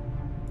fine.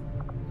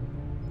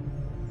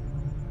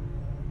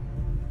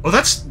 Oh,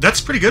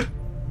 that's pretty good.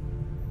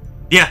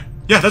 Yeah.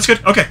 Yeah, that's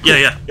good. Okay. Cool.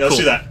 Yeah. Let's cool.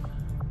 do that.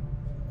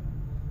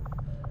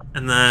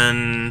 And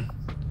then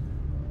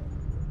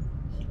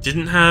he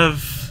didn't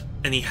have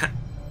any hat.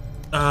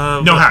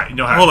 No hat.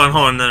 Hold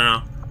on.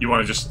 No. You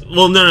want to just?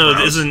 Well, no.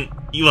 browse? It isn't.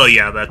 Well,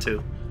 yeah, that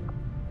too.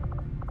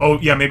 Oh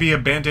yeah, maybe a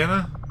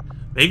bandana.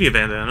 Maybe a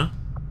bandana.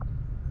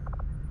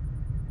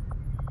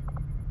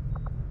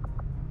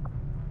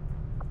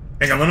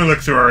 Hang on, let me look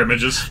through our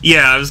images.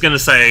 Yeah, I was gonna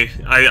say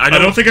I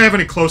don't think I have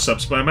any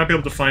close-ups, but I might be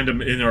able to find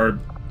them in our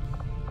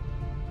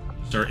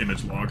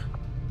image log.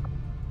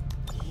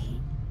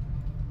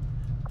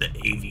 The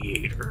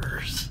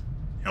aviators.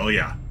 Hell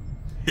yeah.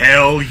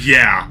 Hell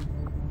yeah.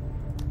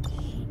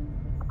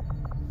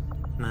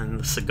 And then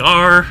the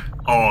cigar.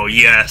 Oh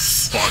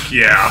yes. Fuck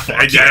yeah.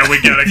 Yeah,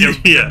 we gotta give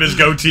him his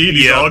goatee and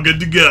he's all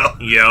good to go.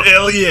 Yeah.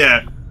 Hell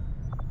yeah.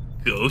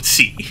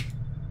 Goatee.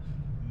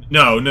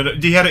 No.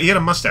 He had a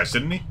mustache,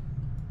 didn't he?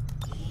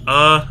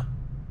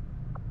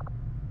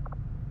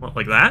 What,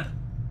 like that?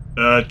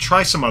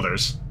 Try some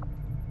others.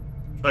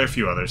 Try a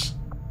few others.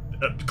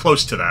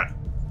 Close to that.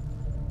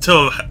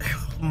 To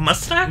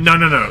mustache?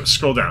 No.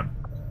 Scroll down.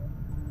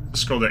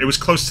 Scroll down. It was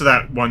close to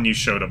that one you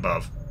showed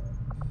above.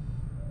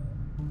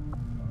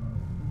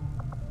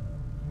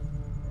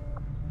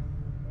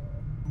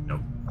 No.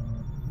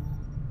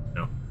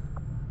 No.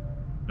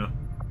 No.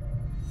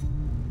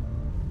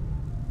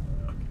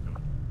 Okay, go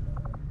on.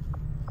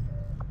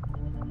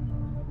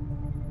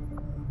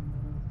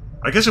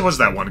 I guess it was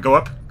that one. Go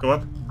up. Go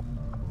up.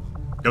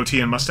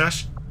 Goatee and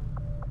mustache?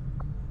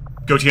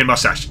 Goatee and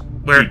mustache.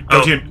 Where? Dude,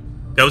 goatee and...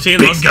 Goatee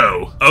and mustache?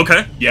 Bingo!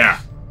 Okay. Yeah.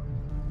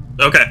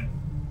 Okay.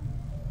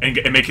 And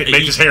make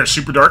his hair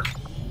super dark?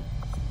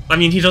 I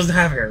mean, he doesn't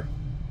have hair.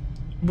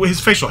 Well, his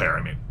facial hair,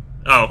 I mean.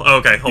 Oh,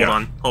 okay. Hold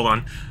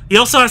on. He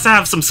also has to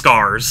have some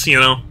scars, you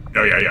know?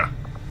 Oh, yeah.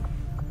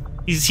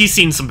 He's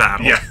seen some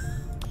battle. Yeah.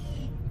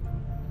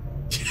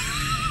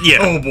 Yeah.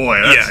 Oh,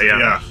 boy.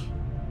 Yeah.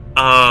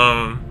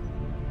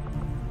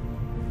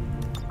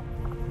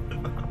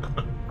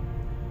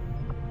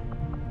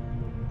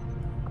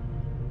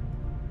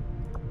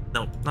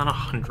 No, not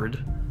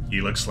 100.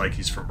 He looks like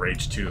he's from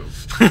Rage 2.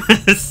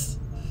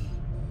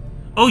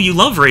 Oh, you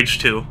love Rage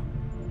 2.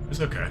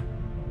 It's okay.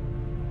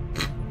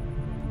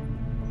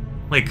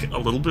 Like, a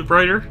little bit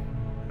brighter?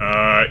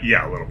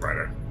 Yeah, a little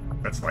brighter.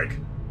 That's like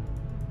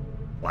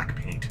black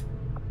paint.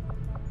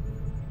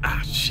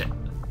 Ah, shit.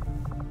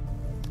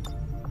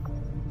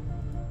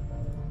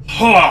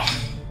 Huh.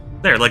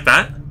 There, like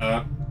that?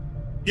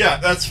 Yeah,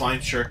 that's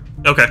fine, sure.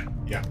 Okay.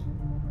 Yeah.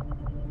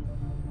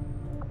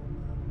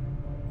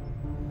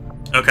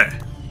 Okay. So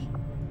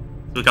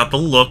we got the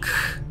look.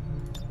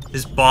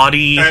 His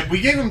body...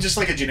 we gave him just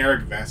like a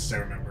generic vest, I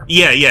remember.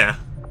 Yeah. Yeah,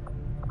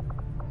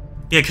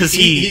 because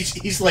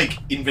he's like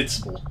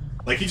invincible.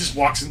 Like, he just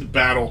walks into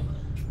battle,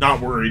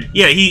 not worried.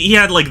 Yeah, he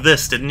had like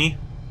this, didn't he?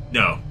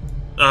 No.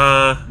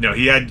 No,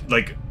 he had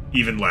like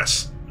even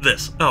less.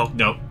 This. Oh.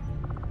 No.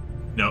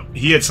 No,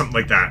 he had something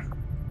like that.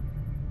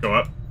 Go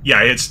up.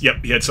 Yeah,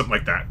 he had something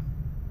like that.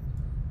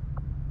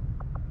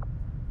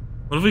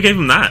 What if we gave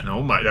him that?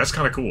 Oh my, that's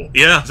kind of cool.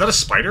 Yeah. Is that a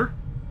spider?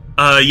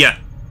 Yeah.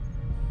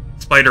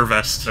 Spider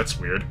vest. That's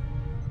weird.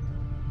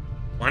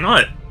 Why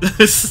not?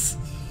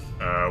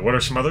 What are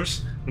some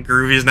others?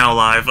 Groovy's now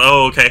alive.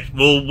 Oh, okay.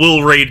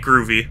 We'll raid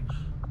Groovy.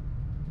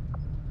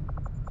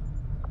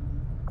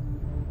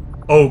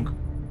 Oh.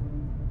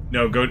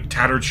 No, go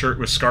tattered shirt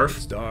with scarf.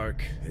 It's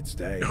dark. It's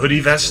day. Hoodie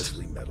vest.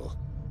 Metal.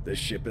 This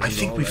ship I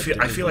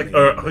feel like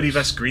hoodie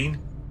vest green.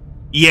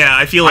 Yeah,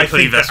 I feel like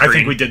hoodie vest green. I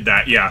think we did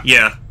that. Yeah.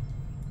 Yeah.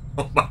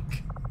 Oh my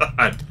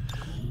god.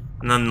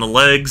 And then the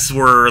legs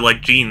were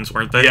like jeans,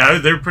 weren't they? Yeah,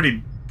 they're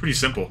pretty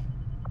simple.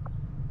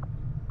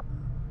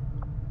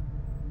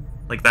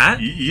 Like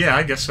that? Yeah,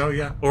 I guess so.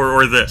 Yeah.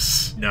 Or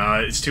this? No,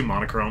 it's too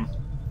monochrome.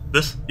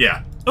 This?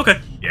 Yeah. Okay.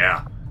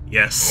 Yeah.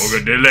 Yes.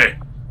 Ogadile.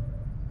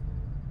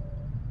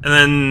 And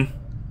then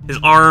his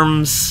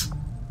arms.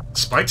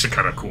 Spikes are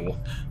kind of cool.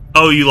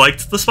 Oh, you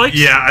liked the spikes?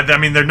 Yeah, I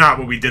mean, they're not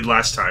what we did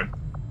last time.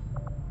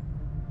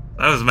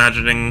 I was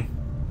imagining...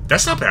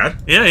 That's not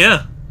bad.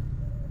 Yeah.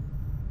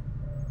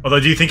 Although,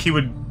 do you think he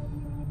would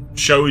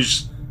show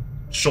his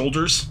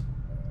shoulders?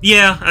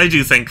 Yeah, I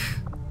do think.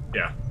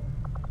 Yeah.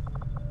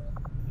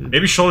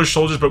 Maybe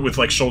shoulders, but with,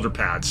 like, shoulder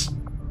pads.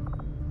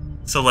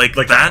 So, like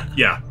that?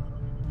 Yeah.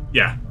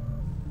 Yeah.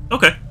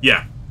 Okay.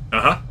 Yeah.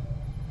 Uh-huh.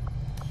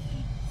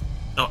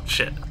 Oh,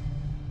 shit.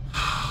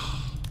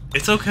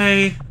 It's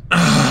okay.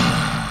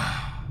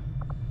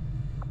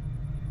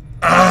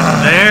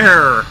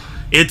 There!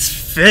 It's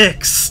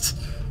fixed!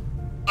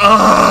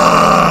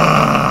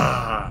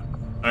 Yeah,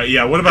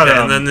 what about...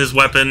 and then his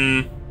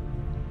weapon...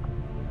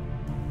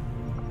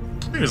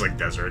 I think it was, like,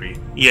 deserty.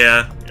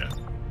 Yeah. Yeah.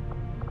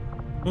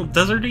 Well,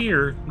 deserty,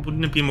 or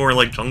wouldn't it be more,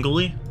 like,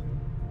 jungly?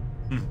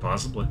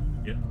 Possibly,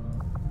 yeah.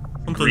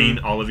 Something... Green,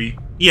 olivey.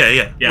 Yeah.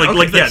 Yeah, like, okay,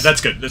 like this. Yeah,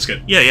 that's good, that's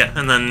good. Yeah,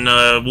 and then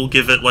we'll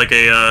give it, like,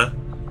 a...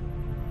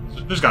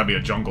 There's gotta be a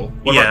jungle.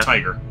 What about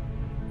tiger?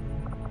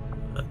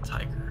 A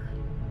tiger.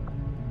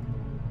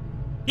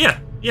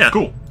 Yeah.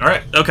 Cool.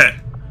 Alright. Okay.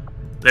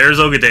 There's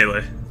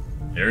Ogadele.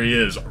 There he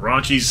is.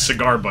 Raunchy's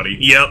cigar buddy.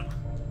 Yep.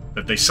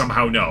 That they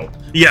somehow know.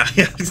 Yeah.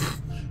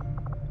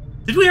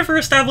 Did we ever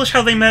establish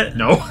how they met?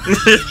 No.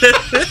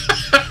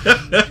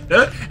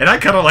 And I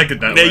kind of like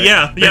it that way.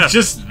 Yeah. It's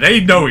just,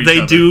 they know each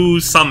other. They do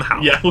somehow.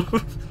 Yeah.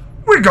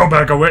 We go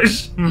back a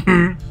ways.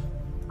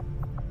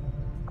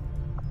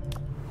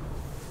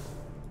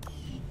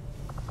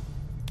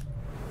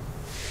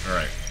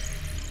 Alright.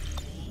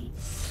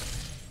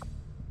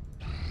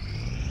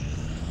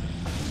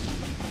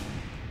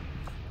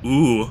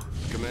 Ooh.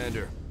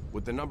 Commander,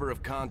 with the number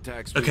of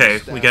contacts okay,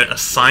 we get a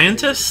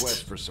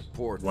scientist.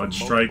 Blood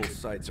Strike.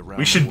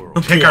 We should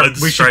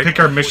pick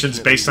our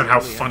missions based on how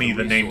funny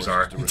the names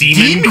are.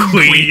 Demon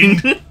Queen.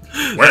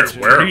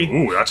 Where?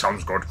 Ooh, that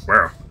sounds good.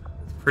 Where?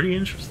 Pretty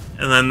interesting.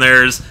 And then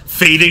there's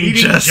Fading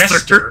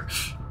Jester.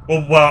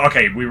 Well,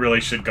 okay, we really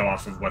should go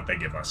off of what they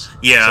give us.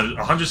 Yeah. So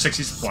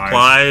 160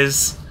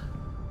 supplies.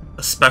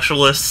 A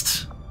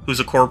specialist who's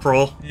a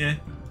corporal. Yeah.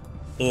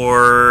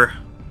 Or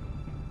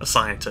a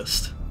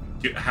scientist.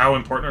 How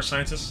important are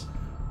scientists?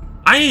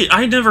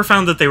 I never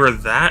found that they were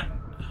that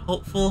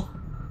helpful.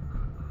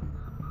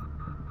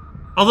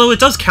 Although it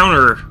does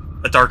counter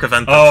a dark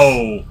event.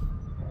 Oh.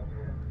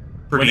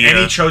 Pretty, when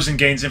any chosen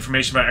gains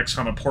information about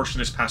XCOM, a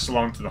portion is passed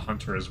along to the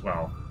hunter as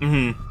well.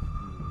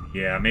 Mm-hmm.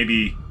 Yeah,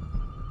 maybe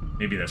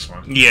this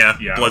one. Yeah,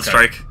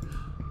 Bloodstrike. Okay.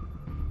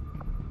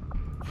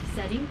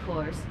 Setting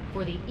course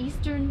for the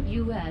Eastern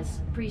U.S.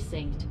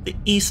 Precinct. The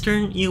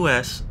Eastern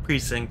U.S.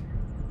 Precinct.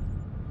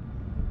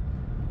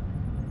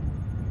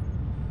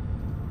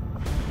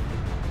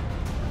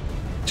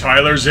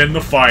 Tyler's in the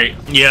fight.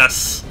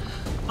 Yes.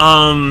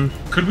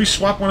 Could we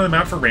swap one of them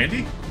out for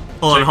Randy?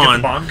 Hold on.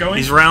 The bomb going?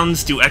 These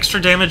rounds do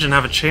extra damage and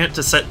have a chance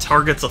to set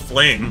targets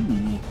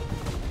aflame. Ooh.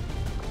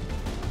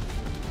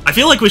 I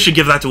feel like we should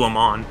give that to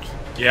Amon.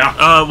 Yeah.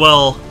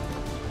 Well,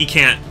 he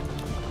can't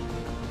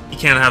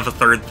have a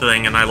third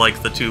thing, and I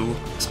like the 2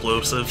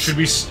 explosives. Should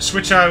we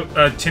switch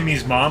out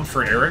Timmy's mom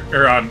for Randy?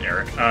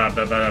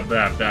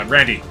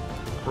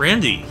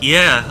 Randy,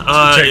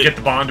 yeah. To get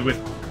the bond with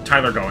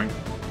Tyler going.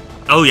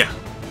 Oh yeah,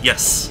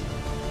 yes.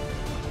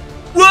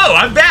 Whoa,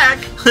 I'm back!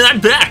 I'm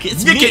back.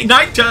 It's me.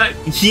 Night time.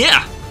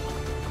 Yeah.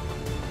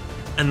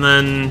 And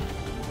then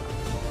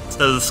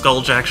instead of the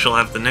Skulljack, she'll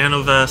have the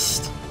Nano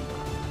Vest.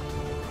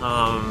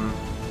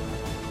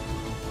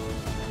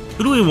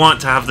 Who do we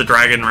want to have the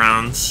Dragon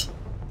rounds?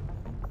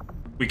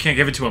 We can't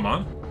give it to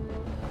Amon?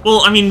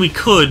 Well, I mean, we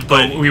could,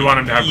 but we want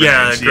him to have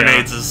grenades. Yeah,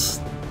 grenades is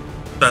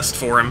best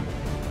for him.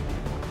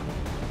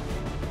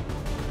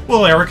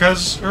 Well,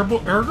 Erica's her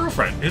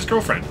girlfriend, his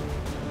girlfriend.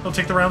 He'll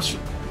take the rounds.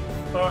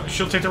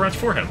 She'll take the rounds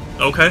for him.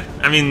 Okay.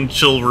 I mean,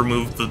 she'll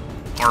remove the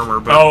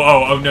armor, but...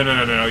 Oh,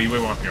 no. You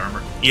would want the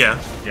armor.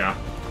 Yeah. Yeah.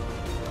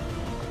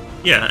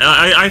 Yeah,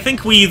 I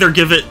think we either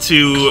give it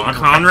to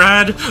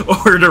Conrad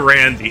or to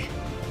Randy.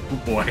 Oh,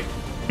 boy.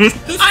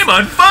 I'm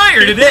on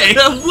fire today!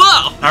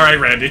 Whoa! Alright,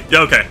 Randy.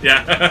 Okay.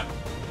 Yeah.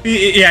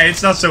 Yeah,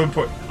 it's not so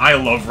important. I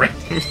love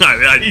Randy.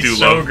 I do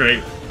He's love so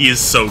great. He is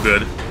so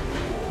good.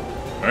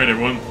 Alright,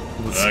 everyone.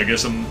 I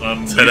guess I'm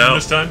head out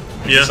this time.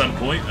 Yeah. On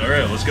point.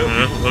 Alright, let's go.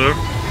 Whatever.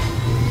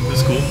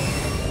 It's cool.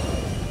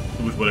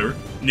 With whatever.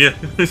 Yeah.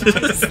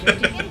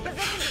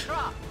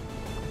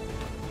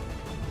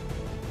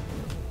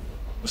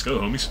 Let's go,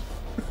 homies.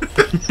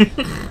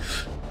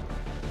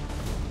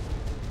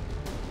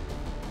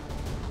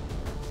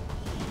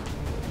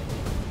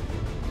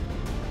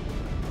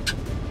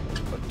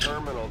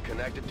 Terminal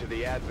connected to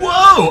the advent.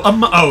 Whoa!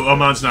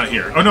 Amon's not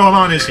here. Oh no,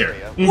 Amon is here.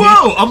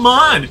 Whoa,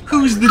 Amon!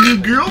 Who's the new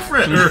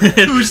girlfriend? Or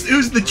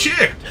who's the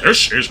chick?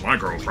 This is my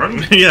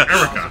girlfriend. Yeah.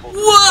 Erica.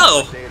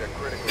 Whoa!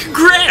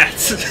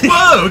 Congrats!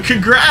 Whoa,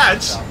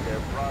 congrats!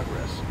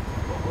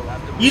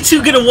 You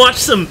two gonna watch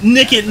some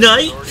Nick at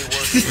Night?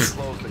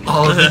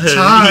 All the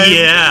time.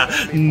 Yeah,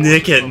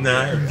 Nick at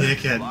Night.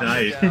 Nick at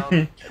Night.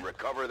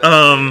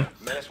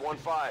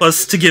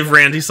 Plus to give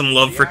Randy some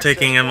love for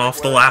taking him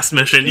off the last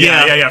mission.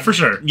 Yeah, for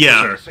sure.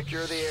 Yeah. For sure.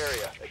 Secure the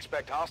area.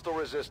 Expect hostile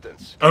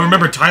resistance. Oh,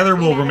 remember, Tyler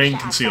will remain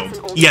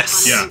concealed.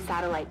 Yes. Yeah.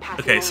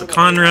 Okay, so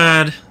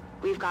Conrad.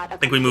 I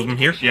think we move him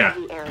here. Yeah.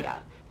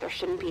 There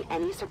shouldn't be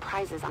any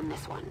surprises on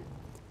this one.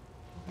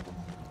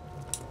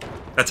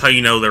 That's how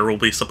you know there will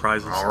be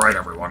surprises. Alright,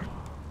 everyone.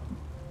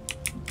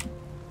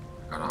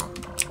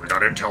 We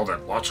got intel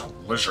that lots of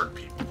lizard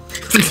people.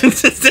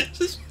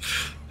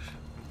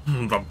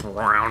 The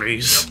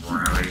brownies. The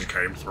brownies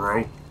came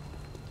through.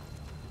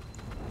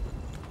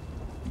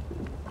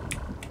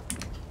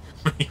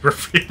 He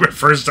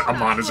refers to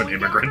Amon as an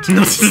immigrant.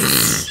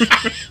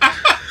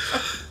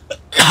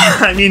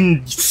 I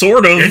mean,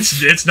 sort of.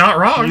 It's not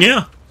wrong.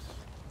 Yeah.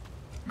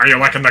 Are you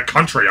liking the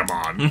country,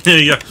 Amon?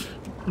 Yeah.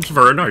 It's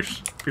very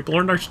nice. People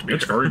are nice to me.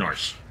 It's very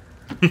nice.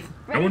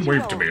 No one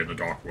waved to me in the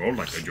dark world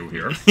like they do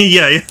here.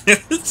 Yeah.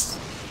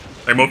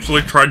 They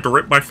mostly tried to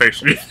rip my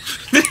face.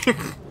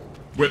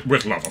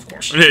 With love, of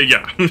course.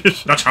 Yeah.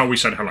 That's how we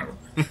said hello.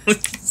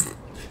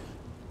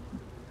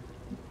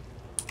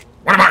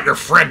 What about your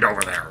friend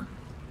over there?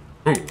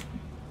 Who?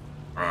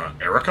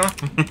 Erica?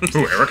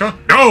 Who, Erica?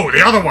 No,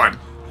 the other one!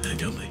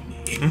 Don't make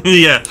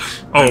me. Yeah.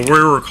 Oh, we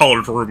were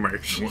college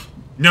roommates.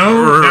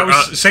 No, that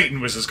was Satan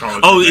was his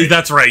college roommate.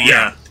 That's right,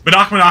 yeah. But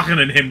Akhenaten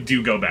and him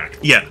do go back.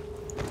 Yeah.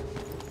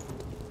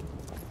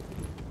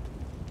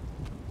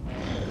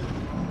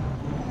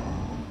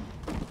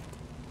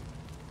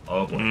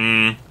 Oh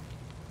boy.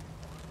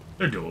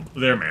 They're doable.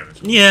 They're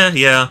manageable.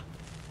 Yeah.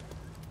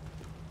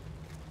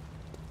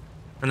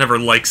 I never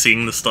like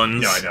seeing the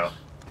stuns. Yeah, I know.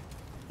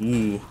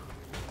 Ooh.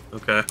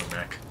 Okay.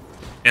 Neck.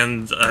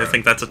 And I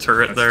think that's a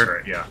turret there. A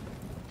turret, yeah.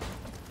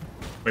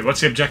 Wait,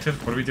 what's the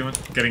objective? What are we doing?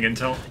 Getting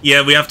intel?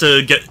 Yeah, we have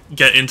to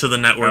get into the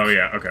network. Oh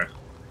yeah, okay.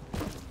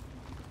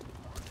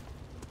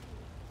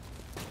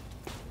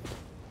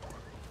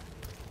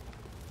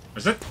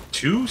 Is that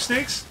 2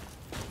 snakes?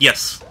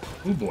 Yes.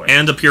 Oh boy.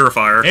 And a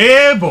purifier.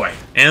 Hey boy.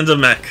 And a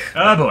mech.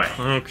 Oh boy.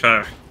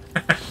 Okay.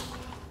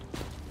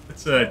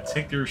 Let's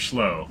take your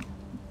slow.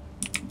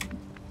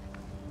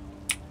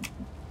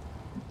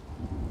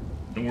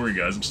 Don't worry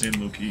guys, I'm staying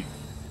low key.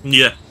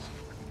 Yeah.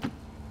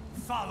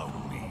 Follow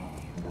me.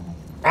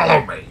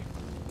 Follow me.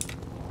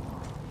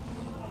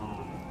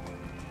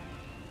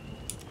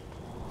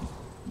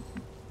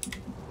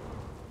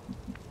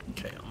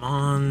 Okay, I'm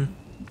on.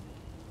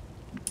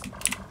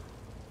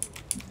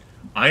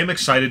 I am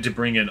excited to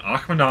bring in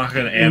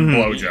Akhenaten and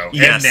Blojo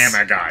Yes. and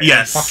Namagai.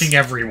 Yes. And fucking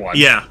everyone.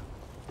 Yeah.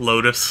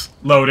 Lotus.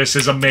 Lotus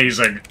is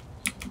amazing.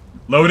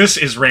 Lotus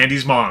is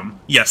Randy's mom.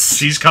 Yes.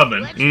 She's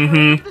coming.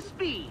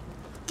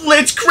 Mm-hmm.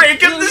 Let's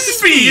crank up the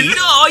speed!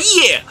 Oh,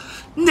 yeah!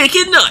 Nick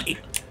and Nite!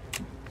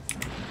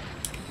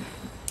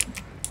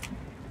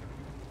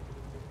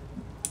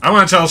 I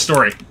want to tell a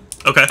story.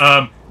 Okay.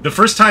 The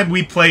first time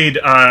we played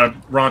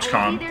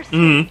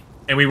RAUNCHCOM,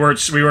 and we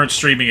weren't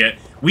streaming it,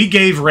 we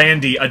gave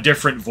Randy a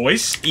different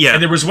voice. Yeah.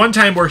 And there was one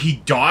time where he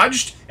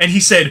dodged, and he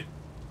said,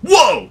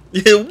 "Whoa!"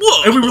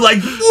 Whoa! And we were like,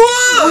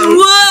 "Whoa!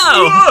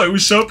 Whoa! Whoa!" It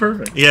was so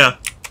perfect. Yeah.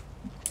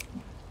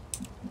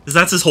 Because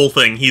that's his whole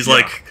thing. He's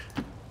like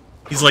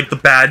the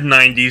bad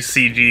 90s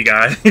CG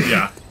guy.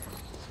 Yeah.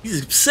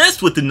 He's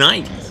obsessed with the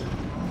 90s.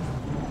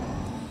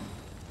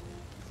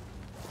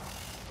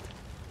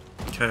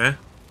 Okay.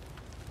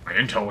 My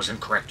intel was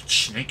incorrect.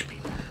 Snake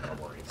people.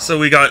 So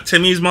we got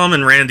Timmy's mom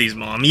and Randy's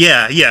mom.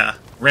 Yeah, yeah.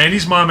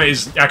 Randy's mama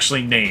is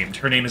actually named.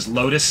 Her name is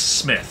Lotus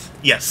Smith.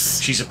 Yes.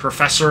 She's a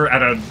professor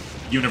at a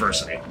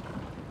university.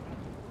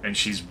 And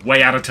she's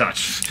way out of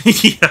touch.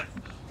 Yeah.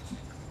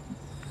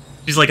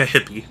 She's like a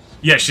hippie.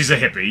 Yeah, she's a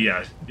hippie,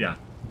 yeah, yeah.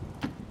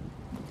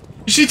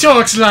 She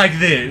talks like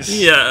this.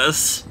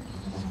 Yes.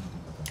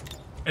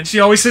 And she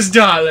always says,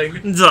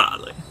 "Darling."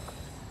 Darling.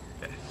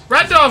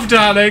 Right off,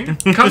 darling.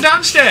 Come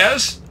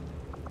downstairs.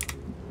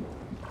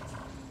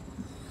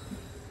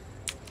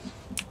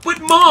 But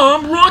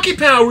Mom, Rocky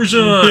Power's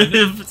on.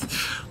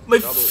 My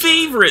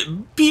favorite,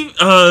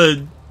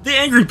 the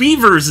Angry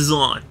Beavers is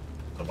on.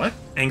 The what?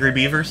 Angry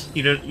Beavers?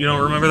 You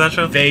don't remember that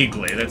show?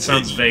 Vaguely. That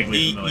sounds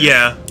vaguely familiar.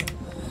 Yeah.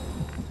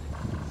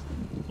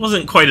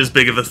 Wasn't quite as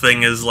big of a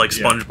thing as like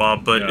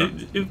SpongeBob, but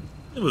Yeah.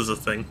 it was a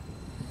thing.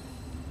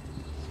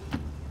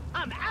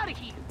 I'm out of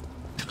here.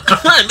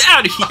 I'm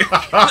out of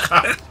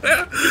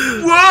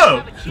here.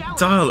 Whoa!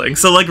 Darling.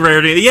 So like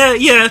Rarity.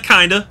 Yeah,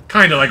 kinda.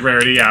 Kinda like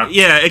Rarity, yeah.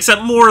 Yeah,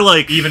 except more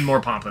like even more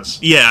pompous.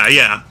 Yeah,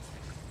 yeah.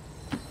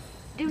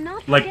 Do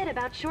not Like- forget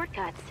about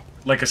shortcuts.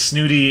 Like a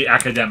snooty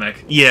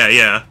academic. Yeah,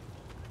 yeah.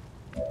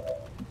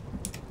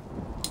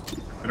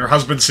 And her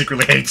husband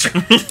secretly hates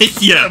her.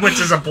 Yeah.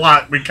 Which is a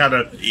plot we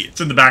kinda it's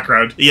in the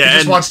background. Yeah, She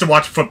just and- wants to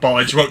watch football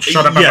and she won't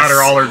shut up Yes.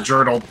 about all her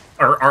journal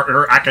or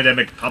her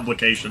academic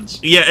publications.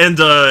 Yeah, and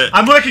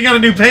I'm working on a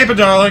new paper,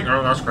 darling.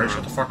 Oh, that's great.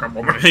 Shut the fuck up,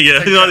 woman.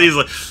 yeah, he's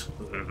like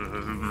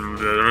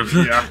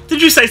Yeah.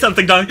 Did you say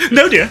something, darling?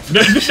 No, dear.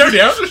 No,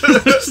 dear.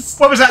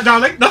 What was that,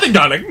 darling? Nothing,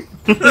 darling.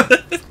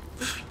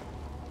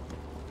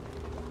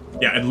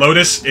 Yeah, and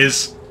Lotus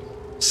is...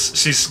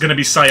 She's gonna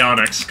be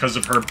psionics because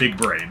of her big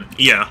brain.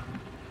 Yeah.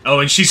 Oh,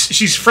 and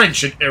she's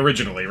French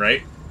originally,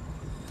 right?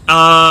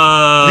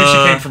 I believe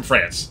she came from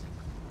France.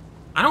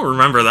 I don't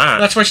remember that.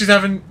 That's why she's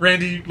having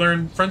Randy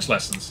learn French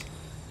lessons.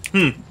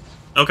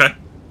 Okay.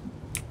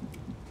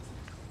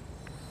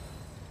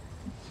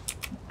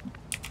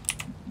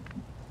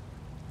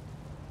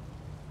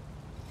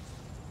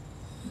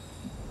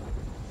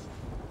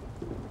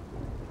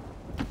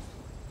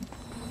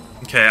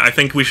 Okay, I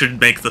think we should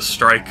make the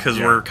strike, because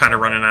we're kind of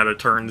running out of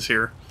turns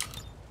here.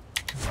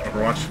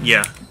 Overwatch?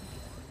 Yeah.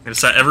 I'm gonna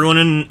set everyone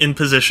in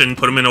position,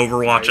 put them in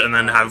Overwatch, and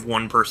then have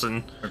one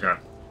person, Okay.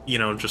 you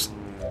know, just...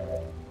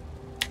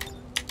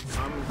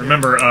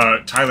 Remember,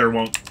 Tyler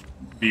won't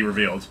be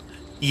revealed.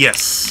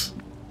 Yes.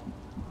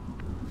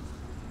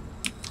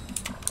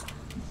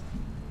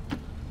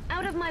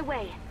 Out of my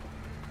way.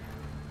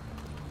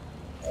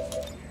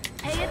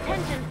 Pay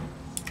attention.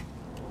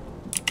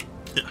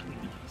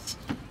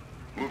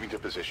 Moving to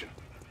position.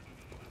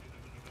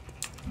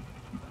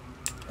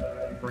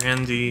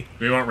 Randy. Do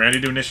we want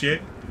Randy to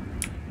initiate?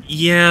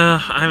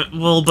 Yeah,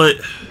 well, but...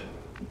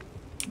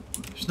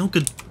 There's no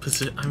good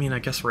position... I mean, I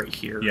guess right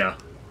here. Yeah.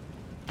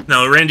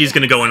 No, Randy's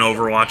gonna go in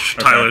Overwatch.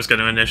 Okay. Tyler's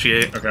gonna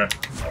initiate. Okay.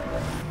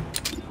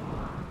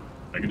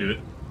 I can do it.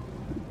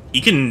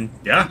 He can...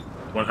 Yeah?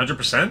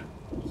 100%?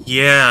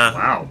 Yeah.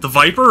 Wow. The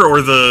Viper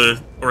or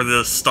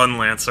the Stun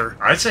Lancer?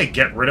 I'd say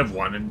get rid of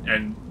one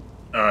and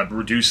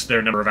reduce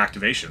their number of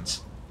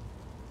activations.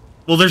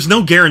 Well, there's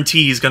no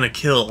guarantee he's gonna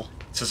kill.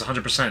 It says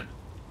 100%.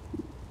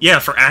 Yeah,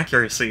 for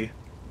accuracy.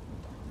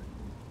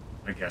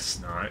 I guess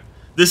not.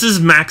 This is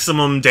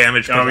maximum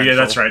damage potential. Oh, yeah,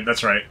 that's right,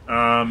 that's right.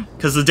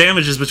 Because the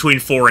damage is between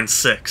 4 and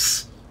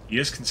 6. He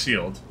is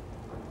concealed.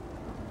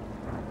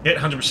 Hit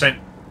 100%,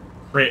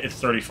 crit at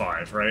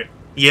 35, right?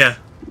 Yeah.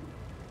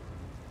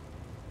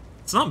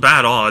 It's not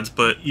bad odds,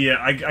 but... Yeah,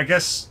 I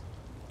guess...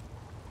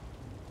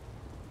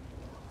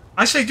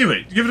 I say do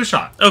it. Give it a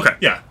shot. Okay.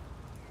 Yeah.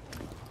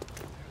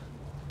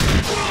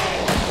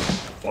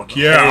 Fuck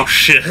yeah. Oh,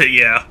 shit,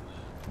 yeah.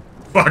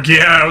 Fuck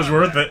yeah, that was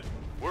worth it.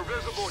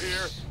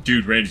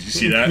 Dude, Randy, did you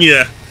see that?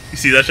 Yeah. You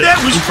see that shit?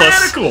 That was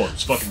Plus, radical.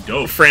 It's fucking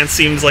dope. France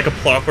seems like a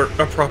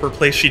proper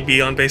place she'd be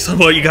on based on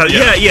what you got.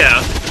 Yeah,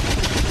 yeah.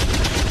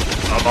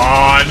 Come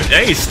on.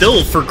 Hey,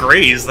 still for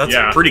Grays, that's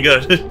pretty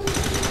good.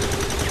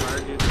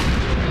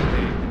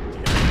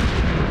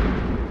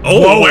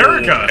 Oh,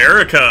 Erica!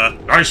 Erica!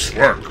 Nice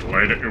work,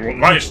 lady.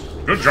 Nice.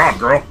 Good job,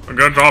 girl.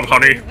 Good job,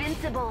 honey.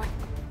 Invincible.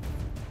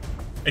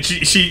 And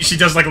she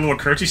does like a little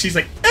curtsy. She's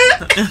like,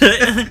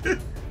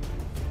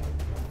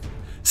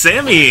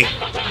 Sammy!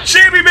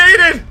 Sammy made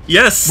it!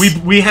 Yes!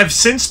 We have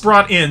since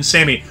brought in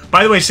Sammy.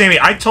 By the way, Sammy,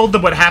 I told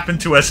them what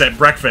happened to us at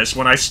breakfast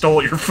when I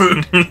stole your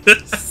food.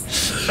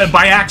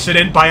 by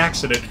accident. I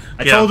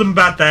told them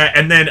about that,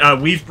 and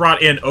then we've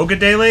brought in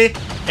Ogadele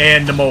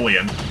and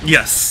Nemoleon.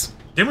 Yes.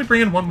 Didn't we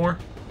bring in one more?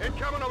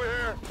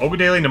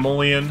 Ogadele,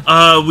 Nemoleon.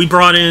 We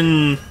brought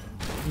in...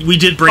 We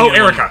did bring in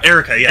Erica.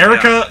 Erica, yeah.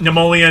 Erica,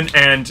 Nemoleon,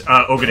 and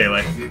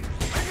Ogadele.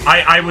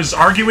 I was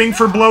arguing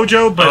for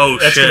Blojo, but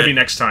that's going to be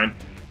next time.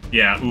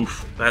 Yeah,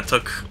 oof. That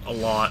took a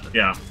lot.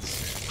 Yeah.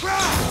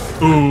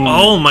 Ooh.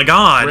 Oh my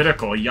god.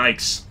 Critical,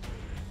 yikes.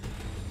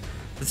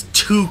 It's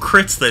 2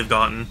 crits they've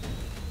gotten.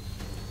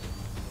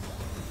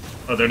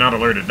 Oh, they're not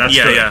alerted. That's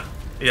good.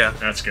 Yeah.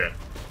 That's good.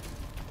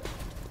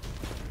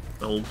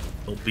 They'll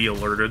be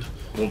alerted.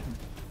 Well,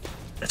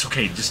 that's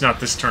okay, just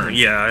not this turn.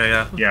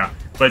 Yeah.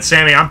 But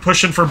Sammy, I'm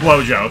pushing for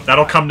Blojo.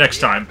 That'll come next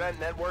time. The event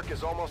network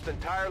is almost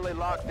entirely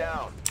locked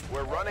down.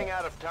 We're running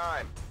out of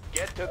time.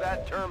 Get to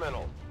that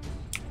terminal.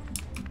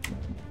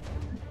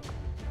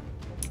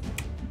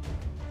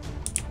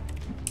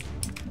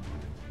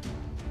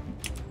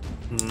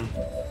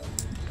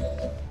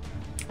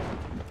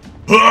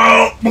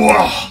 Oh,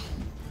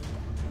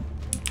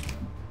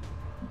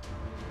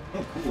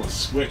 cool, a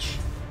switch.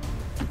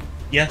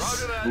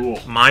 Yes. Cool.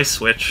 My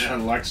switch. I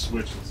like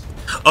switches.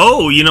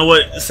 Oh, you know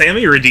what?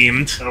 Sammy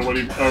redeemed.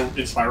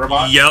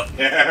 Inspirobot? Yep.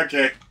 Yeah,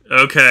 okay.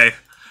 Okay.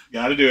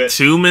 Gotta do it.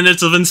 2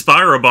 minutes of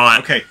Inspirobot.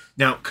 Okay,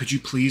 now, could you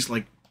please,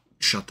 like,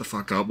 shut the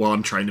fuck up while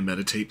I'm trying to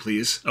meditate,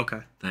 please?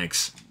 Okay.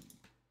 Thanks.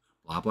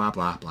 Blah, blah,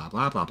 blah, blah,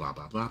 blah, blah, blah,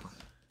 blah, blah.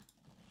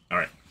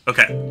 Alright.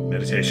 Okay.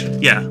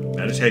 Meditation. Yeah.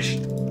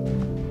 Meditation.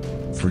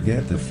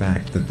 Forget the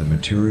fact that the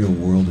material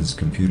world is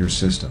computer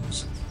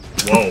systems.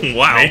 Whoa.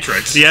 Wow.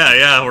 Matrix.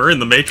 Yeah, we're in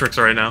the Matrix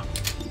right now.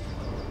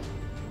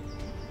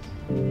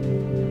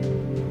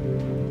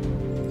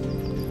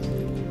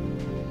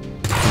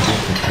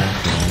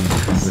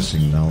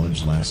 All-encompassing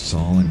knowledge lasts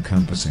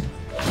all-encompassing.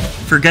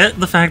 Forget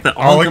the fact that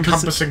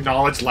all-encompassing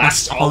knowledge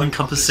lasts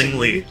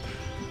all-encompassingly.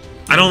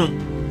 I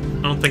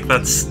don't think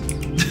that's... I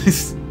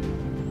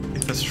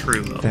think that's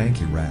true, though. Thank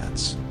you,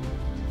 rats.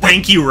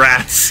 Thank you,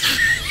 rats.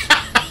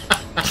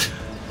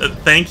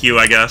 Thank you,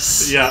 I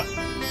guess. Yeah.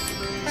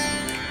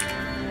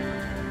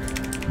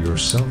 Your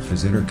self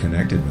is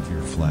interconnected with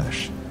your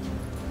flesh.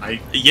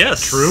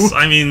 Yes. True.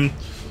 I mean...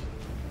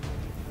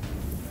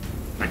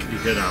 I can do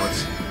good,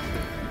 Alex.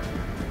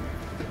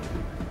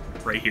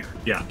 Right here.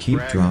 Yeah. Keep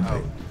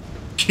dropping.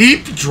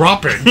 Keep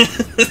dropping!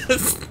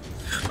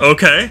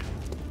 Okay. I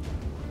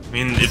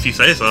mean, if you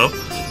say so.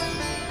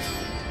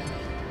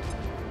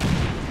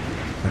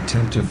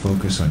 Attempt to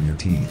focus on your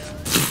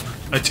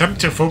teeth.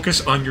 Attempt to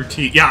focus on your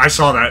teeth. Yeah, I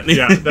saw that.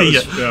 Yeah, that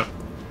was, yeah.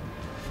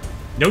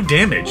 No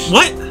damage.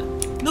 What?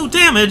 No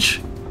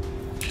damage?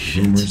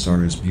 Boomers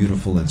are as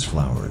beautiful as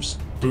flowers.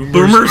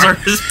 Boomers are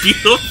as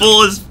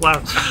beautiful as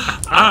flowers.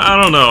 I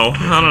don't know.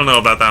 I don't know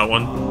about that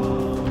one.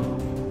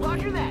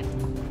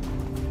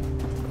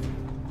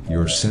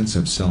 Your sense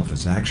of self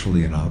is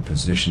actually in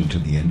opposition to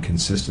the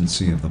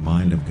inconsistency of the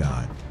mind of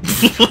God.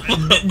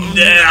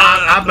 Yeah,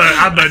 I'm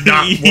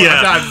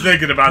not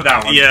thinking about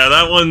that one. Yeah,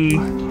 that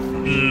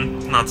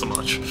one, not so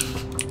much.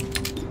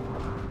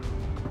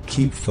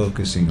 Keep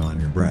focusing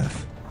on your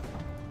breath.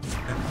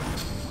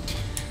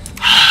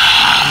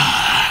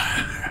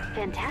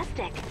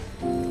 Fantastic.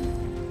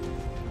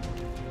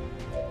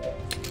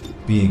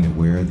 Being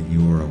aware that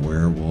you are a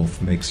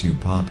werewolf makes you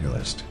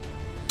populist.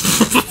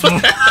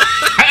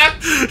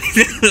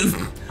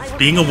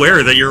 Being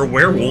aware that you're a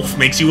werewolf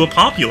makes you a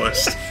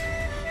populist.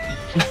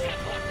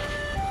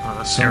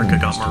 Erica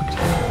got marked.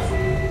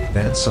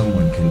 That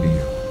someone can be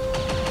you.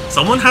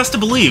 Someone has to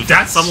believe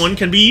that someone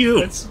can be you.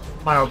 That's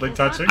mildly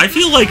touching. I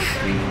feel like...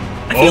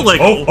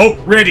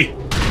 Randy.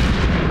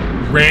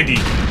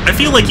 I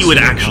feel like you would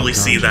actually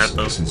see that,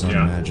 though. This is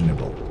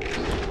unimaginable.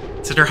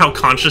 Consider how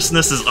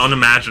consciousness is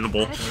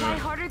unimaginable.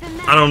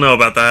 I don't know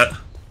about that.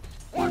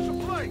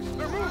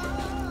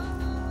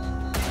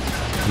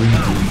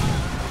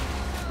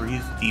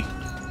 Breathe deep.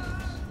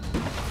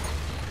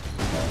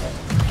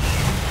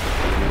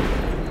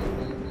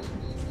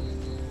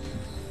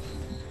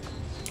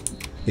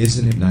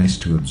 Isn't it nice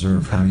to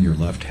observe how your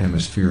left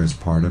hemisphere is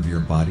part of your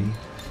body?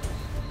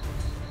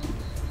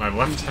 My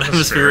left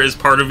hemisphere is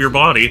part of your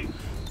body.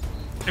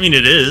 I mean,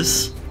 it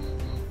is.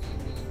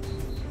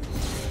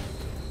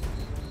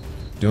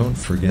 Don't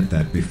forget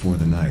that before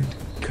the night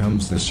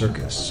comes the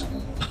circus.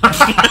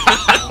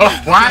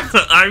 What?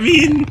 I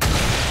mean,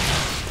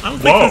 I don't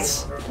think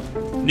that's...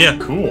 Yeah.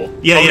 Cool.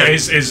 Yeah, okay, yeah.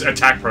 His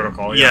attack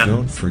protocol, yeah.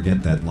 Don't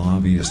forget that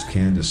lobbyist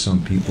can to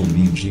some people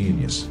mean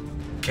genius.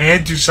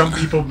 Can to some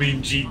people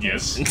mean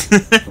genius.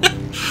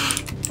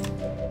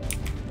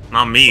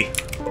 Not me.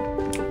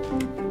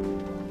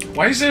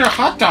 Why is there a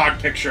hot dog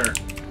picture?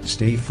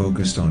 Stay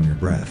focused on your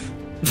breath.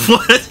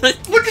 What?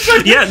 Look at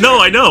that. Yeah, no,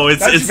 I know.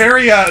 It's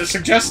very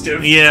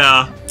suggestive.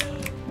 Yeah.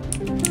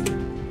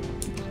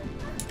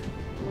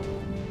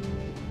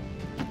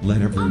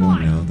 Let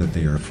everyone know that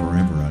they are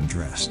forever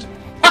undressed.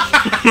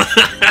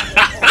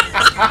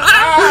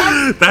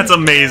 That's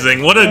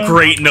amazing. What a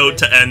great note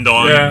to end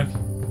on. Yeah.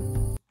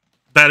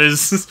 That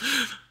is...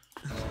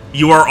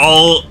 You are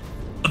all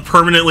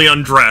permanently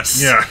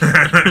undressed. Yeah.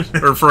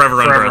 Or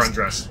forever undressed. Forever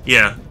undressed.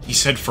 Yeah. He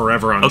said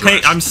forever undressed.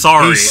 Okay, I'm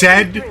sorry. He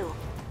said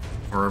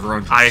forever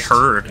undressed. I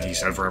heard. He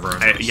said forever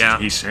undressed. Yeah.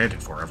 He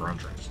said forever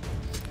undressed.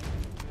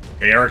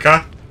 Hey,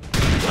 Erica.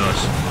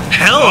 Nice.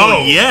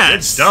 Hell yes.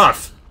 Good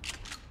stuff.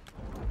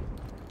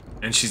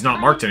 And she's not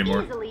marked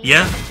anymore.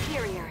 Yeah.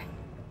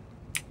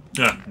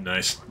 Yeah,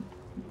 nice.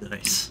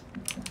 Nice.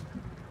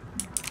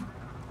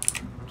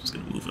 I'm just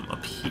gonna move him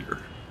up here.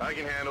 I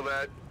can handle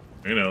that.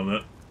 You know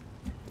that.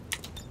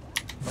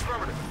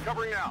 Affirmative.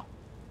 Covering now.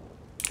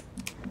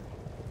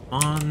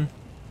 On.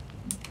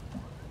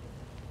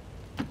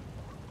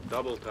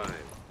 Double time.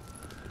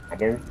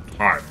 Double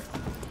time.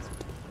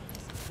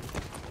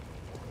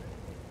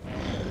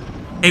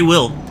 Hey,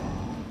 Will.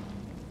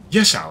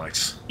 Yes,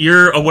 Alex.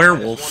 You're a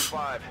werewolf.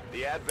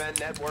 The Advent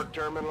network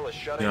terminal is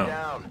shutting No.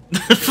 down.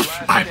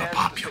 I'm a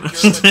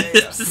populist.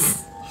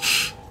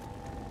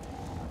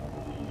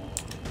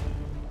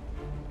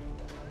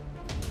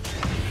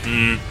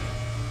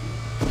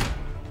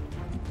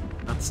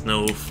 That's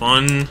no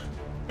fun.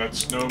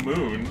 That's no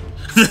moon.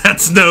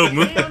 That's no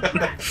moon.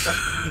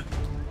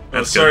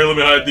 Oh, sorry, let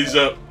me hide these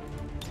up.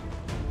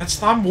 That's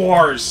Thumb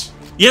Wars.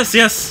 Yes,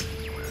 yes.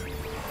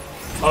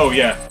 Oh,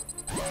 yeah.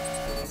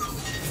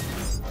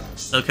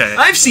 Okay.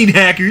 I've seen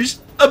hackers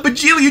a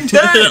bajillion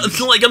times.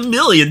 Like a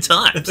million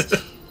times.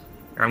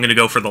 I'm gonna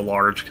go for the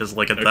large, because,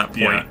 like, at that point...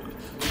 Yeah.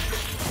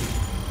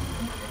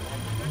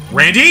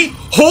 Randy?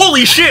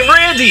 Holy shit,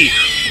 Randy!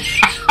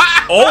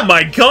 Oh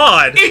my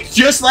god! It's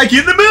just like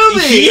in the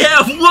movie!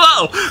 Yeah,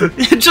 whoa!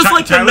 Just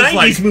like the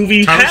 90s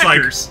movie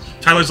Hackers.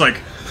 Tyler's like...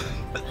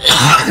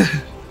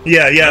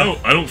 Yeah, yeah.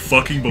 I don't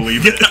fucking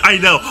believe it. I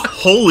know.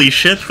 Holy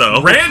shit,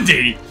 though.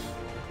 Randy!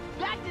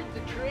 That did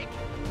the trick.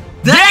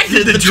 That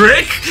did the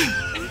trick!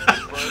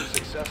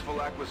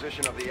 Successful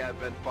acquisition of the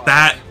Advent file.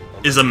 That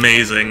is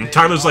amazing.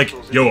 Tyler's like,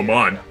 yo,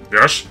 Amon.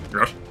 Yes?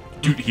 Yes?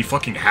 Dude, he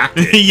fucking hacked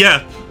it.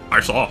 Yeah,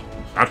 I saw.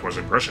 That was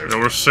impressive. It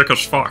was sick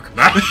as fuck.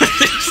 I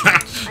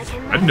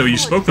didn't know you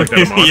spoke like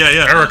that, Amon. Yeah,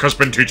 yeah. Erica's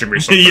been teaching me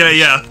something. Yeah,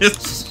 yeah.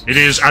 It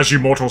is, as you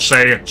mortals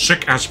say,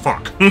 sick as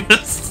fuck.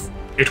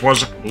 It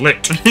was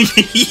lit.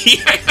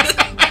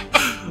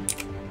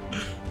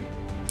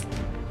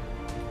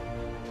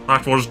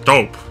 That was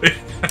dope.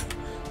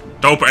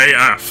 Dope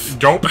AF.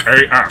 Dope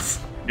AF.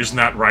 Isn't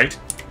that right?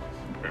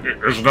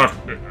 Isn't that...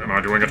 Am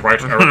I doing it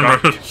right,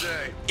 Erica?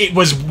 It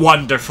was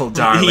wonderful,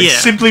 darling. Yeah.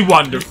 Simply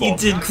wonderful. You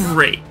did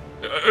great.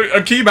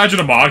 Can you imagine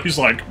Amon? He's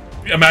like...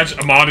 Imagine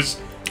Amon is...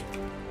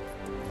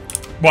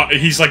 What?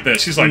 He's like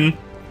this. He's like...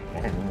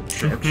 Oh,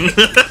 shucks.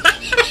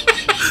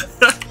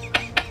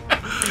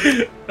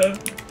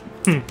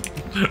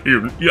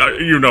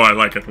 You know I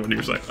like it when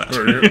you say that.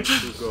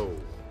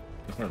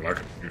 I like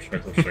it when you say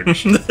those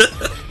things.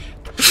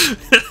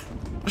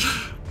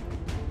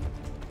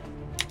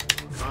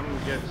 Come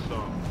get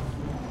some.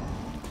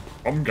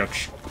 Come get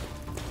some.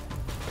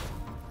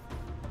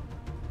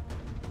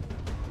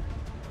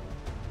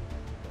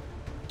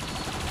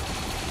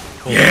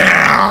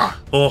 Yeah!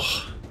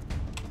 Oh.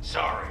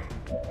 Sorry,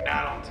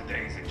 not on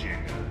today's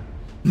agenda.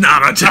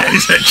 Not on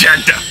today's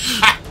agenda!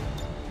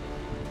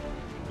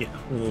 Yeah,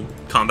 we'll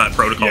combat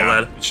protocol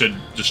that. It should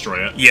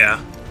destroy it.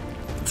 Yeah.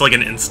 It's like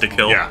an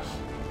insta-kill. Yeah.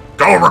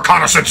 Go,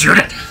 reconnaissance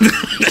unit!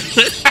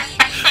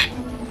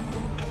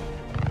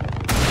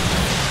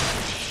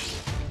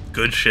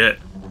 Good shit.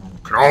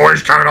 Can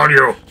always count on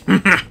you.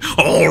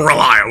 All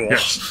reliable.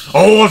 Yes.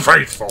 All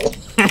faithful.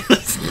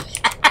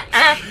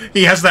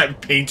 He has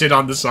that painted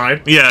on the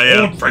side. Yeah,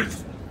 yeah. All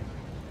faithful.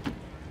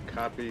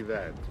 Copy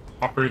that.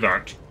 Copy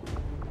that.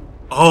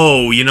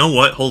 Oh, you know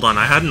what? Hold on,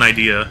 I had an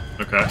idea.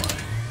 Okay.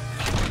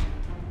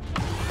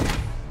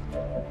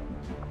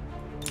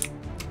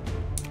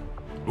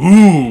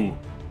 Ooh.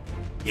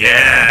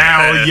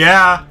 Yeah. Hell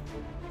yeah.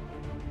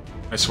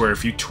 I swear,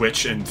 if you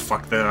twitch and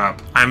fuck that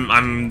up, come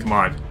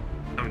on.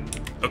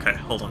 Okay,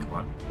 hold on.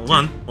 Hold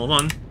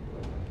on.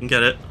 I can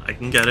get it. I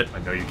can get it. I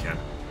know you can.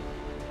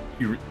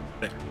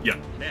 Yeah.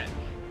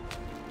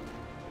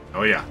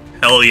 Oh yeah.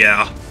 Hell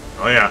yeah.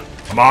 Oh yeah.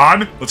 Come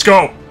on, let's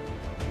go.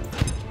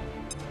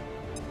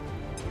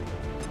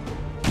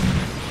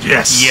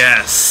 Yes.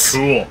 Yes.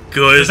 Cool.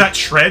 Good. Does that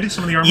shred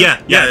some of the armor? Yeah,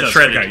 it it's does.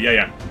 shredded. Okay,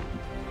 yeah.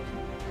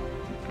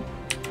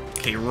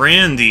 Okay,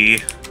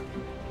 Randy.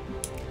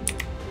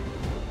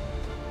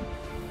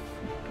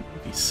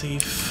 Be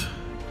safe.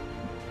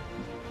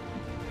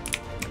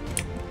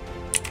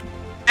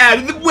 Out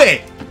of the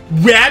way!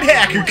 Rad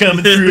hacker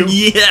coming through!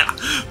 Yeah!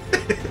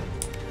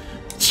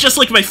 It's just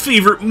like my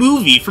favorite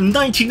movie from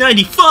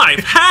 1995,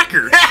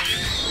 Hackers!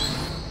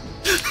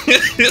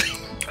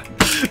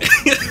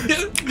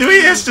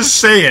 He has to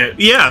say it.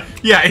 Yeah.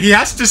 Yeah, he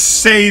has to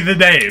say the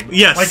name.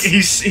 Yes. Like,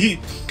 he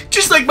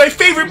just like my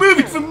favorite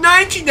movie from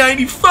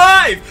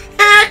 1995,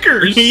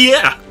 Hackers!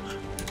 Yeah.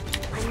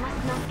 I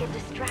must not get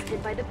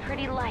distracted by the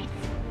pretty lights.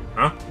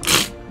 Huh?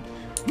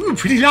 Ooh,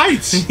 pretty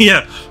lights.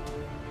 Yeah.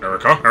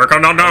 Erica,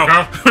 no.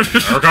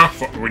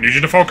 Erica, we need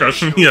you to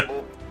focus. Yeah.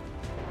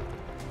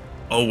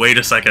 Oh, wait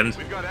a second.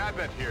 We've got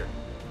Advent here.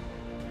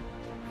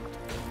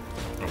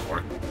 Oh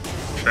boy.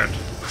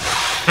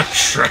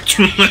 Shit.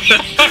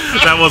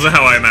 That wasn't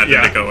how I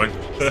imagined it going.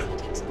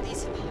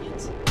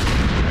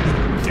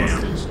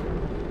 Damn.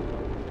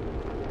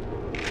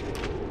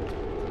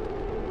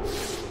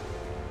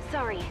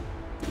 Sorry.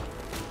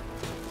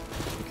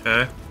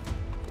 Okay.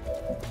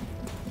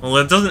 Well,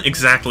 that doesn't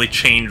exactly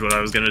change what I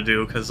was gonna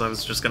do, because I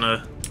was just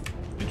gonna...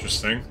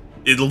 Interesting.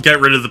 It'll get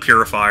rid of the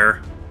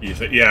purifier. You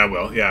think? Yeah,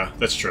 well, yeah,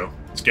 that's true.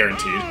 It's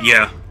guaranteed.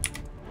 Yeah.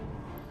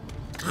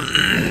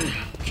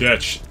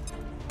 Catch.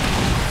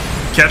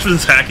 Catch with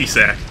his hacky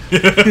sack.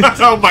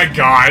 Oh my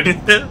god.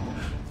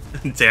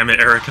 Damn it,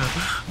 Erica.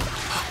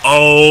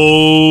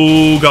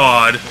 Oh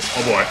god.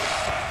 Oh boy.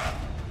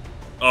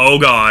 Oh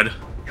god.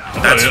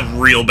 That's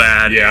real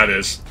bad. Yeah, it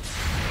is.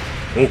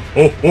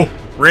 Oh.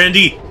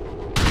 Randy.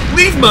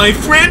 Leave my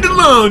friend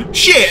alone!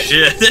 Shit!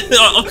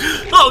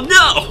 Oh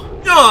no!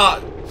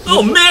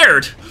 Oh,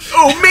 merde!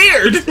 Oh,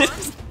 merde!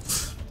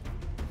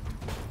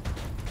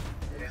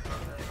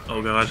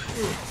 Oh god.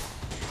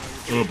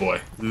 Oh boy.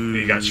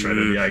 He got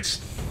shredded, yikes.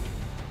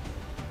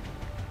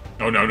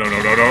 Oh no.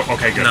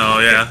 Okay, good. No,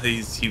 yeah,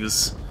 he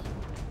was...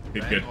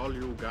 Good. All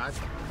you got?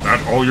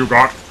 Not all you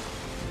got?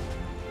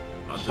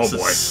 Oh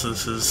boy.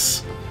 This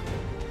is...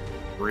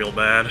 real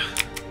bad.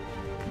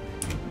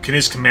 Can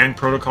his command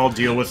protocol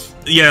deal with...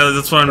 Yeah,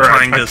 that's what I'm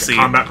trying to see.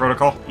 Combat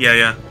protocol?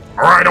 Yeah.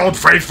 Alright, Old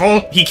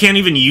Faithful! He can't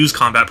even use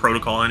combat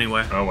protocol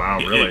anyway. Oh wow,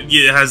 really?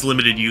 It has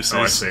limited uses.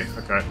 Oh, I see.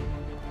 Okay.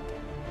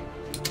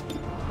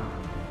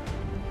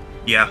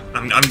 Yeah,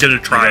 I'm gonna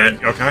try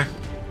it. Okay.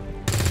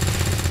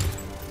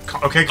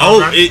 Okay,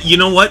 Conrad. Oh, you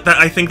know what?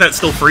 I think that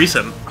still frees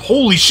him.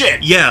 Holy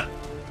shit! Yeah.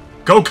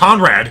 Go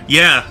Conrad!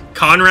 Yeah,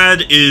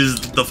 Conrad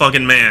is the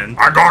fucking man.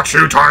 I got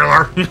you,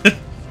 Tyler!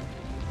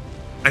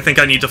 I think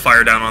I need to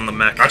fire down on the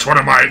mech. That's one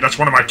of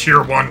my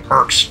tier 1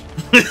 perks.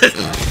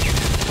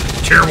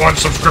 Tier 1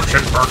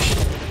 subscription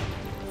perks.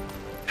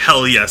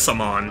 Hell yes,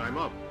 I'm on. I'm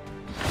up.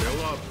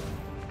 Fill up.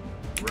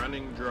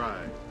 Running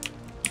dry.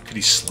 Could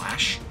he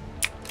slash?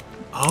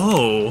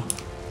 Oh.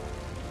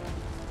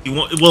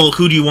 Well,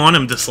 who do you want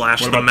him to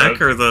slash? The mech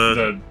or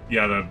the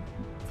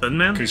Thin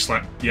Man? Could he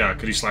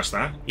slash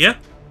that? Yeah.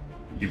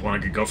 You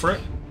want to go for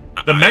it?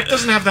 The mech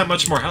doesn't have that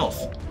much more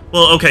health.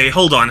 Well, okay,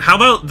 hold on. How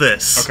about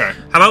this? Okay.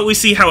 How about we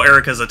see how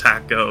Erica's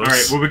attack goes?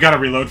 Alright, well, we gotta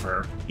reload for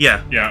her.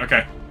 Yeah. Yeah,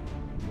 okay.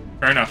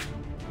 Fair enough.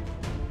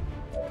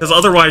 Because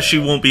otherwise she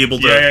won't be able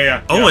to...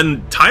 Yeah. Oh,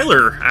 and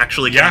Tyler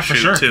actually can shoot,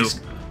 sure. too.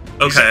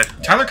 Okay.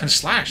 Tyler can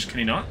slash, can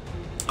he not?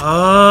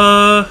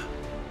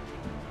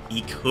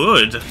 He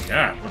could.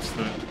 Yeah, what's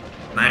the...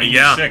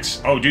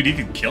 96. Oh, dude, he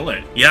could kill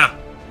it. Yeah.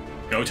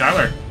 Go,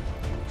 Tyler.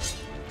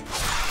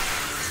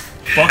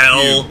 Fuck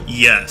Hell you.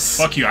 yes.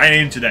 Fuck you, I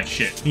ain't into that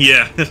shit.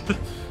 Yeah.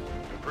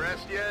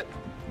 Impressed yet?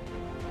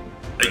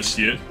 Impressed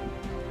yet?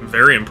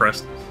 Very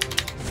impressed.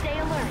 Stay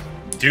alert.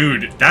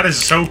 Dude, that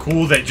is so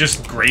cool that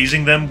just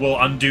grazing them will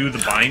undo the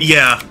bind.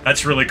 Yeah.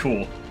 That's really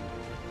cool.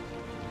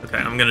 Okay,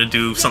 I'm gonna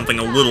do something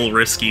a little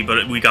risky,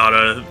 but we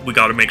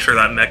gotta make sure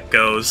that mech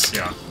goes.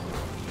 Yeah.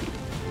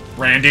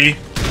 Randy.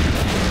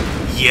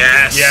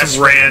 Yes,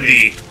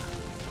 Randy.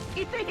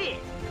 It's a hit.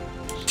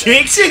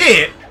 Takes a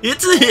hit.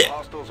 It's a hit.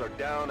 Hostiles are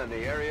down and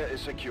the area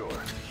is secure.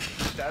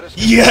 Status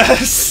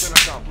Yes.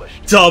 mission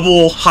accomplished.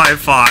 Double high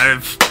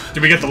five.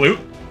 Did we get the loot?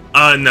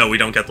 No, we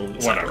don't get the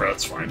loot. Whatever,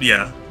 that's fine.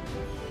 Yeah.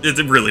 It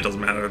really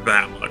doesn't matter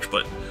that much,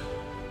 but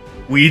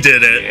we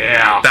did it.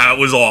 Yeah. That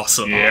was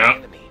awesome. Yeah.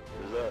 Enemy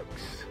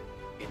lurks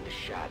in the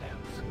shadows,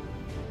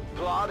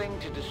 plotting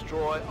to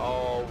destroy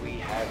all we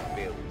have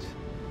built.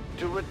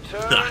 To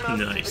return us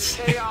Nice.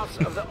 to the chaos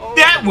of the old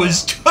That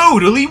was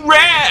totally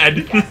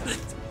rad!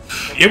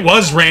 It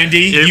was, Randy.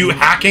 You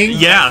hacking?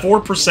 Yeah.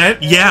 4%?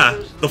 Yeah.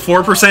 The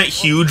 4%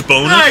 huge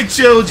bonus. I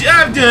told you,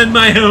 I've done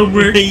my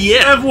homework.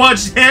 Yeah. I've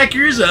watched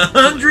Hackers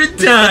 100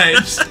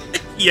 times.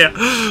 Yeah.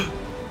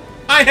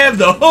 I have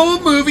the whole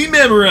movie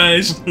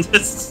memorized.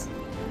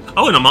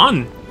 Oh, and I'm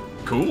on.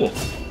 Cool.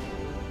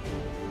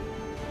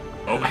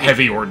 Oh,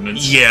 heavy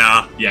ordnance.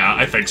 Yeah. Yeah,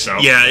 I think so.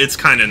 Yeah, it's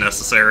kind of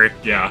necessary.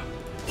 Yeah.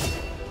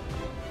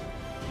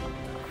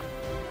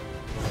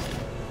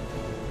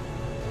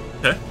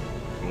 Okay.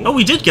 Cool. Oh,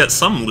 we did get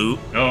some loot.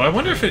 Oh, I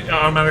wonder if we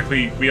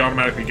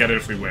automatically get it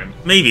if we win.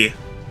 Maybe.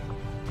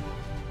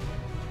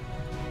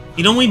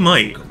 You know, we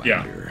might.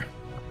 Yeah.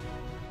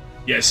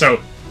 Yeah,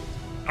 so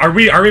are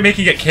we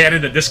making it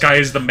canon that this guy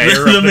is the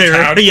mayor of the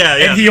town? Yeah.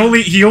 And he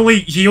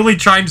only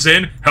chimes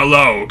in,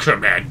 "Hello,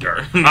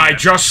 Commander. I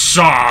just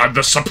saw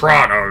The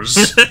Sopranos.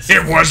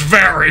 It was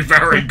very,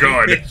 very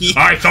good.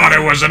 I thought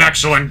it was an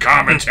excellent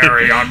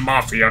commentary on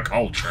mafia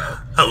culture.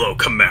 Hello,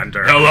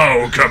 Commander.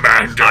 Hello,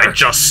 Commander. I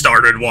just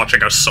started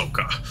watching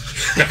Ahsoka.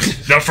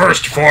 The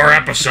first 4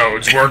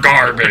 episodes were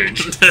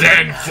garbage.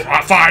 Then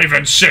 5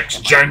 and 6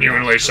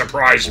 genuinely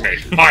surprised me.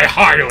 I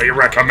highly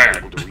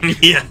recommend.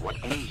 Yeah.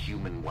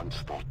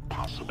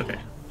 Okay.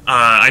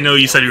 I know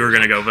you said you were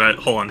gonna go, but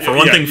hold on. For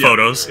one thing,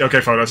 photos.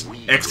 Okay, photos.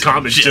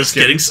 XCOM is just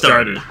getting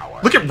started.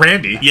 Look at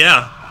Randy.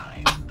 Yeah.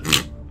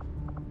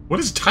 What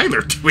is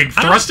Tyler doing?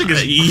 Thrusting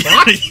his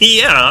butt?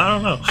 Yeah, I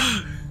don't know.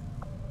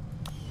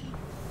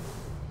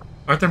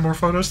 Aren't there more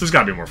photos? There's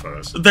gotta be more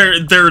photos. They're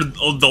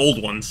the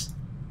old ones.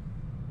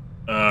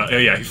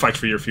 Yeah, he fights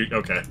for your future.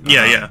 Okay.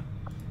 Yeah.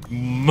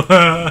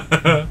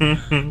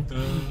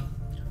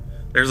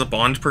 There's a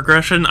Bond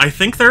progression? I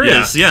think there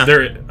is, yeah.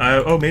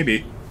 Oh,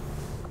 maybe.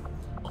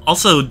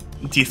 Also,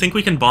 do you think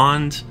we can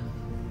bond...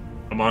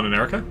 Amon and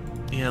Erica?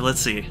 Yeah, let's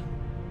see.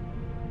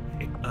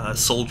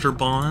 Soldier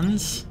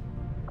bonds?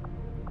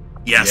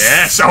 Yes.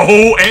 Yes!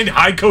 Oh, and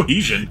high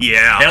cohesion.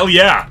 Yeah. Hell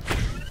yeah.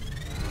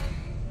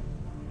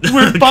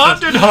 We're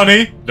bonded,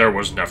 honey. There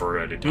was never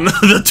any time.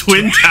 The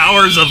Twin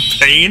Towers of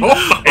Pain?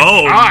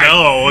 Oh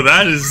no,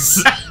 that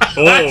is...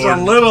 That's a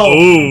little...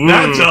 Ooh.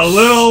 That's a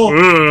little...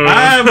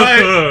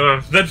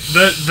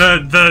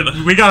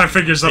 we gotta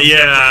figure something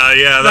out.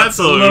 Yeah, that's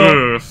a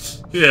little...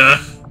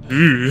 Yeah.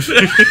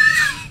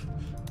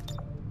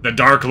 The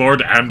Dark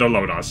Lord and the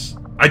Lotus.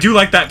 I do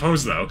like that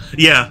pose, though.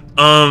 Yeah,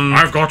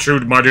 I've got you,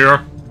 my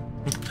dear.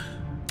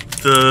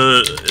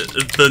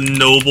 The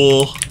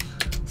noble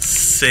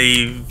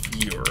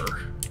savior.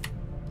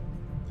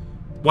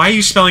 Why are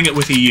you spelling it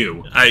with a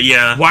U?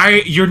 Yeah.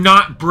 Why? You're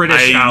not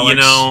British, Alex. You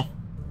know...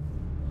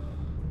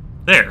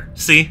 There,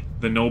 see?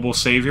 The noble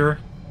savior?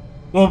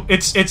 Well,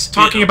 it's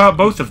talking about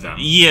both of them.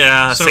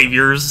 Yeah,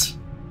 saviors.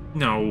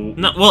 No.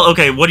 Well,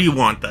 okay, what do you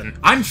want, then?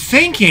 I'm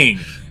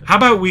thinking! How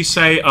about we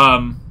say,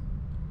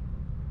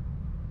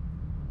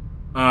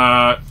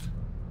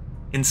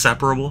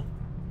 Inseparable?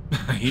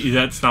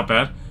 That's not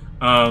bad.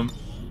 I'm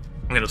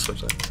gonna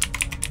switch that.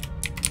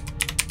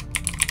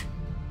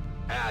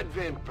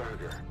 Advent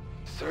Burger,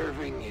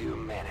 serving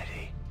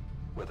humanity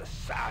with a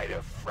side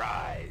of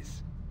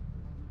fries.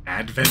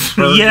 Advent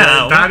Burger?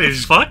 Yeah, that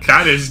is fuck.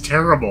 That is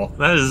terrible.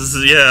 That is,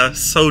 yeah,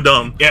 so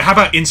dumb. Yeah, how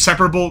about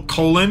inseparable :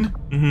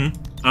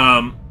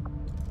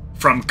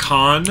 from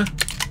con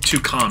to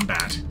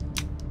combat.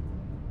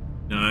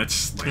 No,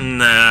 it's like...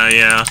 Nah,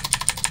 yeah.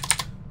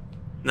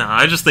 No,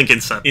 I just think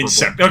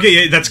inseparable. Okay,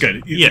 yeah, that's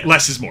good. Yeah.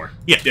 Less is more.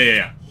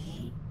 Yeah.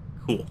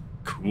 Cool.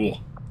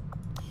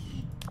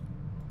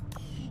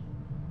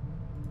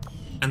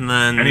 And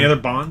then... Any other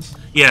bonds?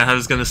 Yeah, I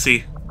was gonna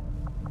see.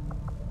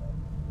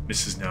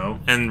 Mrs. No.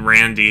 And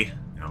Randy.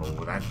 No,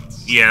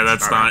 that's... Yeah,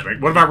 that's not...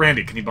 What about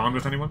Randy? Can he bond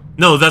with anyone?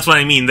 No, that's what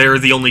I mean. They're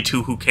the only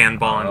two who can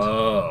bond.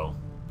 Oh.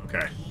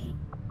 Okay.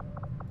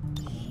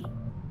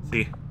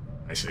 See?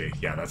 I see.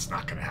 Yeah, that's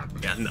not gonna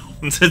happen. Yeah, no.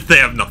 They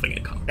have nothing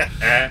in common.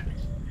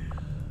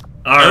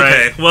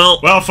 Alright. Okay, well...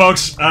 Well,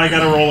 folks, I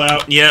gotta roll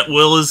out. Yeah,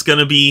 Will is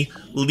gonna be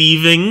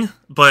leaving,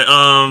 but,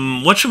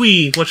 what should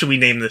we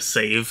name this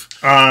save?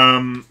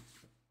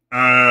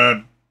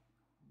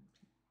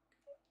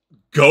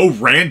 Go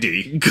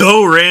Randy.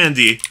 Go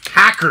Randy.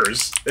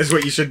 Hackers is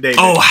what you should name it.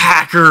 Oh,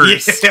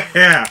 hackers.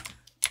 Yeah.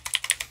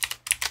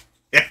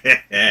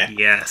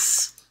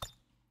 Yes.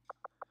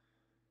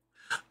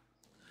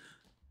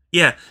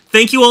 Yeah,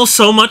 thank you all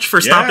so much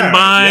for stopping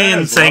by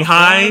and saying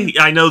hi.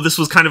 I know this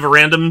was kind of a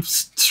random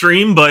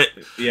stream, but...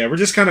 Yeah, we're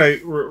just kind of...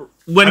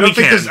 I don't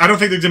think there's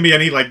going to be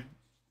any, like,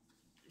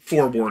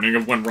 forewarning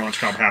of when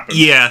RAUNCHCOM happens.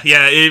 Yeah,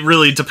 it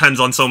really depends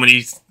on so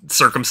many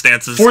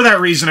circumstances. For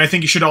that reason, I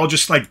think you should all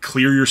just, like,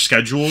 clear your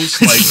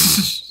schedules. Like,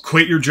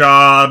 quit your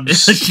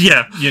jobs.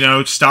 Yeah. You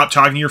know, stop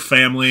talking to your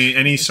family.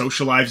 Any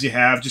social lives you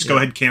have, just go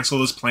ahead and cancel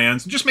those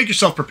plans. And just make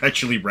yourself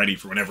perpetually ready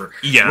for whenever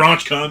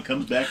RAUNCHCOM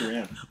comes back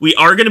around. We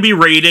are going to be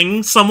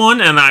raiding someone,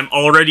 and I've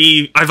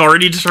already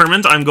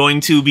determined I'm going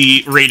to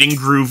be raiding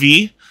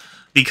Groovy,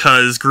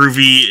 because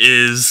Groovy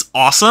is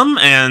awesome,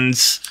 and...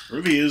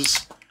 Groovy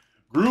is...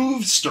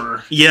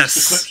 Groovester. Yes.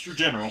 He's the Clipster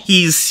General.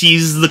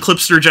 He's the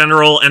Clipster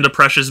General and a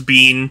precious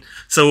bean.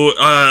 So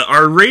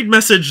our raid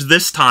message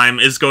this time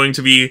is going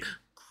to be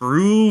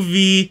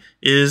Groovy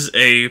is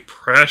a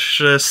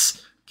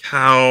precious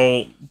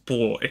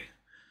cowboy.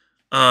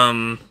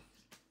 There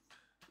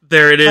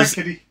it is.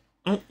 Hi, kitty.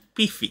 Oh,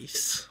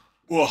 beefies.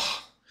 Whoa.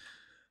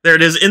 There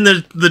it is in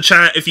the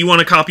chat. If you want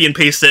to copy and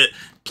paste it,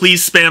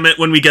 please spam it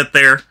when we get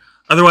there.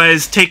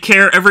 Otherwise, take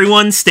care,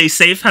 everyone. Stay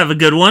safe. Have a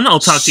good one. I'll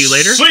talk to you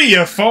later. See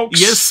ya,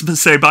 folks. Yes,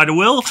 say bye to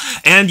Will.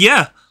 And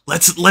yeah,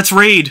 let's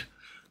raid.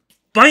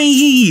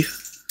 Bye.